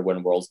picking her to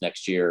win Worlds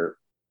next year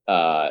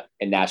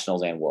in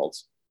Nationals and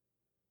Worlds.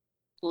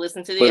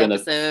 Listen to the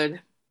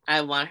episode. I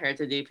want her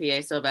to do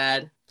PA so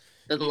bad.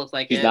 Doesn't look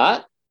like She's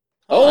not?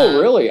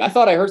 Oh, really? I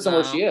thought I heard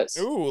somewhere she is.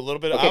 Ooh, a little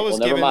bit. Okay,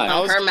 never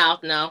mind. Her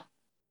mouth, no.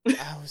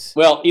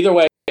 Well, either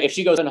way, if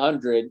she goes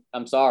 700,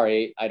 I'm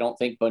sorry. I don't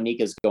think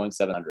Bonica's going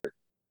 700.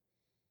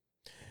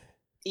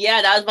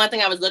 Yeah, that was one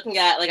thing I was looking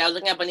at. Like, I was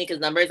looking at Bonica's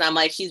numbers. I'm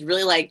like, she's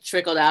really, like,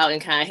 trickled out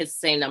and kind of hits the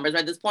same numbers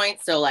at this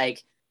point. So,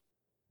 like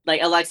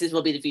Alexis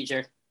will be the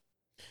future.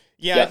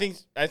 Yeah, yep.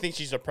 I think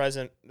she's a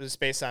present just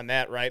based on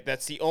that, right?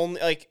 That's the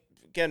only, like,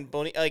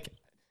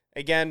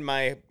 again,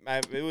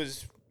 it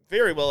was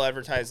very well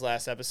advertised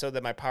last episode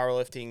that my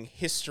powerlifting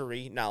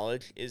history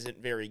knowledge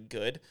isn't very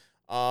good.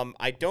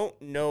 I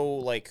don't know,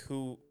 like,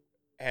 who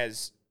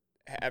has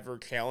ever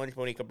challenged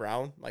Bonica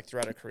Brown, like,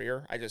 throughout a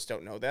career. I just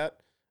don't know that.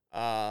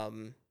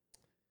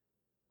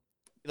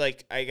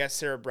 like, I guess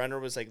Sarah Brenner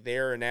was like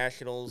there in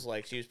nationals,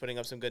 like she was putting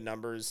up some good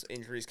numbers.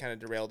 Injuries kind of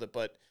derailed it,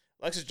 but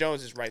Alexis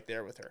Jones is right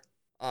there with her.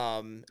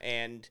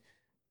 And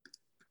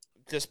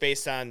just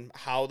based on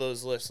how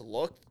those lifts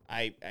looked,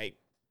 I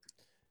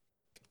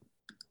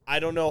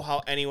don't know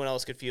how anyone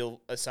else could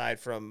feel aside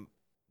from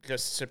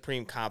just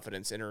supreme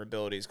confidence in her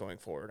abilities going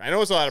forward. I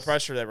know it's a lot of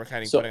pressure that we're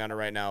kind of putting on her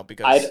right now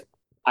because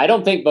I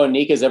don't think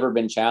Bonika's ever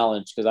been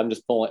challenged because I'm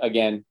just pulling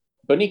again.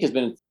 Bonika's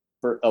been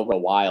for over a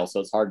while, so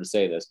it's hard to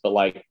say this, but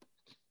like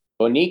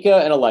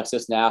Bonica and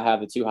Alexis now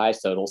have the two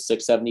highest totals,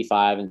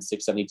 675 and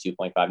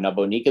 672.5. Now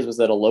Bonika's was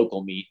at a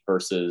local meet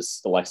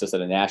versus Alexis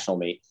at a national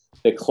meet.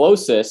 The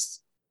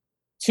closest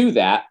to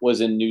that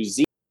was in New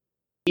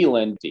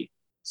Zealand.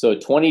 So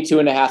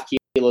 22.5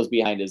 kilos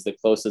behind is the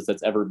closest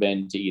that's ever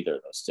been to either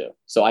of those two.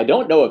 So I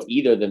don't know if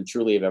either of them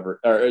truly have ever,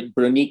 or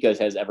Bonica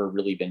has ever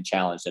really been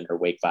challenged in her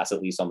weight class,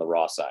 at least on the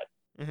raw side.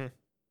 Mm-hmm.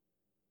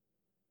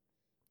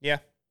 Yeah.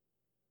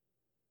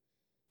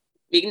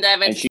 We can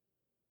dive into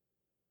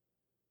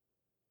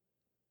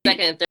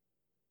second and third.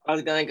 I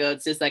was going to go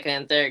to second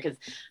and third because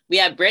we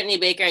have Brittany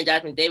Baker and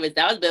Jasmine Davis.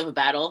 That was a bit of a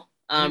battle.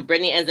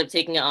 Brittany ends up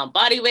taking it on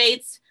body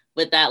weights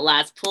with that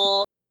last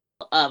pull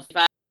of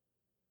 5.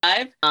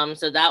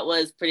 So that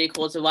was pretty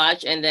cool to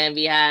watch. And then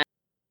we had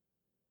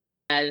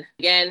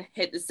again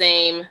hit the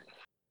same,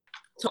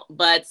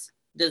 but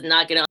does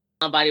not get it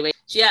on body weight.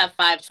 She had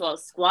 512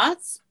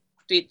 squats,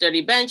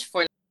 330 bench,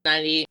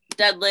 490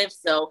 deadlift.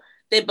 So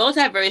they both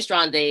had very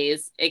strong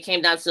days. It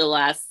came down to the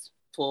last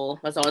pull.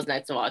 That's always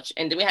nice to watch.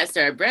 And then we had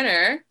Sarah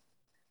Brenner,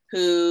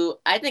 who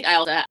I think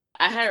I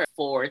had her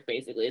fourth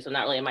basically, so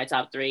not really in my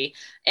top 3.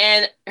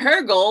 And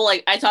her goal,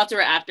 like I talked to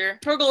her after,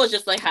 her goal is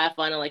just like have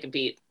fun and like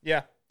compete.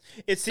 Yeah.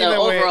 It seemed so that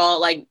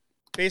overall, way, like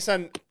based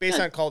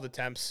on called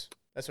attempts,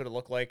 that's what it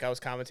looked like. I was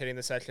commentating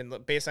the session.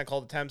 Based on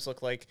called attempts,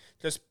 looked like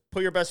just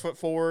put your best foot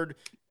forward,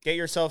 get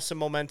yourself some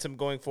momentum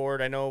going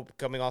forward. I know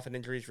coming off an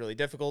injury is really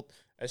difficult,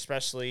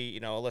 especially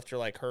a lifter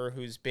like her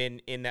who's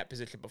been in that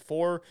position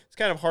before. It's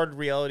kind of hard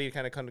reality to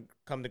kind of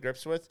come to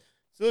grips with.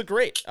 So look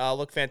great,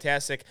 look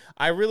fantastic.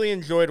 I really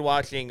enjoyed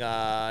watching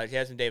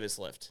Jasmine Davis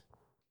lift.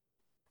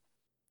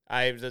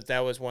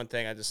 That was one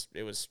thing.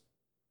 It was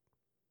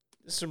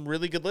some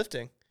really good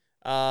lifting.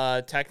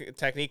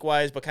 Technique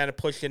wise, but kind of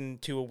pushed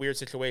into a weird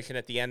situation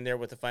at the end there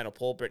with the final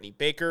pull. Brittany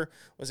Baker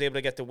was able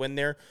to get the win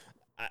there.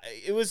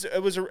 It was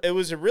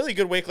a really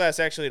good weight class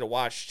actually to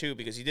watch too,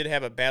 because you did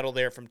have a battle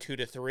there from 2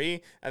 to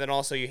 3, and then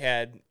also you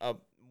had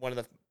one of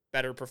the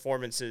better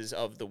performances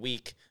of the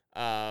week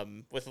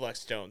with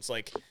Alexis Jones.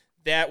 Like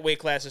that weight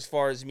class, as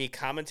far as me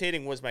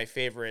commentating, was my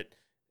favorite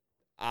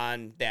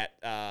on that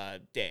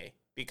day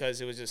because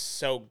it was just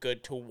so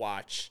good to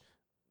watch.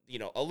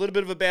 A little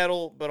bit of a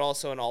battle, but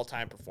also an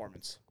all-time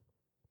performance.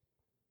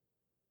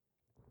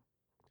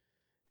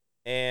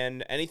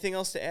 And anything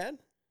else to add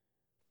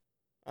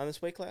on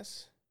this weight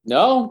class?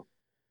 No.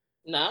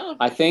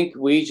 I think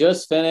we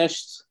just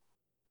finished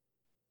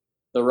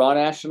the Raw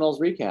Nationals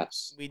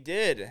recaps. We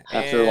did.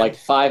 After like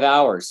 5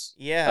 hours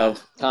yeah.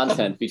 of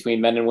content between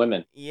men and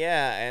women.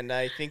 Yeah, and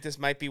I think this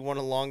might be one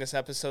of the longest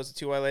episodes of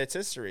Two White Lights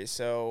history.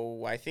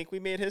 So I think we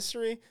made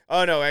history.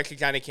 Oh, no, actually,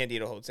 Johnny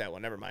Candido holds that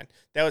one. Never mind.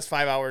 That was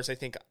 5 hours, I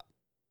think,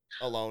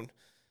 alone.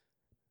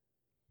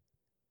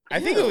 I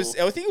think it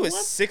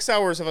was 6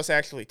 hours of us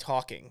actually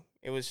talking.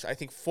 It was, I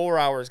think, 4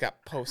 hours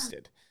got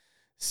posted.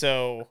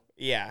 So,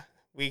 yeah,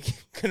 we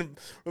couldn't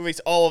release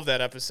all of that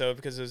episode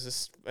because it was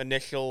this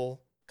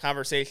initial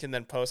conversation,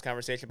 then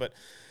post-conversation. But,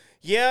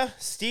 yeah,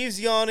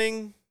 Steve's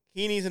yawning.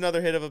 He needs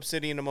another hit of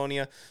obsidian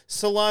pneumonia.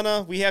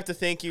 Solana, we have to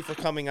thank you for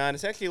coming on.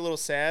 It's actually a little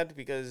sad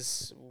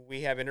because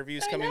we have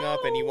interviews coming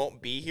up and you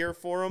won't be here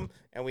for them,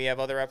 and we have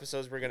other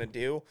episodes we're going to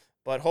do.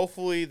 But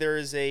hopefully there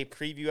is a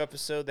preview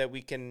episode that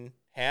we can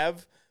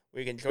have.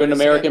 We can join an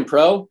American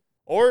Pro?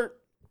 Or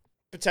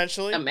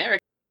potentially.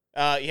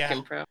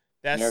 American Pro.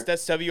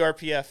 That's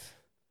WRPF.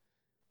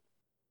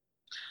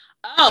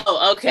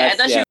 Oh, okay. I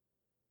thought you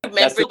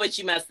meant for, but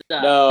you messed it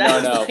up.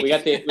 No. We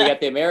got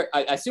the American.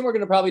 I assume we're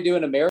going to probably do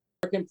an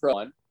American Pro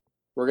one.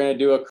 We're going to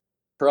do a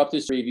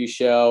Corruptus preview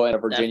show and a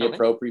Virginia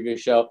Pro preview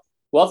show.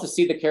 We'll have to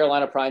see the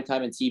Carolina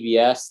Primetime and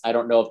TBS. I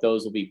don't know if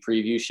those will be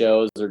preview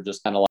shows or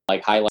just kind of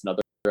like highlights and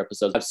other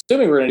episodes. I'm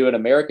assuming we're going to do an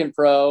American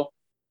Pro,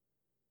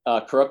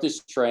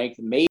 Corruptus Strength,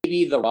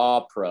 maybe the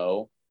Raw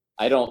Pro.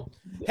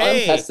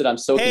 Untested, I'm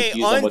so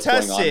confused on what's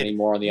going on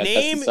anymore on the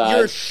untested side. Name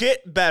your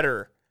shit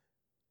better.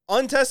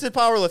 Untested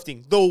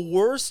powerlifting. The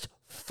worst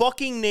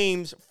fucking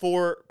names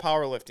for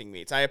powerlifting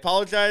meets. I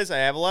apologize. I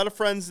have a lot of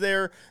friends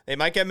there. They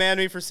might get mad at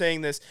me for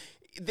saying this.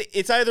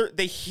 It's either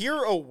they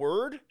hear a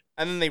word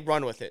and then they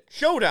run with it.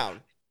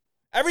 Showdown.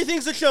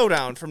 Everything's a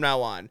showdown from now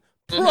on.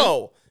 Pro.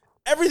 Mm-hmm.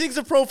 Everything's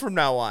a pro from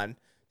now on.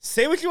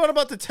 Say what you want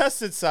about the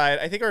tested side.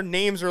 I think our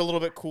names are a little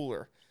bit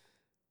cooler.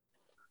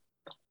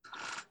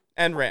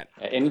 And rant.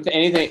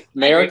 Anything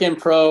American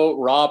Pro,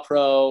 Raw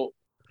Pro,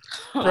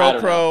 I don't know.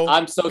 Pro.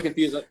 I'm so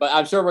confused, but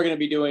I'm sure we're going to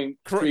be doing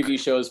preview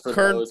shows for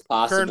those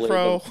possibly.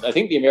 Pro. I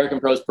think the American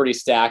Pro is pretty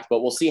stacked,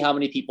 but we'll see how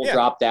many people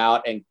dropped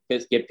out and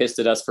get pissed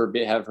at us for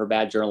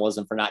bad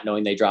journalism for not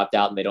knowing they dropped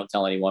out and they don't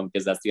tell anyone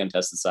because that's the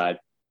untested side.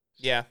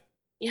 Yeah.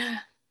 Yeah.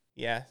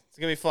 Yeah. It's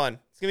gonna be fun.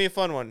 It's gonna be a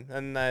fun one,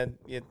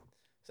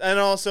 and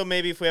also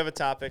maybe if we have a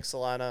topic,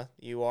 Solana,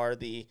 you are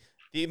the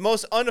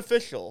most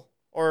unofficial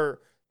or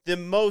the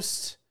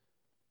most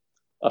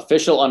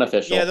official,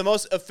 unofficial. Yeah, the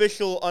most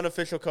official,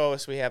 unofficial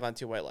co-host we have on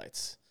Two White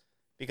Lights.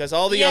 Because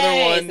all the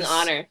other ones... It's an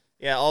honor.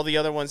 Yeah, all the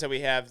other ones that we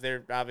have,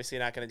 they're obviously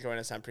not going to join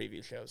us on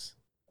preview shows.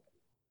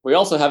 We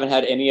also haven't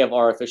had any of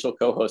our official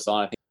co-hosts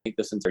on, I think,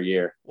 this entire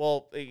year.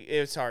 Well,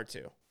 it's hard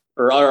to.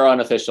 Or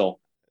unofficial.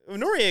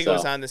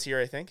 Noriego's on this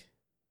year, I think.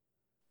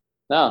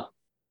 No.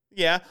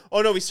 Yeah.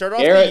 Oh, no, we started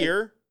off the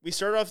year. We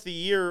started off the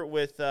year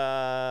with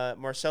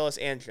Marcellus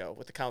and Joe,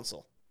 with the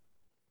council.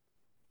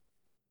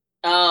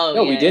 Oh,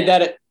 no, we did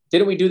that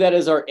didn't we do that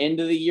as our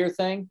end of the year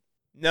thing?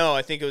 No,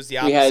 I think it was the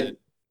opposite.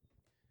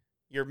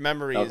 Your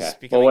memory is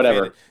becoming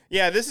whatever. faded.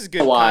 Yeah, this is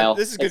good.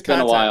 This is good content. Been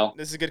a while.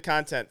 This is good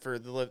content for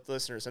the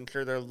listeners. I'm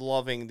sure they're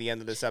loving the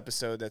end of this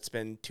episode. That's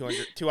been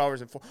 2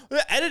 hours and 4.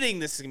 Editing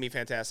this is gonna be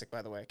fantastic.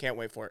 By the way, I can't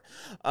wait for it.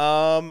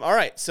 All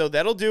right, so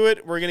that'll do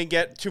it. We're gonna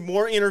get to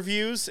more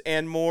interviews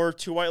and more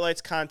Two White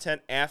Lights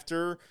content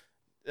after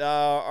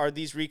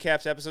these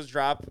recaps episodes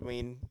drop. I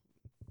mean,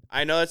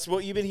 I know that's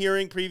what you've been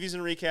hearing, previews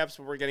and recaps,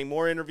 but we're getting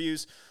more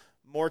interviews,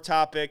 more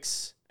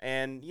topics,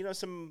 and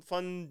some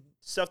fun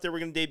stuff that we're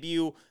gonna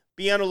debut.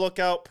 Be on the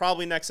lookout.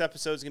 Probably next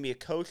episode is going to be a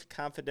Coach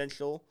Client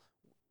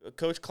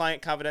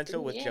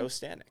Confidential with Joe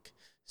Stanek.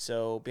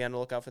 So be on the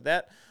lookout for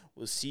that.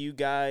 We'll see you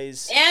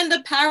guys. And the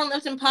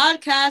Powerlifting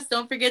podcast.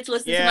 Don't forget to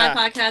listen to my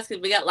podcast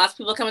because we got lots of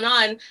people coming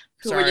on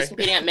who are just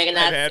competing at Mega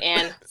Nets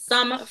and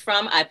some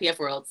from IPF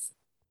Worlds.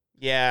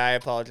 Yeah, I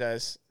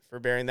apologize for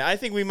bearing that. I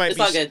think we might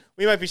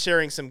be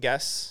sharing some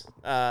guests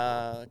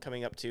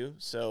coming up too.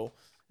 So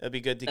it'll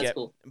be good to get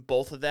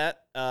both of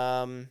that.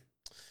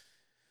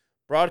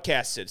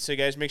 Broadcasted. So you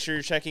guys make sure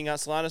you're checking out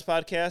Solana's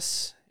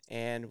podcasts,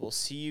 and we'll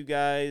see you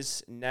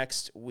guys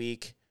next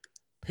week.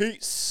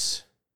 Peace.